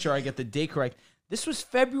me make sure I get the date correct. This was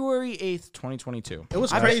February 8th, 2022. It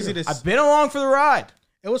was crazy. I've been along for the ride.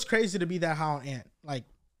 It was crazy to be that high on Ant.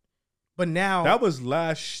 But now That was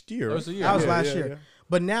last year. That was a year. That was Yeah, last yeah, year. yeah.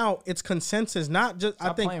 But now it's consensus, not just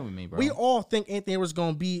Stop I think playing with me, bro. we all think Anthony was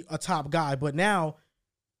going to be a top guy, but now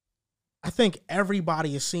I think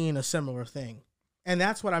everybody is seeing a similar thing. And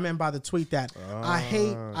that's what I meant by the tweet that I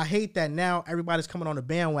hate that now everybody's coming on the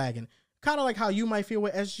bandwagon. Kind of like how you might feel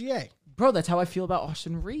with SGA. Bro, that's how I feel about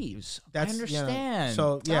Austin Reeves. I That's understand.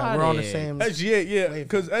 So yeah, Got we're on the it. same. SGA, yeah,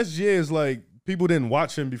 because SGA is like people didn't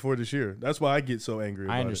watch him before this year. That's why I get so angry.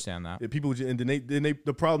 About I understand it. that. Yeah, people and then they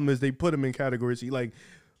the problem is they put him in categories.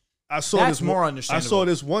 I saw That's this more I understandable. saw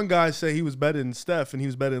this one guy say he was better than Steph and he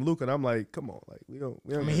was better than Luka, and I'm like, come on, like we don't.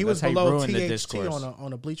 I mean, he was That's how you below ruin the THT discourse.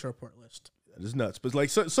 on a Bleacher Report list. It's nuts. But like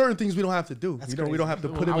certain things we don't have to do. That's we don't have to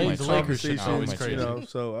put How him in much these Lakers shit conversations. is crazy. You know,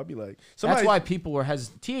 so I'd be like, That's why people were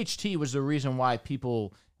THT was the reason why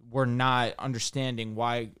people were not understanding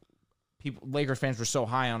why Lakers fans were so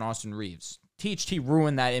high on Austin Reeves. THT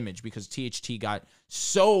ruined that image because THT got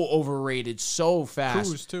so overrated so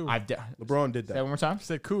fast. Kuz, too. LeBron did Say that that. one more time. I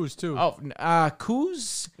said Kuz too. Oh,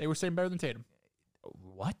 Kuz. They were saying better than Tatum.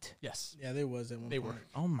 What? Yes. Yeah, there was at one They point. were.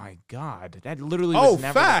 Oh my God, that literally Oh, was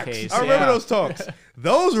never facts. the case. I remember Yeah. those talks.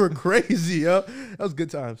 Those were crazy, yo. That was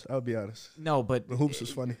good times. I'll be honest. No, but The hoops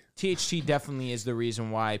was funny. THT definitely is the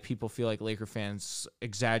reason why people feel like Laker fans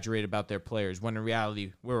exaggerate about their players, when in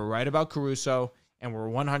reality, we were right about Caruso and we're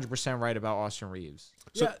 100% right about Austin Reeves.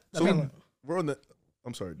 Yeah, So we're on the.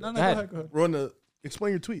 I'm sorry. No, Dad. go ahead. Go ahead. We're on the.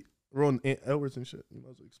 Explain your tweet. We're on Ant Edwards and shit. You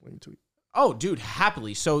might as well explain your tweet. Oh, dude,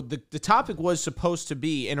 happily. So the topic was supposed to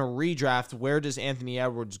be in a redraft, where does Anthony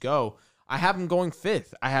Edwards go? I have him going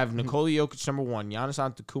 5th. I have Nikola Jokic number 1, Giannis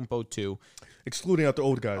Antetokounmpo 2. Excluding out the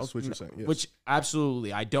old guys, what you're saying. Yes. Which,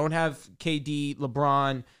 absolutely. I don't have KD,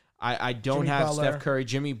 LeBron. I don't Jimmy have Butler. Steph Curry,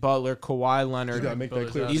 Jimmy Butler, Kawhi Leonard. You gotta make that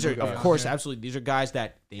clear. These are, Guys. of course, absolutely. These are guys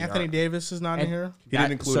that they Anthony are, Davis is not in and- here. He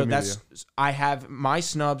didn't include so him that's either. I have my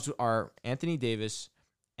snubs are Anthony Davis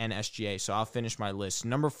and SGA. So I'll finish my list.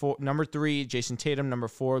 Number 3, Jason Tatum. Number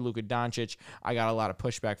 4, Luka Doncic. I got a lot of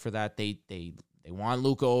pushback for that. They want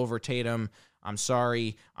Luka over Tatum. I'm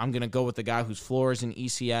sorry. I'm gonna go with the guy whose floor is an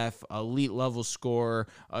ECF, elite level scorer,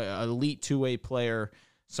 elite 2-way player.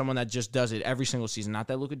 Someone that just does it every single season. Not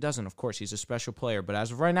that Luka doesn't, of course. He's a special player. But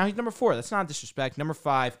as of right now, he's number 4. That's not disrespect. Number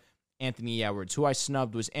 5, Anthony Edwards. Who I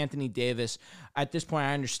snubbed was Anthony Davis. At this point,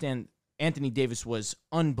 I understand Anthony Davis was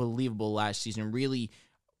unbelievable last season. Really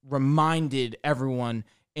reminded everyone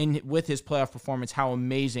with his playoff performance how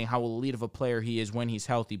amazing, how elite of a player he is when he's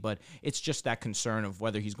healthy. But it's just that concern of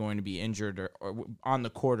whether he's going to be injured or on the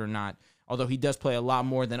court or not. Although he does play a lot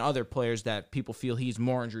more than other players that people feel he's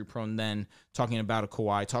more injury prone than, talking about a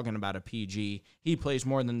Kawhi, talking about a PG. He plays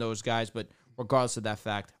more than those guys, but regardless of that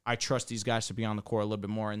fact, I trust these guys to be on the court a little bit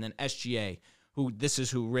more. And then SGA, who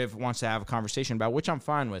Riv wants to have a conversation about, which I'm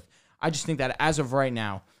fine with. I just think that as of right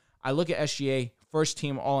now, I look at SGA, first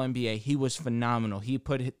team All-NBA. He was phenomenal. He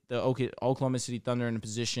put the Oklahoma City Thunder in a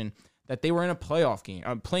position that they were in a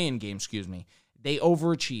play-in game, excuse me. They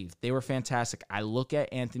overachieved. They were fantastic. I look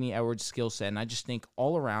at Anthony Edwards' skill set, and I just think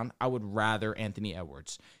all around, I would rather Anthony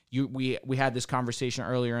Edwards. We had this conversation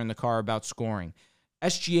earlier in the car about scoring.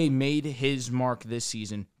 SGA made his mark this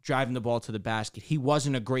season, driving the ball to the basket. He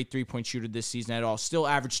wasn't a great three-point shooter this season at all. Still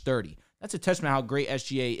averaged 30. That's a testament how great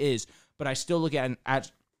SGA is, but I still look at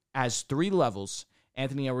as 3 levels.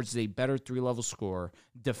 Anthony Edwards is a better 3-level scorer.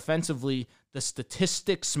 Defensively, the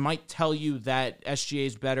statistics might tell you that SGA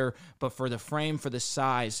is better, but for the frame, for the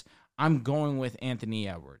size, I'm going with Anthony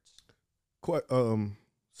Edwards.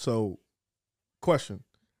 So, question.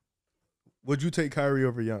 Would you take Kyrie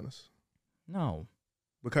over Giannis? No.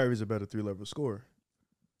 But Kyrie's a better 3-level scorer.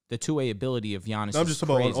 The 2-way ability of Giannis I'm is just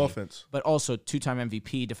talking about crazy, on offense. but also 2-time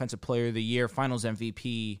MVP, Defensive Player of the Year, Finals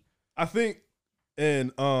MVP. I think, and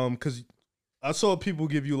because I saw people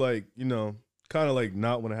give you kind of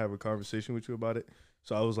not want to have a conversation with you about it.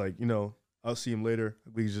 So I was like, I'll see him later.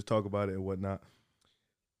 We can just talk about it and whatnot.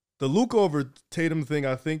 The Luka over Tatum thing,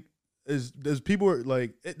 I think, there's people are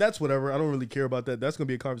like, that's whatever. I don't really care about that. That's going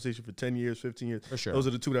to be a conversation for 10 years, 15 years. For sure. Those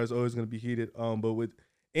are the two that's always going to be heated. But with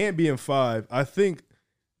Ant being 5, I think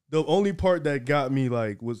the only part that got me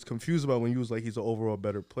was confused about when you was like he's an overall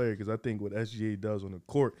better player, because I think what SGA does on the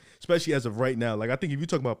court, especially as of right now, I think if you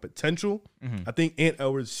talk about potential, I think Ant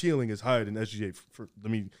Edwards' ceiling is higher than SGA.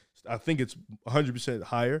 I think it's 100%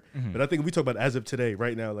 higher. But I think if we talk about as of today,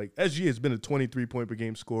 right now, SGA has been a 23-point per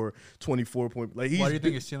game scorer, 24-point. Why do you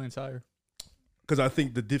think his ceiling's higher? Because I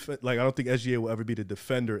think I don't think SGA will ever be the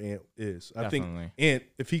defender Ant is. I think Ant,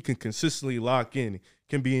 if he can consistently lock in,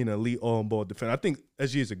 can be an elite on-ball defender. I think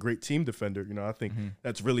SGA is a great team defender. I think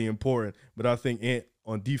that's really important. But I think Ant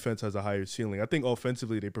on defense has a higher ceiling. I think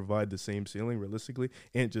offensively they provide the same ceiling realistically.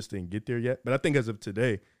 Ant just didn't get there yet. But I think as of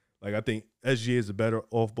today, I think SGA is a better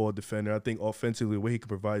off-ball defender. I think offensively, what he can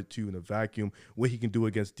provide to you in a vacuum, what he can do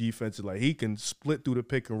against defenses, he can split through the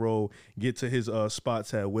pick and roll, get to his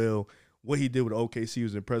spots at will. What he did with OKC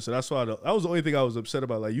was impressive. That's why that was the only thing I was upset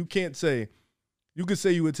about. You could say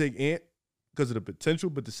you would take Ant because of the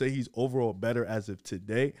potential, but to say he's overall better as of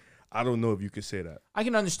today, I don't know if you could say that. I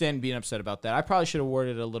can understand being upset about that. I probably should have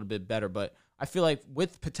worded it a little bit better, but I feel like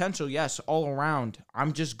with potential, yes, all around,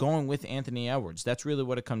 I'm just going with Anthony Edwards. That's really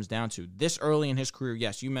what it comes down to. This early in his career,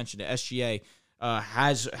 yes, you mentioned it, SGA,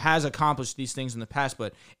 has accomplished these things in the past,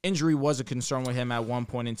 but injury was a concern with him at one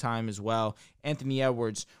point in time as well. Anthony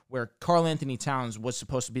Edwards, where Karl Anthony Towns was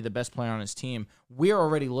supposed to be the best player on his team, we're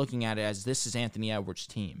already looking at it as this is Anthony Edwards'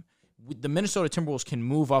 team. The Minnesota Timberwolves can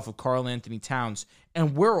move off of Karl Anthony Towns,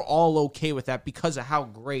 and we're all okay with that because of how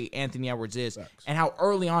great Anthony Edwards is and how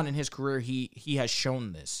early on in his career he has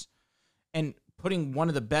shown this. And putting one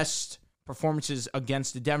of the best performances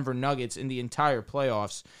against the Denver Nuggets in the entire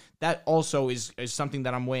playoffs, that also is something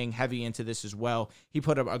that I'm weighing heavy into this as well. He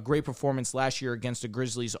put up a great performance last year against the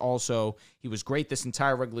Grizzlies also. He was great this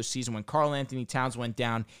entire regular season. When Karl Anthony Towns went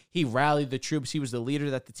down, he rallied the troops. He was the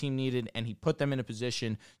leader that the team needed, and he put them in a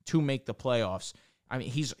position to make the playoffs. I mean,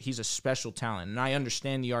 he's a special talent, and I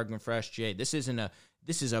understand the argument for SGA. This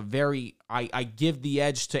is a very I give the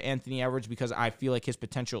edge to Anthony Edwards because I feel like his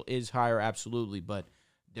potential is higher, absolutely, but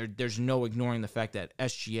there's no ignoring the fact that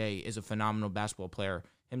SGA is a phenomenal basketball player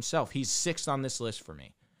himself. He's 6th on this list for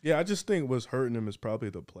me. Yeah, I just think what's hurting him is probably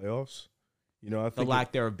the playoffs. I think the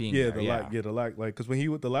lack there of being the lack. Like, because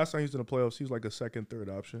the last time he was in the playoffs, he was like a second, third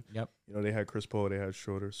option. Yep. They had Chris Paul, they had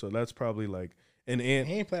Schroeder, so that's probably like. And He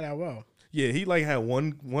ain't played that well. Yeah, he like had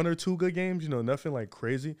one or two good games. Nothing like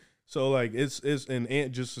crazy. So like it's and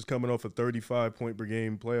Ant just is coming off a 35-point per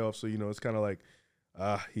game playoff. So it's kind of like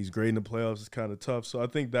he's great in the playoffs. It's kind of tough. So I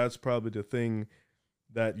think that's probably the thing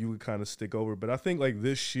that you would kind of stick over. But I think like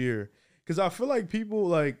this year, because I feel like people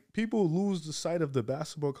lose the sight of the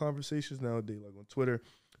basketball conversations nowadays. Like on Twitter,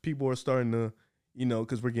 people are starting to,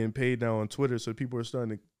 because we're getting paid now on Twitter, so people are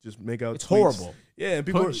starting to just make out. It's tweets. horrible. Yeah, and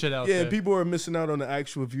people shit out there. people are missing out on the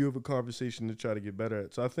actual view of a conversation to try to get better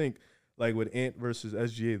at. So I think like with Ant versus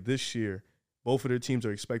SGA this year, both of their teams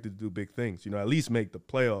are expected to do big things. At least make the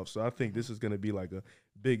playoffs. So I think this is going to be like a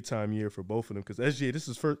big time year for both of them because this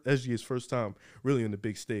is SGA's first time really on the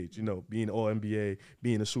big stage. Being All NBA,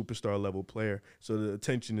 being a superstar level player. So the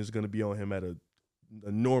attention is going to be on him at an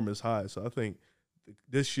enormous high. So I think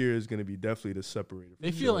this year is going to be definitely the separator.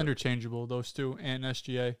 They feel interchangeable, those two, Ant and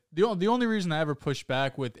SGA. The only reason I ever push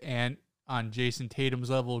back with Ant on Jason Tatum's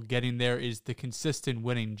level getting there is the consistent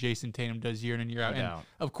winning Jason Tatum does year in and year out. And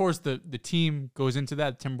of course, the team goes into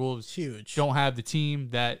that. The Timberwolves don't have the team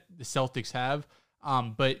that the Celtics have.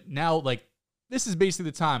 But now, like, this is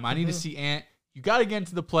basically the time. I need to see Ant. You got to get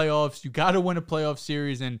into the playoffs. You got to win a playoff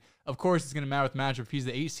series. And, of course, it's going to matter with matchup. If he's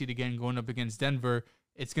the 8 seed again going up against Denver,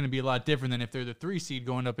 it's going to be a lot different than if they're the 3 seed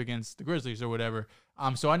going up against the Grizzlies or whatever.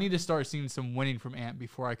 So I need to start seeing some winning from Ant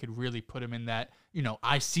before I could really put him in that,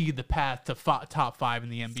 I see the path to top 5 in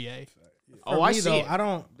the NBA. I see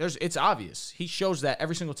it. It's obvious. He shows that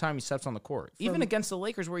every single time he steps on the court. Even against the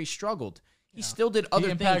Lakers where he struggled, he still did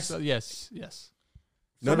other things. Yes.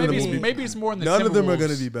 So maybe it's more in the Timberwolves. None of them are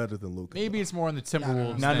going to be better than Luka. Maybe it's more in the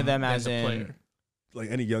Timberwolves. None of them as a in player.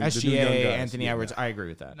 Like any young SGA, the new young guys. Anthony Edwards. I agree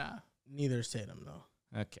with that. Nah. Neither is Tatum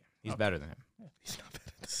though. Okay, he's better than him. He's not better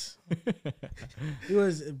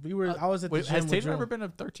than I was at the gym has with Tatum Joe. ever been a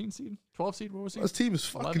 13 seed, 12 seed? What was he? His team is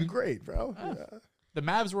fucking 11? great, bro. Yeah. The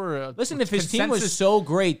Mavs were Listen, if his team was so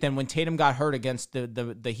great, then when Tatum got hurt against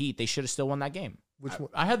the Heat, they should have still won that game. Which one?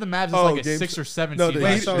 I had the Mavs as like a 6 or 7 seed.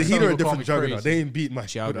 The Heat are a different juggernaut. They ain't beat my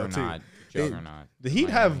Juggernaut. The Heat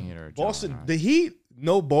have Boston. The Heat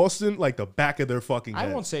know Boston like the back of their fucking head.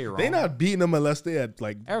 I won't say you're wrong. They're not beating them unless they had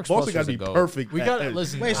like Eric Boston got to Spoelstra's be a goat. perfect. We got to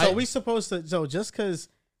listen. Wait, so we supposed to? So just because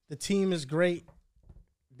the team is great,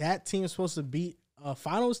 that team is supposed to beat a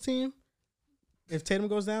finals team if Tatum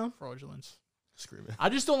goes down? Fraudulence. Screaming. I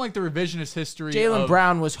just don't like the revisionist history. Jaylen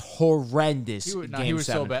Brown was horrendous. He was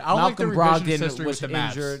so bad. I don't Malcolm like the revisionist Brogdon history was with the Mavs.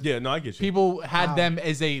 injured. Yeah, no, I get you. People had them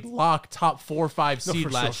as a lock top 4 or 5 seed for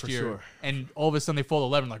last year, sure. and all of a sudden they fall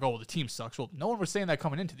 11. Like, oh, the team sucks. Well, no one was saying that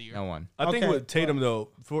coming into the year. No one. I think Okay, with Tatum though,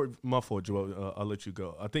 for my fault, Joel, I'll let you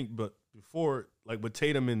go. I think, but before, like with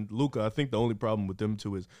Tatum and Luka, I think the only problem with them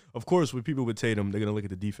two is, of course, with people with Tatum, they're gonna look at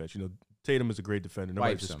the defense. Tatum is a great defender.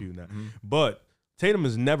 Nobody's disputing that. But Tatum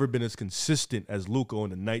has never been as consistent as Luka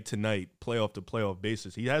on a night-to-night, playoff-to-playoff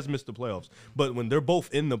basis. He has missed the playoffs, but when they're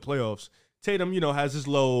both in the playoffs, Tatum, has his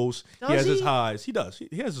lows. He has his highs. He does.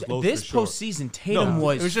 He has his lows. This for sure. postseason, Tatum No,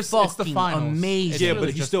 was it was just- fucking it's the finals. amazing. It's Yeah, really but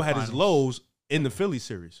he just still the had his finals. lows in the Philly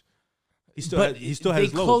series. He still had his they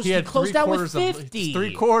lows. He had closed out with 3/4 50.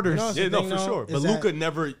 3/4. No, Yeah, no, thing, for though, sure. is But that Luka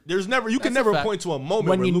never. You can That's a never fact. point to a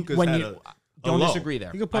moment where Luka's had a don't low. disagree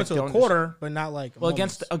there. You could point I to a don't quarter, but not like Well,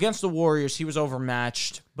 moments. against the Warriors, he was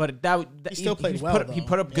overmatched, but that He still played well, He though.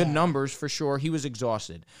 put up good Yeah. numbers for sure. He was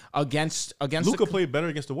exhausted against Luka the, played better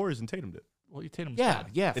against the Warriors than Tatum did, Well, Tatum's Yeah,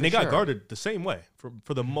 bad. yeah, and they got guarded the same way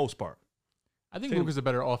for the most part. I think Tatum- Luka's a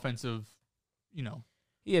better offensive,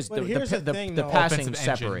 He is But here's the thing, though. passing Offensive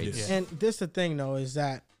engine, separates. yeah. And this the thing though is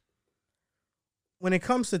that when it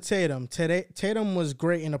comes to Tatum was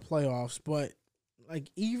great in the playoffs, but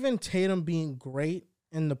like even Tatum being great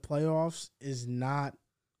in the playoffs is not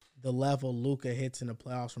the level Luka hits in the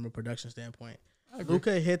playoffs from a production standpoint.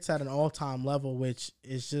 Luka hits at an all-time level, which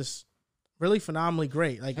is just really phenomenally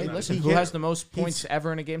great. Like, hey, listen, who has the most points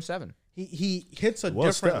ever in a Game 7? He hits a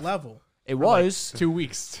different level. It was 2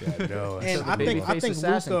 weeks. Yeah, no, and I think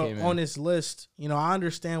Luka on this list, you know, I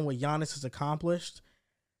understand what Giannis has accomplished.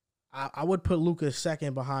 I would put Luka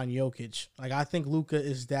second behind Jokic. Like, I think Luka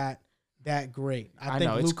is that great. I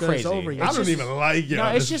think Luka is over Jokic. I don't even like Giannis, no,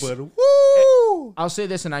 it's just, but woo! I'll say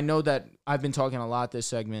this, and I know that I've been talking a lot this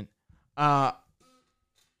segment.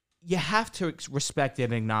 You have to respect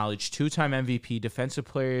and acknowledge 2-time MVP, Defensive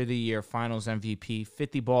Player of the Year, Finals MVP,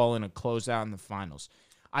 50 ball in a closeout in the Finals.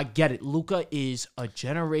 I get it. Luka is a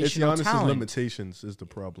generational It's Giannis' talent. limitations is the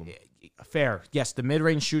problem. Fair. Yes, the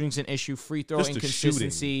mid-range shooting's an issue. Free throw Just the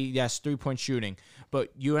inconsistency. Yes, three-point shooting.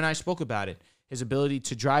 But you and I spoke about it. His ability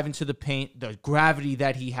to drive into the paint, the gravity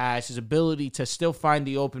that he has, his ability to still find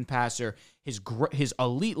the open passer, his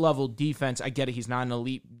elite level defense. I get it. He's not an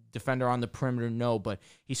elite defender on the perimeter, no, but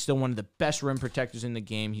he's still one of the best rim protectors in the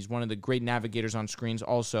game. He's one of the great navigators on screens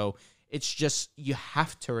also. It's just you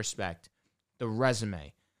have to respect the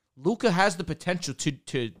resume. Luka has the potential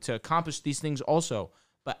to accomplish these things also.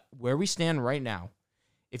 But where we stand right now,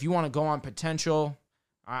 if you want to go on potential,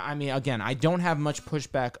 I mean, again, I don't have much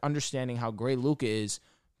pushback understanding how great Luka is,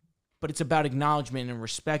 but it's about acknowledgement and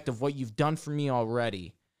respect of what you've done for me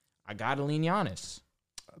already. I got to lean Giannis.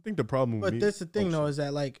 I think the problem with But that's the thing, though, is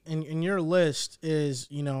that, like, in your list is,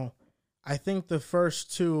 you know, I think the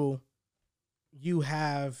first two you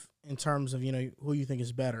have in terms of, you know, who you think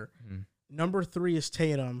is better. Mm-hmm. Number 3 is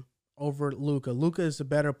Tatum over Luka. Luka is a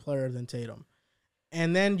better player than Tatum.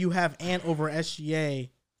 And then you have Ant over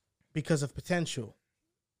SGA because of potential.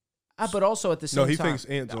 But also at the same time. No, he thinks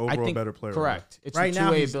Ant's overall better player. Correct. It's right a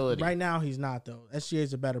two-way now, ability. Right now, he's not, though. SGA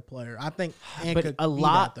is a better player. I think Ant but could a be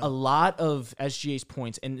lot that, though. a lot of SGA's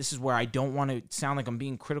points, and this is where I don't want to sound like I'm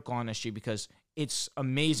being critical on SGA because it's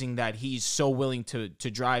amazing that he's so willing to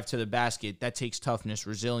drive to the basket. That takes toughness,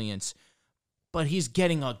 resilience. But he's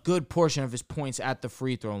getting a good portion of his points at the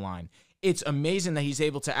free throw line. It's amazing that he's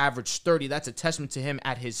able to average 30. That's a testament to him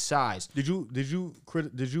at his size. Did you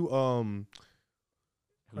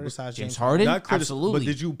Criticize James Harden? Absolutely. But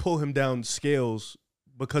did you pull him down scales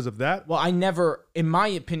because of that? Well, I never, in my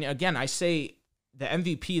opinion, again, I say the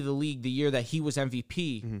MVP of the league the year that he was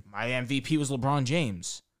MVP, my MVP was LeBron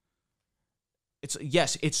James.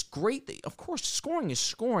 It's great. Of course, scoring is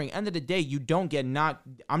scoring. End of the day, you don't get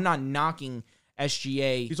I'm not knocking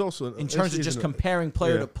SGA. He's also in terms of just comparing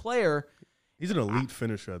player to player. He's an elite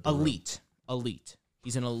finisher. At the elite.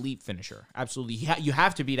 He's an elite finisher. Absolutely. You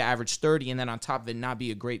have to be to average 30 and then on top of it not be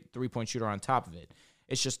a great three-point shooter on top of it.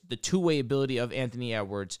 It's just the two-way ability of Anthony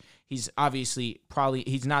Edwards. He's obviously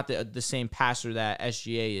he's not the same passer that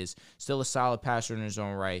SGA is. Still a solid passer in his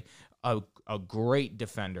own right. A great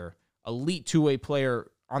defender. Elite two-way player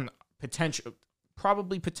on potential.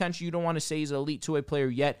 Probably potential. You don't want to say he's an elite two-way player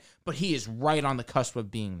yet, but he is right on the cusp of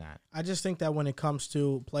being that. I just think that when it comes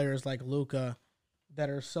to players like Luka that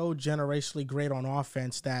are so generationally great on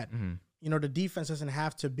offense that, you know, the defense doesn't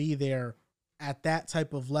have to be there at that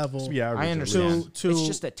type of level. I understand. It's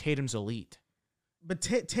just that Tatum's elite. But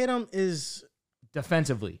Tatum is...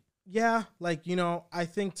 defensively. Yeah, like, you know, I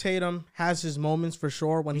think Tatum has his moments for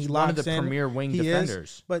sure when he's he locks in. One of the premier wing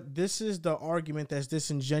defenders. But this is the argument that's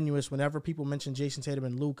disingenuous whenever people mention Jason Tatum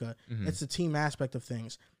and Luka. It's the team aspect of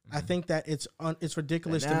things. I think that it's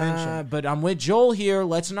ridiculous to mention. But I'm with Joel here.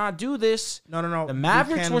 Let's not do this. No. The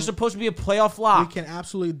Mavericks were supposed to be a playoff lock. We can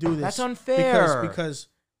absolutely do this. That's unfair. Because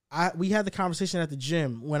we had the conversation at the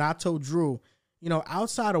gym when I told Drew, you know,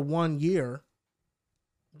 outside of 1 year,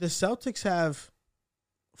 the Celtics have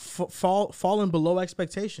fallen below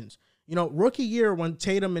expectations. You know, rookie year when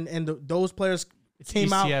Tatum and those players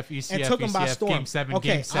came out and took them by storm. Game 7,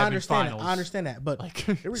 okay, Game 7 I understand finals. I understand that. But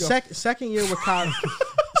here we go. Second year with Kyrie.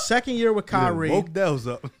 Second year with Kyrie. Woke Dells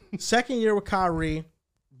up. Second year with Kyrie,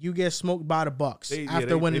 you get smoked by the Bucks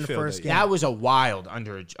after winning the first game. That was a wild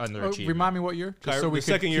underachievement. Remind me what year? So the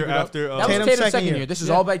second year after. That was Tatum's second year. This is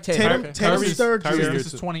all by Tatum. Tatum's third year. This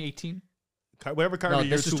is 2018. Wherever Kyrie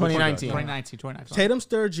this is 2019. 2019. Tatum's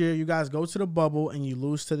third year, you guys go to the bubble and you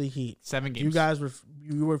lose to the Heat. 7 games. You guys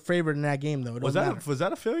were favored in that game, though. Was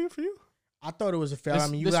that a failure for you? I thought it was a failure. This,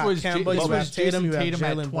 I mean, you this got was Kemba, you got Tatum, you have at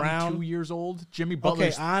Jaylen 22 Brown. years old. Jimmy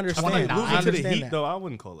Butler's Okay, I understand. 29. I Losing to the understand Heat, that. though, I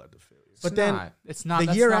wouldn't call that the failure. But then it's not.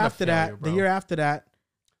 the year after that,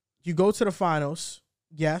 you go to the finals,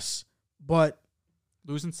 yes, but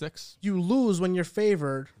losing 6. you lose when you're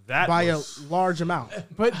favored by a large amount.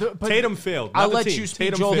 But Tatum failed. I'll not the let team. you speak,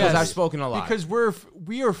 Tatum Joel, failed. because I've spoken a lot. Because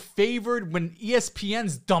we are favored when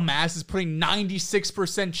ESPN's dumbass is putting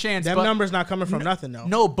 96% chance. That but number's not coming from nothing, though.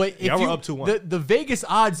 No, but if we're you, up 2-1. the Vegas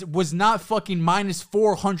odds was not fucking minus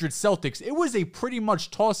 400 Celtics. It was a pretty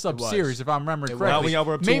much toss-up series, if I'm remembering correctly. Now when y'all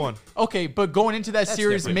were up 2-1. Okay, but going into that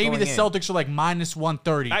series, different. maybe Going the in. Celtics are like minus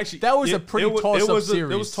 130. Actually, that was a pretty toss-up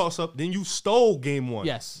series. It was toss-up. Then you stole game 1.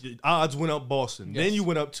 Yes. The odds went up Boston. Yes. Then you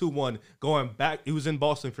went up 2-1. Going back, he was in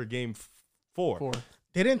Boston for game 4.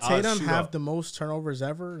 Didn't Tatum shoot have up. the most turnovers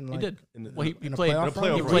ever? He did. Well, he in a played. playoff run?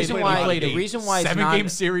 The He reason played. why- He played the eight. reason why it's 7-game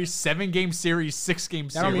not- series, 7-game series, 6-game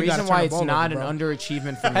That don't The mean series. you gotta reason turn why the it's ball not over, an bro.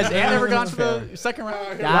 underachievement for me. Has Ant ever gone to Fair. the second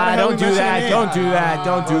round? Nah, hell don't you do mention that. Ant? Don't do that.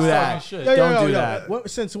 Don't do that. Shit. Don't do that. What,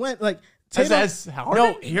 since when? Like Has Tatum, Harden?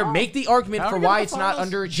 No, here, make the argument for Harden why in it's the not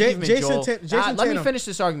finals? underachievement, Jason Joel. Jason Let me Tatum. finish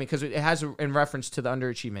this argument because it has in reference to the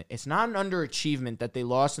underachievement. It's not an underachievement that they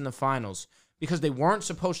lost in the finals because they weren't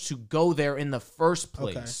supposed to go there in the first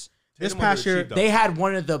place. this past year, underachieved, They had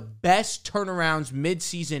one of the best turnarounds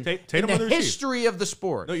mid-season Tatum in the underachieved. history of the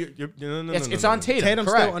sport. No, no. It's on Tatum. Tatum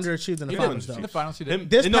correct. still underachieved in the He finals, didn't. though. In the finals, he did.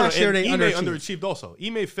 This past year, they Ime underachieved. underachieved also.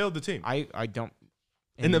 Ime failed the team I don't.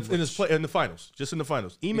 in the finals, just in the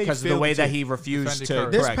finals. Ime Because of the failed way that team. he refused Defended to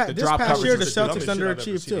Curry. This, correct the this drop past coverage year, the was Celtics dumbest shit I've ever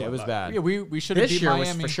underachieved seen. too. it was bad. Yeah, we should have This beat year Miami.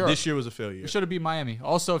 was for sure. This year was a failure. We should have beat Miami.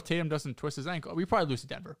 Also, if Tatum doesn't twist his ankle, we probably lose to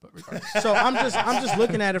Denver. But regardless, So I'm just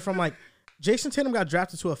looking at it from like Jason Tatum got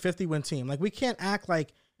drafted to a 50-win team. Like we can't act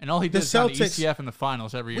like and all he The did is go to Celtics- ECF in the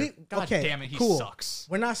finals every year. God okay, damn it, he cool. sucks.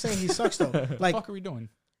 We're not saying he sucks though. What the Like fuck are we doing?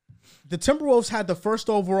 the Timberwolves had the first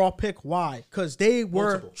overall pick. Why? Because they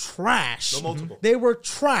were Multiple. trash. No multiple. They were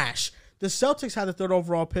trash. The Celtics had the third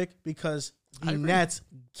overall pick because the Nets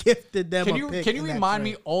gifted them Can a you pick. can you in that remind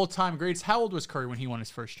me trade. all-time greats? How old was Curry when he won his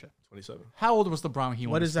first chip? 27. How old was LeBron when he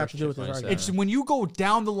won What his does that have first to do with chip? this argument? It's when you go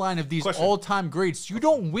down the line of these Question. all-time greats, you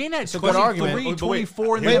don't win at a good argument. 23, But wait,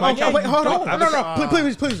 24 in here's the my NBA. Wait, hold You on. don't.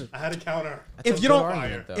 No. Please. I had a counter. If you good don't,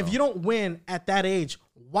 argument, though. if you don't win at that age,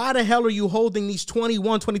 why the hell are you holding these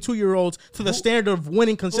 21, 22-year-olds to the standard of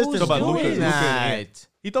winning consistently? So about Luka, doing that?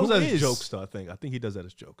 He does Who that as is? jokes, though. I think he does that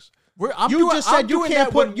as jokes. You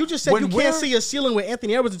just said you can't see a ceiling with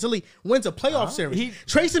Anthony Edwards until he wins a playoff series.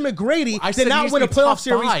 Tracy McGrady I did said he not needs win to a be playoff top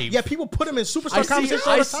series. five. Yeah, people put him in superstar conversation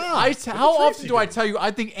all the time. How often do I tell you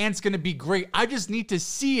I think Ant's going to be great? I just need to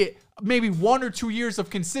see it maybe 1 or 2 years of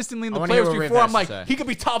consistently in the I wanna hear playoffs what Riv before has I'm to like, say. he could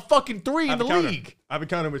be top fucking 3 in the league. I have a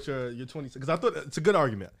counter with your 26 because I thought it's a good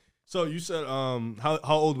argument. So you said how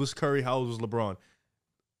old was Curry? How old was LeBron?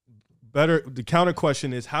 The counter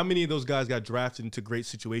question is how many of those guys got drafted into great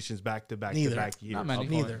situations back to back Neither. to back years? Not many.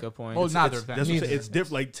 Neither. Good point. Well, neither of That's them. what I'm saying. It's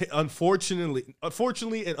different. Like unfortunately,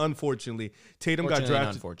 Tatum got Fortunately and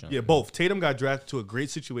drafted. unfortunately. Yeah, both. Tatum got drafted to a great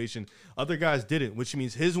situation. Other guys didn't, which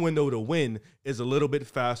means his window to win is a little bit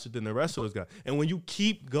faster than the rest of those guys. And when you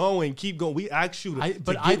keep going, we ask you to I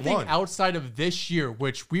get think one. outside of this year,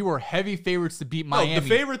 which we were heavy favorites to beat No, Miami. the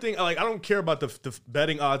favorite thing, like I don't care about the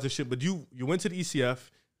betting odds and shit, but you went to the ECF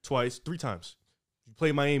twice, 3 times. You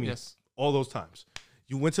played Miami Yes. all those times.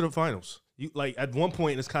 You went to the finals. You like at one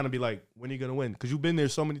point it's kind of be like, when are you gonna win? Because you've been there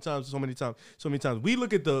so many times. We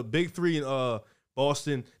look at the big 3 in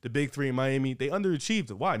Boston, the big 3 in Miami. They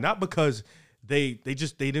underachieved. Why? Not because they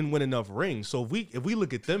didn't win enough rings. So if we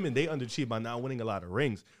look at them and they underachieved by not winning a lot of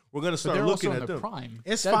rings, we're gonna But start they're looking also at in their them. prime.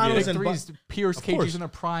 It's That finals big and threes, Pierce, Of course. KG's in their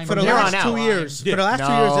prime. For the From here last on 2 out. years, Yeah. for the last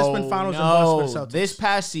 2 years, it's been finals and bust for the Celtics. This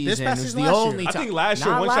past season past was season, the last year. only I time. think last year,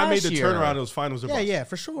 Not once I made the last year. turnaround, it was finals or bust. Yeah,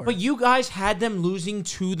 for sure. But you guys had them losing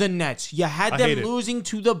to the Nets. You had I them hate it. losing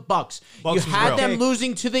to the Bucks. Bucks You was had real. them Okay.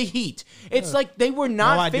 losing to the Heat. It's like they were No,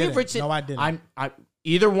 not I didn't. favorites. No, I didn't.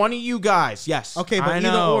 Either one of you guys. Yes. Okay, but I either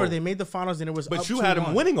know. or, they made the finals and it was But up you had 2-1.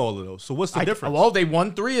 them winning all of those. So what's the difference? Well, they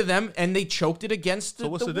won 3 of them and they choked it against So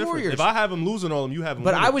what's the the Warriors. difference? If I have them losing all of them, you have them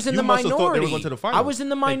But winning. I was in You the must have thought minority. they were going to the finals. I was in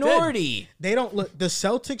the They did. minority. They don't look. The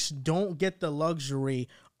Celtics don't get the luxury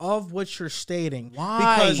of what you're stating. Why?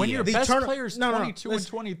 Because When your the best player's 22 and listen,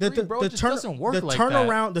 23, bro, it just doesn't work the like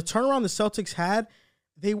turnaround, The turnaround the Celtics had,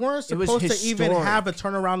 they weren't It was supposed to even historic. have a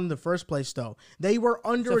turnaround in the first place, though. They were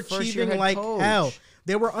first-year underachieving head like coach. hell.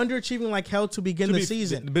 They were underachieving like hell to begin the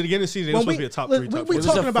season. The beginning of the season, they were When supposed to we- be a top look, 3, we- top we It 4. was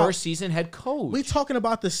talking the about- first season head coach. We talking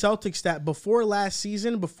about the Celtics that before last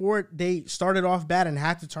season, before they started off bad and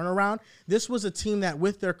had to turn around, this was a team that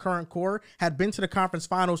with their current core had been to the conference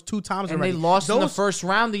finals 2 times and already. they lost in the Those- first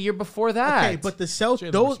round the year before that. Okay, but the Celtics,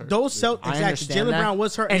 Jalen those was hurt. those Celtics, I exactly. understand Jalen that. Brown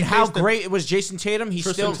was hurt, And he how faced the- great it was Jason Tatum. He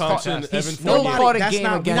Tristan still Thompson, fought, he Evan still Fournier. fought a That's game not-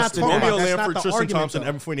 we're not against the talking about Romeo that's Warriors. not Langford, the Tristan argument, Thompson, though.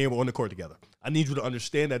 Evan Fournier were on the court together. I need you to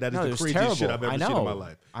understand that is No, it the was craziest terrible. shit I've ever I know. seen in my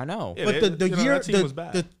life. I know. Yeah, But the that year, team was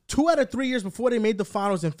bad. the 2 out of 3 years before they made the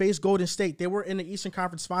finals and faced Golden State, they were in the Eastern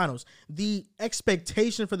Conference Finals. The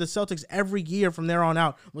expectation for the Celtics every year from there on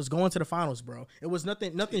out was going to the finals, bro. It was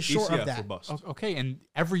nothing short ECF of that. for bust. Okay, and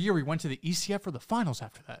every year we went to the ECF for the finals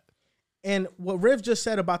after that. And what Riv just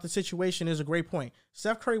said about the situation is a great point.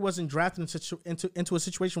 Steph Curry wasn't drafted into a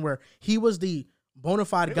situation where he was the bona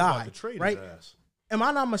fide They was guy, about to trade his right? ass. Am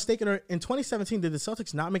I not mistaken? In 2017, did the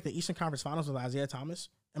Celtics not make the Eastern Conference Finals with Isaiah Thomas?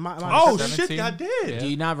 Am I Oh mistaken? shit, I did. Yeah. Do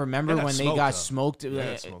you not remember They got when they smoked, got though. smoked?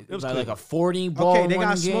 Yeah, smoked. It was By like clean. a 40 ball. Okay, they in got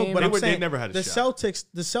one smoked, game? but I'm They saying never had a the shot.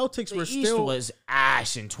 Celtics were the East still was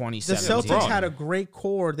ash in the 2017. Celtics had a great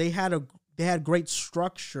core. They had great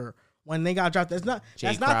structure when they got drafted.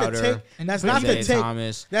 Jay Crowder, That's not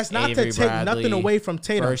to take nothing away from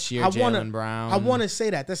Tatum. First year Jaylen Brown. I want to say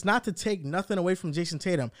that. That's not to take nothing away from Jason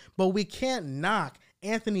Tatum, but we can't knock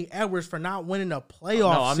Anthony Edwards for not winning a playoff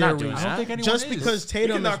No, I'm series. not doing that. I don't think anyone Just is. because You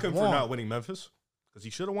Tatum can knock is him for won. not winning Memphis because he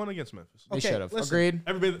should have won against Memphis. They Okay, should have. listen. Agreed.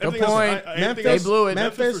 Everything Good else, point. everything They else- blew it.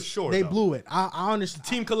 Memphis, for sure. they though. blew it. I understand.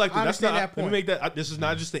 Team collective. I That's understand not. that Let me point. make that. This is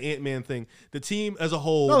not just the Ant-Man thing. The team as a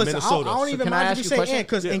whole, No, listen, Minnesota. I don't even can I mind ask if you you a say question? Ant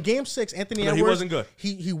because Yeah. in Game 6, Anthony No, Edwards he wasn't good.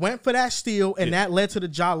 He went for that steal and that led to the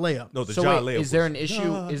jaw layup. No, the So Ja wait, layup is there was an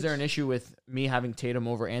issue? Is there an issue with me having Tatum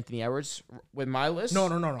over Anthony Edwards with my list? No.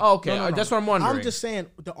 Oh, okay, No. that's what I'm wondering. I'm just saying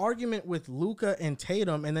the argument with Luka and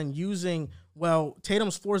Tatum, and then using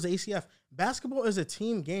Tatum's floor is the ACF. Basketball is a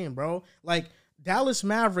team game, bro. Like Dallas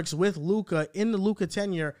Mavericks with Luka in the Luka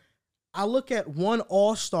tenure. I look at one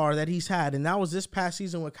All-Star that he's had, and that was this past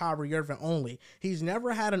season with Kyrie Irving only. He's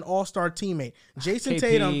never had an All-Star teammate. Jason KP.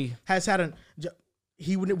 Tatum has had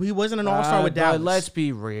he wasn't an All-Star with but Dallas. let's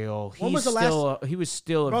be real. When was He's the last- he was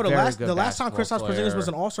still a Bro, very good the last time basketball Kristaps Porzingis was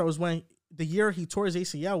an player. All-Star was when the year he tore his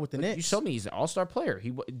ACL with the Knicks. You showed me he's an all-star player.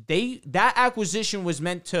 That acquisition was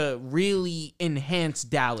meant to really enhance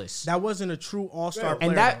Dallas. That wasn't a true All-Star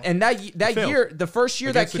player. and that failed. year, the first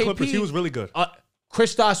year against that the KP, Clippers. He was really good.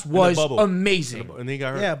 Kristaps was bubble. amazing. And he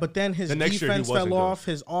got hurt. Yeah, but then his The next year he defense wasn't fell good. off.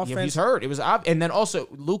 His offense. Yeah, he's hurt. It was and then also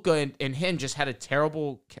Luka and him just had a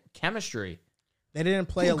terrible chemistry. They didn't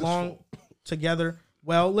play along together.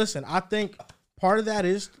 Well, listen, I think part of that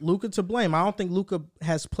is Luka to blame. I don't think Luka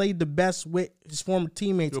has played the best with his former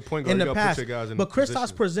teammates You're a point guard, in you the gotta put past. your guys in But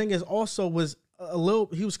Kristaps position. Porzingis also was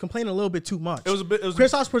he was complaining a little bit too much. It was a bit.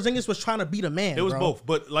 Kristaps Porzingis was trying to beat a man. It was bro. both,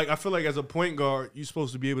 but like I feel like as a point guard, you're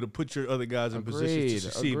supposed to be able to put your other guys in position to Agreed,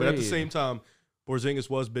 succeed. But at the agreed. same time, Porzingis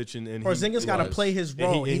was bitching, and Porzingis got to play his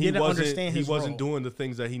role. He didn't understand his He wasn't role. doing the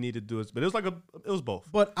things that he needed to do. But it was like it was both.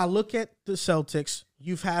 But I look at the Celtics.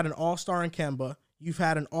 You've had an All-Star in Kemba. You've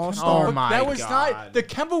had an All-Star. Oh my That was God. not the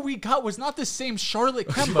Kemba we got was not the same Charlotte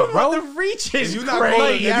Kemba, bro. The reach is If you're not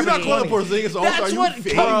crazy. calling Porzingis All-Star, That's you what-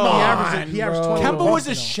 fail. come on, He averaged bro. 20 Kemba was a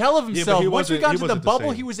bucks, shell of but himself. he Once we wasn't- got he to the wasn't the bubble,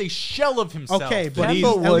 same. he was a shell of himself. Okay, but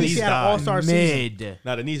Kemba at was least he had an All-Star season. mid.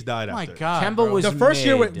 Nah, the knees died My after. God, Kemba bro. was The first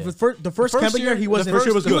year, mid. the first Kemba year, he wasn't. the first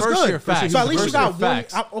year was he good. was First year good. facts. So at least First you got year one.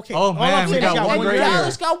 facts. Okay. Oh, all man, I'm we saying got is you one one great year. year.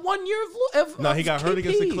 Dallas got 1 year of No, he got hurt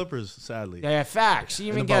against the KP. Clippers. Sadly, Yeah, facts. You in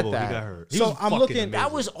even the get bubble, that. he got hurt. He So was I'm fucking looking- amazing.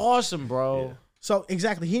 That was awesome, bro. So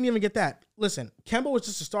exactly, he didn't even get that. Listen, Kemba was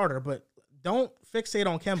just a starter, but don't fixate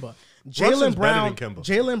on Kemba. Brunson's better than Kemba.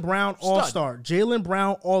 Jaylen Brown, All-Star. Jaylen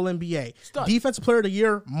Brown, All-NBA. Stud. Defensive Player of the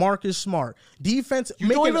Year, Marcus Smart. Defense, You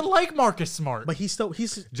don't even like Marcus Smart. but he's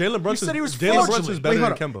Jalen Brunson. said he was Jalen fraudulent. Brunson's better Wait,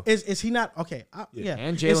 than hold on. Kemba. Is he not okay? Yeah,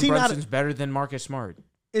 And Is Jalen he not- Brunson's better than Marcus Smart.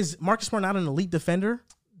 Is Marcus Smart not an elite defender?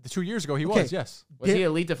 2 years ago, he Okay. was, yes. Was he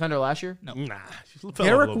elite defender last year? No. Nah, he fell off a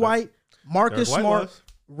Derek little bit. White, Marcus Derek White Smart, was.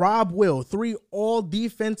 Rob Will, 3 all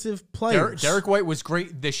defensive players. Derek White was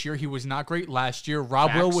great this year. He was not great last year.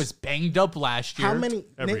 Rob Will was banged up last year. How many?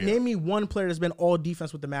 Every year. Name me one player that's been all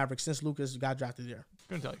defense with the Mavericks since Lucas got drafted there.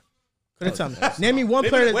 I'm gonna tell you. Couldn't tell me. Name me one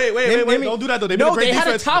player. Wait, name me- don't do that though. They No, been a great they had a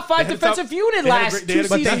defense. top 5 They had a top- defensive unit they had a last great- they 2 had a-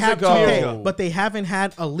 But they seasons have ago. but they haven't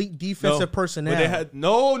had elite defensive personnel. But they had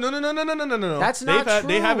no. That's not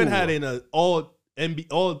They haven't true. had an all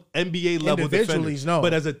NBA level Individually, defender. no.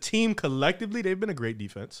 But as a team collectively, they've been a great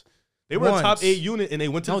defense. They were Once. a top 8 unit and they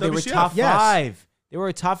went to No, the they were WCF. top Yes. 5. They were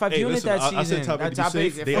a top 5 Hey, unit listen, that I season. said top That eight to be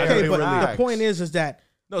safe. eight- They- Okay, they but were really the point is that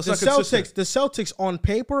No, it's the not consistent. Celtics on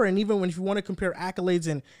paper, and even when if you want to compare accolades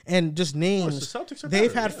and just names, the Celtics are they've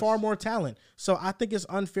better, had yes. far more talent. So I think it's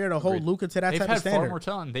unfair to hold Luka to that They've type had of far standard. more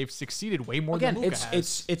talent. They've succeeded way more Again, than Luka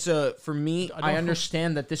has. it's a for me. don't I know.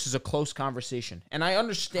 understand that this is a close conversation, and I I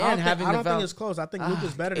understand don't, think, having I the don't think val- it's close. I think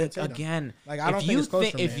Luka's better than Tatum. Again, Like I don't if think you it's close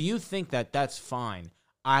think for if me. you think that that's fine,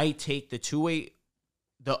 I take the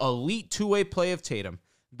elite 2-way play of Tatum,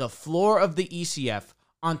 the floor of the ECF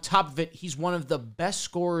On top of it, he's one of the best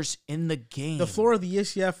scorers in the game. The floor of the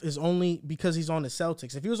ECF is only because he's on the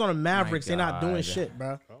Celtics. If he was on the Mavericks, they're not doing shit,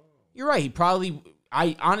 bro. You're right.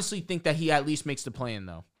 I honestly think that he at least makes the play-in,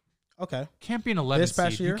 though. Okay. Can't be an 11 This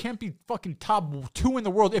past seed. year? You can't be fucking top 2 in the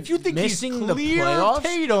world. If you think Missing he's the clear playoffs?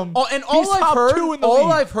 Tatum, And he's top 2 in the league.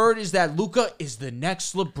 I've heard is that Luka is the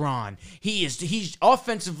next LeBron. He's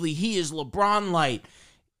offensively, he is LeBron light.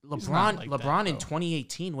 LeBron in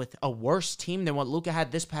 2018 with a worse team than what Luka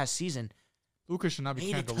had this past season. Luka should not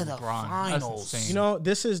be Made it compared to to the LeBron. finals. That's insane. You know,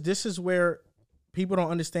 this is where people don't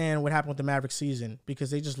understand what happened with the Mavericks season because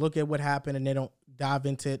they just look at what happened and they don't dive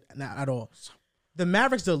into it at all. The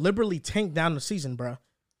Mavericks deliberately tanked down the season, bro.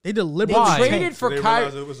 They deliberately Traded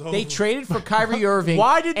tanked. they traded for Kyrie Irving.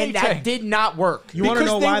 Why did they and tank? that did not work. You want to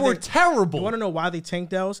Because know they why were terrible. You want to know why they tanked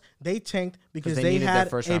those? They tanked because they they needed had their a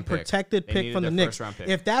first-round pick. protected They pick needed from the their Knicks. first-round pick.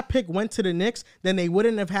 If that pick went to the Knicks, then they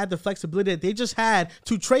wouldn't have had the flexibility that they just had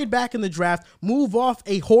to trade back in the draft, move off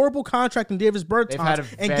a horrible contract in Davis Bertans,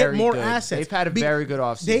 and get more assets. They've had a very good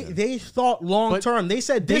offseason. They thought long But term. They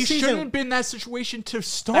said They this shouldn't season. have been in that situation to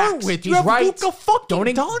start Facts. with. He's You have right. Luka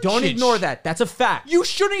fucking Doncic. Don't ignore that. That's a fact. You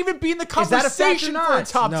shouldn't even be in the Is that a fact or conversation for a not?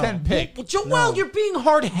 top No. 10 pick. Well, Joel, you're being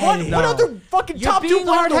hard-headed. What other fucking You're top 2 being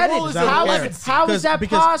player in the hard-headed. world is How there? is- How is that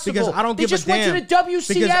possible? Because I don't give they just a damn. went to the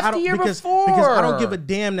WCF the year before. Because I don't give a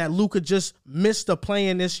damn that Luka just missed the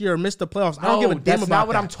play-in this year, missed the playoffs. I don't give a damn that's about not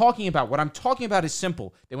what that. I'm talking about. What I'm talking about is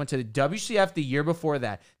simple. They went to the WCF the year before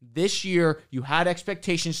that. This year, you had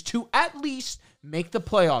expectations to at least make the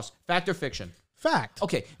playoffs. Fact or fiction? Fact.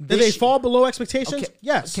 Okay. Did they fall below expectations? Okay.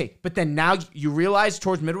 Yes. Okay, but then now you realize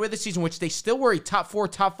towards midway of the season, which they still were a top 4,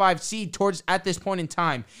 top 5 seed towards at this point in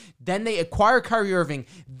time, then they acquire Kyrie Irving.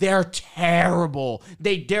 They're terrible.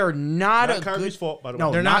 They're not a Kyrie's good fault, by the way.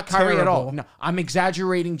 No, They're not not Kyrie at all. terrible. No, I'm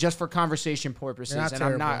exaggerating just for conversation purposes, They're not and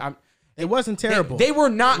terrible. I'm not. It wasn't terrible. They were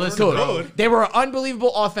not good. bro. They were an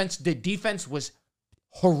unbelievable offense. The defense was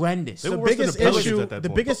horrendous. They the were worse than biggest the Pelicans issue. at that The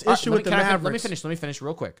point. biggest All right, issue with the Mavericks. Let me finish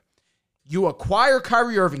real quick. You acquire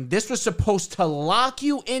Kyrie Irving. This was supposed to lock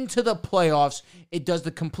you into the playoffs. It does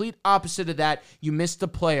the complete opposite of that. You missed the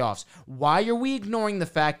playoffs. Why are we ignoring the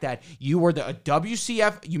fact that you were a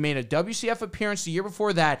WCF? You made a WCF appearance the year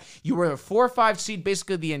before that. You were a 4 or 5 seed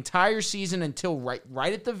basically the entire season until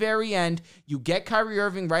right at the very end. You get Kyrie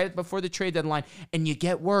Irving right before the trade deadline, and you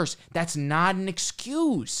get worse. That's not an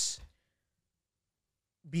excuse.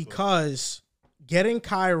 Because getting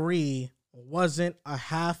Kyrie wasn't a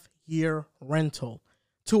half-year rental.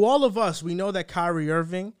 To all of us, we know that Kyrie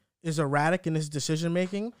Irving is erratic in his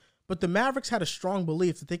decision-making, but the Mavericks had a strong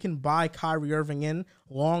belief that they can buy Kyrie Irving in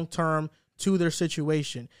long-term to their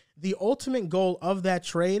situation. The ultimate goal of that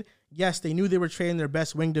trade, yes, they knew they were trading their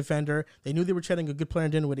best wing defender. They knew they were trading a good player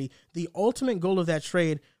in Dinwiddie. The ultimate goal of that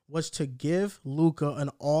trade was to give Luka an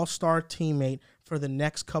all-star teammate for the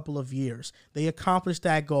next couple of years. They accomplished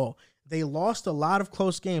that goal. They lost a lot of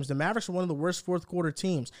close games. The Mavericks were one of the worst fourth quarter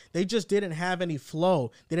teams. They just didn't have any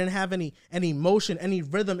flow. They didn't have any motion, any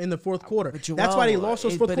rhythm in the fourth quarter. That's why they lost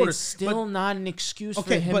those fourth quarters. It's still not an excuse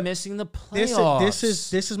Okay, for him but missing the playoffs.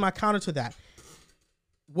 This is my counter to that.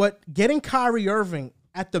 What getting Kyrie Irving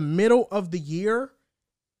at the middle of the year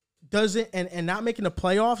doesn't and not making the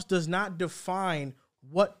playoffs does not define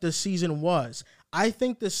what the season was. I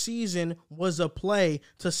think the season was a play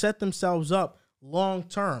to set themselves up long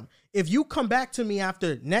term. If you come back to me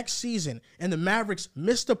after next season and the Mavericks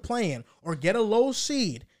miss the play-in or get a low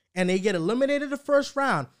seed and they get eliminated the first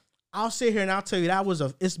round, I'll sit here and I'll tell you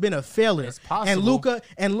it's been a failure. It's possible. And Luka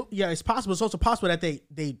it's possible. It's also possible that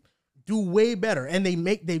they do way better and they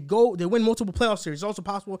win multiple playoff series. It's also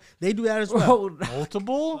possible they do that as well.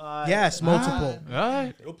 Multiple? Yes, multiple. All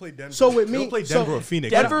right. They'll play Denver. So with me- they'll play so Denver or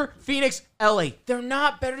Phoenix. Denver, Phoenix, LA. They're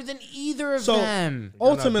not better than either of So them. They're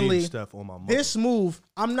not ultimately, beating Steph on my mother. this move,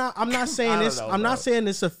 I'm not saying this. I'm not saying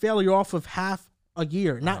it's a failure off of half a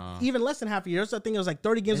year, not even less than half a year. So I think it was like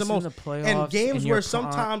 30 games at Missing most, the playoffs and games and you're where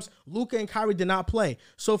sometimes Luka and Kyrie did not play.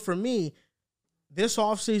 So for me, this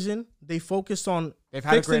offseason, they focused on They've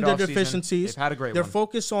had a fixing great their offseason. deficiencies. They've had a great They're one.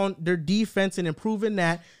 focused on their defense and improving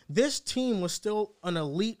that. This team was still an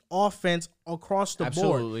elite offense across the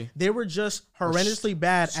Absolutely. board. They were just horrendously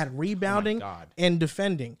bad at rebounding God. and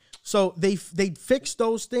defending. So they fixed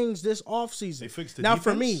those things this offseason. They fixed the now defense?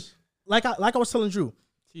 for me, like I was telling Drew,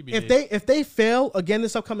 TBD. if they fail again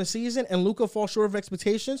this upcoming season and Luka falls short of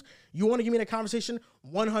expectations, you want to give me that conversation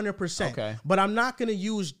 100%. Okay. But I'm not going to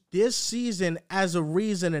use this season as a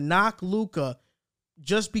reason to knock Luka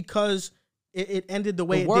just because it ended the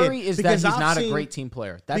way The it worry did. is that Because he's I've not a seen- great team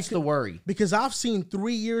player. That's the worry. Because I've seen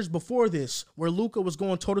 3 years before this where Luka was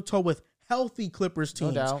going toe-to-toe with healthy Clippers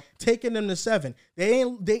teams, doubt. taking them to 7. He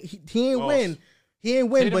ain't win. He ain't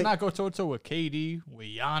win, Tatum but not go toe-to-toe with KD, with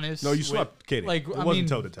Giannis. No, you swept KD. Like, It I wasn't mean,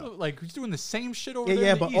 toe-to-toe. Like, he's doing the same shit over yeah, there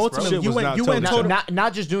yeah. in the But East, bro. ultimately, Shit you was went not toe-to-toe.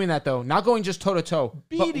 Not just doing that though. Not going just toe to toe,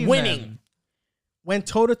 but Beating winning. them. Went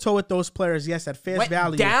toe-to-toe with those players, yes, at face Went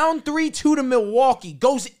value. down 3-2 to Milwaukee.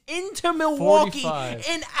 Goes into Milwaukee 45.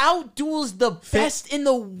 and outduels the best in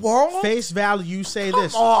the world. Face value, you say Come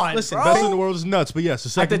this. on, Listen, bro. Best in the world is nuts, but yes, the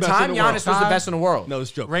At second the best time, in the world. Giannis was the best in the world. No,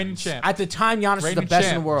 it's Joker. Reigning champ. At the time, Giannis was the Reigning best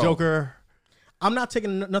in champ. the world. Joker. I'm not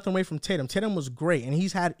taking nothing away from Tatum. Tatum was great, and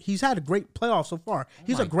he's had a great playoff so far.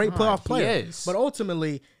 He's a great playoff player. is. But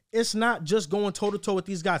ultimately, it's not just going toe-to-toe with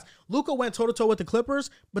these guys. Luka went toe-to-toe with the Clippers,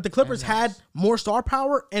 but the Clippers had more star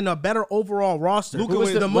power and a better overall roster. Luka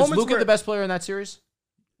Was moments Luka where- the best player in that series?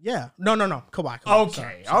 Yeah. No. Kawhi.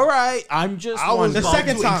 Okay, all right. I'm just I was The about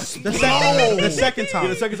second to time. The second time. Yeah, the second time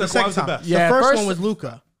Kawhi was the best. Yeah, the first first- one was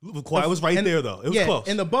Luka. Kawhi was right there, though. It was close.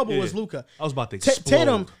 In the bubble Yeah. was Luka. I was about to explode.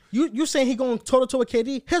 Tatum, you saying he going toe-to-toe with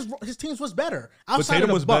KD? His teams was better. But Outside Tatum of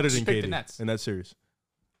the was better Bucks. than Pick the KD Nets. in that series.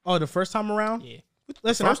 Oh, the first time around? Yeah.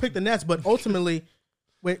 Listen, I picked the Nets, but ultimately,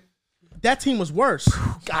 that team was worse.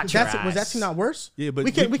 Was that team not worse? Yeah, but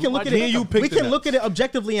we can look at it. you picked We the can Nets. look at it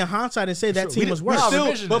objectively in hindsight and say that team was worse.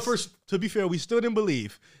 revisionist. But to be fair, we still didn't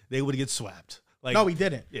believe they would get swept. Like, No, we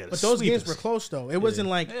didn't. Yeah, but those games sweepers. were close though. It wasn't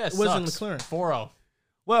like Yeah, it wasn't sucks. McLaren. 4-0.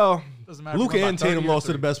 Well, Doesn't matter. Luka We're and about 30 Tatum or lost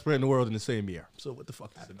to the 30. best player in the world in the same year. So what the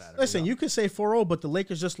fuck does it matter? Listen, you could say 4-0, but the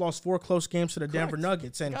Lakers just lost 4 close games to the Denver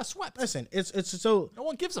Nuggets, and Got swept. listen, it's so. No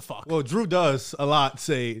one gives a fuck. Well, Drew does a lot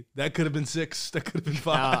say that could have been 6, that could have been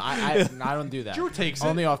 5. I don't do that. Drew takes it.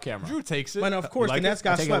 Only off camera. Drew takes it. And of course, like the Nets it?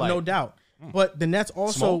 got take it swept, light. no doubt. But the Nets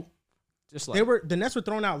also Just like the Nets were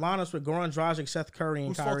throwing out lineups with Goran Dragic, Seth Curry, and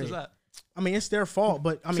Whose Kyrie. fault is that? I mean, it's their fault,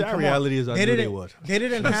 but I mean, Sad come reality on. is I knew they would. They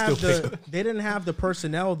didn't have they didn't have the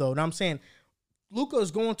personnel though. And I'm saying, Luka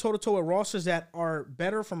is going toe to toe with rosters that are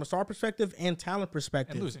better from a star perspective and talent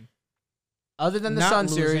perspective. And losing. other than the not Sun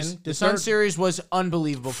losing. series, The the Sun third- series was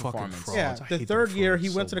unbelievable performance. fraud. Yeah, I the hate third them year frauds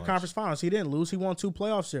he went so to the much. conference finals. He didn't lose. He won 2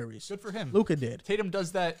 playoff series. Good for him. Luka did. Tatum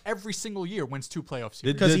does that every single year, wins 2 playoff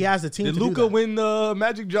series. Because he has the team Did to do Luka that. win the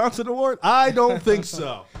Magic Johnson Award? I don't think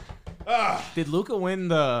so. Did Luka win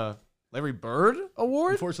the Larry Bird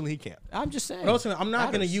Award? Unfortunately, he can't. I'm just saying. But ultimately, I'm not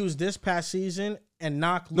going to Matters. use this past season and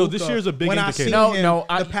knock No, Luka this year's a big when I indicator. seen No, him no,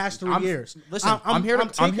 the past 3 years. Listen, I'm here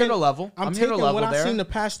to level. I'm I'm here to taking level what I've there. seen the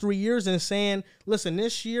past 3 years and saying, listen,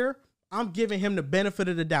 this year I'm giving him the benefit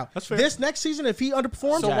of the doubt. That's fair. This next season, if he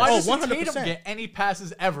underperforms, So why doesn't 100%. Tatum get any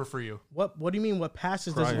passes ever for you? What do you mean? What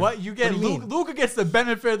passes does he? What you get? What do you mean? Luka gets the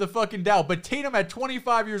benefit of the fucking doubt, but Tatum at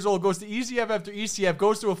 25 years old goes to ECF after ECF,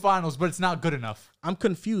 goes to a finals, but it's not good enough. I'm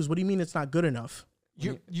confused. What do you mean it's not good enough?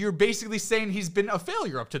 You're basically saying he's been a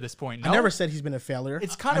failure up to this point. No? I never said he's been a failure.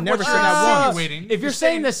 It's kind I of never what said you're that once. insinuating. If you're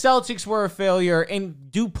saying the Celtics were a failure, in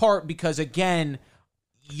due part because again,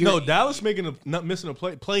 No, Dallas not missing a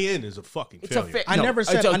play in is a fucking it's failure. a I no, never it's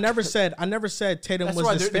said. a- I never said Tatum That's was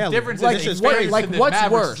why this the failure. difference Like, is This is what- crazy. like, the what's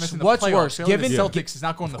Mavericks worse? missing the What's playoffs. worse? Failure to Given- the Celtics is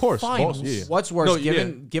not going to Of course, finals. yeah. What's worse? No, yeah.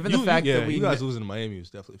 Given the fact that we you guys losing to Miami was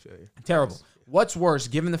definitely a failure. terrible. What's worse?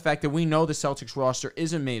 Given the fact that we know the Celtics roster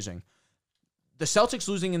is amazing, the Celtics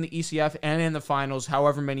losing in the ECF and in the finals,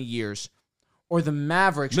 however many years, or the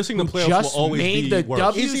Mavericks Missing the who playoffs just will always made be the worse.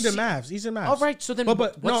 WC. Easy to Mavs. Easy to Mavs. All right, so then but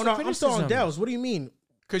what's no, the I'm still on criticism? Dells. What do you mean?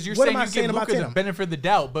 Because you're What saying am I you saying give about Luka the Tatum? benefit of the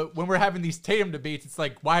doubt, but when we're having these Tatum debates, it's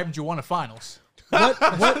like, why haven't you won a finals? What?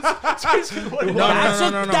 That's basically what it is. No,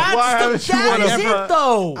 That's Why haven't you won that's a- it,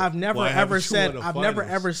 though. I've never Why ever haven't you said. won a I've never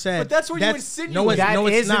finals? ever said. But that's what you insinuate. No, it's, That no,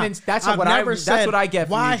 it's is an not. ins- that's I've what I- never that's said, what I get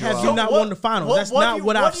from Why you, have Joel. you not won the finals? That's not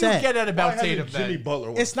what I've What do you said. get at about Tatum Jimmy then?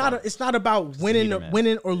 Butler. It's not about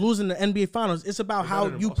winning or losing the NBA Finals. It's about how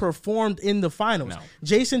you performed in the finals. No.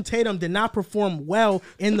 Jason Tatum did not perform well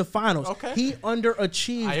in the finals. Okay. He I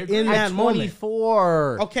underachieved agree. in At that moment.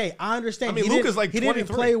 24. Okay, I understand. I mean, He Luka's didn't- like he didn't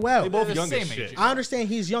 23. play well. They both They're the young as same shit. age. I understand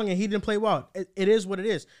he's young and he didn't play well. It is what it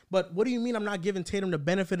is. But what do you mean I'm not giving Tatum the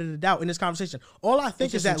benefit of the doubt in this conversation? All I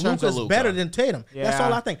think is It's just that in terms of Luka's Luka. better than Tatum. That's Yeah.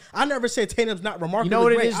 all I think. I never said Tatum's not remarkable. You know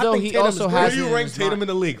what it great. is, I though? think He Tatum also is Where has great. do you rank It's Tatum not- in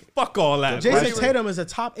the league? Fuck all that. Jason right? Tatum is a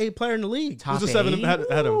top 8 player in the league. Top Who's the 7 eight?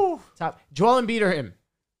 had him? Top. Joel Embiid or him?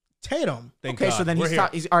 Tatum. Thank Okay, God. so then We're he's here.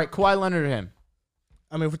 top. He's all right. Kawhi Leonard or him?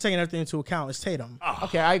 I mean, if we're taking everything into account, it's Tatum.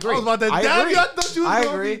 Okay, I agree. I was about to I damn agree. you, I thought you was I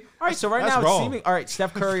gonna agree. be- All right, so right That's now it's wrong. seeming. All right,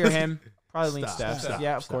 Steph Curry or him? Probably lean Stop, Steph. stop,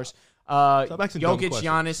 Yeah, of stop. course. Stop asking dumb Jokic, questions.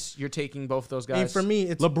 Giannis, you're taking both those I mean, guys. for me,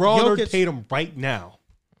 it's LeBron or Jokic. Tatum right now?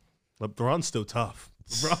 LeBron's still tough.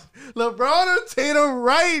 LeBron or Tatum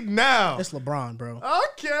right now? It's LeBron, bro.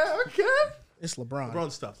 Okay. It's LeBron.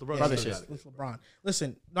 LeBron's tough. Brother LeBron's shit. tough. It's LeBron.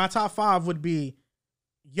 Listen, my top 5 would be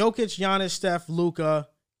Jokic, Giannis, Steph, Luka,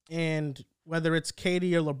 and whether it's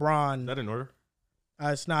KD or LeBron. Is that in order?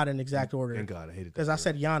 It's not in exact order. Thank God, I hated that. Because I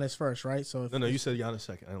said Giannis first, right? So No, you said Giannis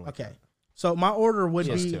second. I don't like okay. that. So my order would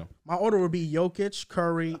Yes, be too. Jokic,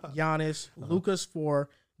 Curry, Giannis, Luka's 4.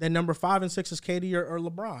 Then number 5 and 6 is KD or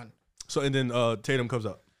LeBron. So, and then Tatum comes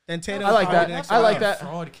up. Then Tatum. I like probably that. next I like after. that.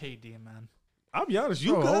 Fraud KD, man. I'll be honest.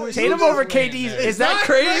 You Bro, good. always- Tatum over KD. Is that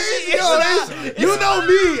crazy? You know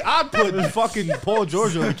me. I put fucking Paul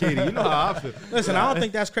George on KD. You know how I feel. Listen, I don't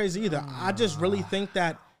think that's crazy either. I just really think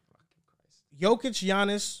that Jokic,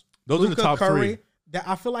 Giannis, Those are the Luka, top Curry, 3. that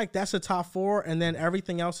I feel like that's a top 4, and then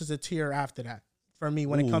everything else is a tier after that for me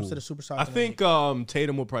when it comes to the superstars. I in the think league.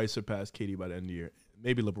 Tatum will probably surpass KD by the end of the year.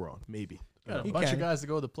 Maybe LeBron. Maybe. Got a He bunch can. of guys to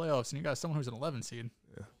go to the playoffs, and you got someone who's an 11 seed.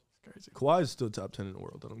 Yeah. It's crazy. Kawhi is still top 10 in the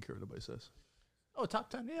world. I don't care what nobody says. Oh, top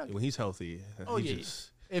 10, yeah. When he's healthy, Oh, he yeah.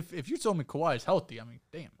 just, If you told me Kawhi is healthy, I mean,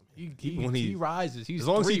 damn. When He rises. He's as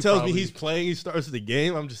long as he 3 tells probably. me he's playing, he starts the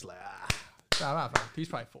game, I'm just like, He's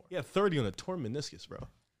probably 4. He had 30 on a torn meniscus, bro.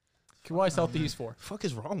 Kawhi's healthy, he's 4. Fuck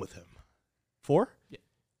is wrong with him? 4? Yeah.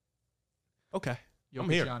 Okay. I'm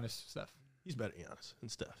Jokic, here. Giannis, Steph. He's better than Giannis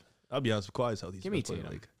and Steph. I'll be honest, if Kawhi's healthy, he's Give me better player in the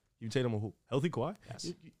Tatum. league. You Tatum who? Healthy Kawhi?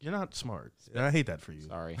 Yes. You're not smart. And I hate that for you.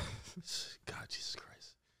 Sorry. God, Jesus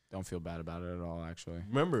Christ. Don't feel bad about it at all, actually.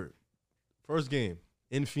 Remember, first game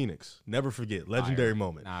in Phoenix. Never forget. Legendary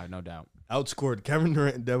moment. Nah, no doubt. Outscored Kevin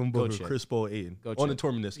Durant and Devin Booker, chip. Chris Paul, Aiden. Go On the chip.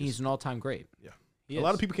 torn meniscus. He's an all-time great. Yeah. He A lot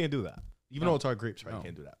is. of people can't do that. Even No. though it's our grapes, right? No.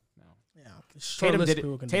 Can't do that. yeah, short Tatum list did of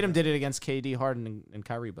people can it. do Tatum that. did it against KD, Harden, and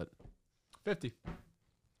Kyrie. But 50.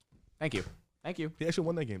 thank you. He actually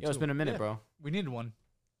won that game, Yo, it's too. been a minute, Yeah. bro. We needed one.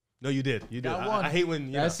 No, you did. You did. Got I, one. I hate when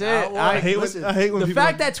you That's know, it. I hate listen, when the people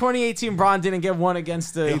fact that 2018 Bron didn't get one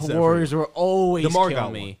against the Hates that for Warriors you. will always DeMar kill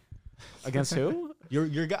got me. Against who?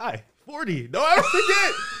 your guy 40. Don't ever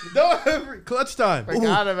forget. Don't ever clutch time.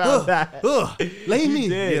 Forgot about that. Lay me.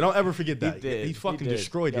 did. Yeah, don't ever forget that. He did. He fucking did.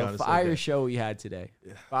 destroyed Yo, Giannis. Fire that day. show we had today.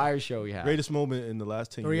 Fire show we had. Greatest moment in the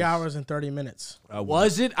last 10 3 years. hours and 30 minutes.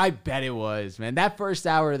 Was it? I bet it was, man. That first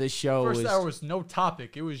hour of the show First was. hour was no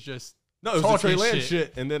topic. It was just No, it was the Trey talking Lance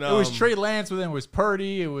shit. And then it was Trey Lance, but then it was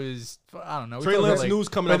Purdy. It was I don't know. We Trey talked about, Lance news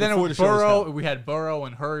coming but out then before it was the show was Burrow. out. We had Burrow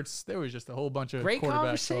and Hurts. There was just a whole bunch of Great quarterback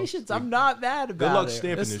conversations. talk. I'm not mad about Good luck it.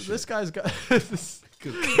 stamping this shit. This guy's got.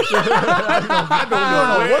 I don't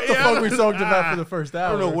know what the fuck we talked about for the first hour.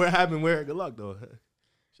 I don't know where happened where. Good luck, though.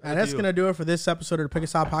 And that's going to do it for this episode of the Pick a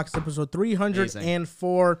Side Podcast, episode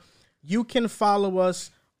 304. You can follow us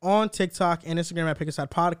on TikTok and Instagram at Pick a Side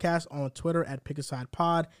Podcast, on Twitter at Pick a Side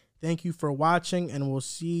Pod. Thank you for watching, and we'll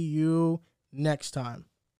see you next time.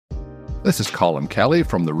 This is Colin Kelly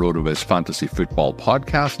from the RotoViz Fantasy Football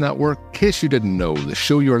Podcast Network. In case you didn't know, the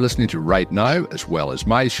show you're listening to right now, as well as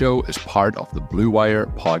my show, is part of the Blue Wire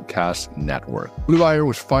Podcast Network. Blue Wire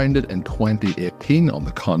was founded in 2018 on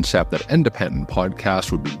the concept that independent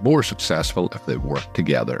podcasts would be more successful if they worked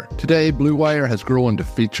together. Today, Blue Wire has grown to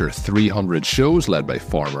feature 300 shows led by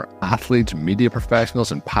former athletes, media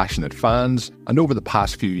professionals, and passionate fans. And over the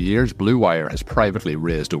past few years, Blue Wire has privately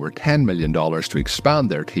raised over $10 million to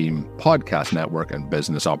expand their team, podcast network, and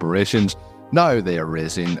business operations. Now they are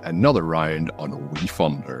raising another round on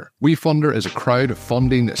WeFunder. WeFunder is a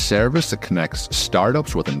crowdfunding service that connects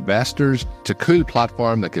startups with investors. It's a cool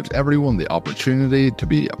platform that gives everyone the opportunity to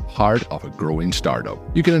be a part of a growing startup.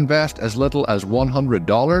 You can invest as little as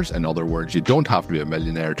 $100. In other words, you don't have to be a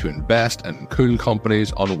millionaire to invest in cool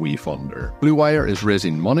companies on WeFunder. Blue Wire is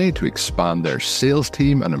raising money to expand their sales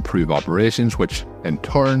team and improve operations, which in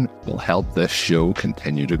turn will help this show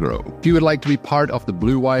continue to grow. If you would like to be part of the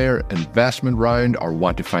Blue Wire investment round or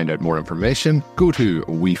want to find out more information, go to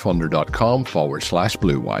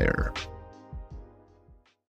wefunder.com/Blue Wire.